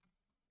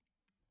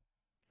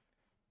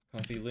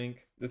 Copy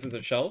link. This is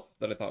a shelf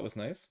that I thought was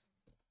nice.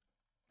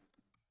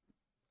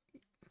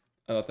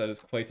 I thought that is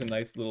quite a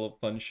nice little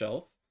fun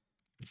shelf.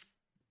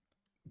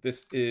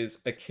 This is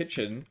a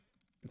kitchen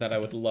that I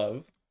would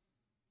love.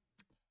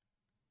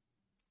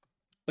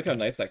 Look how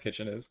nice that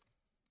kitchen is.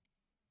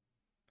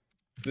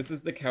 This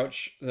is the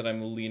couch that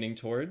I'm leaning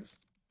towards.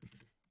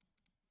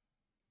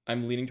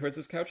 I'm leaning towards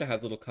this couch. It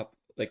has a little cup,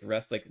 like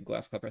rest, like a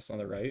glass cup rest on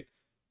the right.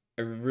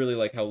 I really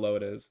like how low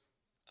it is.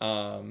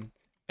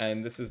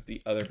 And this is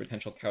the other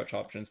potential couch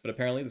options, but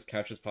apparently this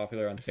couch is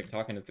popular on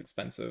TikTok and it's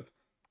expensive.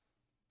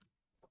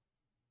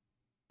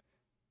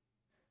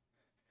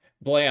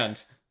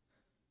 Bland.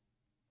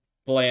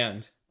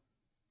 Bland.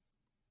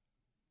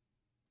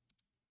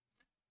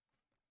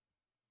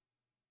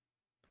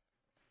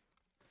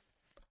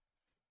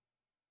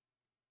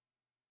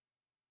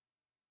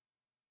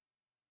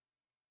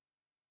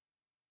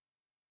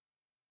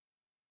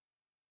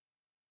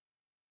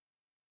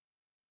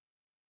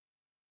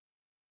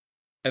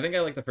 I think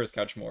I like the first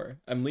couch more.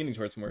 I'm leaning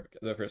towards more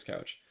the first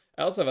couch.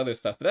 I also have other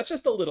stuff, but that's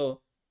just a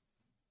little...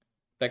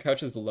 That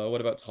couch is low.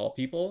 What about tall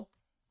people?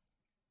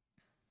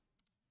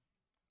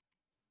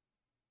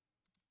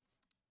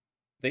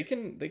 They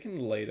can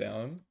lay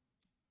down.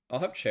 I'll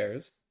have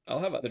chairs.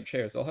 I'll have other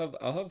chairs. I'll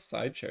have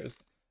side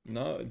chairs.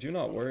 No, do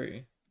not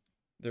worry.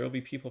 There will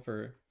be people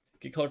for...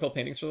 Get colorful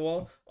paintings for the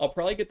wall. I'll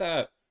probably get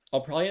that.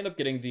 I'll probably end up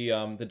getting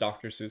the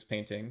Dr. Seuss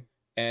painting.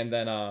 And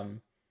then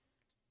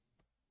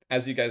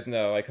as you guys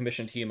know, I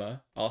commissioned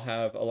Hema. I'll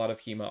have a lot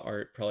of Hema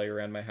art probably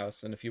around my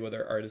house and a few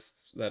other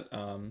artists that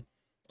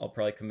I'll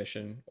probably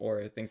commission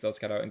or things that I'll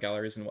scout out in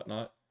galleries and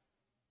whatnot.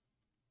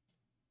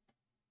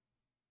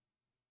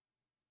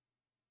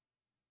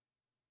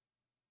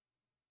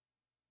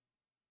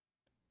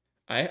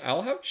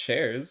 I'll have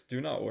chairs, do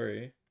not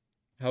worry.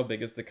 How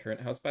big is the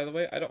current house, by the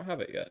way? I don't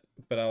have it yet,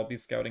 but I'll be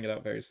scouting it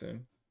out very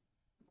soon.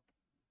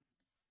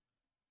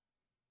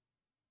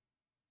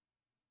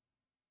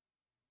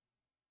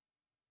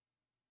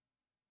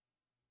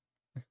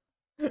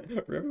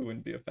 River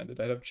wouldn't be offended.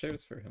 I'd have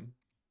chairs for him.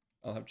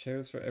 I'll have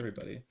chairs for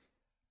everybody.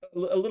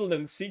 A little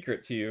known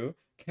secret to you.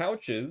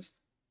 Couches.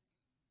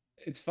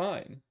 It's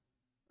fine.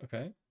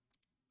 Okay?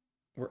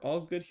 We're all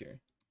good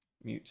here.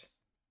 Mute.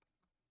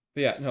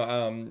 But yeah,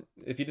 no,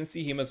 if you didn't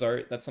see Hema's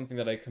art, that's something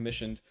that I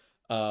commissioned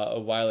a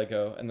while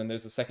ago. And then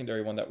there's a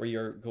secondary one that we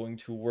are going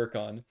to work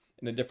on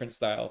in a different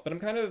style. But I'm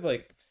kind of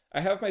like, I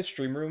have my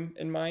stream room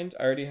in mind.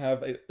 I already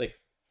have like,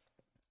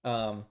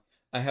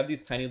 I have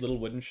these tiny little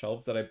wooden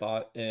shelves that I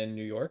bought in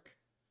New York.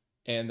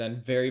 And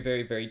then very,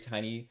 very, very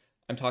tiny,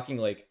 I'm talking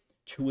like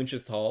 2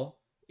 inches tall,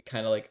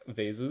 kind of like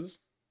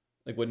vases,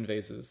 like wooden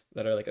vases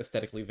that are like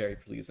aesthetically very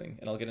pleasing.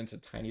 And I'll get into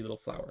tiny little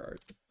flower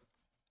art.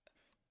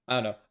 I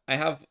don't know. I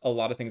have a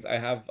lot of things. I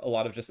have a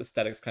lot of just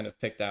aesthetics kind of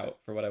picked out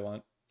for what I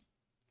want.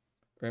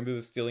 Rainbow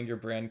was stealing your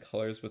brand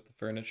colors with the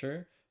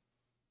furniture.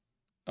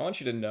 I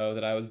want you to know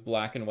that I was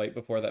black and white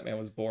before that man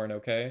was born,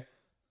 okay?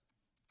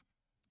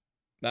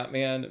 That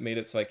man made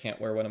it so I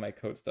can't wear one of my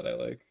coats that I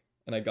like.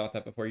 And I got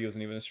that before he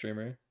wasn't even a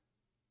streamer.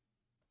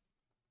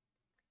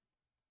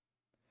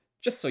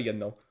 Just so you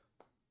know.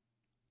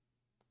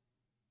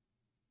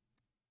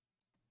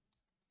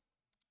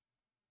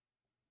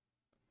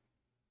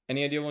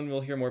 Any idea when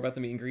we'll hear more about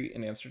the meet and greet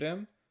in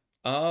Amsterdam?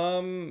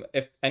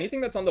 If anything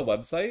that's on the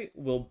website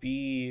will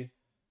be,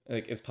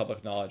 like, is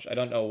public knowledge. I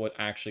don't know what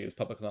actually is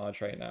public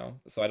knowledge right now,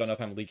 so I don't know if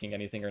I'm leaking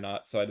anything or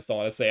not, so I just don't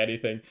want to say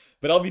anything.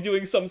 But I'll be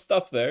doing some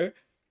stuff there,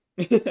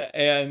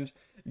 and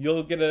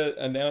you'll get an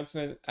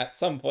announcement at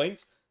some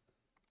point.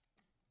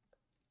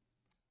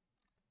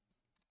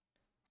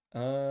 You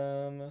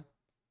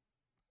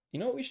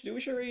know what we should do?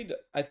 We should read.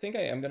 I think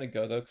I am gonna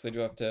go though, because I do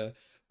have to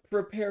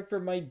prepare for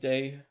my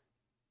day.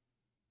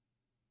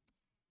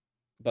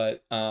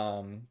 But,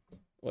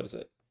 what is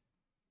it?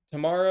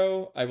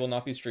 Tomorrow, I will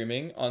not be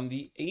streaming. On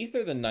the 8th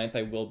or the 9th,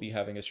 I will be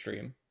having a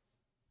stream.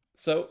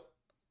 So,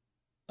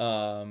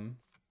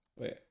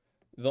 wait.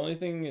 The only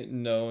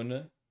thing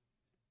known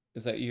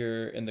is that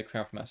you're in the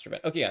Craftmaster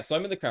event. Okay, yeah, so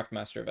I'm in the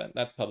Craftmaster event.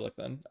 That's public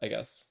then, I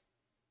guess.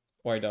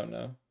 Or I don't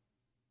know.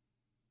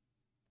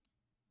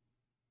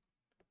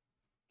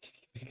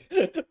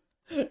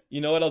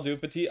 You know what I'll do,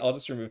 Petit? I'll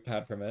just remove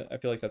pad from it. I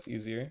feel like that's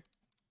easier.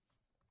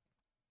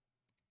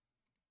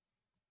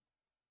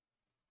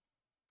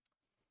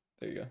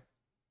 There you go.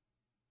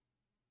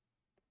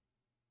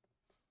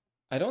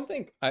 I don't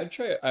think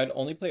I'd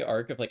only play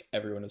Arc if like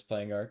everyone is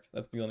playing Arc.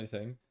 That's the only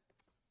thing.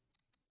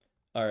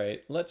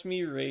 Alright, let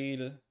me raid.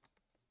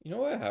 You know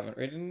what I haven't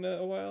raided in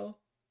a while?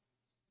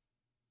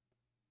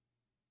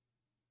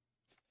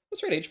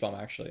 Let's raid H-Bomb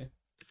actually.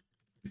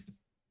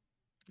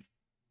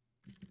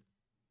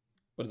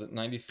 What is it,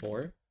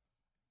 94?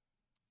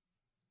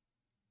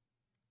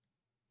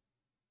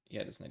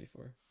 Yeah, it is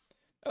 94.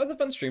 That was a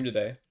fun stream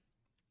today.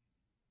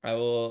 I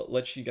will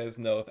let you guys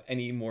know if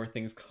any more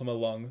things come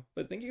along.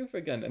 But thank you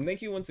again, and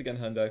thank you once again,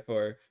 Hyundai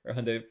for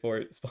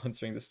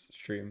sponsoring this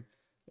stream.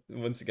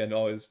 Once again,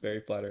 always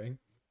very flattering.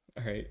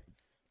 All right,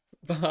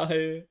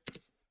 bye.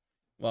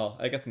 Well,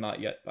 I guess not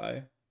yet.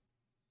 Bye.